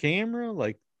on camera?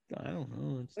 Like, I don't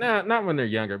know. Not when they're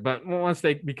younger, but once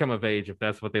they become of age, if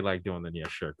that's what they like doing, then yeah,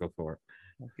 sure, go for it.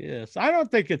 Yes, I don't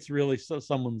think it's really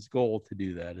someone's goal to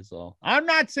do that is all. I'm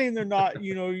not saying they're not,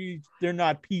 they're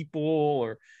not people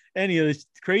or any of this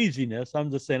craziness. I'm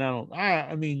just saying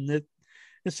I mean that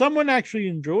if someone actually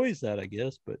enjoys that, I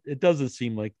guess, but it doesn't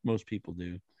seem like most people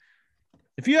do.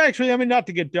 If you actually, I mean, not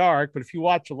to get dark, but if you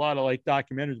watch a lot of like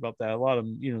documentaries about that, a lot of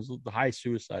them, the high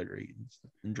suicide rate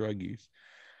and drug use.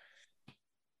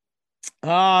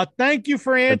 Thank you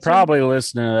for answering. They're probably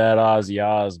listening to that Ozzy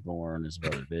Osbourne is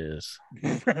what it is.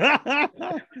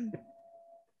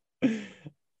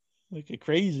 Like a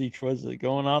crazy, was it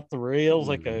going off the rails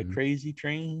like a crazy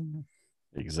train?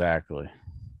 Exactly.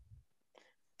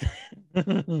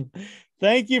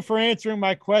 Thank you for answering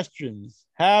my questions.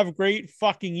 Have a great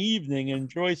fucking evening.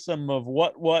 Enjoy some of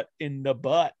what in the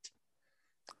butt.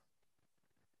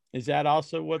 Is that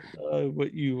also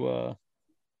what you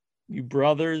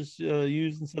brothers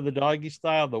use instead of the doggy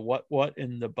style? The what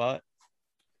in the butt?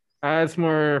 It's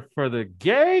more for the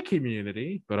gay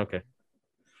community, but okay.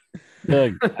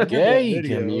 The gay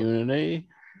community.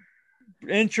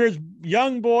 Enters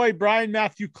young boy Brian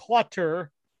Matthew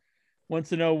Clutter wants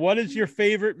to know, what is your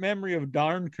favorite memory of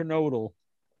Darn Knodel?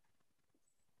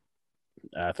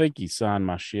 I think he signed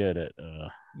my shit at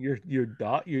you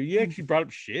actually brought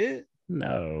up shit?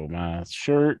 No, my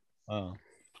shirt. Oh.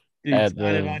 Did you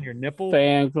sign it on your nipple?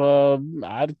 Fan club.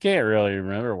 I can't really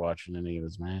remember watching any of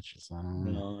his matches. I don't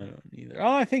know. No, I don't either.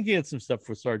 Oh, I think he had some stuff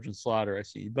with Sergeant Slaughter, I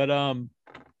see. But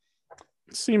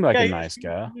seemed like a nice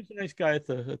guy. He was a nice guy at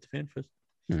the Fan Fest.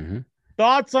 Mm-hmm.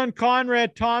 Thoughts on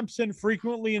Conrad Thompson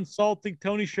frequently insulting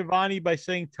Tony Schiavone by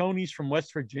saying Tony's from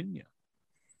West Virginia?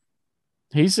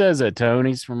 He says that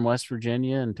Tony's from West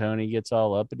Virginia, and Tony gets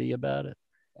all uppity about it.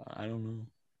 I don't know.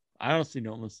 I honestly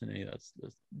don't listen to any of that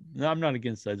stuff. No, I'm not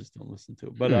against it. I just don't listen to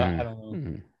it. But I don't know.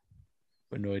 Mm-hmm.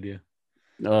 But no idea.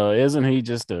 Isn't he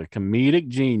just a comedic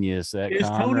genius? That is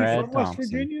Conrad Tony from Thompson.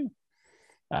 West Virginia?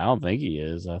 I don't think he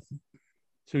is. So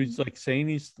he's like saying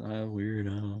he's weird.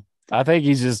 I don't know. I think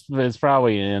it's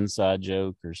probably an inside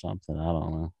joke or something. I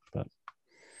don't know. But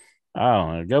I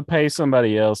don't know. Go pay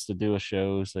somebody else to do a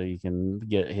show so you can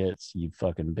get hits, you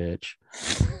fucking bitch.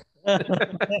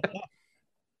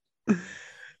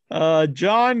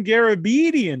 John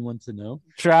Garabedian wants to know.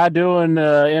 Try doing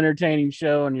an entertaining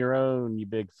show on your own, you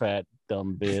big fat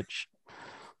dumb bitch.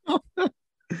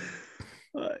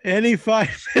 Any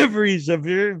five memories of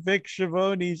Vic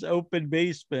Schiavone's open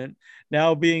basement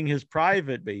now being his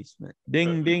private basement?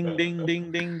 Ding, ding, ding,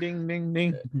 ding, ding, ding, ding,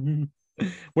 ding.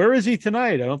 Where is he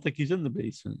tonight? I don't think he's in the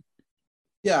basement.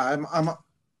 Yeah, I'm.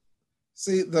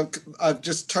 See, I've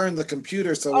just turned the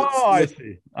computer so it's. Oh, I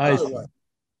see. I see. Way.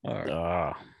 All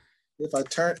right. If I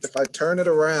turn it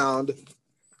around,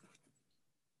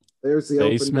 there's the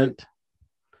basement.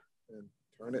 Open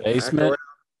turn it basement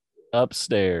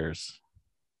upstairs.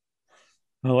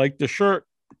 I like the shirt.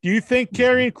 Do you think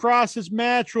Karrion Kross's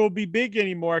match will be big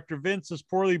anymore after Vince has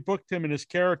poorly booked him and his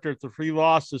character at the 3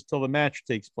 losses till the match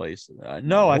takes place?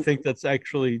 No, I think that's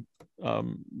actually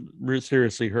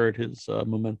seriously hurt his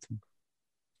momentum.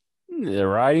 The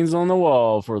writing's on the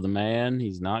wall for the man.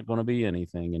 He's not going to be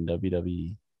anything in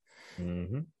WWE.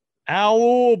 Mm-hmm.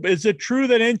 Owl, is it true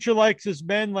that Incha likes his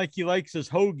men like he likes his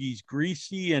hoagies,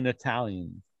 greasy and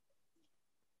Italian?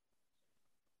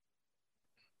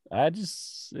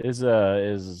 Is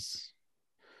a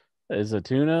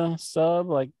tuna sub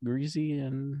like greasy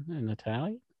and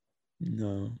Italian?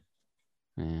 No.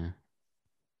 Yeah.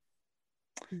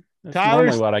 That's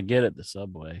Tyler's, normally what I get at the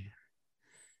Subway.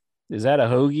 Is that a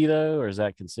hoagie though, or is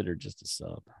that considered just a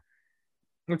sub?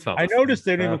 I noticed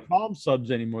they don't even call them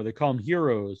subs anymore. They call them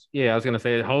heroes. Yeah, I was gonna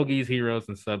say hoagies, heroes,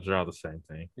 and subs are all the same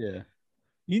thing. Yeah.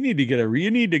 You need to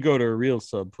go to a real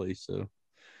sub place, so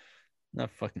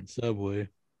not fucking Subway.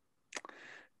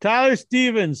 Tyler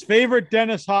Stevens, favorite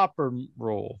Dennis Hopper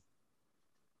role?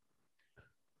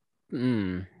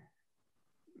 One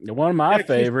of my Texas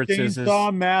favorites is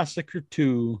Chainsaw Massacre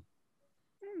 2.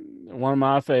 One of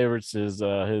my favorites is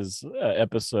his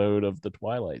episode of The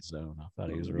Twilight Zone. I thought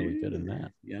he was really good in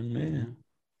that. Young man.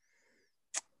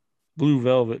 Blue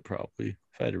Velvet, probably,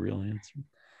 if I had a real answer.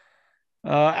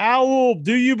 Owl,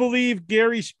 do you believe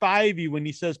Gary Spivey when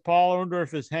he says Paul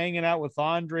Orndorff is hanging out with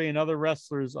Andre and other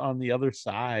wrestlers on the other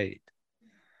side?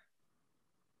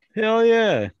 Hell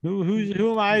yeah. Who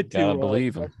am I to Gotta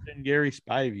believe him? Gary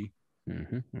Spivey.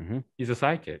 Mm-hmm, mm-hmm. He's a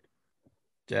sidekick.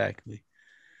 Exactly.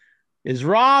 Is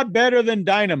Raw better than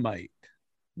Dynamite?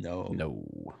 No. No.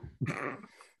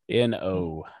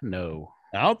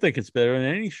 I don't think it's better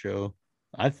than any show.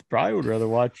 I probably would rather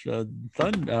watch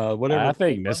whatever. I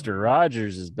think Mr.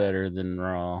 Rogers is better than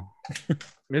Raw.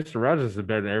 Mr. Rogers is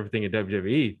better than everything in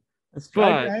WWE.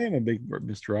 I am a big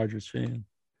Mr. Rogers fan.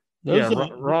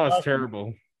 Raw is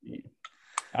terrible.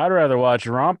 I'd rather watch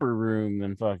Romper Room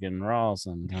than fucking Raw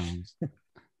sometimes.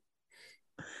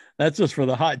 That's just for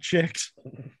the hot chicks.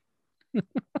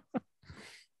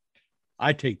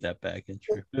 I take that back. It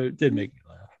did make me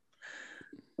laugh.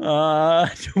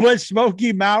 Was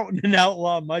Smoky Mountain an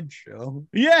Outlaw Mud show?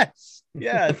 Yes.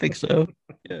 Yeah, I think so.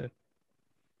 Yeah.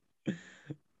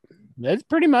 That's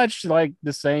pretty much like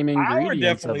the same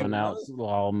ingredients of an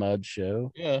Outlaw Mud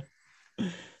show. Yeah.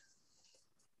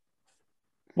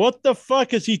 What the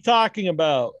fuck is he talking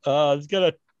about? He's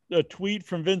got a tweet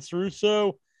from Vince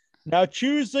Russo. Now,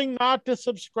 choosing not to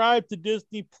subscribe to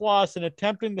Disney Plus and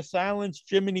attempting to silence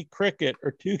Jiminy Cricket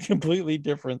are two completely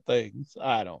different things.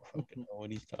 I don't fucking know what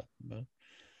he's talking about.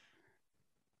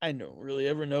 I don't really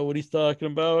ever know what he's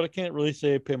talking about. I can't really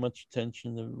say I pay much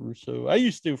attention to Russo. I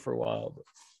used to for a while, but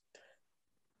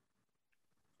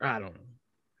I don't know.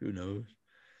 Who knows?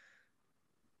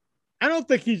 I don't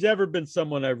think he's ever been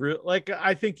someone I really like.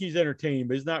 I think he's entertaining,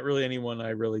 but he's not really anyone I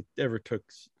really ever took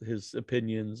his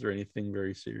opinions or anything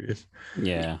very serious.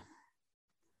 Yeah.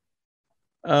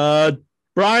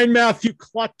 Brian Matthew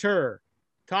Clutter,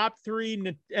 top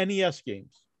 3 NES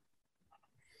games.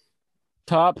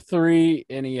 Top 3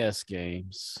 NES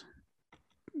games.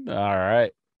 All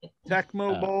right.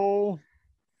 Tecmo Bowl,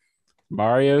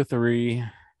 Mario 3,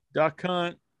 Duck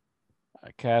Hunt,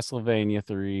 Castlevania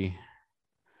 3.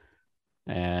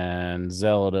 And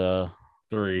Zelda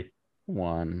 3.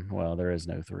 1. Well, there is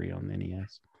no 3 on the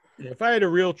NES. If I had a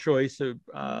real choice,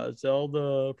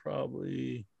 Zelda,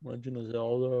 probably Legend of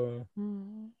Zelda.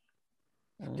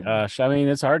 Gosh, I mean,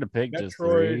 it's hard to pick Metroid, just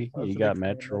 3. I was You a got big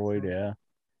fan of Metroid, Metroid.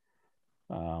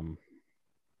 yeah.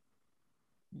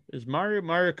 Is Mario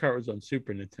Kart was on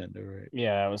Super Nintendo, right?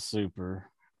 Yeah, it was Super.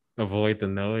 Avoid the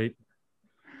Noid.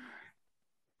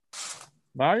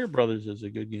 Mario Brothers is a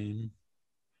good game.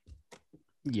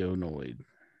 Yonoid.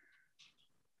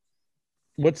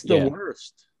 What's the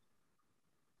worst?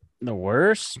 The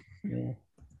worst? Yeah.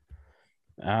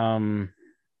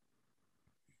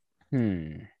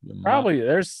 Probably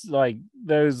there's like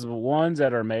those ones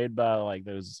that are made by like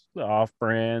those off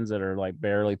brands that are like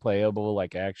barely playable,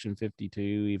 like Action 52,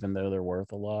 even though they're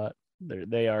worth a lot.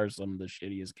 They are some of the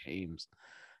shittiest games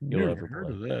you'll ever heard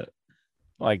play. of that.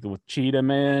 Like with Cheetah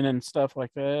Men and stuff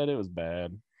like that, it was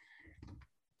bad.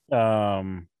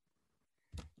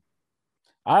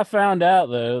 I found out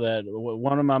though that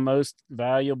one of my most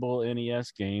valuable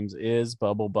NES games is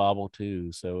Bubble Bobble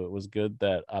 2. So it was good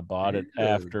that I bought it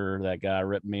after that guy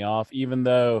ripped me off, even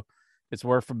though it's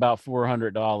worth about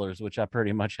 $400, which I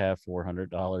pretty much have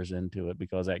 $400 into it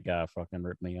because that guy fucking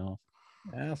ripped me off.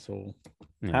 Asshole.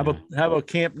 Yeah. How about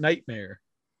Camp Nightmare?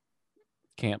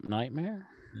 Camp Nightmare?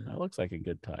 That looks like a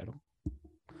good title.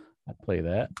 I'd play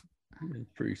that.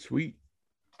 It's pretty sweet.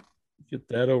 Get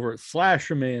that over at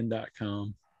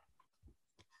slasherman.com.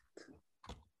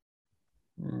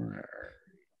 All right.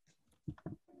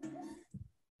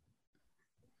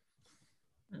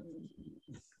 You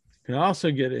can also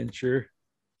get Insure.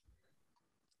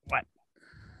 What?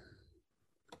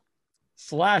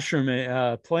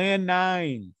 Slasherman, Plan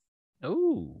 9.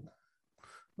 Oh,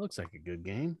 looks like a good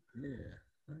game. Yeah,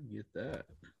 I get that.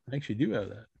 I actually do have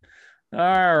that.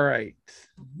 All right.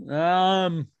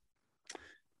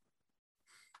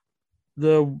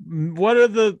 What are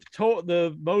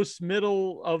the most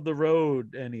middle of the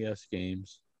road NES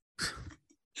games?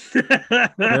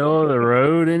 Middle of the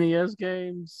road NES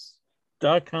games?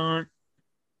 Duck Hunt,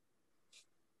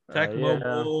 Tecmo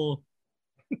Bowl.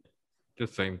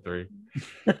 Just same 3.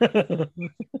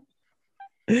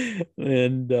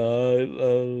 And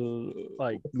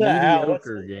like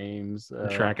mediocre games.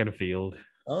 Track and Field.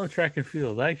 Oh, Track and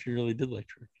Field. I actually really did like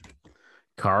Track and Field.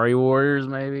 Kari Warriors,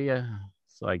 maybe.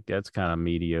 It's like that's kind of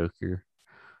mediocre.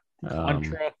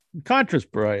 Contra's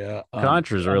probably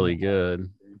Contra's really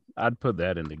good. I'd put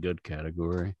that in the good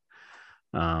category.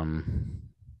 Geez,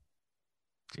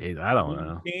 I don't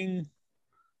know.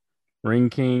 Ring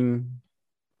King.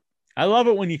 I love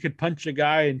it when you could punch a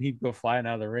guy and he'd go flying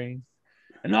out of the ring.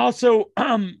 And also,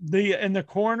 in the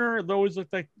corner, those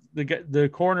looked like the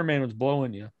corner man was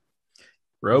blowing you.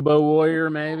 Robo Warrior,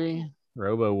 maybe.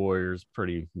 Robo Warrior's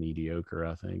pretty mediocre,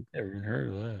 I think. Never even heard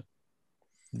of that.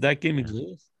 Did that game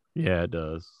exist? Yeah, it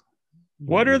does.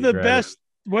 What are the best?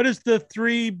 What is the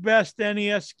 3 best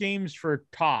NES games for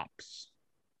tops?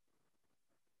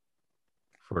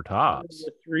 For tops,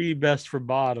 the 3 best for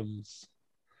bottoms.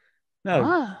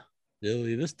 No,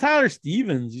 Billy. This Tyler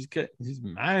Stevens. He's got his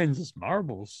mind's just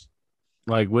marbles.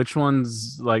 Like which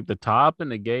one's like the top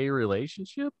in a gay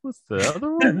relationship with the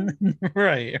other one?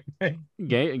 Right.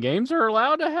 Games are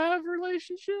allowed to have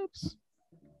relationships.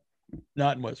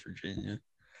 Not in West Virginia.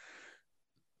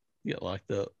 You get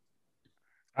locked up.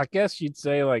 I guess you'd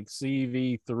say like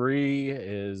CV3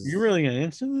 is. You really gonna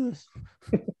answer this?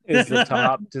 Is the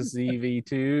top to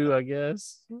CV2, I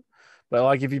guess. But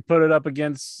like if you put it up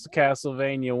against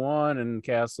Castlevania 1 and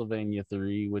Castlevania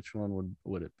 3, which one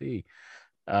would it be?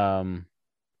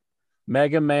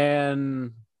 Mega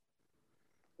Man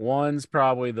 1's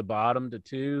probably the bottom to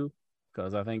 2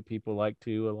 because I think people like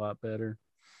 2 a lot better.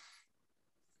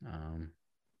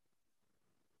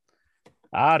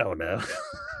 I don't know.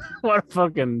 What a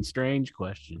fucking strange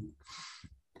question.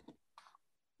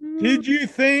 Did you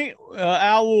think,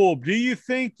 Al Wolb, do you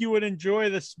think you would enjoy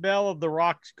the smell of The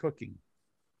Rock's cooking?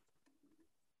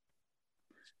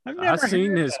 I've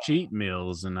seen his cheat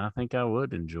meals, and I think I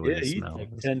would enjoy the he smell.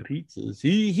 Like 10 pizzas.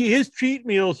 His cheat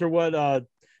meals are what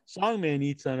Songman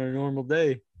eats on a normal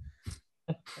day.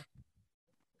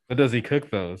 But does he cook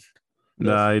those?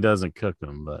 No, he doesn't cook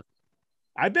them, but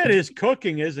I bet his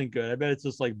cooking isn't good. I bet it's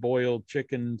just like boiled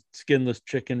chicken, skinless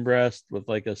chicken breast with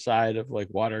like a side of like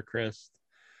watercress.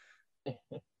 A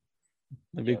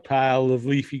big pile of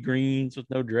leafy greens with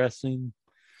no dressing.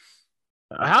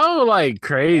 How like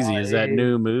crazy is that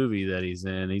new movie that he's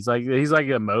in? He's like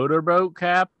a motorboat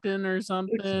captain or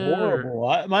something. It's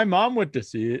horrible. My mom went to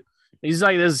see it. He's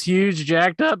like this huge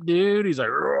jacked up dude. He's like,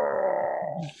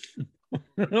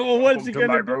 well, what's he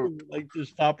gonna do? Like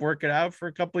just stop working out for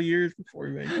a couple of years before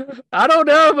he makes it? I don't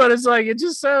know, but it's like it's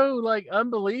just so like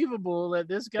unbelievable that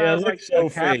this guy is like so a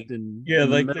captain. Yeah,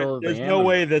 like there's no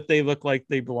way that they look like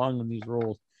they belong in these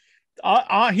roles.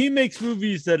 He makes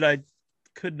movies that I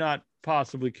could not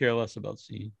possibly care less about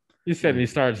seeing. You said he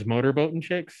starts motorboating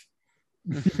chicks.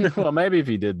 Well, maybe if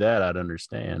he did that, I'd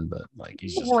understand. But like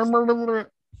he's just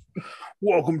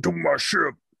welcome to my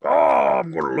ship. Oh,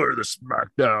 I'm gonna lay the smack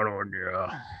down on you.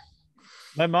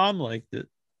 My mom liked it.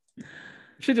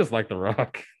 She just liked The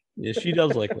Rock. Yeah, she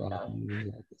does like Rock.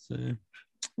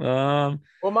 Well,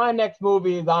 my next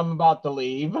movie is I'm about to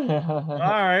leave. All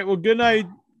right. Well, good night,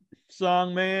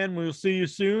 Songman. We'll see you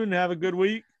soon. Have a good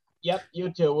week. Yep,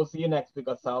 you too. We'll see you next week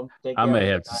or so. Take I care. may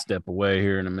have to step away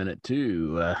here in a minute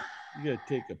too. You gotta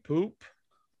take a poop.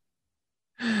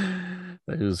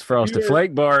 Those frosted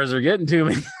flake bars are getting to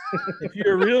me. If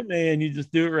you're a real man, you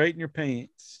just do it right in your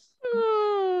pants.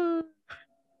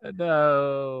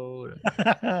 No.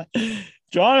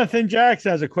 Jonathan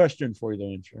Jackson has a question for you, though,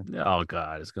 intro. Oh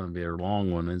God, it's gonna be a long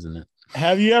one, isn't it?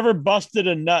 Have you ever busted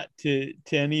a nut to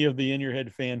any of the In Your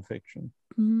Head fan fiction?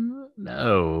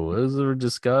 No, those are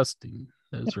disgusting.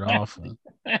 Those are awful.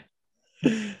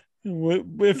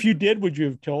 If you did, would you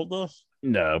have told us?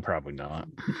 No, probably not.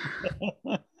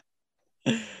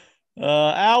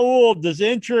 Al Wolf, does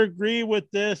Incher agree with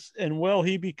this, and will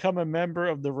he become a member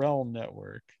of the Realm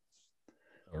Network?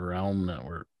 Realm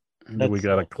Network. Do we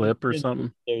got a clip or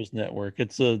something? There's network.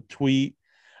 It's a tweet.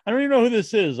 I don't even know who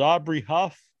this is. Aubrey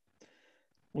Huff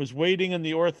was waiting in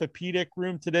the orthopedic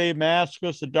room today,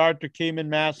 maskless. The doctor came in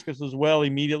maskless as well.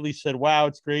 Immediately said, "Wow,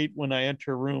 it's great when I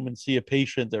enter a room and see a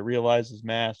patient that realizes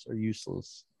masks are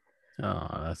useless." Oh,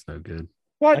 that's no good.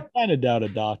 What? I kind of doubt a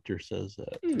doctor says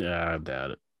that. Yeah, I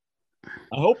doubt it.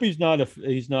 I hope he's not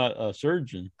a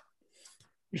surgeon.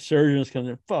 Your surgeon's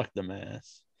coming in, fuck the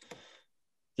mask.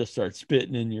 Just start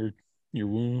spitting in your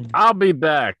wound. I'll be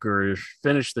back or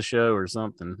finish the show or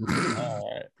something.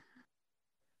 All right.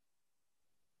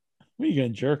 What, are you gonna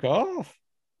jerk off?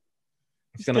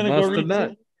 He's gonna bust the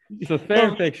nut. It's a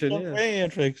fan fiction. Yeah. Fan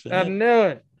fiction. I knew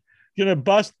it. Gonna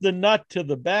bust the nut to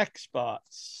the back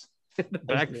spots. The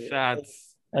back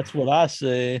shots. That's what I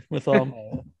say with all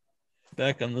my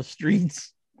back on the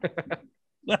streets.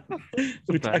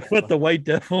 We talk about the White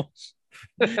Devils.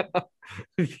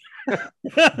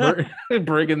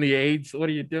 Bringing the AIDS. What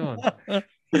are you doing?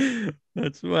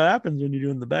 That's what happens when you're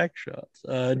doing the back shots.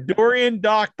 Dorian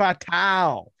Doc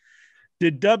Patel.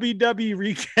 Did WWE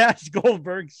recast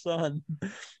Goldberg's son?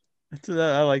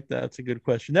 I like that. That's a good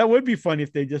question. That would be funny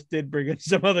if they just did bring in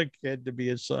some other kid to be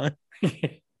his son.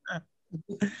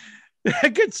 I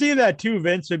could see that too.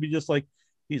 Vince would be just like,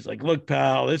 he's like, "Look,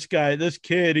 pal, this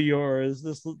kid of yours,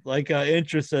 this like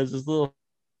Incher says, this little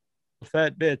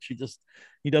fat bitch.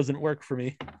 He doesn't work for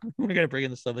me. We're gonna bring in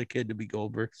this other kid to be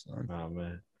Goldberg's son." Oh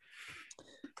man.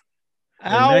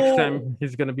 Next time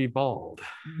he's gonna be bald.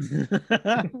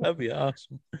 That'd be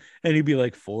awesome. And he'd be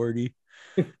like 40.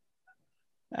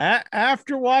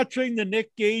 After watching the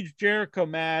Nick Gage Jericho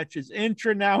match, is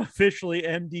Incher now officially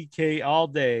MDK all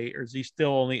day, or is he still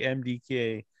only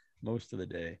MDK most of the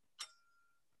day?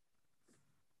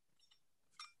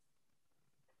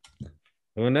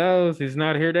 Who knows? He's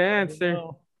not here to answer.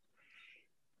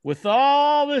 With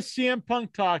all this CM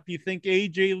Punk talk, do you think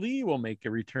AJ Lee will make a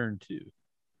return too?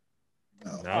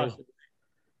 No.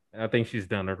 I think she's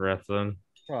done her wrestling.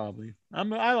 Probably.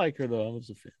 I like her though. I was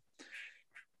a fan.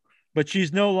 But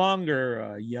she's no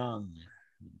longer young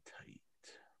and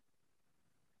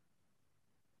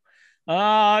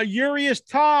tight. Urias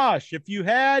Tosh, if you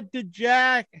had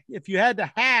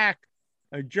to hack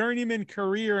a journeyman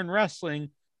career in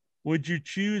wrestling, would you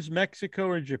choose Mexico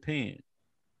or Japan?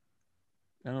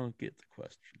 I don't get the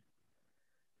question.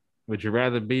 Would you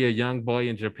rather be a young boy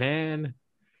in Japan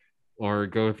or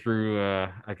go through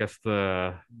I guess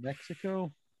the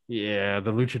Mexico? Yeah,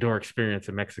 the luchador experience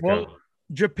in Mexico. Well,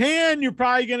 Japan, you're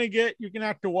gonna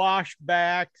have to wash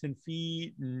backs and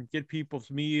feet and get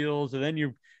people's meals, and then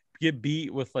you get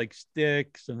beat with like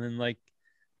sticks, and then like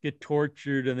get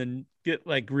tortured, and then get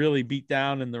like really beat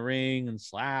down in the ring and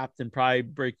slapped, and probably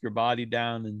break your body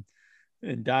down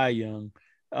and die young.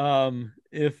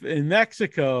 If in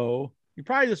Mexico, you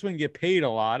probably just wouldn't get paid a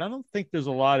lot. I don't think there's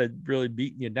a lot of really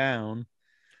beating you down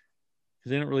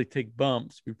because they don't really take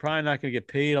bumps. You're probably not going to get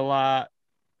paid a lot.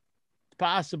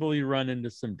 Possibly run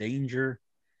into some danger.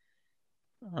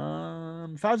 If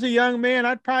I was a young man,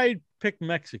 I'd probably pick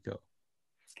Mexico.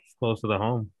 It's close to the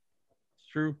home. It's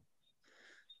true.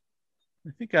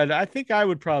 I think I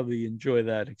would probably enjoy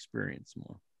that experience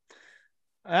more.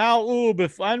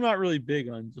 I'm not really big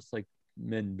on just like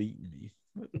men beating me.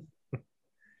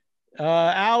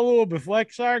 Al, if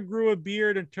Lexar grew a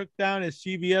beard and took down his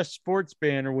CBS sports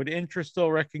banner, would Intra still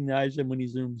recognize him when he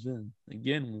zooms in?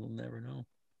 Again, we'll never know.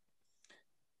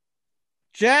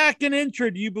 Jack and Intra,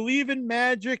 do you believe in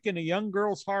magic in a young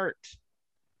girl's heart?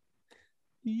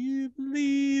 Do you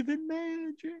believe in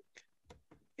magic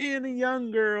in a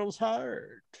young girl's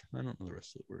heart? I don't know the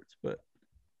rest of the words, but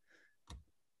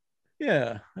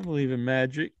yeah, I believe in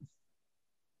magic.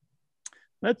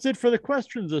 That's it for the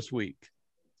questions this week.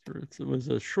 It was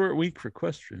a short week for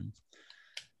questions.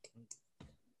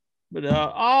 But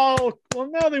now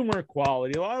they weren't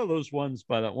quality. A lot of those ones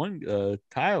by that one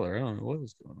Tyler, I don't know what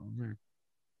was going on there.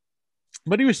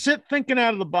 But he was thinking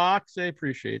out of the box. I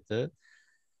appreciate that.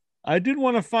 I did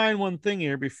want to find one thing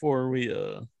here before we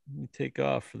take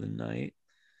off for the night.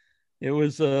 It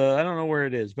was I don't know where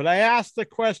it is, but I asked the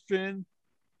question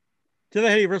to the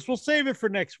Headyverse. We'll save it for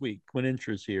next week when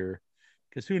Intra's here,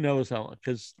 because who knows how long.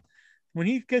 Because when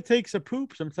he takes a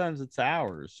poop, sometimes it's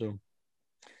hours. So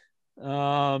it's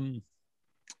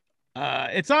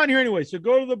on here anyway. So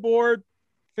go to the board,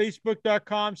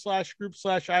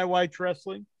 facebook.com/group/IYH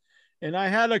Wrestling. And I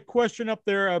had a question up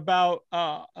there about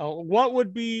what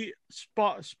would be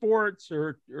sports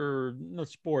or not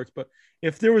sports, but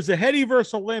if there was a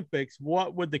Headyverse Olympics,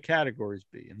 what would the categories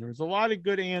be? And there was a lot of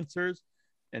good answers,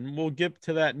 and we'll get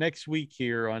to that next week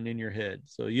here on In Your Head.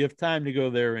 So you have time to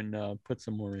go there and put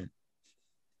some more in.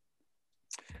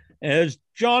 As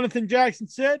Jonathan Jackson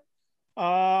said,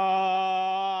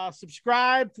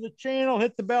 subscribe to the channel,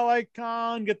 hit the bell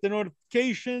icon, get the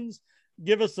notifications,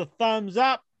 give us a thumbs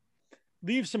up.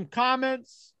 Leave some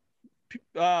comments.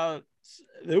 There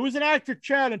was an active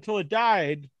chat until it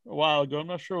died a while ago. I'm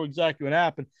not sure exactly what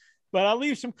happened, but I'll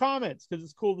leave some comments because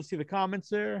it's cool to see the comments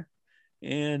there.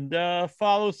 And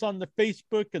follow us on the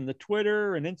Facebook and the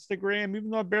Twitter and Instagram,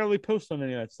 even though I barely post on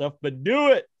any of that stuff, but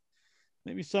do it.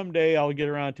 Maybe someday I'll get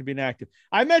around to being active.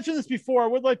 I mentioned this before. I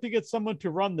would like to get someone to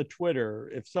run the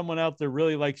Twitter. If someone out there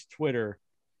really likes Twitter,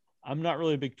 I'm not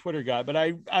really a big Twitter guy, but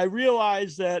I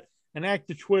realize that an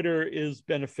active Twitter is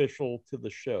beneficial to the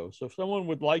show. So if someone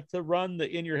would like to run the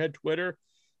In Your Head Twitter,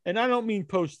 and I don't mean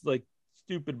post like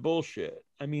stupid bullshit.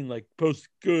 I mean like post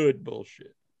good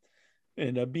bullshit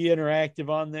and be interactive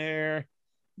on there.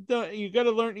 You got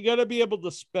to learn, you got to be able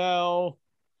to spell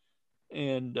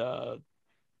and do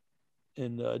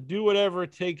whatever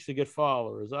it takes to get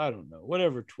followers. I don't know,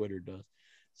 whatever Twitter does.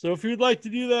 So if you'd like to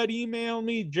do that, email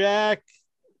me, Jack,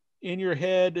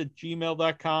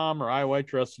 inyourhead@gmail.com or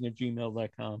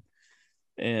iwhitewrestling@gmail.com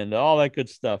and all that good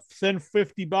stuff. Send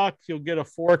 $50, you'll get a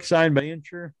fork signed by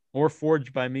Incher or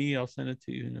forged by me. I'll send it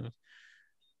to you. Who knows?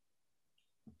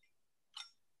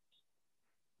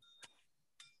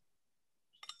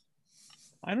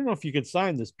 I don't know if you could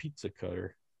sign this pizza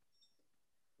cutter.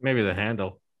 Maybe the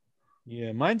handle.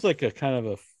 Yeah, mine's like a kind of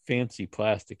a fancy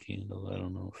plastic handle. I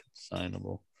don't know if it's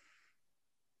signable.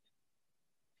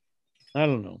 I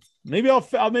don't know. Maybe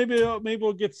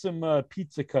we'll get some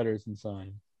pizza cutters and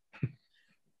sign.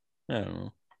 I don't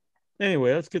know.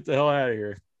 Anyway, let's get the hell out of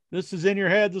here. This is In Your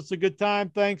Head. This is a good time.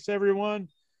 Thanks, everyone.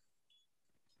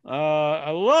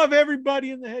 I love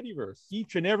everybody in the Headyverse,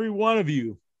 each and every one of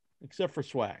you, except for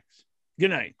Swax.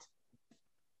 Good night.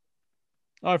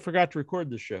 Oh, I forgot to record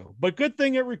the show, but good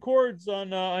thing it records on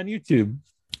YouTube.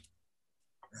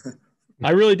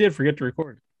 I really did forget to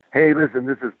record. Hey, listen,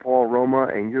 this is Paul Roma,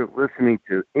 and you're listening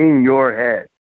to In Your Head.